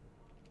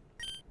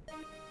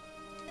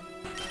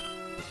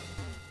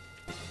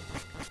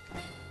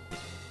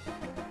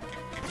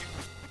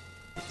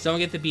 Someone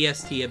get the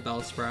BST at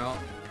Bellsprout.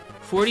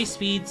 40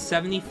 speed,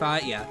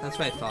 75. Yeah, that's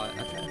what I thought.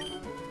 Okay.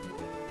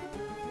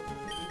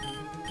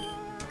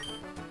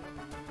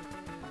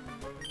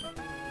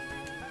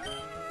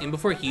 And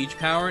before huge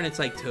power, and it's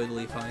like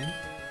totally fine.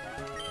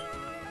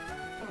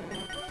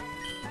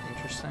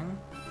 Interesting.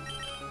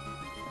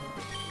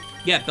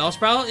 Yeah,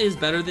 Bellsprout is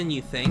better than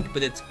you think,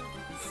 but it's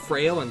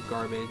frail and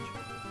garbage.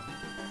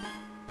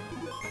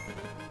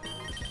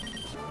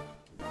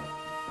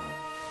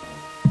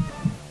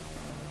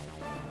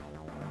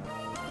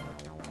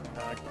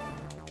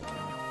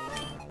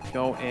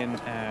 Go in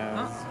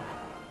as... Huh?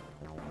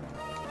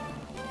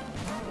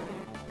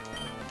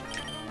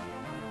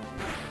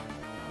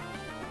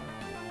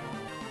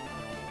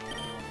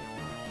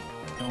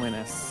 Go in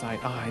as Psy...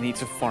 Oh, I need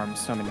to farm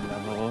so many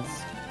levels.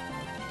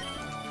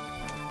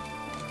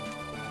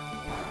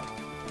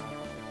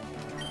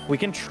 We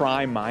can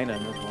try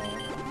Minun as well.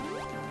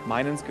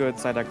 Minun's good,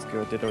 Psyduck's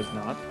good, Ditto's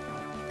not.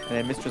 And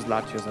then Mistress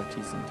Latios are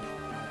decent.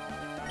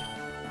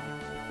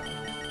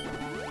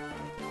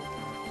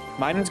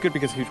 Minun's good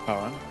because huge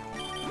power.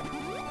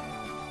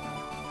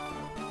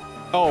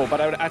 Oh,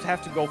 but I'd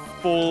have to go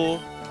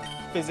full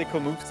physical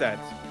moveset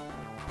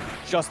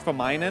just for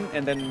Minun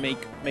and then make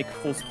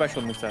full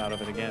special moveset out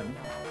of it again.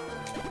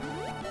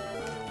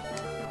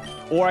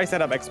 Or I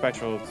set up X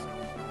specials.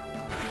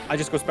 I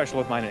just go special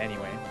with Minun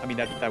anyway. I mean,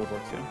 that would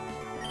work too.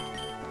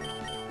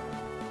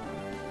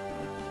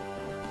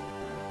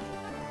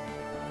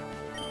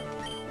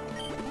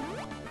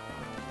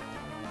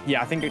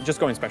 Yeah, I think just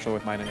going special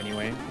with Minun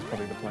anyway is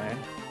probably the plan.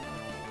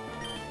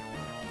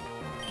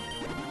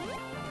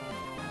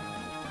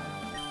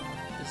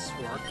 This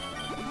work.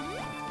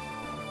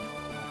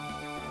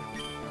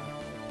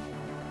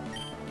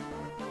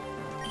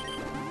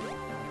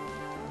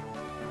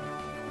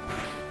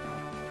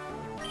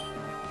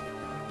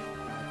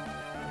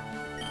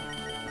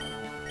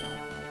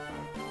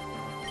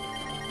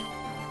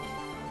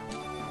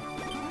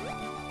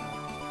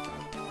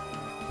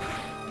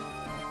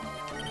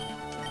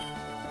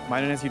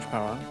 Minun has huge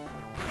power.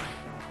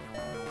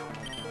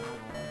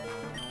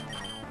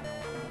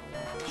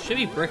 Should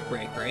be Brick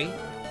Break, right?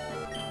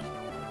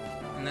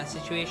 In that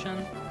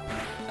situation?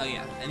 Oh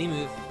yeah, any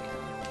move.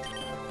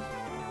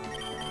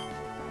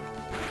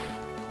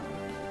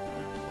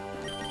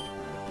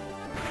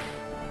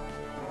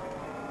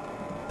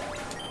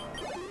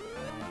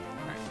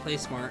 Alright, play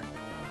smart.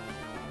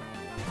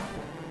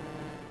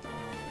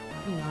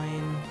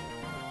 9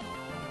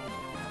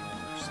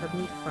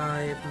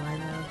 75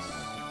 minus.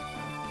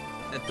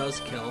 That does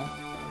kill.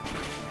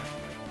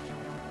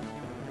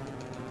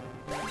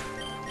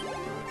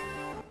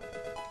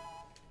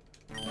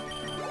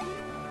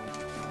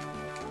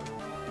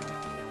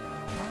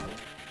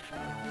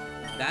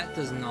 That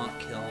does not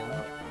kill.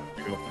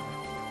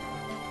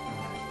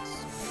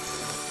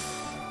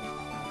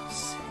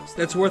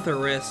 That's worth a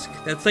risk.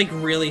 That's like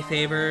really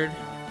favored.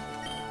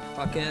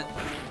 Fuck it.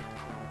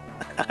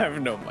 I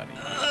have no money.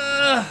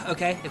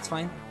 Okay, it's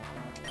fine.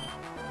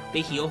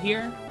 They heal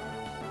here?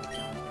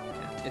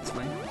 It's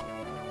fine.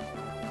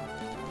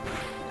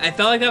 I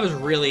felt like that was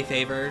really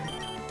favored.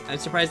 I'm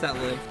surprised that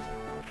lived.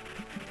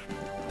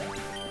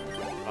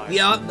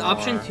 The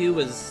option 2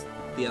 was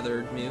the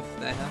other move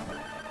that I have.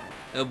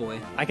 Oh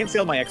boy. I can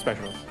steal my X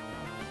specials.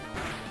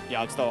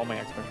 Yeah, I'll steal all my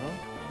X specials.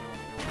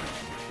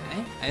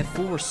 Okay, I have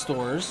 4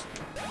 restores.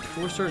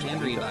 4 restores and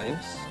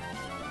revives.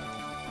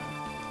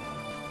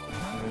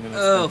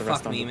 Oh,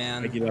 fuck me,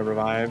 man. Regular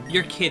revive.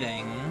 You're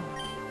kidding.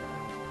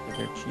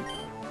 They're cheap.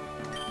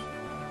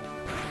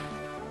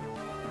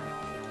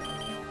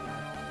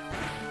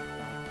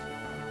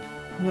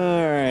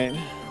 Alright.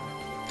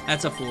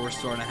 That's a full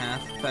restore and a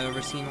half, if I've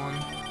ever seen one.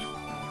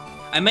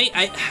 I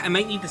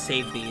might need to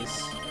save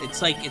these.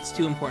 It's like, it's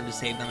too important to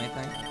save them, I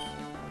think.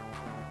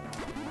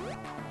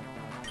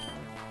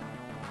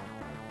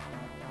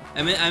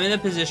 I'm in a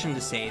position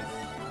to save.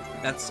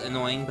 That's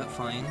annoying, but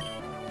fine.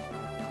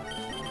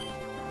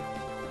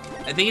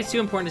 I think it's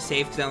too important to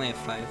save because I only have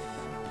 5.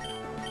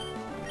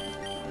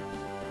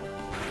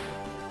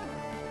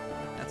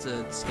 That's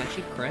a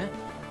sketchy crit.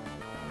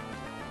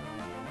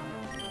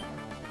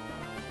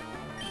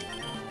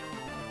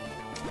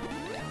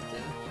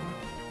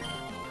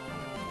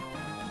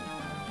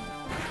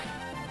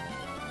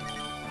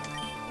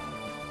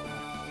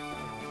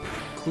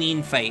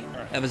 Clean fight.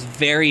 That was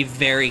very,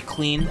 very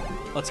clean.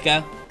 Let's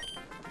go.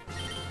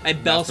 I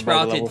Bell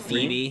Sprouted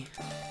Phoebe.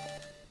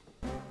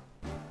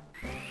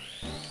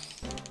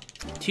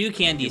 2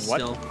 candies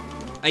still.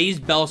 I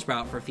used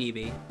Bellsprout for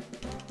Phoebe.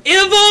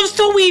 It evolves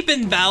to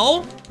Weepin'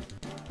 Bell!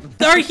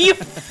 Are you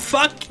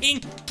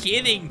fucking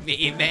kidding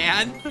me,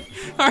 man?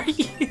 Are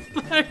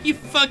you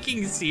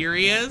fucking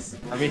serious?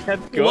 I mean,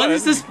 that's good. What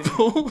is this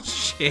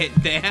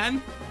bullshit,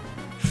 man?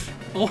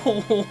 Oh,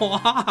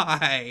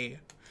 why?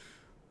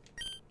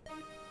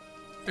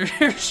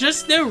 There's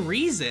just no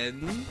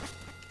reason.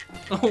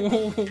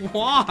 Oh,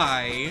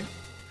 why?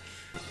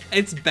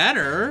 It's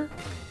better.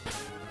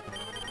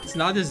 It's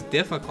not as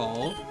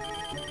difficult.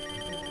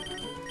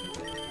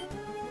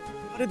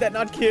 How did that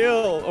not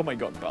kill? Oh my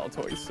god,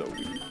 Baltoy is so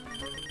weak.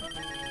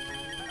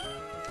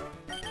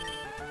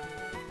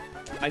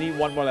 I need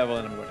 1 more level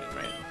and I'm winning,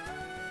 right?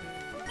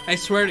 I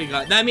swear to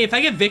God. I mean, if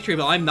I get Victory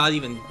Bell, I'm not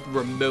even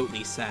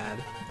remotely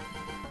sad.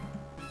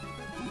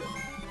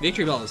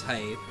 Victory Bell is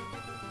hype.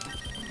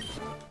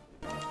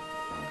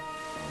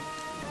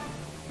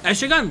 I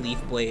should've gone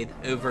Leaf Blade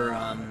over,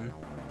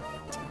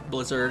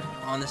 Blizzard,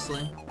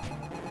 honestly.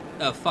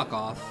 Oh, fuck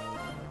off.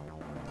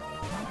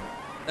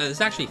 Oh, it's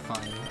actually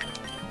fine.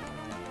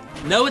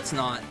 No, it's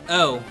not.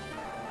 Oh.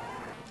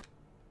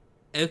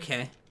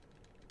 Okay.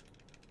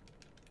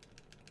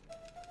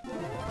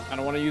 I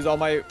don't want to use all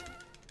my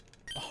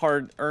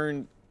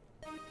hard-earned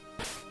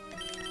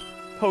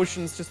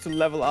potions just to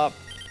level up.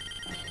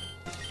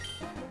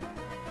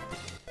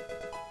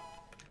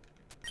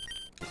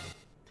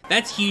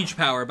 That's huge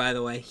power, by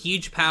the way.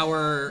 Huge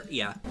power,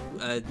 yeah.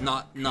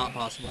 Not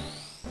possible.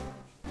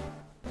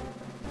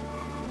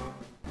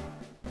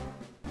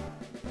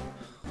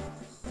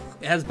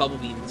 It has Bubble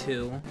Beam,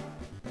 too.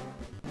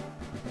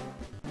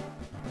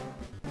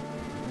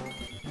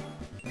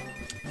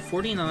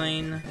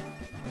 $49.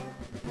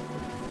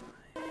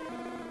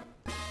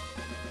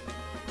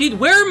 Dude,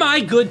 where are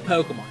my good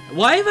Pokemon?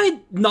 Why have I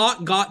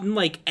not gotten,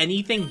 like,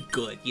 anything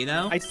good, you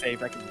know? I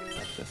saved. I can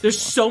accept this. There's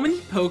so many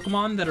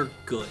Pokemon that are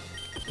good,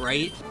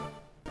 right?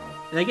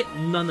 And I get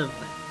none of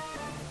them.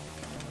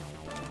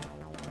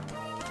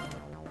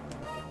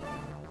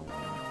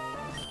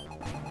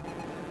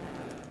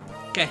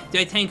 Okay, do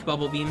I tank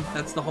Bubble Beam?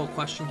 That's the whole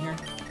question here.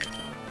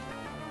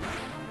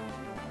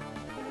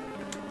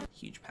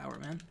 Huge power,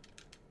 man.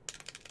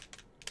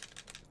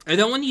 I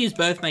don't want to use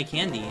both my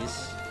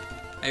candies.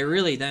 I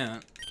really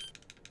don't.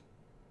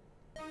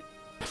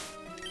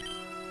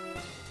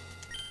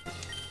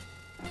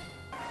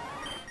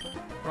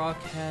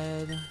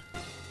 Rockhead.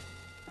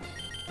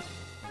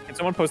 Can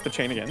someone post the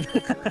chain again?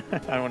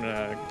 I want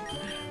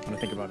to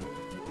think about it.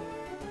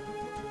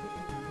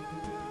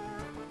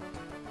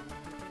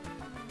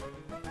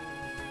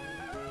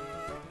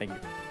 Thank you.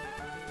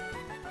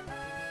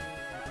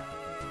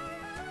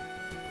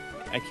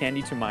 I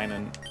candy to mine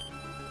and...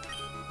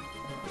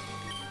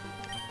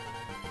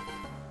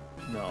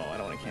 No, I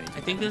don't want to candy to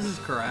I think this is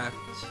correct.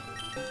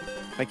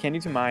 If I candy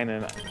to mine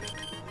and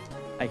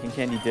I can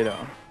candy Ditto.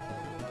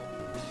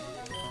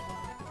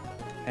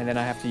 And then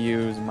I have to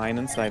use mine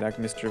and Psyduck,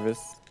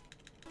 Mischievous,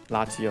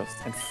 Latios,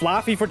 and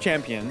Fluffy for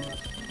champion.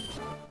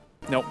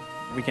 Nope,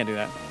 we can't do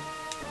that.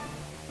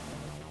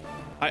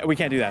 We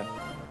can't do that.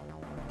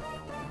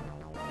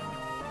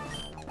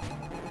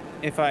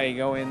 If I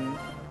go in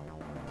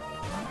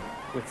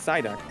with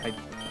Psyduck,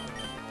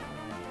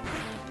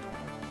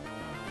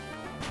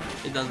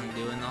 It doesn't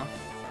do enough.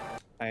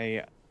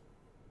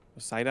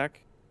 Psyduck,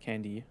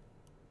 Candy,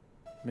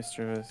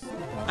 Mischievous.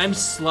 I'm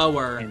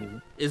slower,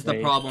 Candy. is the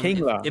Wait, problem.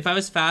 Kingla. If I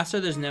was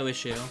faster, there's no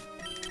issue.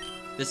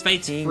 This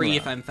fight's free Kingla.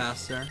 if I'm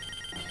faster.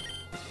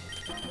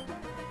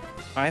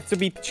 I have to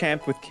beat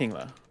Champ with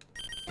Kingla.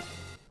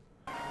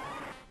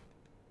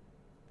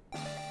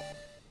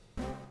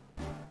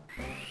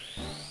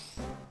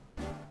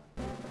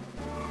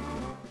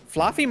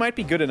 Fluffy might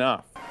be good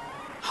enough.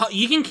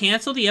 You can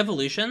cancel the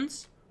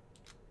evolutions?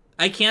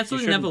 I canceled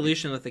You an shouldn't.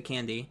 evolution with the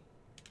candy.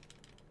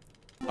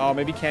 Oh,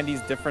 maybe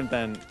Candy's different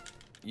than...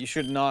 You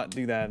should not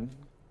do that.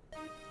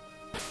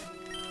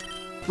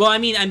 Well, I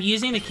mean, I'm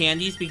using the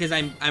candies because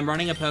I'm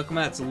running a Pokemon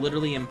that's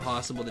literally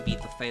impossible to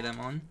beat the fight I'm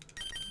on.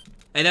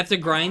 I'd have to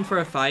grind for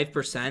a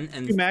 5%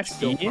 and You match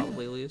still D?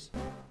 probably lose.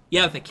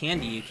 Yeah, with a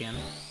candy you can.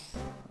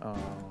 Oh.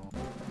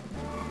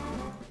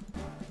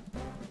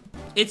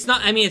 It's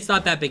not, I mean, it's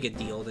not that big a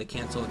deal to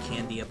cancel a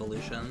candy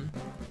evolution.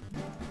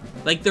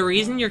 Like, the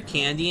reason you're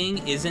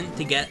candying isn't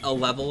to get a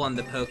level on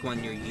the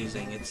Pokemon you're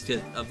using, it's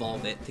to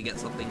evolve it to get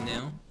something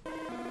new.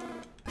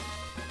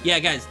 Yeah,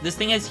 guys, this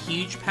thing has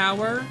huge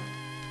power,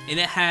 and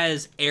it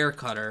has Air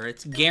Cutter.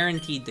 It's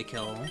guaranteed to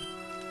kill.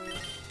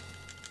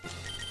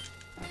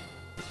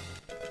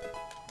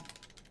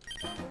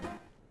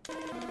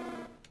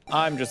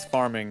 I'm just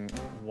farming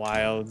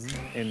wilds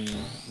in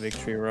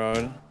Victory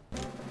Road.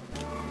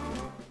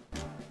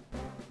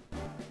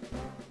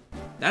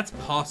 That's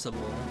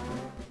possible.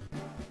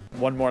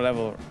 One more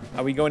level.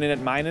 Are we going in at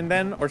Minun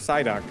then, or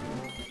Psyduck?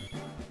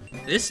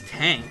 This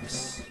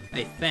tanks,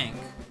 I think.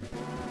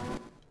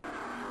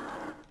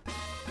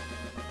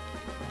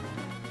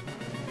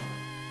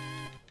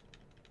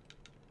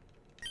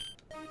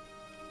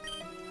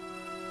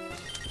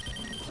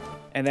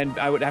 And then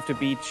I would have to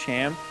beat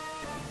Champ.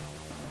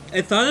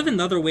 I thought of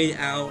another way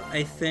out,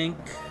 I think.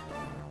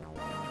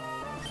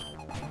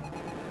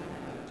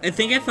 I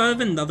thought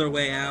of another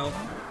way out.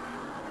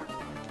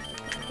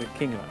 With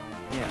Kingla.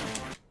 Yeah.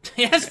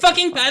 It has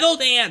fucking Battle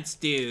Dance,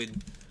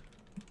 dude.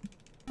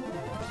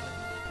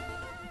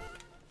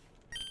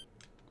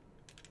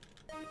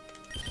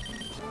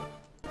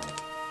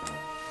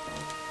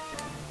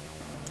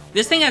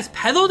 This thing has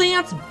Pedal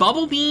Dance,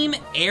 Bubble Beam,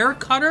 Air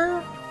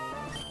Cutter.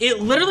 It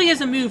literally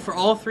has a move for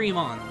all three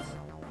Mons.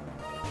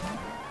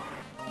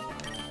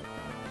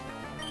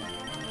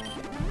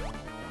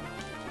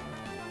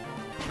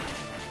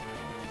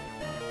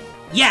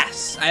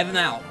 Yes! I have an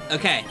out.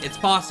 Okay, it's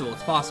possible,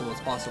 it's possible,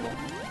 it's possible.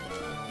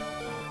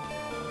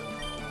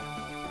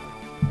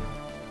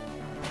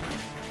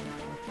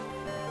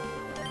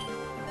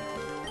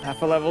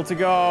 Half a level to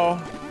go.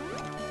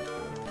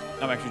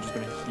 I'm actually just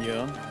gonna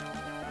heal.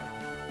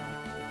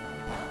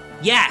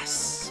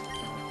 Yes!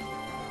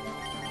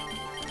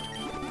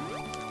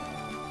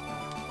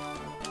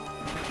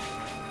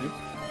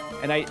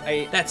 And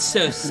I That's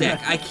so sick.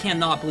 I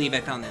cannot believe I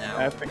found it out.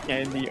 have the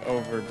candy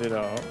over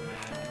Ditto.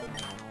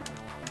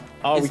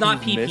 Oh, It's we can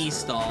not just PP miss.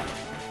 stall.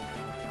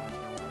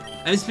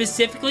 I'm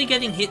specifically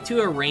getting hit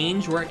to a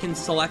range where it can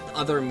select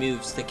other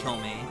moves to kill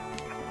me.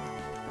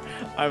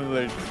 I'm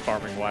literally just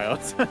farming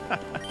wilds.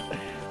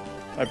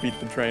 I beat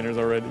the trainers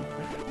already.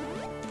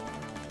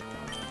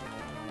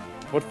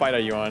 What fight are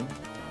you on?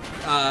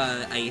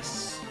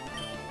 Ice.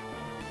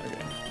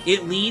 Okay.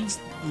 It leads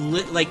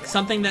like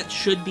something that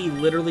should be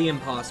literally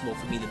impossible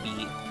for me to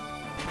beat.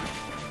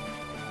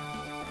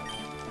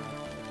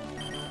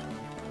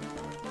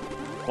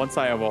 Once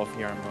I evolve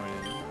here, I'm going in.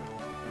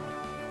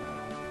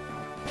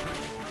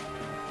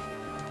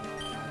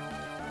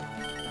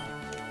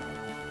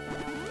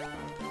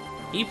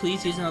 Can you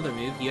please use another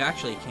move? You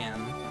actually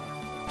can.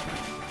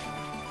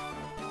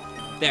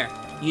 There.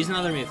 Use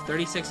another move.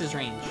 36's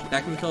range.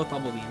 That can kill a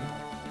Bubble Beam.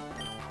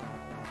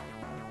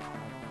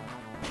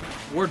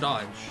 Or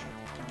dodge.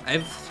 I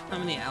have so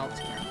many outs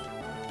here.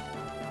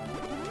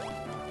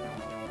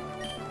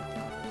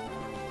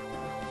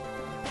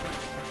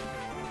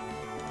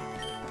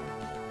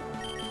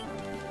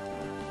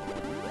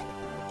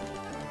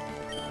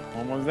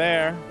 Almost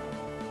there.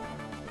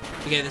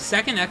 Okay, the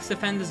second X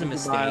defend is a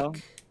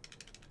mistake.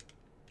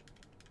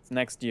 It's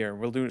next year.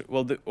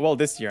 Well,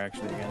 this year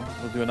actually again.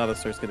 We'll do another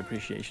Source Code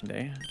Appreciation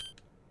Day.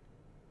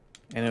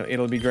 And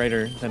it'll be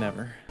greater than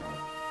ever.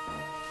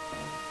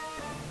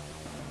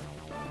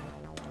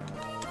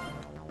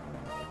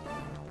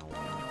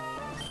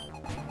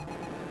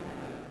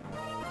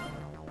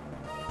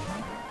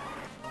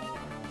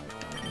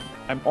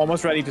 I'm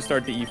almost ready to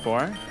start the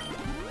E4.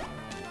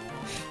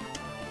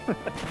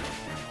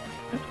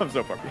 I'm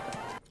so far behind.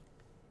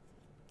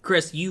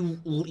 Chris, you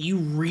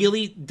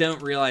really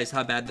don't realize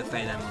how bad the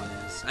fight I'm on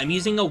is. I'm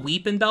using a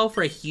Weepin' Bell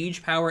for a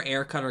huge power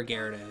Air Cutter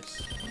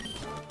Gyarados.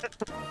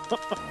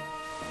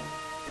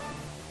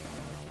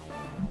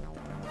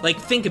 Like,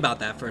 think about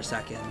that for a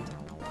second.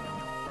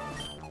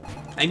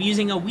 I'm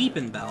using a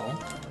Weepin' Bell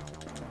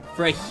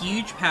for a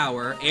huge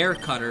power Air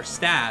Cutter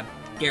Stab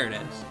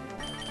Gyarados.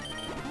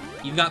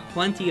 You've got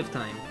plenty of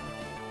time.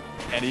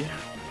 Eddie.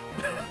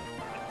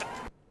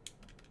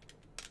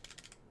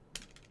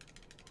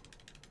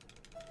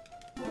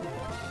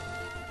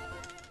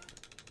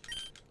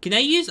 Can I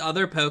use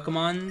other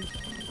Pokemon?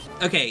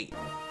 Okay.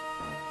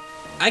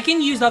 I can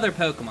use other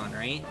Pokemon,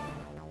 right?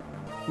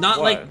 Not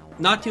What? like,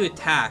 not to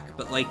attack,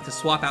 but like to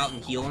swap out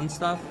and heal and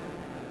stuff?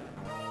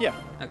 Yeah.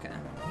 Okay.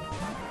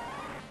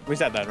 We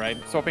said that, right?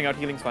 Swapping out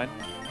healing's fine.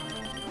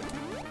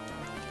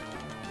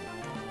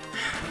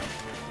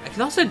 I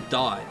can also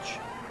dodge.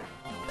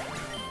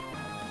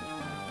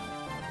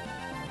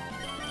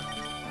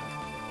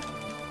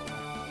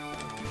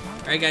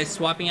 Alright guys,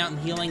 swapping out and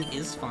healing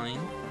is fine.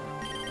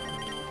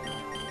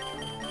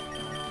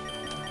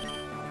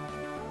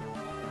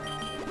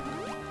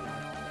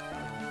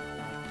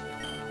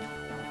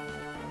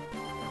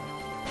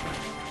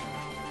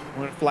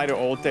 I'm gonna fly to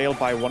Oldale,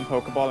 buy one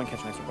Pokeball, and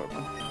catch an extra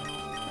Pokemon.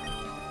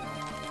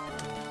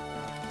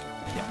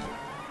 Yeah.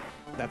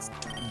 That's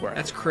where.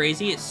 That's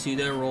crazy. It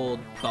pseudo rolled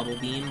Bubble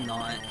Beam,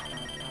 not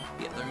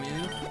the other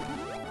move.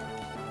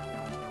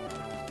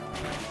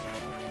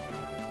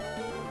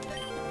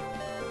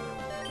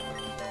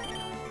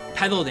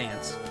 Pedal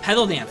Dance.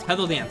 Pedal Dance.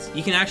 Pedal Dance.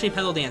 You can actually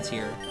Pedal Dance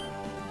here.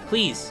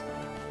 Please.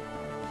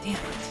 Damn it.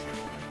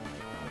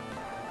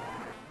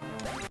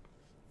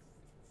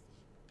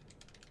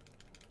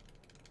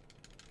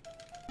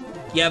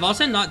 Yeah, I've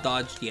also not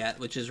dodged yet,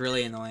 which is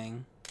really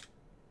annoying.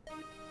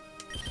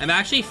 I'm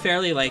actually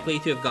fairly likely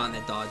to have gotten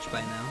it dodged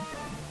by now.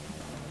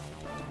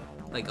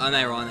 Like,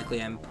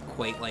 unironically, I'm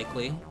quite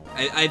likely.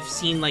 I've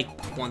seen, like,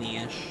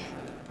 20-ish.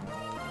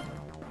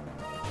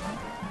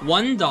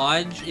 One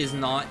dodge is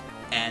not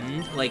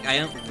end. Like, I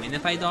don't win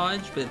if I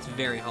dodge, but it's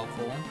very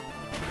helpful.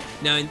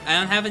 No, I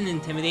don't have an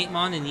Intimidate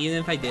Mon, and even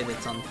if I did,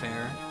 it's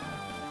unfair.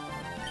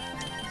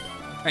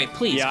 Alright,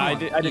 please, Yeah, come I on,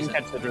 didn't use it.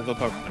 catch the Drizzle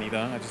Pokemon either.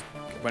 I just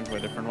went to a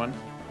different one.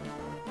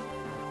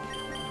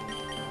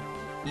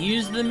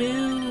 Use the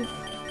move!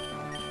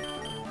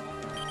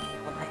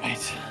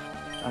 Alright.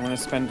 I'm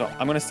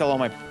gonna sell all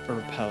my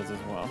repels as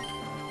well.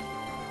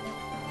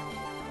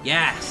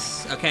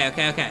 Yes! Okay.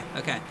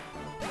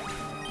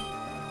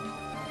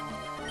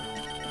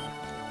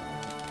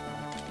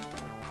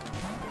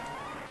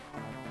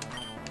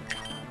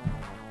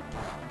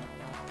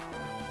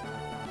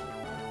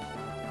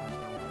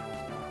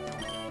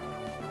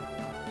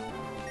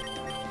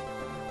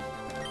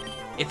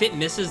 If it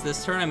misses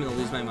this turn, I'm gonna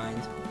lose my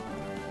mind.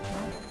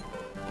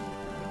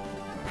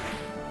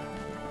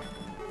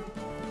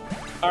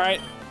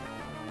 Alright.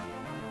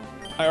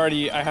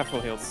 I have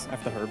full heals. I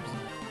have the herbs.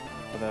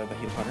 For the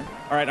heal putter.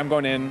 Alright, I'm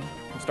going in.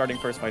 I'm starting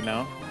first fight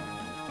now.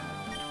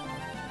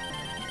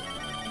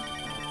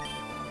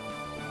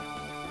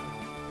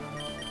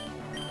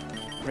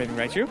 Raving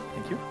Raichu,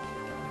 thank you.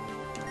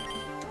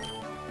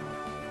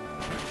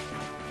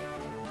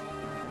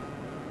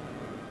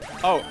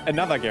 Oh,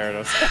 another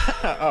Gyarados.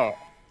 Oh.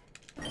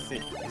 I see.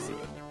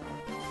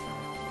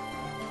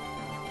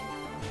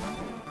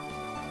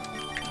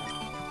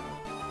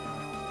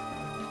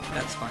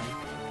 That's fine.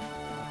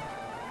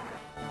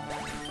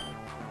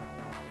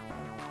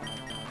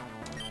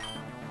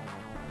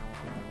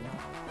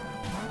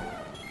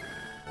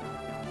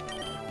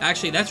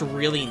 Actually, that's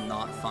really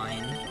not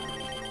fine.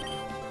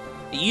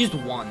 It used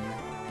one.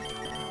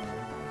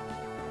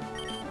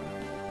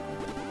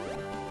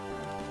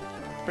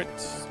 Crit.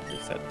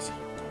 Reset.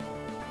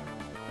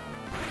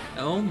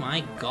 Oh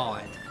my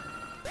god.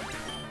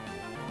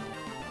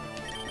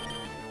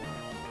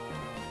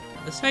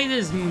 This fight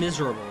is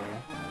miserable.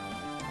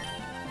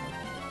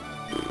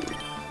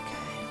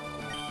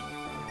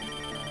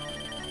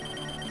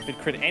 If it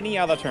crit any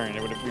other turn,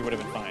 we would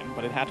have been fine,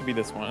 but it had to be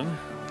this one.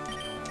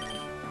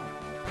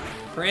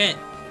 Crit.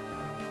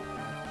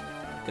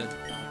 Good.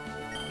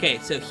 Okay,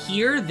 so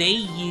here they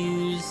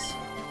use...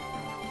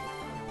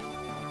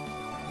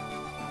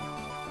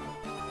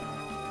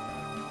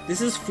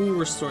 This is full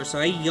restore, so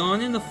I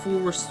yawn in the full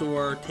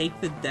restore, take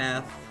the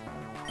death.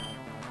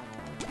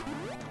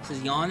 This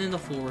is yawn in the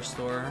full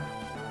restore.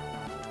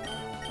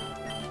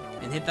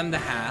 And hit them to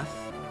half.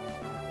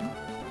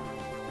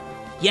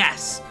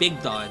 Yes!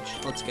 Big dodge.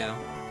 Let's go.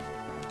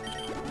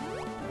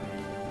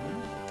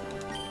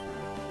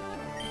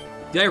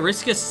 Do I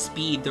risk a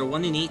speed? They're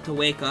 1 in 8 to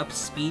wake up.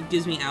 Speed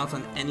gives me outs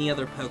on any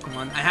other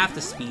Pokemon. I have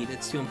to speed.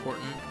 It's too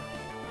important.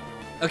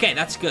 Okay,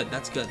 that's good.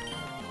 That's good.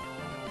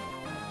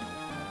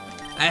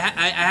 I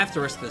have to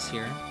risk this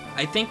here.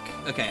 I think...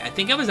 Okay, I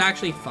think I was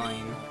actually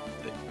fine.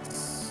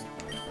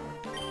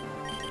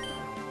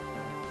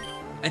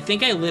 I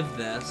think I lived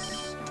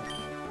this.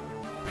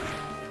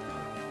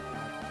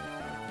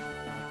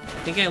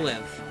 I think I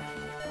live.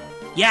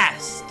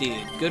 Yes,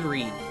 dude. Good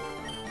read.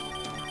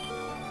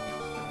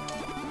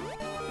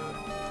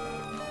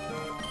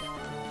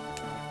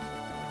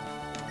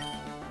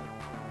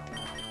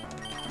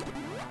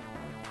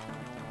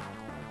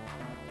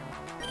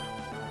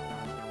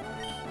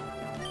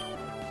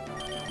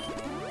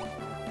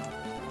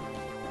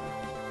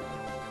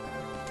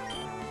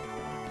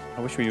 I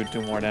wish we would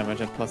do more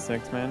damage at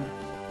 +6, man.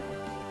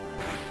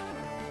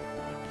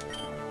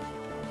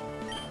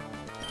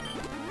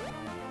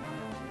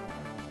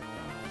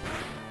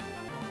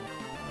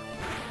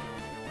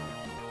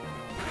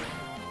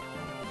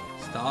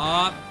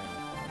 Stop.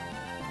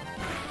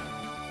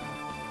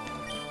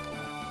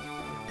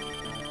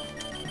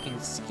 Fucking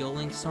skill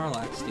link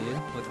Snorlax,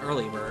 dude. With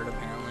early bird,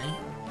 apparently.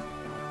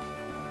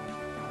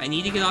 I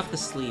need to get off the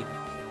sleep.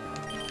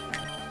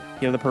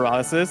 Heal the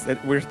paralysis.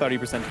 We're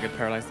 30% to get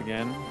paralyzed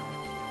again.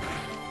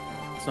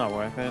 It's not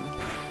worth it.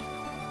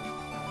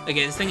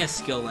 Okay, this thing has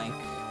skill link.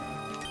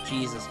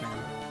 Jesus, man.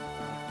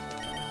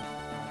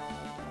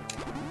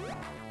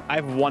 I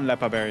have 1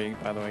 Lepa Berry,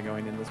 by the way,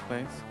 going in this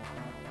place.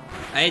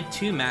 I had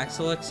 2 max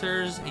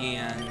elixirs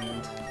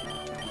and...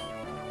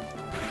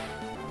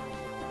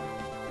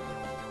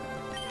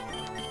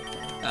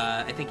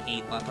 I think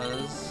 8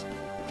 Lepas.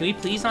 Can we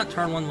please not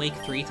turn 1 wake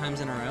 3 times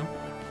in a row?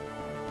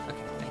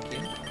 Okay, thank you.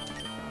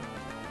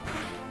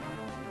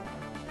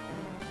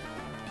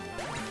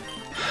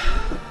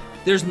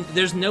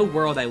 There's no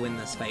world I win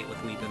this fight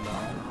with Weeping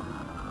Bell.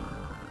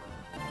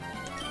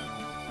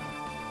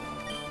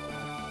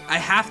 I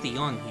have to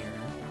yawn here.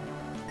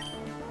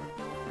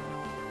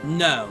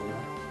 No.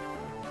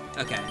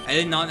 Okay, I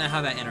did not know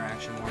how that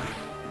interaction worked.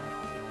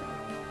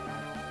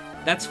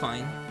 That's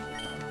fine.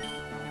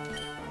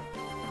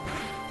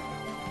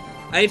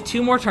 I have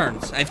 2 more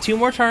turns. I have 2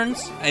 more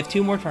turns. I have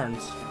 2 more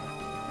turns.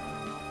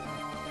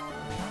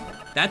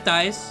 That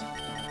dies.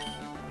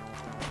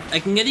 I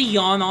can get a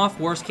yawn off,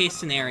 worst case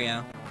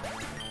scenario.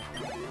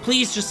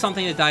 Please, just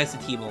something that dies to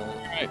T-Bolt.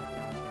 Alright.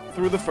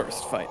 Through the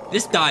first fight.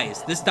 This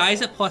dies. This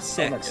dies at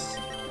 +6.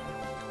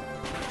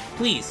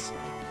 Please.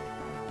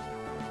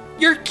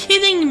 You're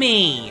kidding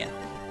me!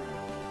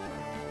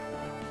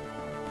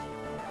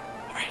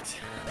 Alright.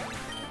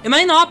 Am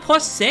I not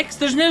 +6?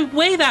 There's no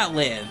way that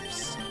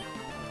lives.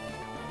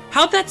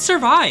 How'd that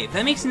survive?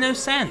 That makes no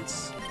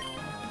sense.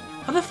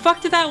 How the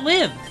fuck did that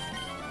live?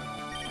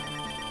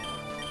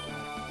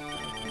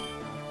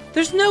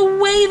 There's no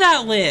way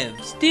that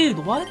lives! Dude,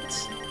 what?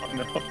 Oh,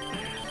 no.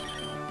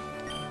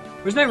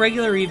 Where's my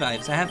regular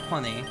revives? I have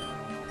plenty.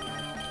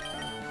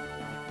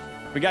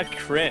 We got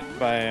crit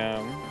by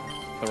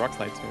the Rock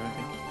Slide too, I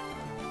think.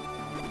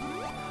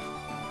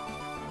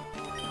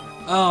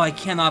 Oh, I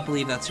cannot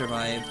believe that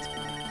survived.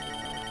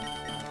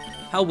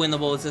 How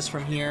winnable is this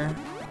from here?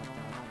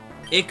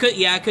 It could,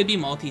 yeah, it could be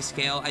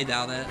multi-scale. I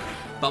doubt it.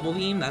 Bubble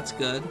Beam, that's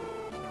good.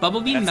 Bubble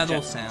Beam, That's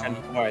Metal Gen Sound.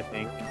 4, I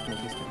think.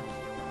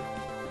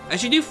 I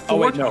should do 4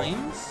 wait, no.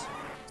 times.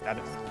 That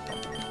is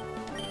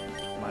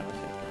my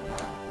mistake.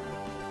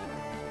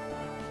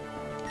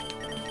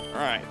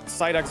 Alright,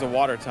 Psyduck's a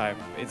water type.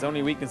 Its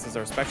only weaknesses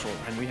are special,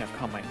 and we have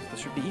Calm Mind. This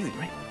should be easy,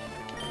 right?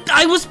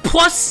 I was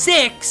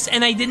 +6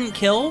 and I didn't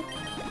kill?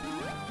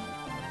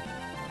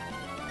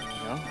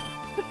 Yeah.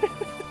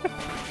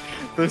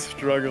 The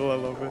struggle, I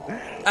love it.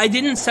 I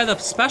didn't set up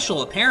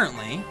special,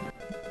 apparently.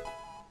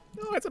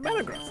 No, it's a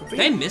Metagross. Did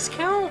I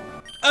miscount?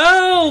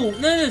 Oh!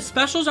 No,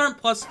 specials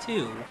aren't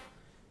 +2.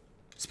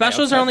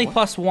 Specials are only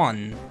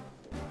 +1.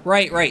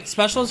 Right.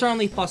 Specials are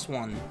only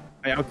 +1.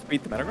 I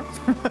outspeed the Metagross?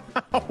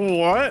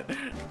 What?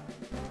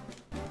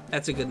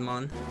 That's a good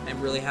mon.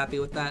 I'm really happy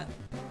with that.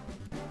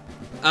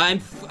 I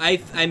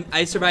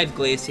survived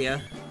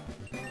Glacia.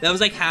 That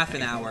was like half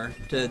an hour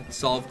to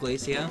solve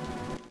Glacia.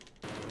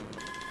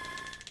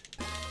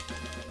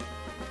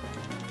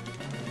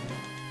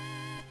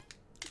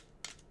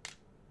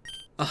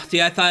 Oh,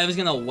 dude, I thought I was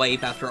gonna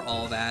wipe after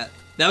all that.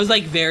 That was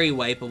like very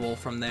wipeable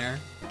from there.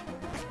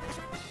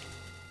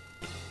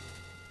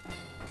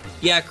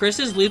 Yeah, Chris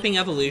is looping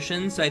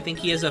evolution, so I think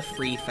he has a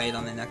free fight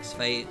on the next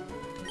fight.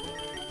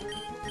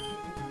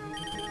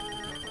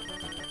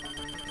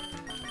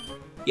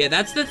 Yeah,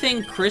 that's the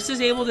thing. Chris is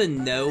able to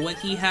know what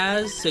he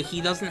has, so he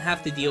doesn't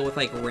have to deal with,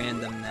 like,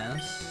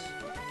 randomness.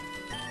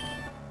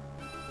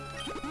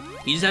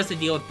 He just has to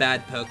deal with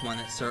bad Pokemon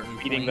at certain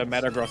points. Beating the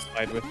Metagross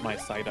fight with my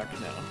Psyduck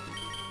now.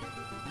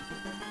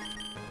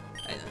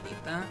 I don't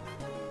need that.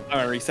 I'm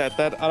gonna reset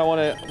that. I don't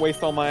want to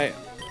waste all my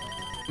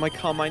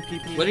Calm Mind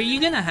PP. What are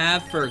you gonna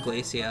have for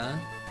Glacia?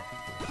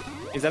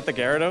 Is that the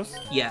Gyarados?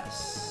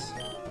 Yes.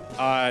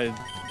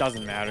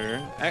 Doesn't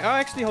matter.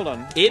 Actually, hold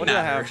on. It What do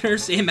I have?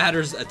 matters. It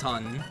matters a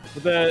ton.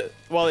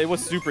 Well, it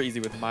was super easy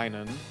with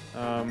Minun,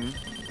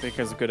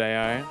 because of good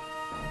AI.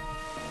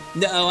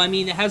 No, I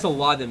mean, it has a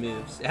lot of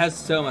moves. It has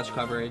so much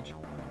coverage.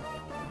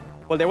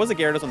 Well, there was a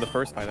Gyarados on the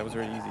first fight. That was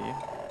really easy.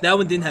 That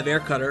one didn't have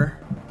Air Cutter.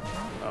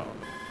 Oh.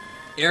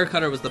 Air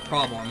Cutter was the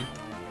problem.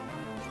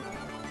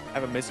 I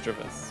have a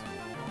Mischievous,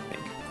 I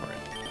think, for it.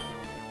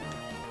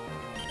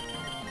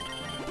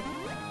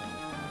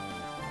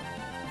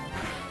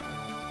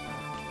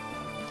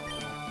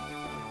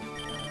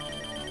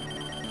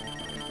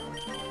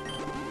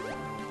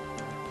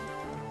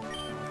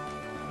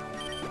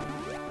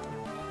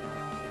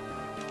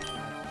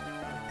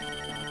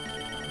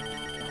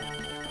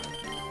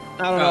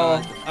 I don't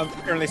know. I'm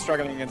currently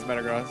struggling against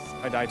Metagross.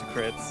 I died to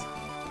crits.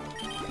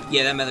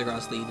 Yeah, that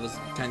Metagross lead was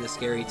kind of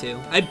scary too.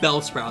 I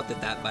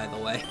Bellsprouted that, by the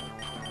way.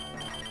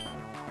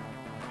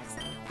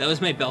 That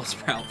was my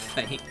Bellsprout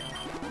fight.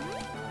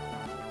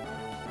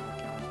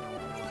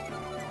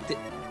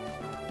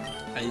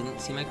 I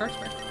didn't see my card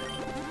spread.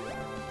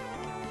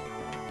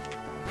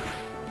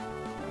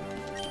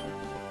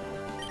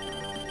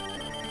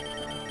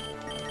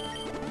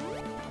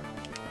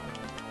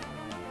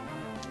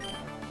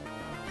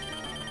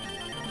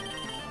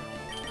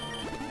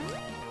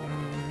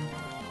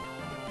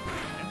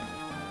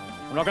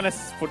 I'm not gonna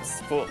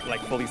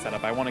fully set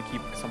up. I want to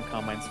keep some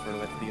Calm Minds for the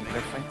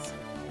later fights.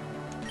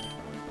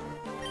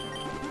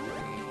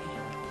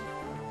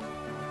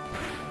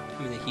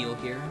 I'm gonna heal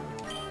here.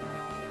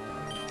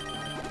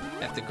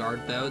 I have to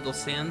guard though, they'll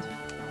stand.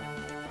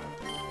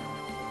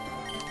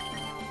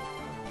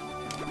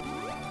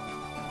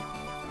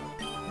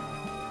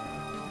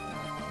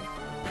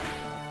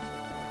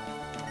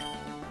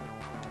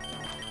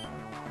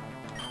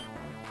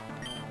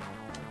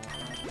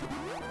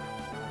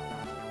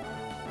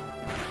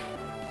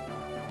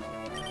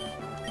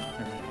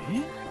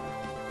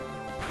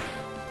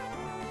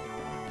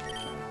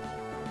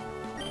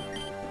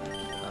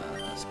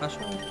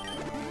 Special.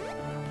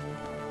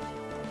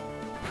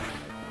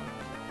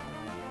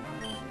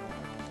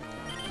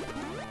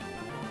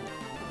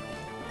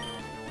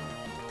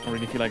 I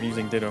really feel like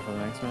using Ditto for the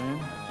next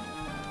one.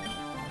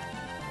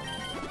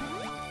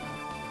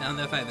 I don't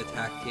know if I've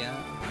attacked yet.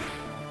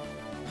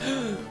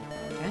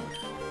 Okay.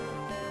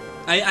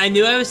 I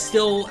knew I was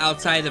still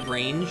outside of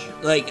range.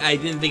 Like, I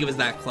didn't think it was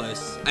that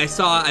close. I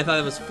thought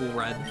it was full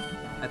red.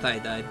 I thought I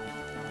died.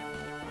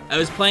 I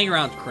was playing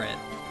around crit.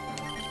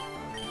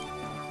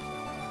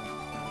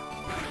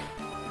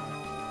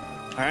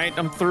 Alright,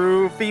 I'm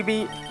through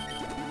Phoebe.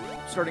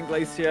 Starting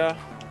Glacia.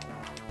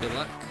 Good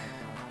luck.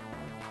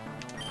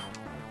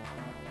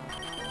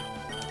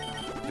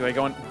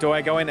 Do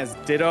I go in as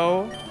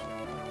Ditto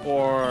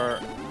or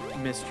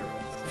Mistress?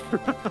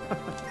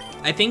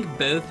 I think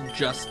both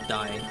just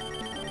die.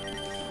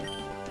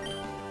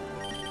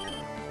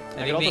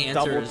 I think the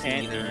answer is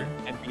neither.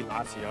 And be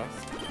Latios.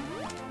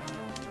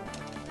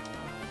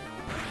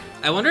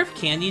 I wonder if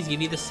candies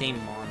give you the same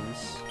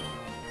mons.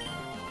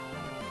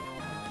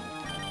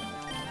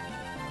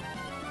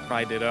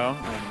 Try Ditto.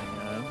 Oh my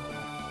god.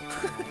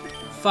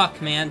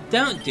 Fuck, man.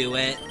 Don't do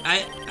it.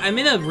 I'm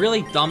in a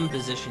really dumb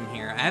position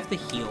here. I have to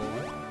heal.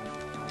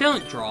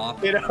 Don't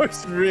drop.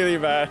 Ditto's really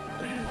bad.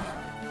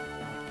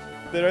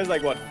 Ditto's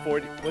like, what,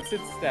 40? What's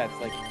its stats?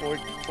 Like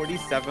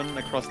 47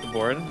 across the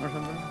board or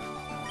something?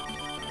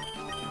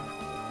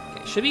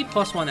 Okay, should be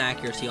 +1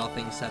 accuracy, all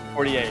things said.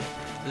 48.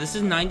 This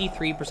is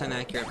 93%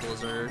 accurate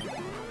Blizzard.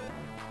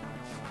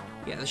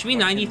 Yeah, this should be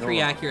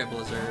 93 accurate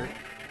Blizzard.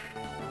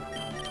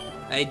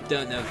 I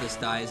don't know if this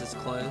dies. It's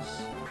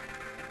close.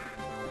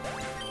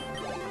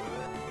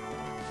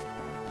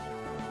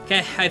 Okay,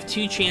 I have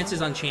 2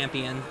 chances on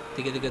Champion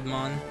to get a good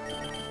mon.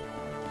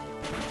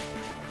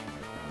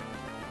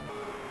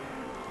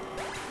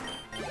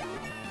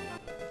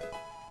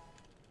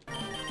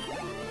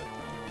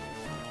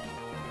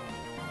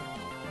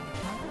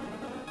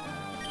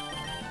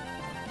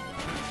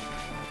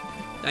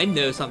 I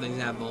know something's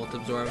gonna have Volt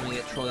Absorb. I'm gonna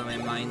get trolled out of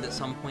my mind at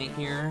some point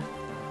here.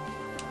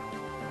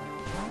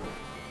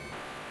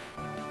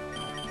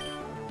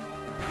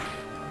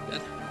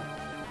 Good.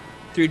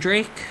 Through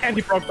Drake. And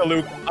he broke the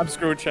loop. I'm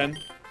screwed, Chen.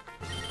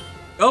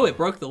 Oh, it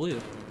broke the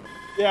loop.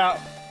 Yeah.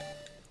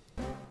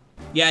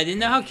 Yeah, I didn't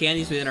know how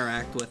candies would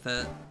interact with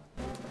it.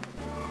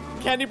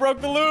 Candy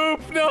broke the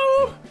loop!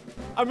 No!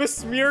 I'm a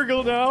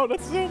Smeargle now.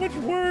 That's so much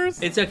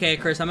worse. It's okay,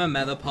 Chris. I'm a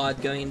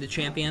Metapod going into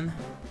Champion.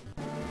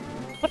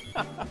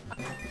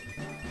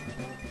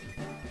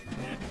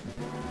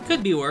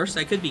 Could be worse.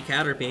 I could be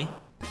Caterpie.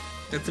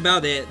 That's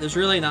about it. There's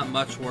really not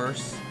much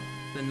worse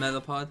than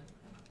Metapod.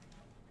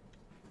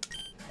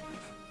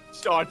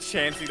 Oh,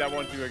 Chansey, that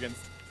won't do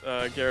against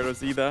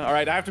Gyarados either. All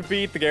right, I have to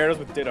beat the Gyarados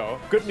with Ditto.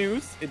 Good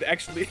news,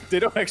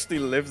 Ditto actually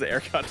lives Air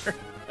Cutter.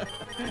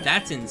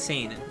 That's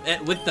insane.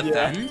 With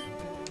Defend?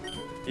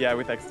 Yeah,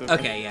 with X Defend.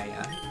 Okay,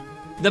 yeah.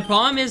 The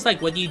problem is,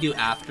 like, what do you do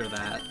after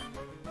that?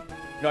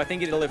 No, I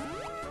think it'll live.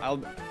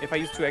 If I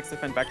use 2 X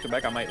Defend back to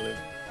back, I might live.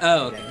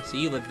 Oh, okay. So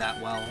you live that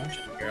well.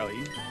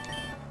 Barely.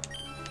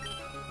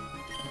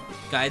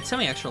 God, so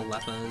many extra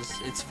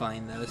Leppas. It's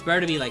fine, though. It's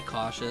better to be, like,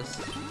 cautious.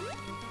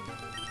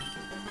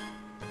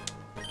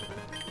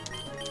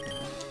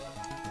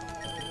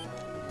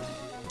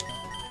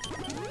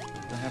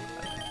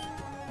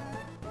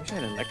 I wish I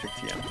had an electric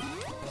TM.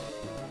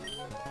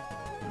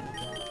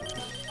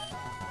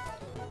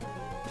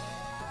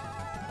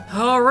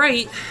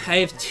 Alright, I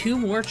have 2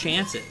 more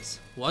chances.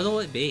 What'll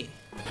it be?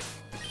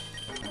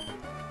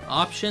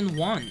 Option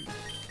 1.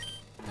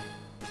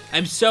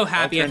 I'm so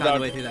happy I found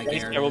a way through that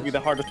Gyarados. That will be the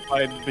hardest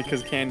fight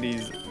because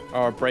candies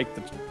break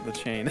the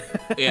chain.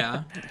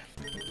 Yeah.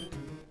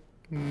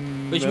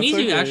 Which means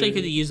you actually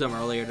could have used them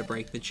earlier to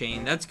break the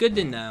chain. That's good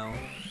to know.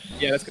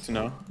 Yeah, that's good to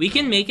know. We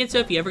can make it so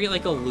if you ever get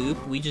like a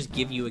loop, we just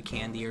give you a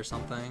candy or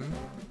something.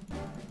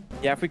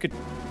 Yeah, if we could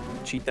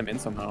cheat them in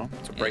somehow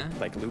to break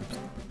like loops.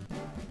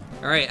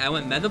 Alright, I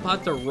went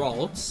Metapod to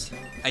Ralts.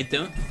 I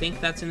don't think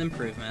that's an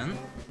improvement.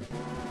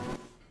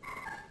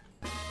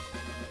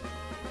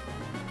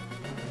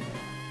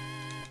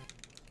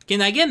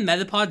 Can I get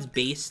Metapod's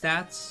base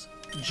stats?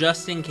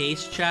 Just in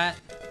case, chat?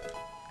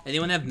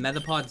 Anyone have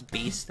Metapod's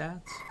base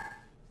stats?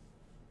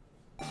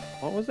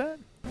 What was that?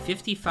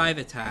 55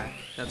 attack.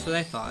 That's what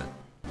I thought.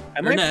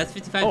 Or no, that's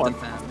 55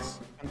 defense.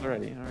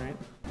 Already, alright.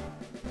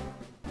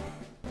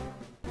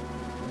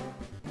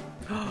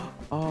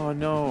 Oh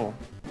no.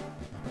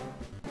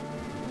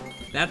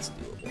 That's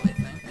doable, I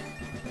think.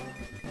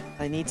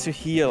 I need to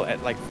heal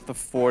at like the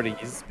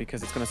 40s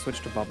because it's gonna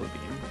switch to Bubble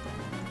Beam.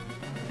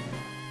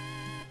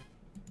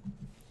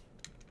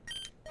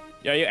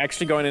 Yeah, you're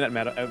actually going in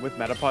at with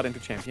Metapod into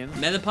Champion?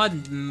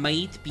 Metapod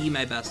might be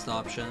my best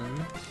option.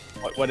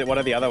 What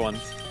are the other ones?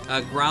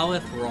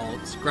 Growlithe,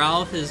 Ralts.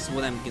 Growlithe is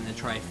what I'm gonna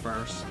try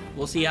first.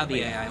 We'll see how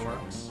the AI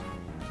works.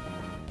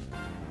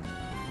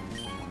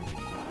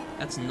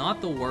 That's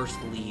not the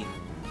worst lead.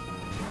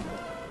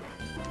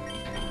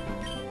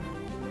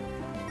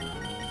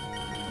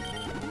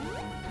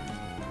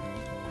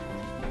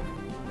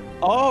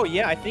 Oh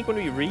yeah, I think when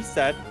we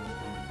reset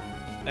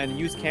and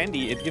use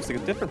Candy, it gives a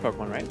different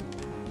Pokemon, right?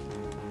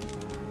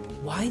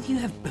 Why do you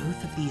have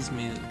both of these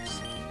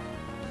moves?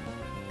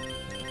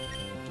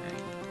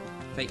 Alright.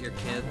 Fight your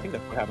kid. I think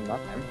that's what happened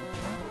last time.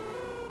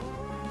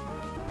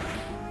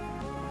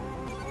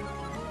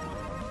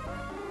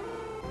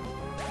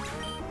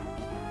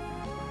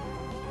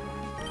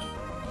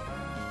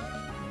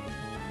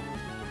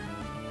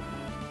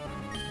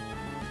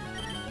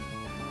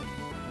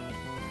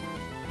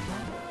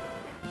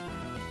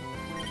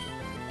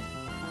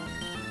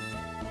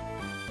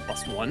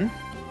 +1.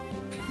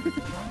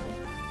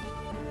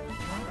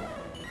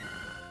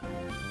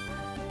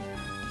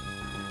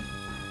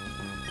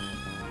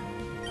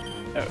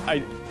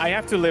 I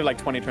have to live like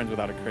 20 turns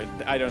without a crit.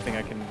 I don't think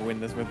I can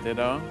win this with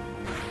Ditto.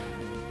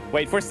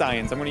 Wait, for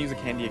science, I'm gonna use a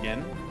candy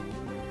again.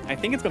 I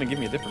think it's gonna give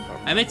me a different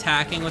Pokemon. I'm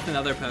attacking with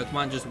another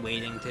Pokemon, just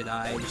waiting to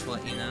die, just to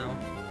let you know.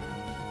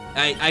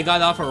 I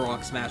got off a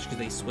Rock Smash because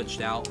they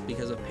switched out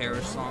because of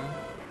Paris Song.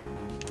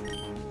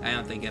 I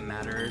don't think it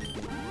mattered.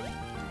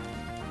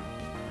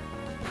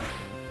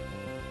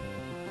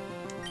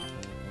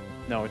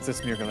 No, it's a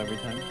Smeargle every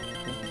time.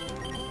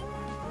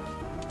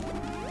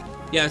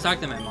 Yeah, I was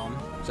talking to my mom,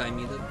 so I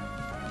muted.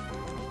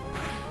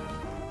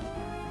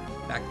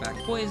 Back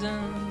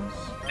poisons.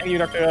 Thank you,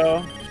 Dr.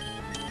 O.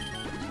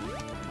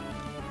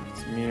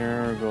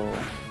 Smeargle.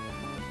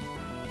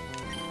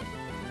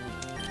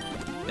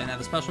 Don't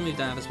have a special move,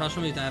 don't have a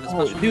special move, don't have a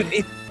special move.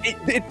 Dude,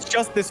 it's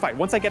just this fight.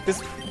 Once I get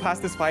this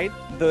past this fight,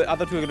 the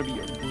other two are gonna be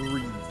a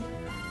breeze.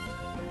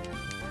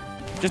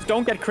 Just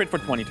don't get crit for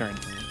 20 turns,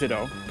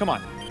 Ditto. Come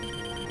on.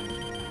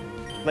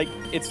 Like,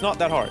 it's not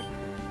that hard.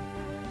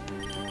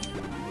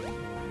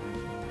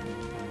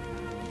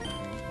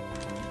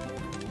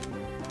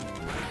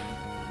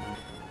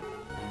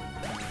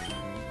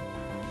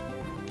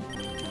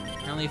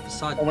 Apparently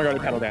Facade. Oh my god, the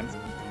Paddle Dance.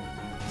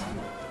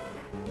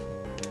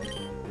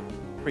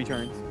 3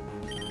 turns.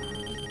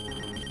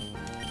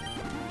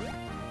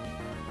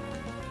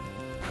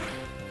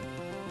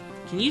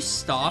 Can you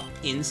stop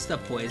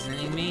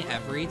insta-poisoning me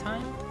every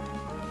time?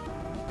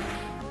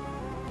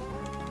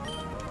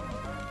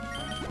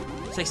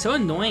 It's like so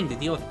annoying to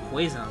deal with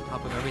poison on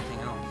top of everything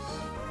else.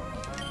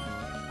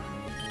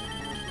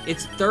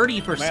 It's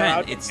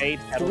 30%. It's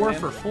 4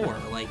 for 4.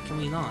 Like, can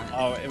we not?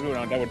 Oh, that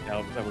wouldn't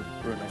help. That would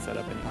ruin my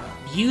setup anyway.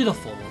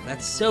 Beautiful.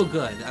 That's so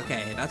good.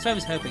 Okay, that's what I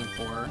was hoping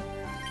for.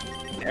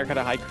 Aircut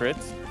a high crit?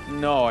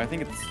 No, I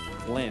think it's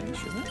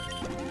flinch, isn't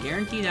it?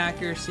 Guaranteed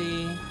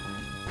accuracy.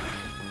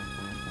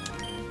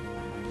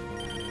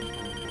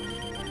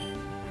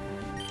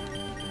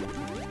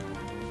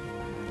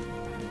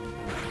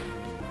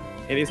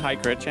 It is high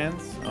crit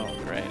chance? Oh,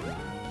 great.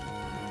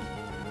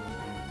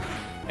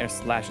 air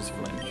slashes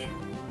flinch.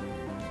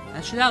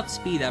 That should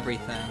outspeed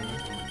everything.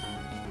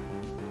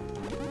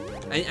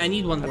 I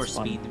need one more That's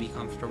fun. speed to be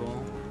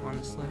comfortable,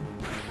 honestly.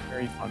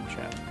 Very fun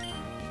chat.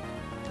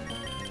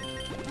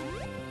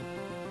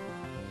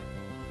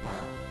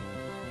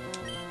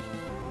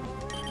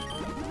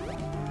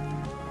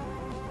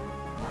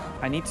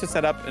 I need to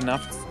set up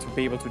enough to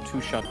be able to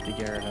two-shot the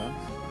Gyarados.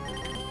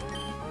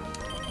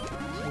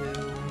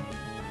 2.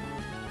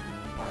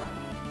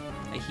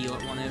 I heal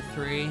at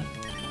 103.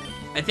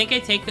 I think I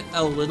take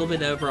a little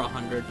bit over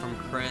 100 from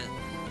crit.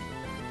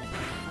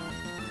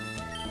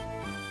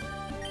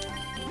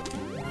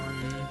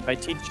 1. If I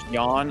teach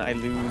Yawn, I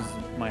lose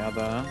my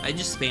other. I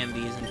just spam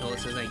these until it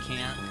says I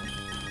can't.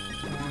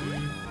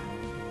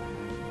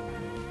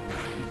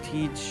 1.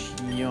 Teach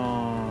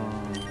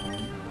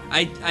Yawn.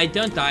 I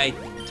don't die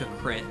to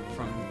crit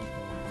from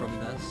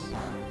this.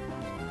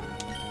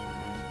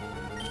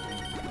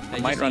 I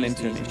might just run use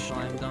into an these issue.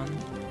 until I'm done.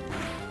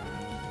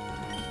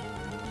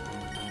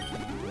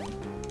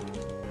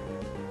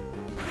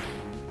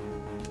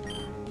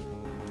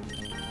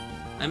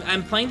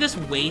 I'm playing this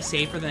way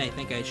safer than I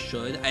think I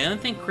should. I don't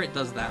think crit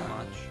does that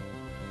much.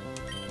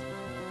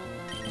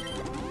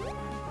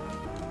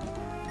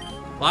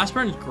 Blast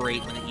Burn's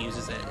great when it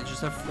uses it. It's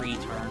just a free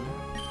turn.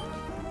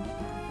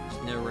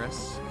 There's no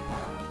risk.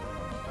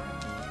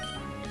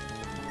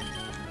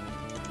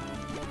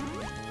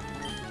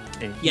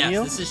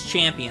 Yes, this is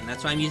champion.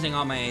 That's why I'm using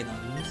all my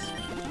items.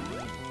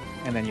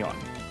 And then Yawn.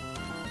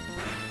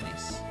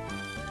 Nice.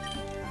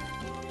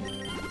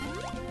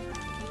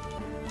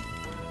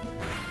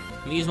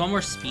 I'm gonna use one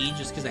more speed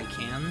just because I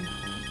can.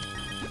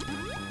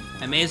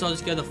 I may as well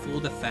just go the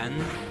full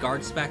defend,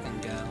 guard spec, and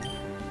go.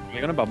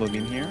 You're gonna bubble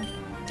beam here.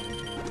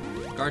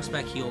 Guard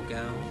spec, heal,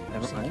 go.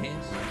 Never Just in mind.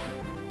 case.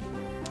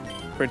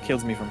 Crit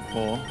kills me from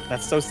full.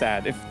 That's so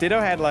sad. If Ditto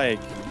had like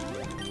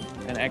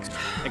an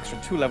extra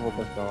 2 level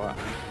before,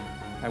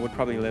 I would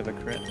probably live a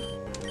crit.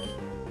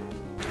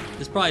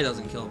 This probably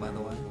doesn't kill, by the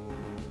way.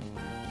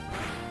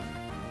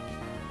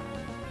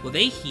 Will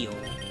they heal?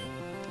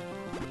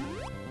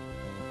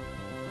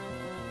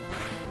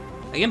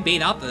 I can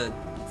bait out the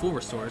full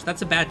restores.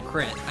 That's a bad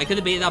crit. I could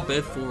have baited out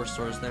both full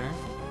restores there.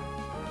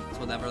 It's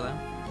whatever, though.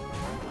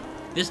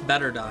 This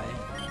better die.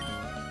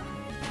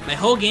 My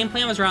whole game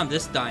plan was around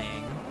this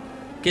dying.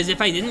 Because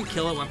if I didn't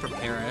kill it, went for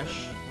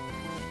perish.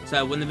 So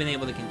I wouldn't have been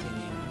able to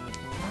continue.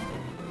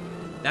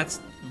 That's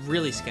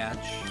really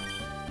sketch.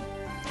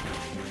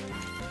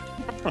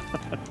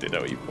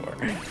 Ditto E4.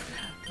 Okay.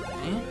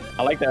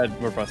 I like that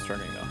we're both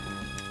struggling though.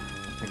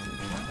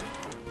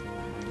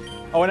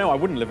 Oh no, I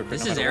wouldn't live a crit.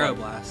 This no is matter what.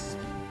 Aeroblast.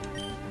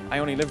 I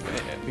only live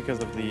because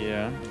of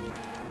the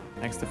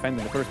X defend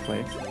in the first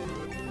place.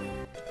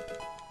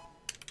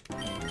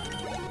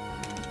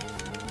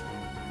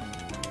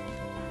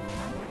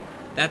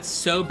 That's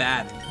so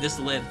bad. This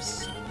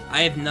lives.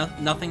 I have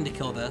nothing to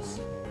kill this.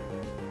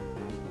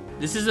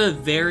 This is a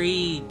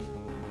very...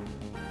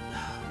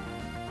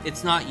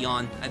 It's not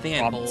Yawn. I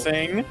think I bolt.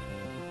 Promising.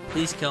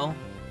 Please kill.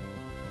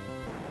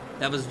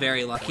 That was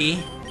very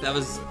lucky. That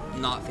was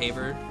not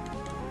favored.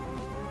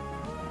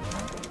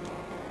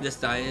 This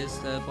dies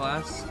the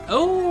blast.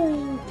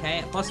 Oh,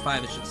 okay.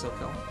 +5, it should still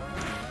kill.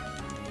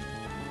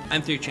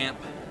 I'm through, champ.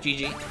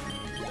 GG.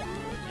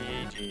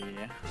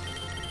 GG.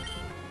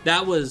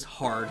 That was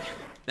hard.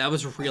 That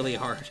was really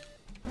hard.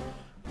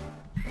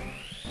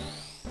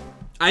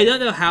 I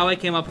don't know how I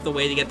came up with a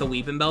way to get the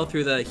Weeping Bell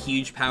through the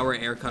huge power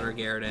air cutter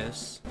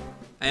Gyarados.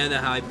 I don't know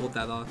how I pulled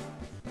that off.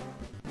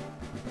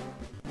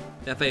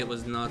 That fight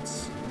was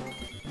nuts.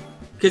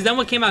 Because then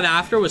what came out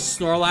after was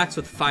Snorlax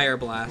with Fire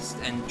Blast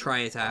and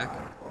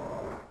Tri-Attack.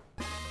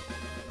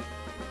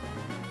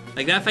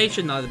 Like, that fight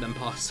should not have been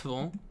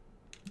possible.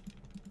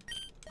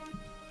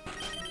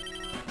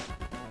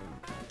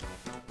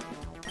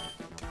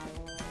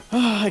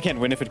 I can't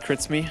win if it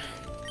crits me.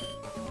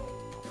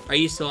 Are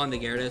you still on the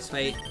Gyarados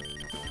fight?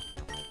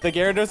 The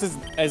Gyarados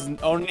is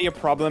only a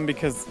problem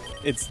because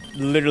it's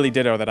literally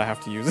Ditto that I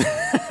have to use.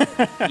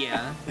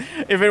 Yeah.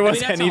 If it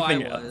was that's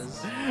anything how I else.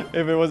 was.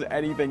 If it was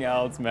anything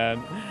else,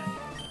 man.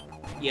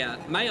 Yeah,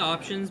 my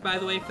options, by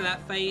the way, for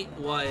that fight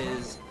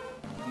was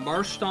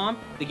Marsh Stomp.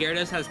 The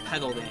Gyarados has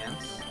Petal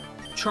Dance.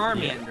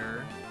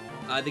 Charmander.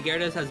 The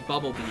Gyarados has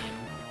Bubble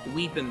Beam.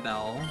 Weeping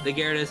Bell. The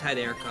Gyarados had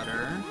Air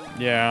Cutter.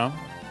 Yeah.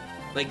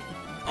 Like,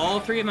 all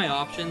 3 of my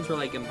options were,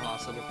 like,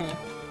 impossible.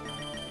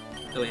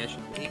 The way I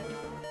should be.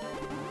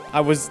 I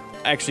was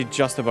actually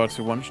just about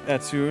to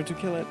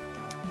kill it,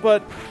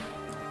 but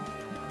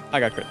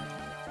I got crit.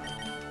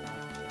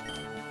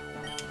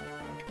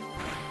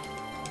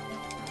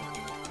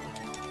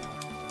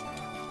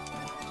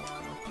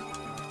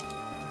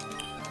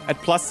 At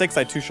 +6,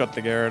 I two-shot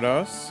the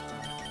Gyarados.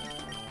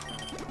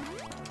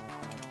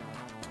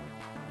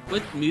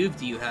 What move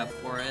do you have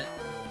for it?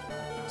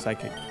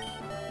 Psychic.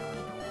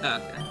 Oh,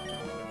 okay.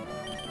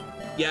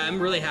 Yeah,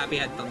 I'm really happy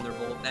I had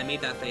Thunderbolt. That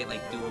made that fight,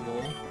 like,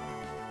 doable.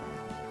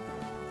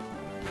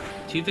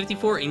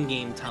 254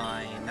 in-game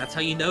time. That's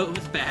how you know it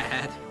was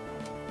bad.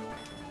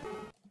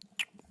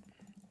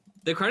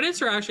 The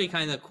credits are actually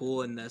kind of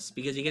cool in this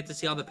because you get to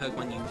see all the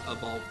Pokemon you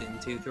evolved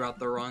into throughout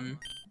the run.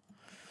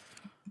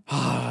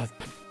 Well,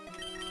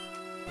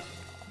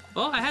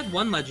 I had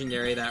one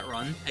legendary that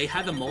run. I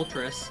had the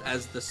Moltres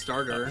as the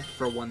starter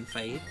for one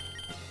fight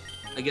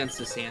against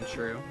the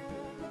Sandshrew.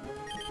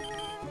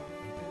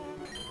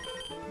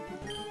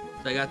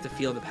 So I got to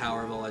feel the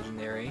power of a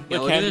legendary. The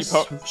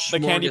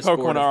candy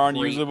Pokemon are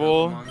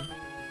unusable.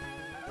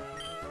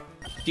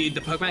 Dude,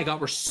 the Pokemon I got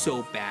were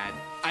so bad.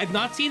 I've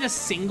not seen a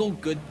single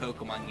good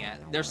Pokemon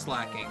yet. They're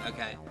slacking.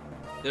 Okay,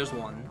 there's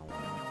one.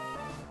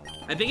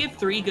 I think I have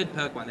 3 good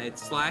Pokemon. I had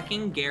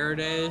Slacking,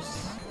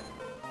 Gyarados,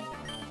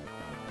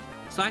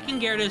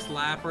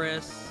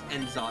 Lapras,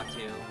 and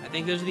Xatu. I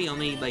think those are the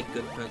only, like,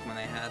 good Pokemon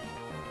I had.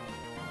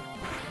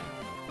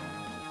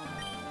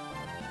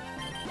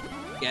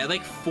 Yeah, I had,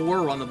 like, 4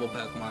 runnable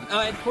Pokemon. Oh,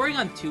 I had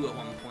Porygon 2 at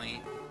one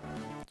point.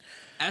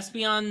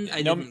 Espeon,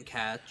 I didn't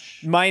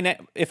catch.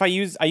 If I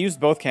used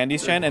both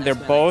candies, Shen, and they're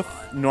both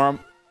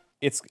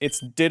It's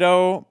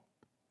Ditto,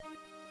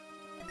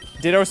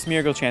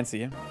 Smeargle,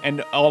 Chansey,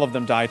 and all of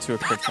them die to a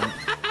crit.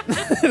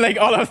 Like,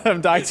 all of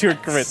them die to a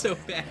crit. So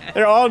bad.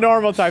 They're all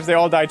normal types. They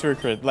all die to a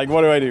crit. Like,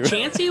 what do I do?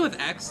 Chansey with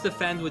X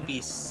defend would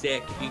be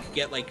sick if you could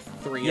get like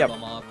 3 of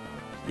them up.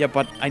 Yeah,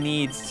 but I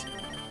need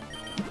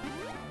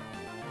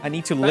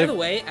to live. By the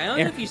way, I don't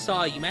know if you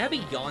saw, you might have a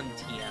Yawn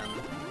TM.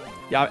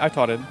 Yeah, I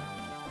taught it.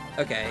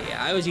 Okay,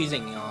 yeah, I was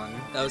using Yawn.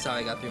 That was how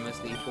I got through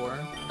most E4.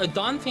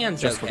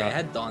 Donphan's okay. Forgot. I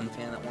had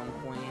Donphan at one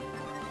point.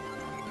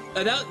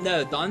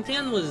 No,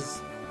 Donphan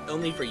was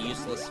only for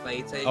useless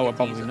fights.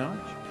 Probably not.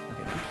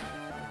 Okay.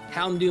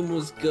 Houndoom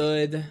was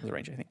good. The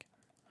range, I think.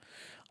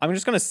 I'm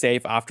just gonna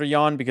save after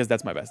Yawn because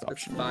that's my best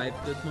option. 5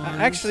 good ones.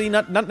 Actually,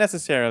 not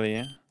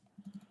necessarily.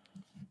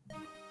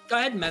 Go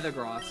ahead,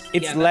 Metagross.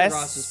 It's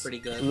Metagross is pretty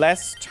good.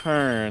 less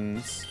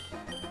turns.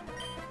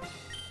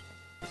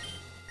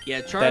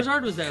 Yeah,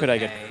 Charizard was okay. Could I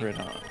get crit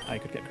on? I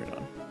could get crit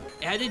on.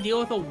 It had to deal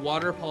with a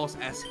Water Pulse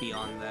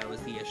Espeon, though, was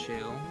the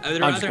issue. I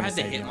would rather have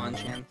the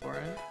Hitmonchan for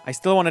it. I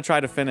still want to try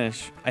to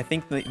finish. I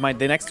think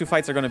the next 2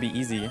 fights are going to be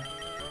easy.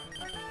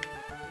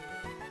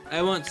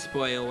 I won't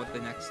spoil what the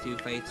next 2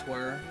 fights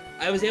were.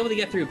 I was able to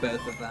get through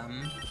both of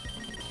them.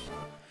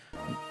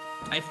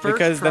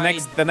 Because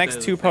the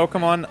next 2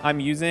 Pokemon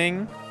I'm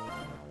using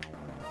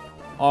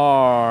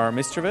are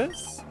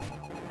Mischievous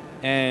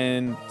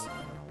and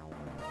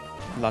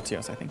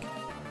Latios, I think.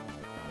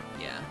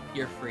 Yeah,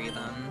 you're free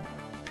then.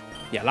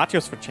 Yeah,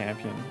 Latios for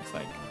champion. It's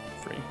like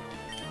free.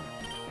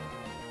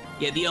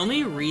 Yeah, the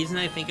only reason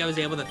I think I was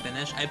able to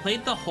finish, I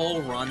played the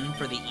whole run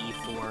for the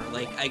E4.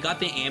 Like, I got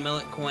the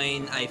Amulet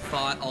coin, I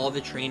fought all the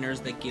trainers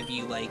that give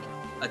you, like,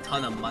 a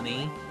ton of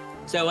money.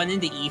 So I went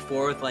into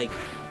E4 with, like,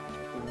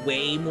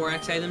 way more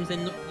X items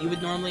than you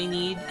would normally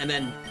need, and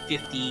then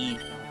 50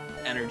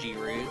 energy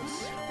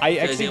roots. I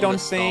actually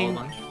don't think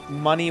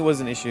money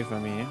was an issue for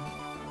me,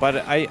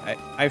 but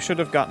I should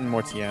have gotten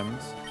more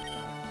TMs.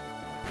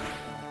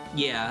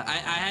 Yeah, I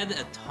had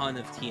a ton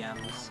of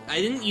TMs. I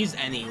didn't use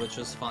any, which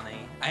was funny.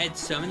 I had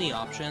so many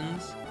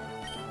options.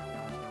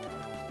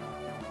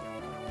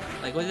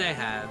 Like, what did I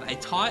have? I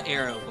taught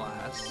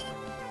Aeroblast.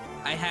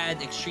 I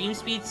had Extreme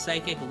Speed,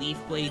 Psychic, Leaf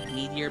Blade,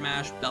 Meteor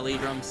Mash, Belly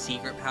Drum,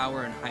 Secret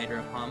Power, and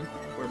Hydro Pump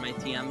were my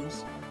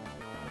TMs.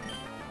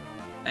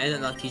 I ended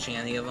up not teaching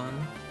any of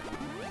them.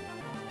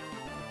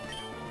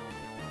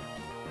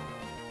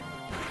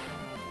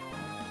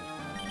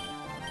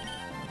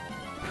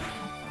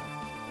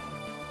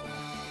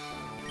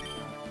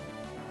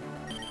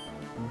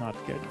 Not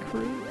get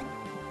crit.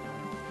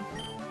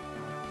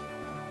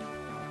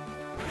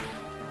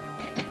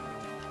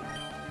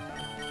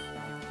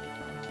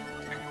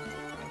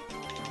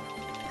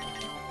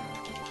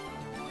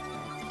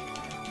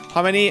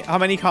 How many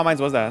Carmines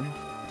was that?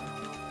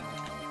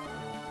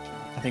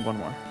 I think 1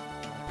 more.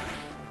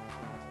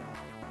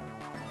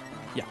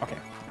 Yeah, okay.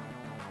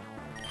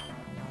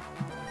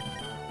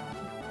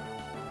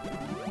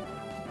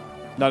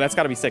 No, that's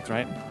gotta be 6,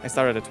 right? I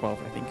started at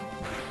 12, I think.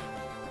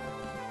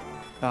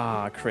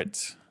 Ah,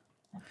 crit.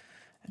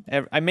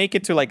 I make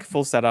it to like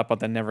full setup, but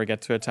then never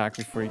get to attack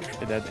before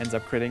that ends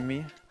up critting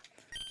me.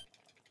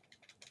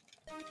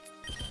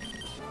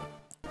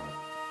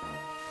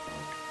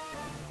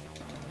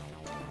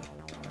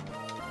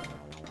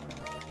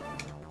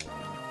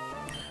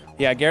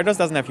 Yeah, Gyarados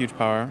doesn't have huge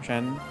power,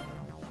 Shen.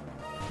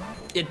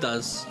 It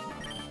does.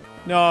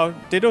 No,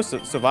 Ditto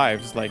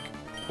survives, like,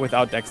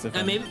 without Dex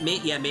defense.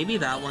 Maybe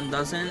that one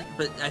doesn't,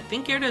 but I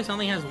think Gyarados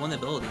only has 1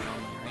 ability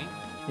only, right?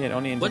 Yeah, it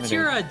only intimidates. What's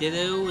your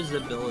Ditto's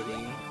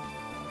ability?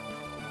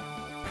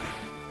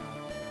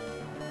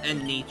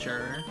 And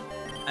nature.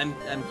 I'm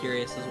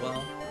curious as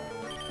well.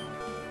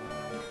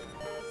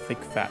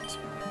 Thick fat.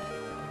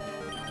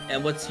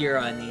 And what's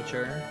your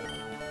nature?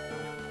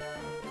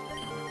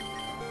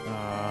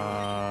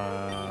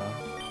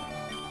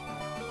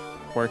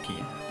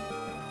 Quirky.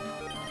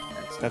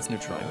 That's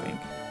neutral, I think.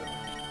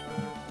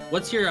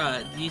 What's your,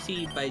 do you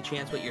see by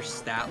chance what your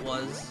stat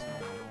was?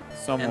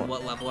 Somewhat. And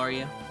what level are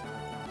you?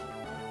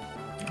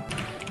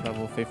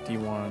 Level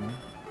 51.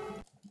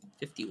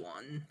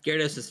 51.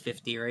 Gyarados is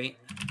 50, right?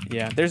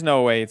 Yeah, there's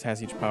no way it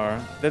has huge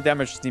power. The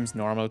damage seems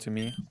normal to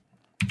me.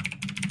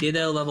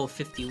 Ditto level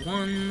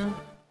 51.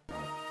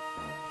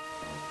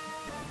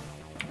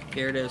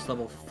 Gyarados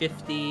level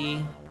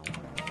 50.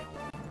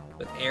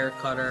 With Air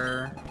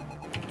Cutter.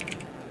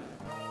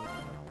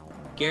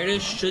 Gyarados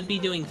should be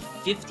doing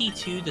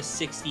 52 to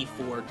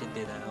 64 to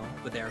Ditto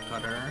with Air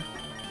Cutter.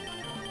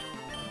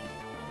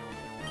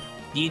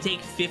 Do you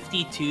take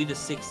 52 to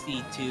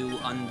 62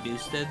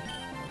 unboosted?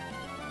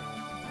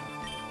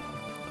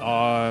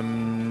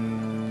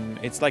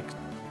 It's like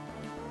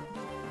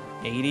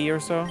 80 or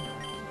so.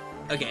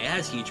 Okay, it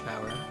has huge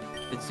power.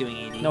 It's doing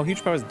 80. No,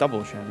 huge power is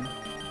double, Shen.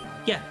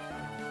 Yeah.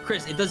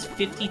 Chris, it does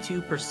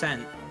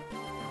 52%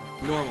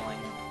 normally.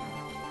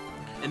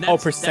 And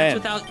that's,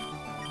 percent.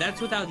 That's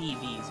without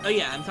EVs. Oh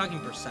yeah, I'm talking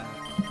percent.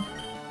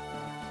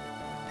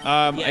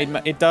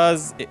 It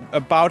does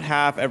about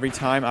half every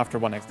time after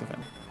 1 X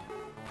defense.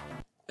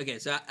 Okay,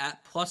 so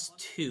at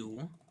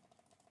 +2.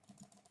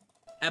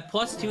 At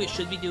 +2, it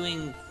should be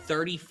doing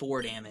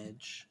 34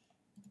 damage.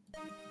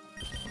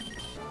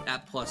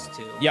 At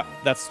 +2. Yep,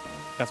 that's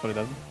what it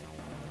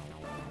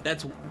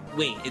does.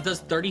 Wait, it does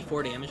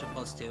 34 damage at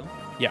 +2?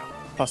 Yeah,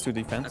 +2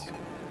 defense. Okay.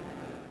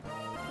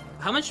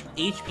 How much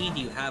HP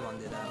do you have on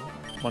Ditto?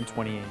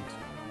 128.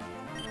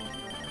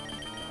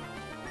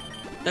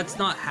 That's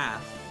not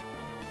half.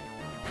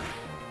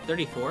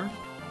 34?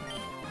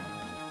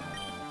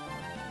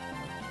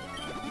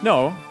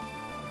 No.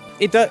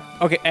 It does.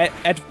 Okay, at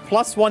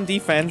 +1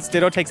 defense,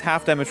 Ditto takes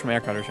half damage from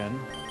Air Cutter, Shen.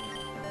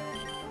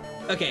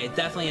 Okay, it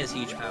definitely has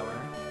huge power.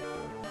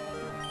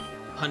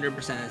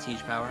 100% has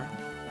huge power.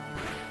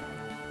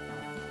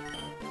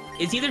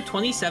 It's either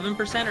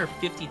 27% or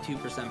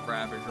 52% for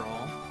average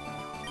roll.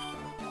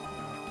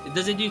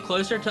 Does it do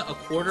closer to a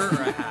quarter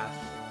or a half?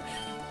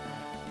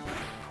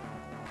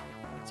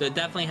 So it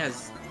definitely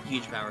has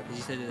huge power, because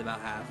you said it about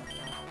half.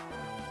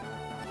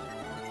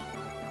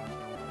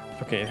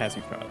 Okay, it has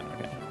huge power then,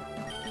 okay.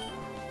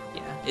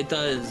 Yeah, it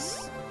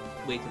does.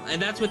 Wait,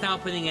 and that's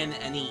without putting in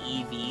any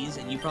EVs,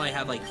 and you probably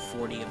have like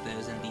 40 of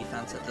those in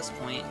defense at this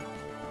point.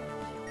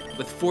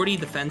 With 40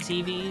 defense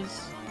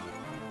EVs,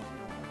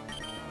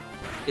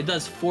 it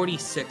does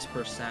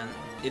 46%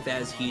 if it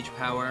has huge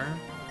power.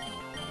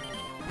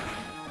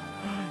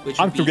 Which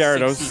I'm through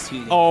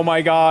Gyarados. Oh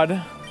my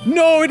god.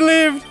 No, it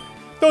lived!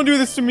 Don't do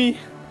this to me.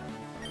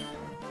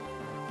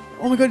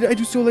 Oh my god, I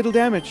do so little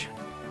damage.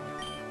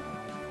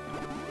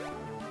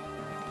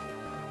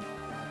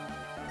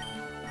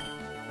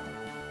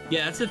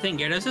 Yeah, that's the thing.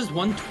 Gyarados is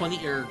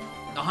 120 or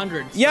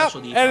 100 Yep,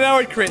 special defense. and now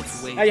it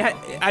crits. Way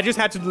I just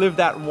had to live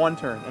that one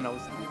turn, and I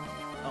was...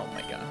 Oh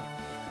my god.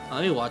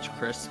 Let me watch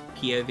Chris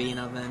POV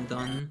now that I'm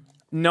done.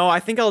 No, I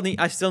think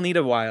I still need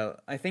a while.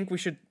 I think we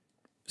should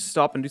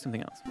stop and do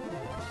something else.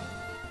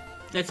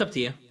 It's up to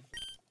you.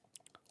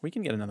 We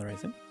can get another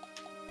race in.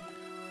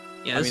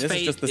 Yeah, I mean, this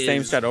is just the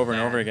same strat over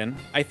and over again.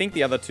 I think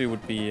the other two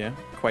would be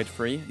quite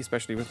free,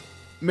 especially with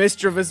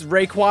Mischievous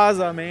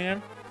Rayquaza,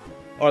 man.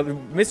 Or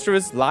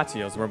Mischievous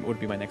Latios would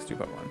be my next two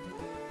Pokemon.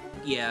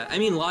 Yeah, I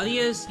mean,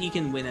 Latios, you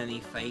can win any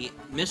fight.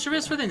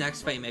 Mischievous for the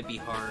next fight might be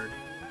hard.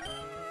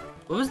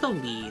 What was the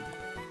lead?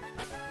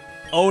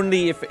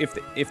 Only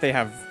if they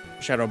have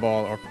Shadow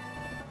Ball or...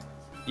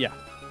 Yeah.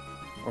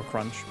 Or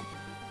Crunch.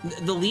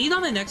 The lead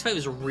on the next fight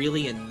was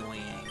really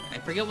annoying. I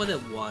forget what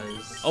it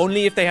was.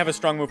 Only if they have a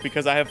strong move,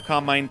 because I have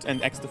Calm Mind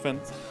and X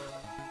Defense.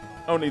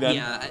 Only then.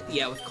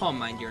 Yeah, with Calm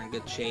Mind, you're in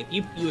good shape.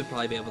 You would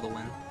probably be able to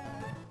win.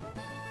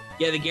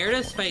 Yeah, the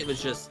Gyarados fight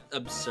was just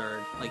absurd.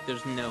 Like,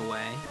 there's no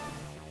way.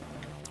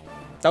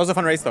 That was a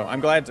fun race, though. I'm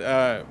glad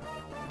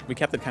we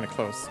kept it kind of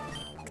close.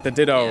 The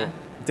Ditto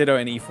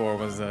in E4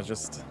 was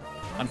just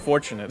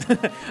unfortunate.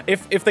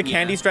 if the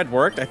Candy strat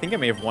worked, I think I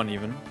may have won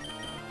even.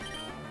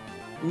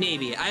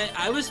 Maybe.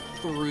 I was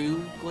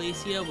through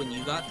Glacia when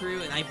you got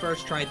through, and I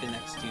first tried the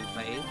next two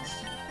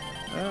fights.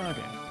 Oh,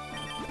 okay.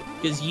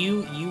 Because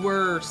you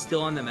were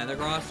still on the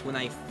Metagross when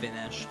I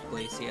finished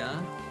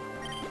Glacia.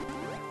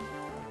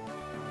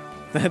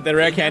 The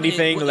rare candy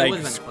thing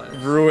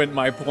ruined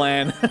my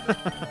plan.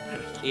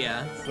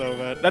 Yeah.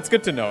 So that's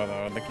good to know,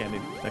 though. The candy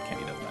does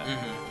that.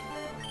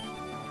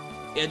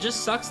 Mm-hmm. Yeah, it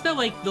just sucks that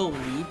like the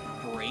loop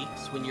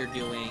breaks when you're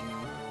doing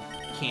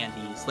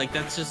candies. Like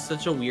that's just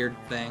such a weird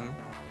thing.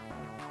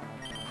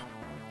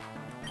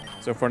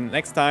 So for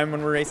next time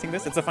when we're racing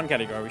this, it's a fun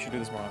category. We should do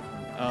this more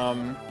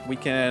often. We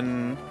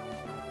can...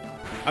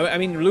 I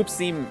mean, loops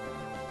seem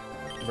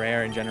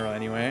rare in general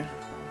anyway.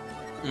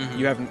 Mm-hmm.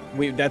 You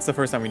haven't... That's the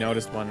first time we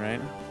noticed one,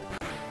 right?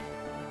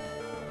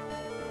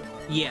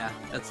 Yeah,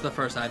 that's the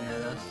first I've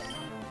noticed.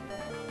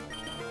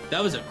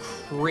 That was a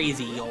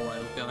crazy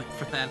YOLO going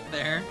for that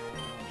there.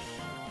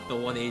 The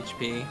 1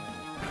 HP.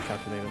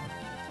 Calculated.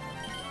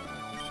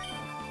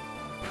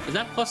 Is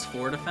that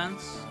 +4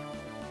 defense?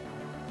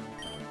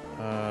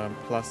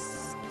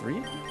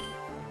 +3?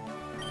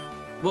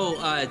 Well,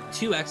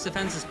 2x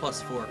defense is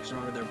 +4, because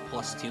remember they're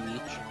 +2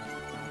 each.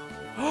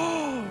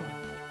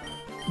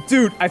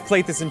 Dude, I've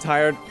played this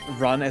entire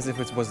run as if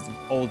it was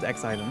old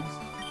X items.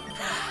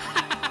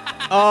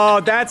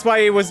 Oh, that's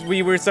why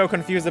we were so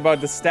confused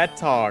about the stat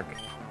talk.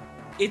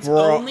 It's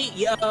only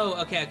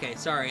okay.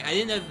 Sorry, I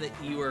didn't know that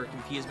you were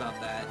confused about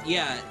that.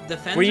 Yeah,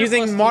 defense. We're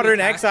using modern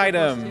X attacks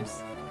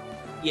items.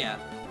 Yeah.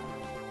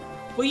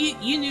 Well,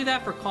 you knew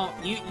that for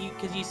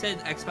because you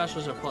said X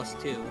specials are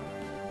 +2.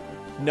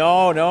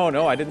 No,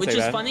 I didn't say that. Which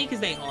is funny because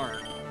they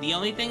aren't. The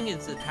only thing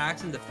is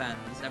attacks and defense.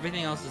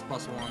 Everything else is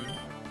 +1.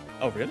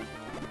 Oh, really?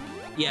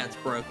 Yeah, it's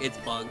broke. It's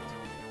bugged.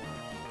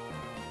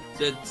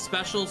 So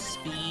special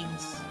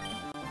speeds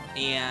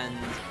and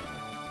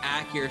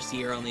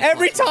accuracy are only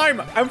every +1.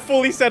 time I'm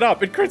fully set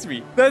up. It crits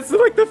me. That's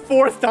like the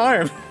 4th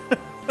time.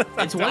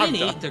 It's 1 in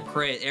 8 to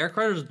crit. Air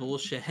crit is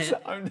bullshit.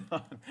 I'm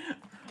done.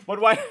 But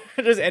why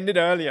just ended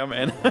earlier,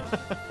 man?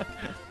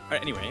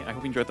 Alright, anyway, I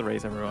hope you enjoyed the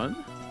race,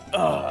 everyone.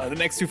 The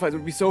next 2 fights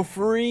would be so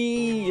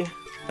free.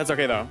 That's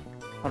okay, though.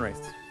 Fun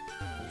race.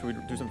 Should we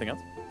do something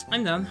else?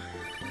 I'm done.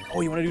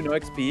 Oh, you want to do no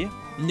XP?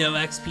 No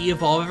XP,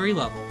 evolve every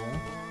level.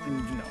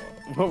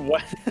 No.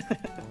 What?